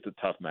 I think it's a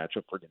tough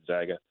matchup for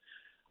Gonzaga.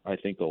 I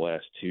think the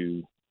last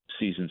two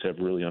seasons have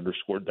really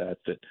underscored that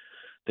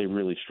they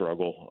really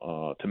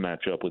struggle to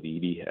match up with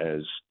Edey,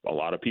 as a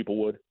lot of people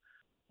would.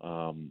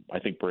 I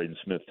think Braden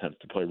Smith tends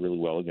to play really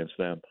well against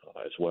them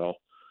as well.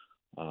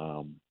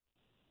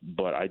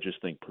 But I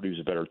just think Purdue's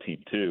a better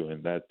team too,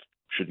 and that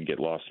shouldn't get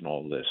lost in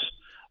all of this.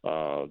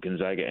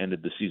 Gonzaga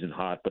ended the season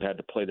hot, but had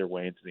to play their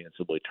way into the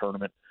NCAA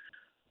tournament.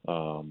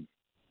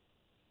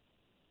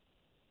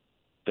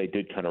 They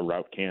did kind of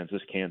rout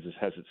Kansas. Kansas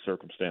has its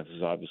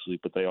circumstances, obviously,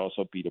 but they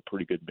also beat a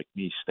pretty good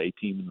McNeese State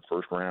team in the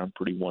first round,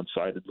 pretty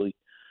one-sidedly.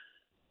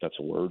 That's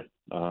a word.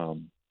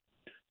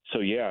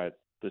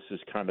 This is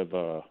kind of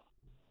a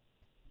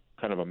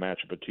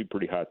matchup of two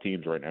pretty hot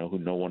teams right now who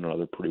know one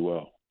another pretty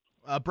well.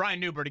 Brian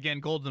Newbert, again,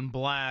 Golden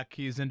Black.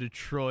 He's in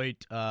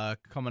Detroit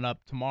coming up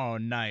tomorrow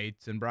night.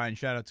 And Brian,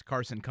 shout out to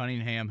Carson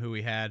Cunningham, who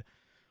we had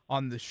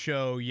on the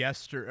show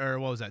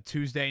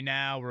Tuesday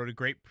now. Wrote a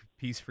great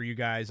piece for you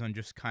guys on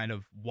just kind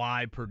of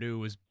why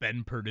Purdue has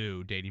been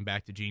Purdue, dating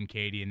back to Gene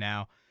Cady and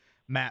now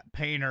Matt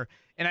Painter.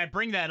 And I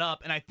bring that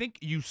up, and I think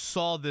you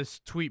saw this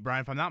tweet,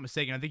 Brian. If I'm not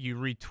mistaken, I think you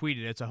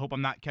retweeted it, so I hope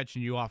I'm not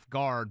catching you off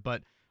guard.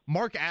 But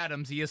Mark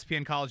Adams,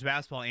 ESPN college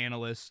basketball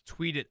analyst,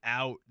 tweeted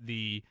out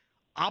the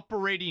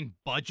operating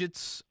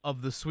budgets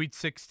of the Sweet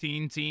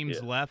 16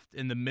 teams left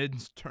in the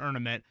men's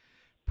tournament.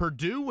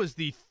 Purdue was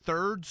the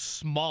third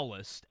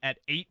smallest at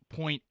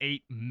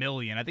 $8.8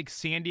 million. I think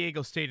San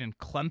Diego State and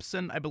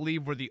Clemson, I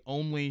believe, were the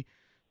only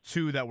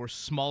two that were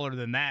smaller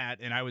than that.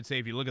 And I would say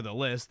if you look at the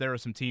list, there are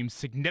some teams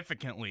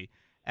significantly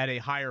at a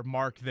higher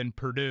mark than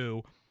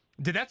Purdue.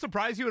 Did that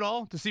surprise you at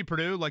all to see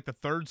Purdue like the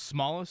third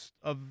smallest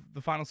of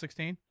the Final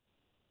 16?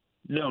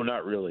 No,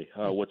 not really.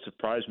 What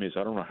surprised me is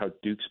I don't know how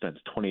Duke spends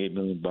 $28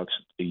 million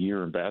a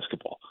year in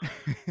basketball,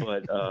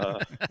 but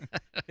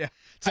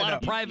it's a lot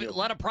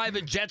of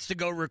private jets to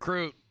go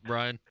recruit.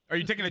 Brian, are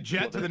you taking a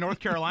jet to the North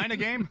Carolina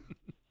game?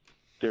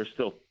 They're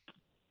still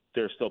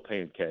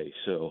paying K.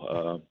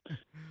 So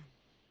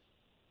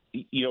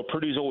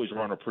Purdue's always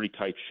run a pretty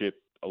tight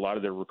ship. A lot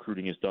of their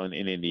recruiting is done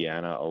in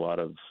Indiana. A lot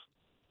of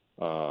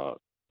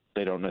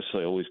they don't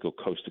necessarily always go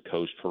coast to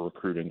coast for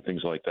recruiting,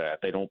 things like that.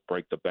 They don't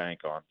break the bank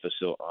on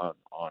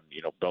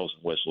bells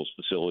and whistles,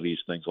 facilities,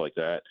 things like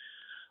that.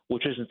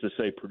 Which isn't to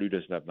say Purdue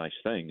doesn't have nice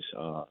things.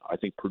 I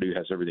think Purdue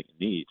has everything it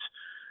needs.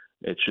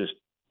 It's just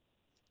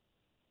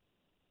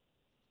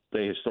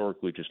they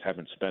historically just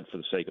haven't spent for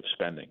the sake of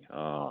spending.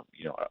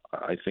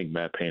 I think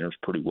Matt Painter's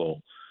pretty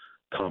well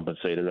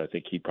compensated. I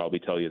think he'd probably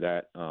tell you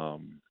that.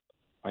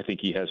 I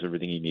think he has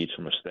everything he needs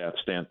from a staff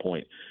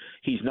standpoint.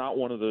 He's not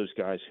one of those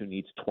guys who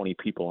needs 20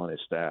 people on his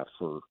staff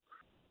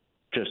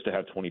just to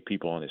have 20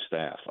 people on his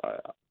staff.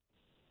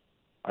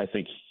 I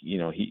think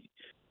he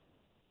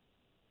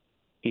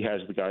has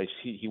the guys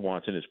he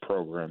wants in his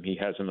program. He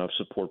has enough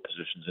support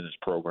positions in his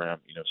program,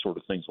 sort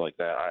of things like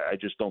that. I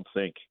just don't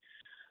think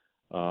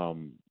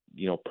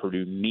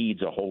Purdue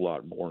needs a whole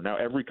lot more. Now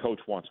every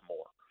coach wants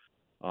more.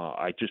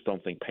 I just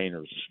don't think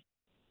Painter's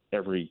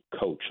every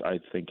coach.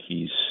 I think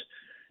he's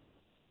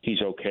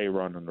okay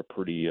running a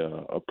pretty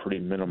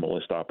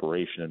minimalist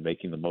operation and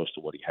making the most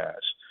of what he has.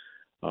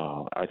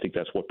 I think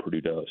that's what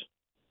Purdue does.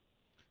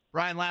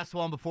 Ryan, last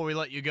one before we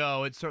let you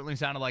go. It certainly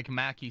sounded like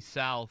Mackey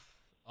South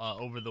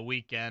over the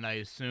weekend. I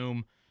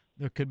assume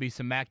there could be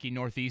some Mackey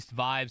Northeast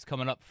vibes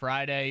coming up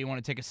Friday. You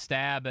want to take a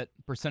stab at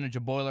percentage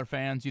of Boiler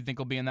fans you think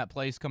will be in that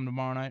place come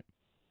tomorrow night?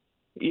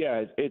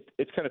 Yeah,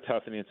 it's kind of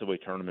tough in the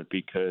NCAA tournament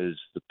because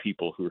the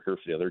people who are here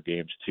for the other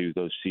games, too,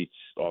 those seats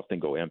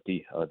often go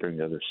empty during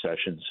the other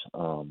sessions.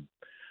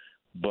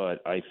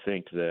 But I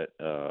think that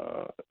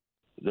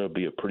there'll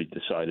be a pretty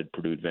decided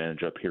Purdue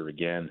advantage up here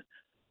again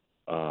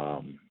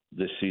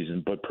this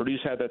season. But Purdue's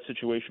had that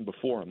situation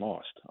before and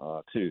lost,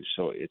 too.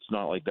 So it's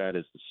not like that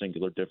is the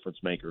singular difference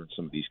maker in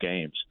some of these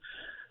games.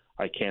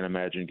 I can't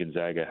imagine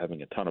Gonzaga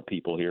having a ton of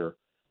people here.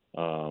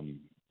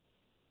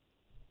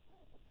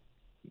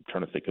 I'm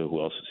trying to think of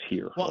who else is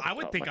here. Well, I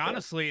would think,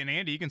 honestly, and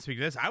Andy, you can speak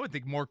to this, I would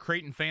think more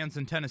Creighton fans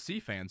than Tennessee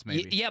fans,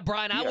 maybe. Yeah,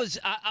 Brian, Yeah.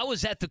 I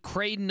was at the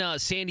Creighton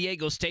San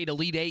Diego State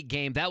Elite Eight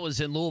game. That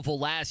was in Louisville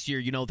last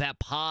year, that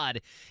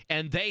pod,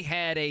 and they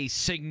had a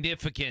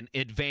significant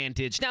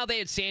advantage. Now, they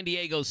had San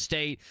Diego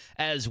State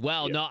as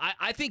well. Yeah. No,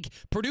 I think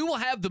Purdue will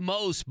have the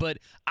most, but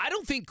I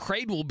don't think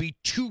Creighton will be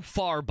too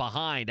far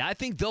behind. I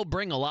think they'll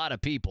bring a lot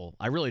of people.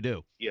 I really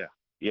do. Yeah.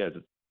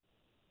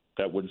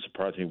 That wouldn't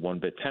surprise me one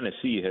bit.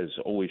 Tennessee has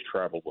always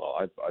traveled well.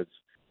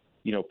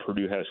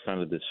 Purdue has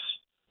kind of this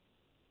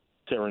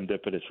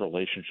serendipitous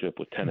relationship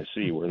with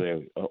Tennessee where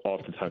they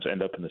oftentimes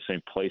end up in the same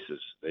places.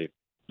 They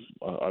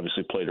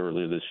obviously played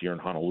earlier this year in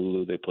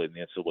Honolulu. They played in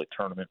the NCAA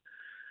tournament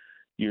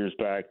years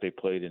back. They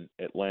played in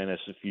Atlantis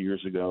a few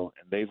years ago,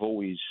 and they've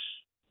always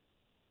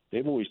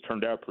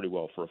turned out pretty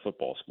well for a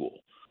football school.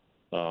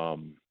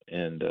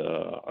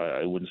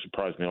 I wouldn't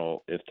surprise me at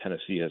all if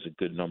Tennessee has a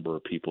good number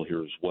of people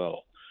here as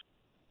well.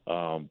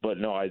 But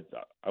no, I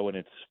would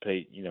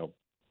anticipate,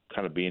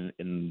 kind of being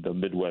in the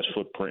Midwest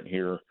footprint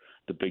here,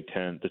 the Big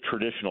Ten, the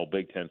traditional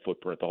Big Ten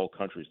footprint. The whole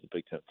country is the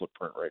Big Ten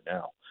footprint right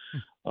now.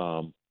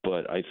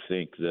 But I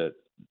think that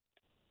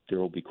there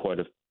will be quite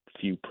a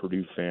few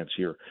Purdue fans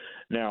here.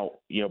 Now,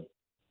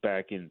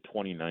 back in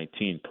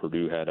 2019,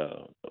 Purdue had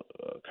a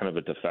kind of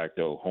a de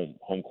facto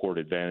home court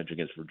advantage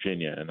against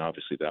Virginia, and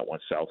obviously that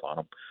went south on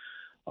them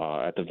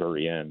at the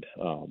very end.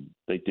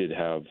 They did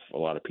have a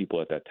lot of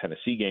people at that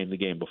Tennessee game the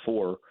game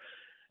before,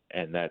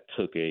 and that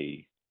took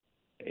a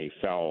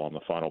foul on the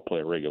final play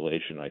of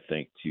regulation, I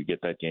think, to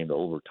get that game to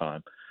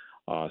overtime.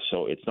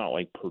 So it's not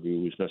like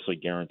Purdue is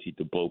necessarily guaranteed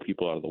to blow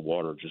people out of the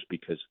water just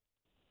because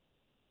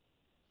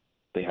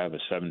they have a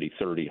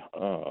 70-30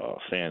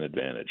 fan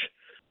advantage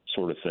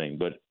sort of thing.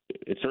 But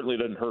it certainly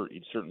doesn't hurt.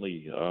 You'd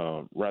certainly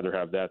rather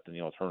have that than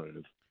the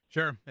alternative.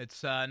 Sure.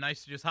 It's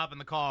nice to just hop in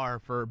the car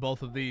for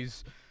both of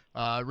these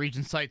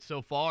region sites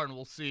so far, and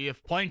we'll see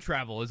if plane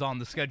travel is on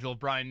the schedule of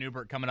Brian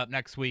Newbert coming up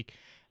next week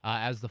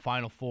as the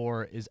Final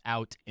Four is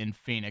out in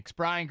Phoenix.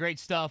 Brian, great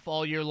stuff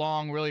all year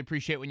long. Really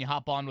appreciate when you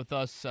hop on with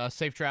us.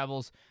 Safe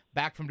travels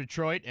back from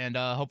Detroit, and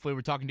hopefully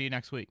we're talking to you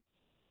next week.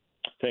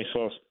 Thanks,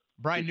 fellas.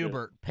 Brian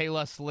Newbert,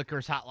 Payless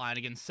Liquors Hotline.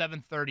 Again,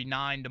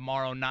 7:39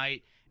 tomorrow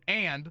night.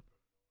 And if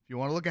you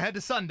want to look ahead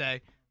to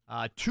Sunday,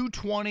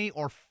 2:20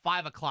 or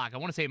 5 o'clock. I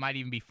want to say it might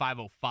even be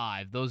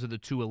 5:05. Those are the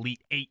two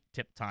Elite Eight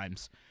tip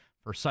times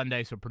for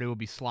Sunday, so Purdue will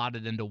be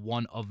slotted into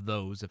one of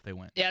those if they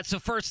win. Yeah, it's the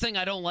first thing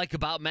I don't like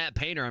about Matt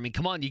Painter. I mean,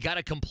 come on, you got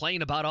to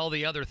complain about all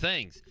the other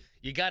things.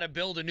 You got to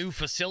build a new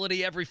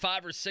facility every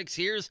 5 or 6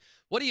 years.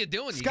 What are you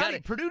doing? Scotty,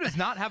 Purdue does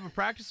not have a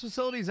practice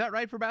facility. Is that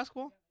right for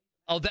basketball?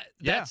 Oh,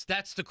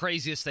 that's the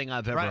craziest thing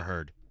I've ever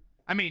heard.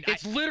 I mean,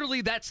 it's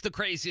literally that's the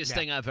craziest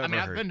thing I've ever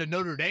heard. I've been to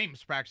Notre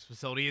Dame's practice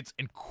facility. It's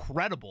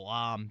incredible.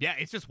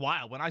 It's just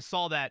wild. When I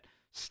saw that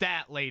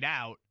stat laid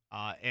out,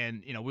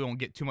 and we won't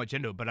get too much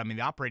into it, but I mean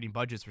the operating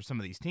budgets for some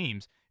of these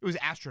teams, it was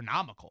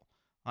astronomical.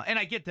 And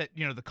I get that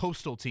the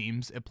coastal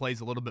teams, it plays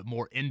a little bit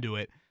more into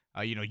it.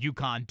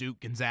 UConn,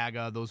 Duke,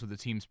 Gonzaga, those are the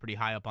teams pretty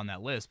high up on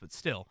that list. But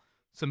still,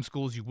 some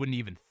schools you wouldn't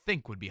even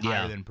think would be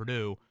higher than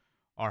Purdue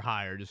are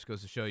higher. Just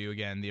goes to show you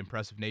again the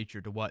impressive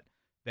nature to what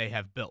they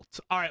have built.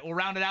 All right, we'll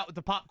round it out with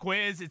the pop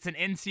quiz. It's an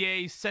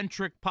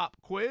NCAA-centric pop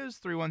quiz,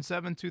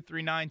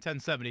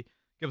 317-239-1070.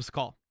 Give us a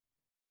call.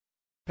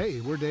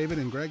 Hey, we're David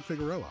and Greg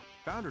Figueroa,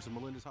 founders of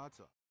Melinda's Hot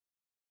Sauce.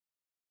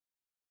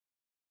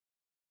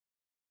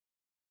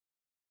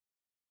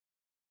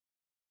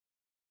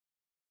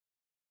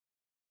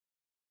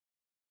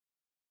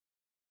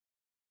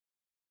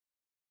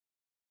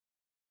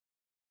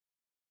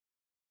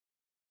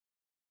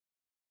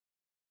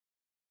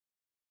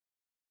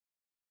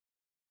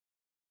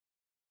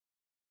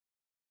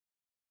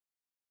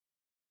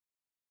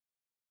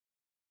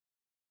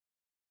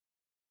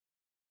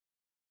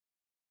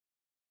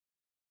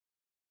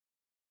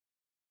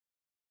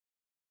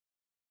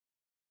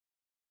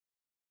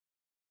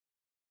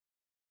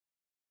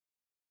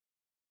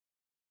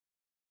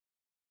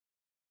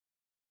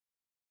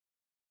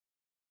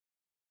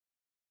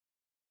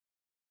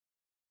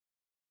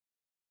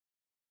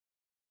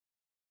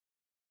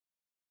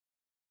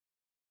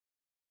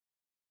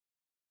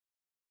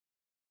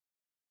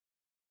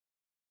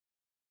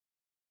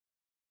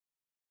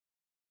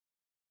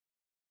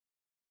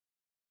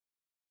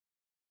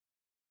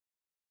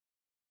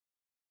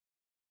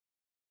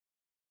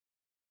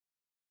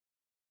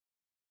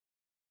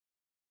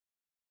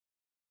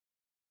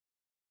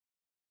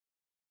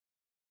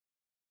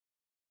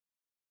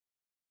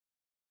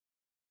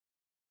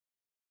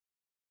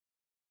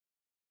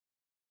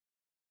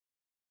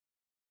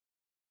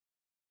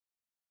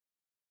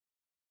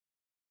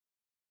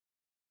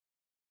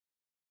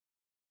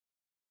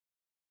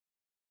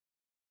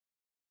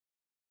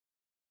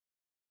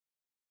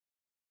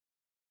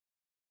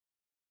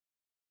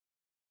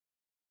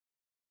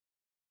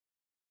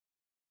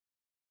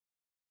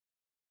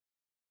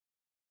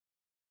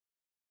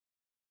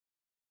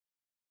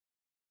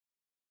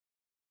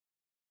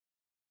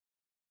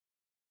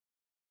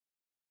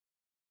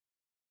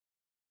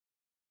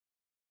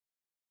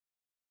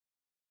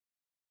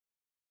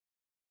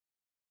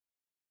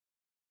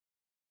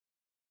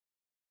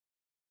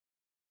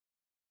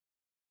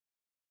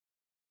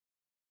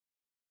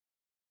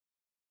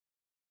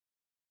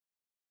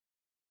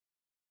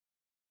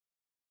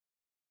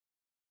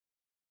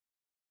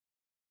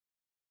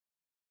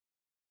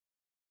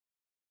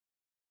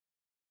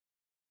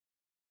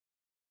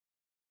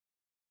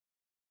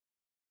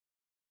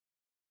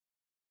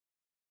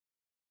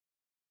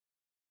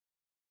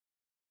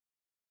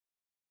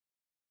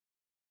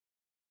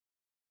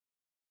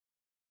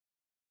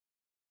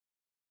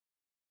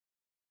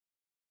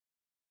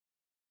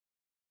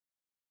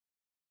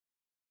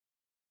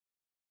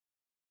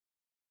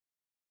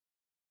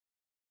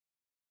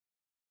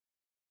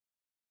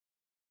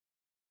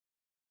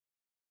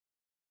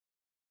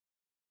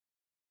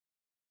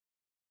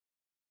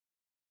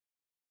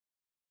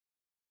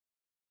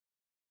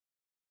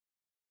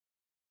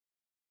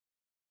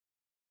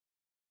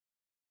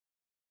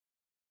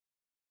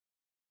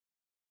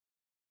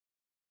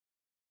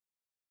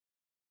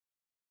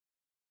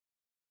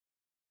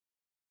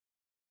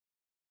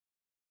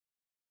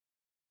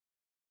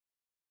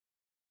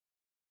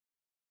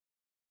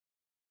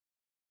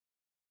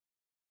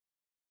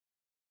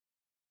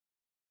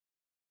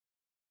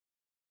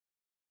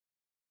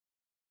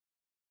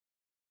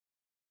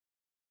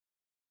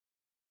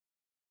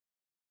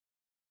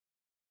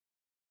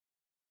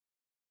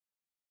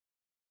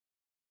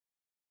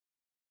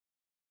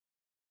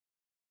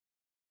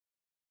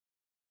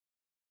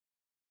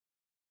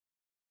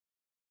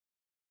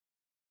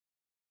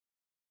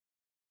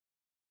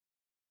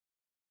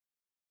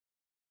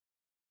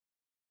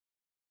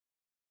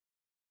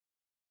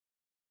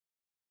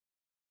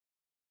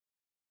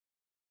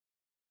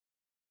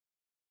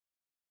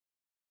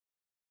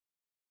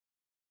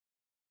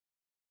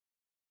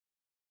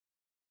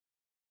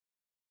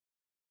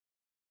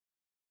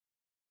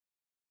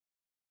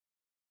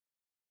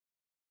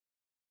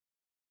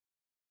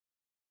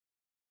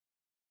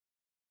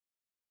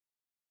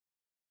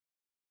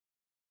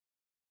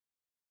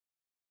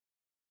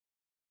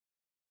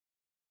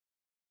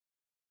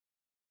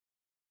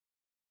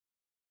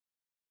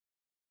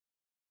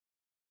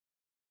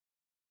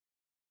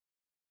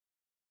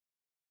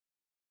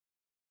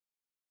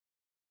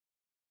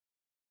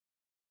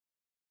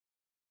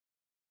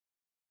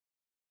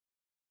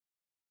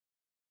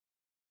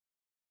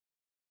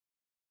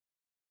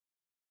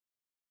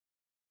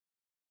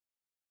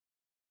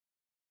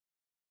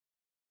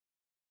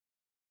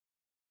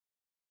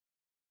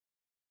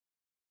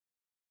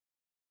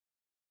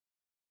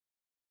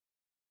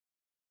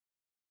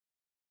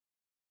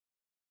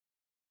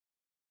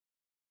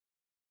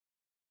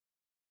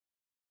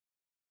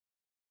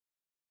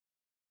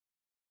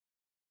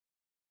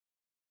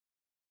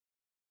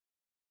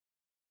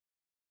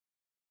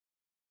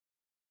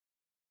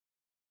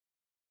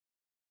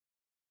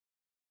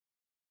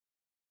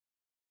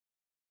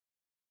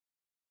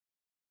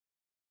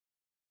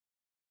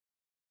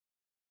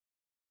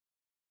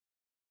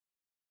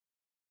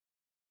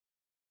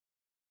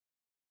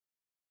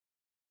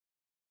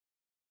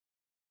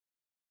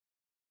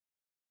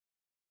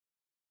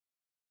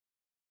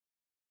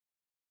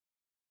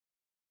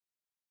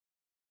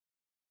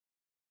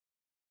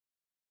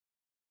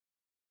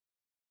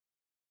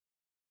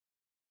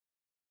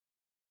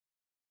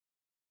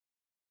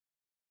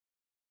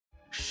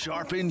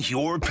 Sharpen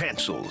your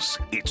pencils.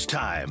 It's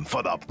time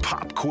for the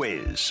Pop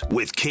Quiz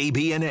with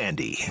KB and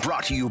Andy.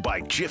 Brought to you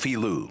by Jiffy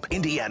Lube,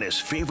 Indiana's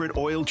favorite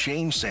oil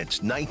change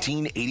since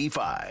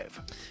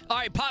 1985. All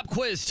right, Pop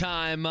Quiz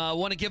time.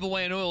 Want to give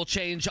away an oil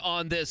change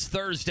on this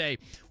Thursday.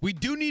 We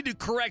do need to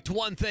correct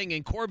one thing,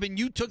 and Corbin,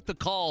 you took the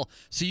call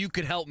so you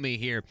could help me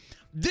here.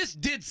 This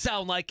did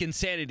sound like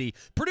insanity.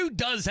 Purdue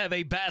does have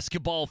a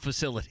basketball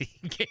facility.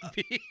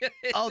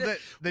 Oh, they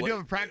do have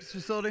a practice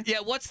facility?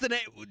 Yeah, what's the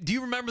name? Do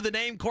you remember the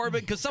name,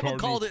 Corbin? Because someone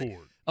called it.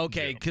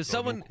 Okay, because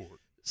someone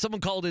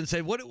called in and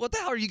said, what the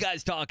hell are you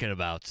guys talking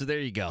about? So there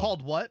you go.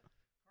 Called what?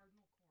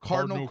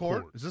 Cardinal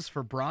Court? Is this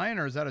for Brian,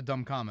 or is that a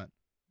dumb comment?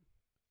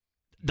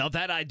 No,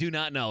 that I do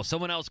not know.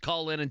 Someone else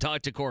call in and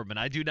talk to Corbin.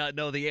 I do not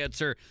know the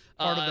answer.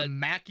 Part of the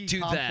Mackey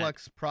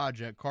Complex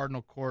project,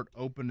 Cardinal Court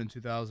opened in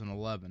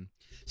 2011.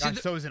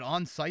 So is it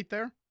on site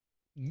there?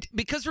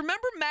 Because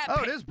remember Matt...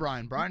 Oh, it is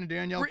Brian. Brian and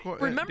Danielle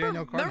remember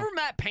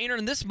Matt Painter,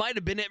 and this might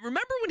have been it.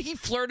 Remember when he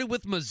flirted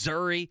with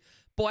Missouri?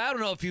 Boy, I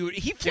don't know if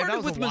he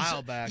flirted with Missouri.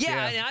 While back,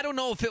 yeah, I don't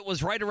know if it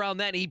was right around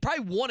then. He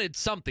probably wanted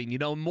something,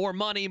 more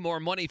money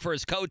for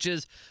his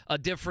coaches, a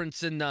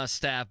difference in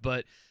staff,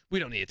 but... We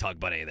don't need to talk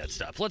about any of that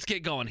stuff. Let's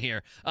get going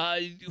here.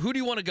 Who do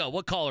you want to go?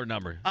 What caller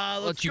number?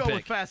 Let's go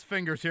with fast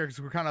fingers here because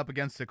we're kind of up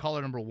against it.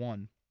 Caller number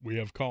 1. We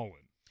have Colin.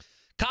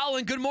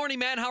 Colin, good morning,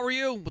 man. How are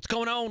you? What's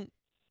going on?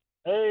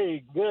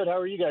 Hey, good. How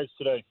are you guys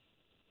today?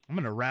 I'm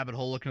in a rabbit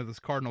hole looking at this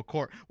Cardinal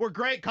Court. We're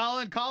great,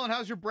 Colin. Colin,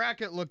 how's your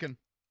bracket looking?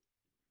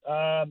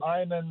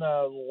 I'm in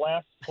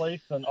last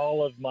place in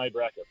all of my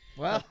brackets.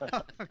 Well,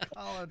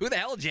 Colin. Who the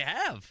hell did you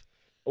have?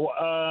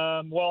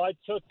 Well, I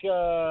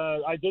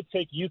did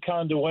take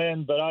UConn to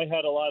win, but I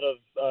had a lot of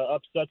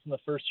upsets in the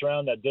first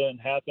round that didn't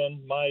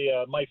happen.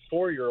 My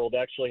 4-year-old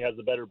actually has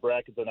a better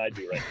bracket than I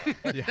do right now.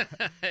 yeah,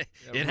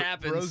 it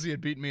happens. Rosie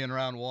had beaten me in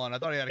round 1. I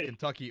thought he had a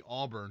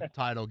Kentucky-Auburn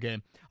title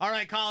game. All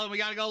right, Colin, we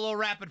got to go a little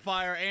rapid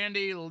fire.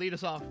 Andy, lead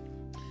us off.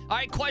 All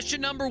right,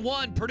 question number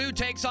 1. Purdue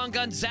takes on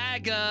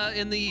Gonzaga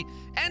in the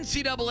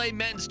NCAA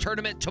men's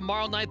tournament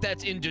tomorrow night.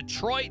 That's in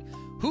Detroit.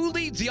 Who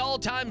leads the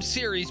all-time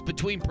series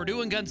between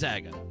Purdue and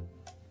Gonzaga?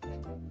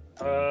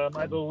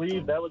 I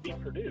believe that would be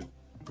Purdue.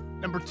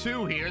 Number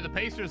 2 here. The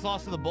Pacers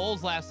lost to the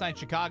Bulls last night in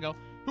Chicago.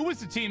 Who was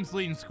the team's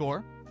leading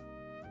scorer?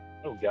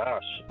 Oh,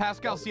 gosh.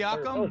 Pascal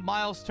Siakam,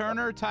 Miles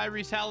Turner,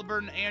 Tyrese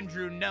Halliburton,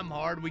 Andrew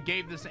Nembhard. We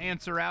gave this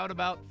answer out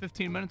about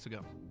 15 minutes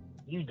ago.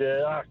 You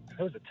did. It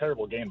was a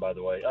terrible game, by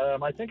the way.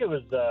 I think it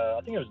was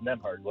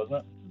Nembhard, wasn't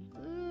it?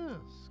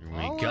 Here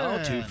we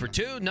go. 2 for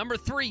 2. Number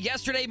 3.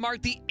 Yesterday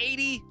marked the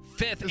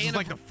 85th. This is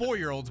like the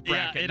 4-year-old's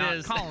bracket,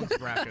 not Colin's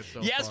bracket.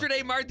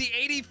 Yesterday marked the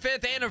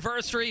 85th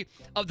anniversary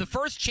of the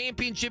first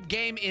championship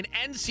game in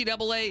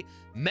NCAA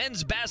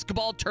men's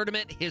basketball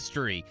tournament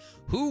history.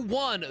 Who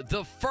won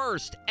the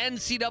first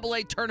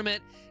NCAA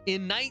tournament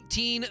in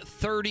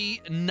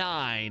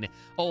 1939?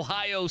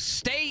 Ohio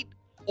State,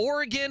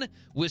 Oregon,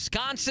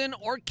 Wisconsin,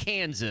 or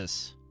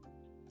Kansas?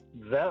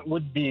 That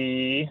would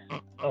be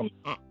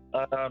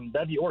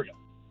that'd be Oregon.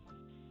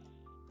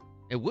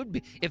 It would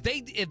be if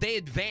they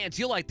advance.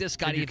 You like this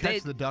guy? Did you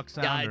catch the duck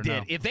sound? Yeah, I did.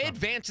 No? If they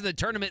advance in the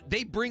tournament,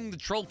 they bring the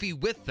trophy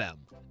with them.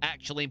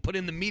 Actually, and put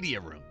in the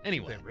media room.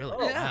 Anyway, really?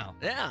 Yeah,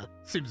 yeah.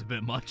 Seems a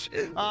bit much.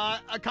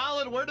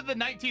 Colin, where did the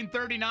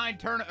 1939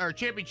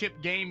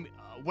 championship game?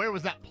 Where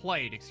was that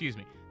played? Excuse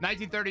me.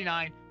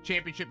 1939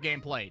 championship game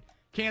played.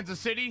 Kansas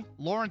City,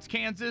 Lawrence,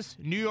 Kansas,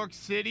 New York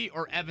City,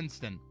 or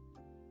Evanston?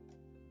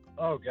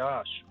 Oh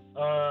gosh.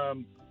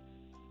 Was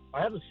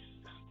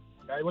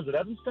it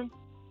Evanston?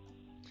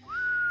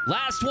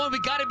 Last one. We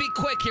got to be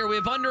quick here. We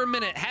have under a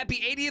minute. Happy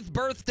 80th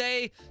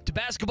birthday to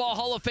Basketball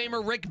Hall of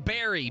Famer Rick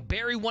Barry.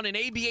 Barry won an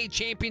ABA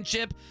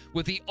championship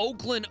with the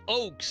Oakland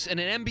Oaks and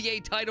an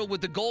NBA title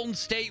with the Golden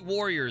State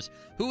Warriors.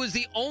 Who is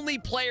the only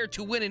player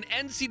to win an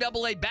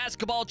NCAA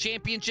basketball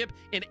championship,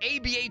 an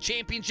ABA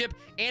championship,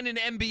 and an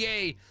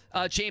NBA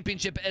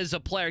championship as a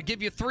player?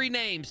 Give you 3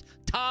 names.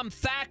 Tom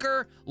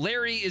Thacker,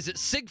 Larry, is it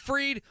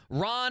Siegfried,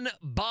 Ron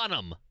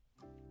Bonham?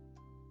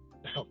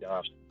 Oh,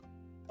 gosh.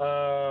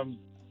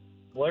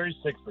 Larry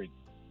Siegfried.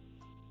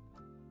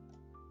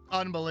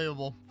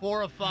 Unbelievable.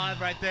 4 of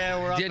 5 right there.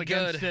 We're up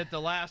against it.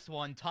 The last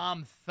one,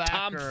 Tom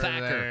Thacker.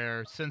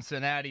 There.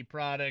 Cincinnati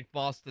product,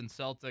 Boston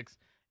Celtics,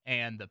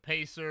 and the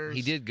Pacers.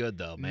 He did good,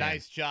 though, man.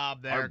 Nice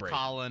job there,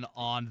 Colin,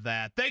 on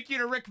that. Thank you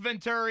to Rick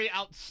Venturi.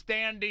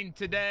 Outstanding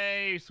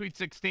today. Sweet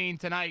 16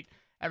 tonight.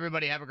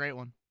 Everybody have a great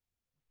one.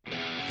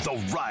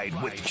 The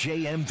Ride with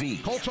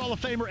JMV. Colts Hall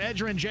of Famer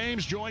Edgerrin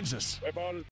James joins us.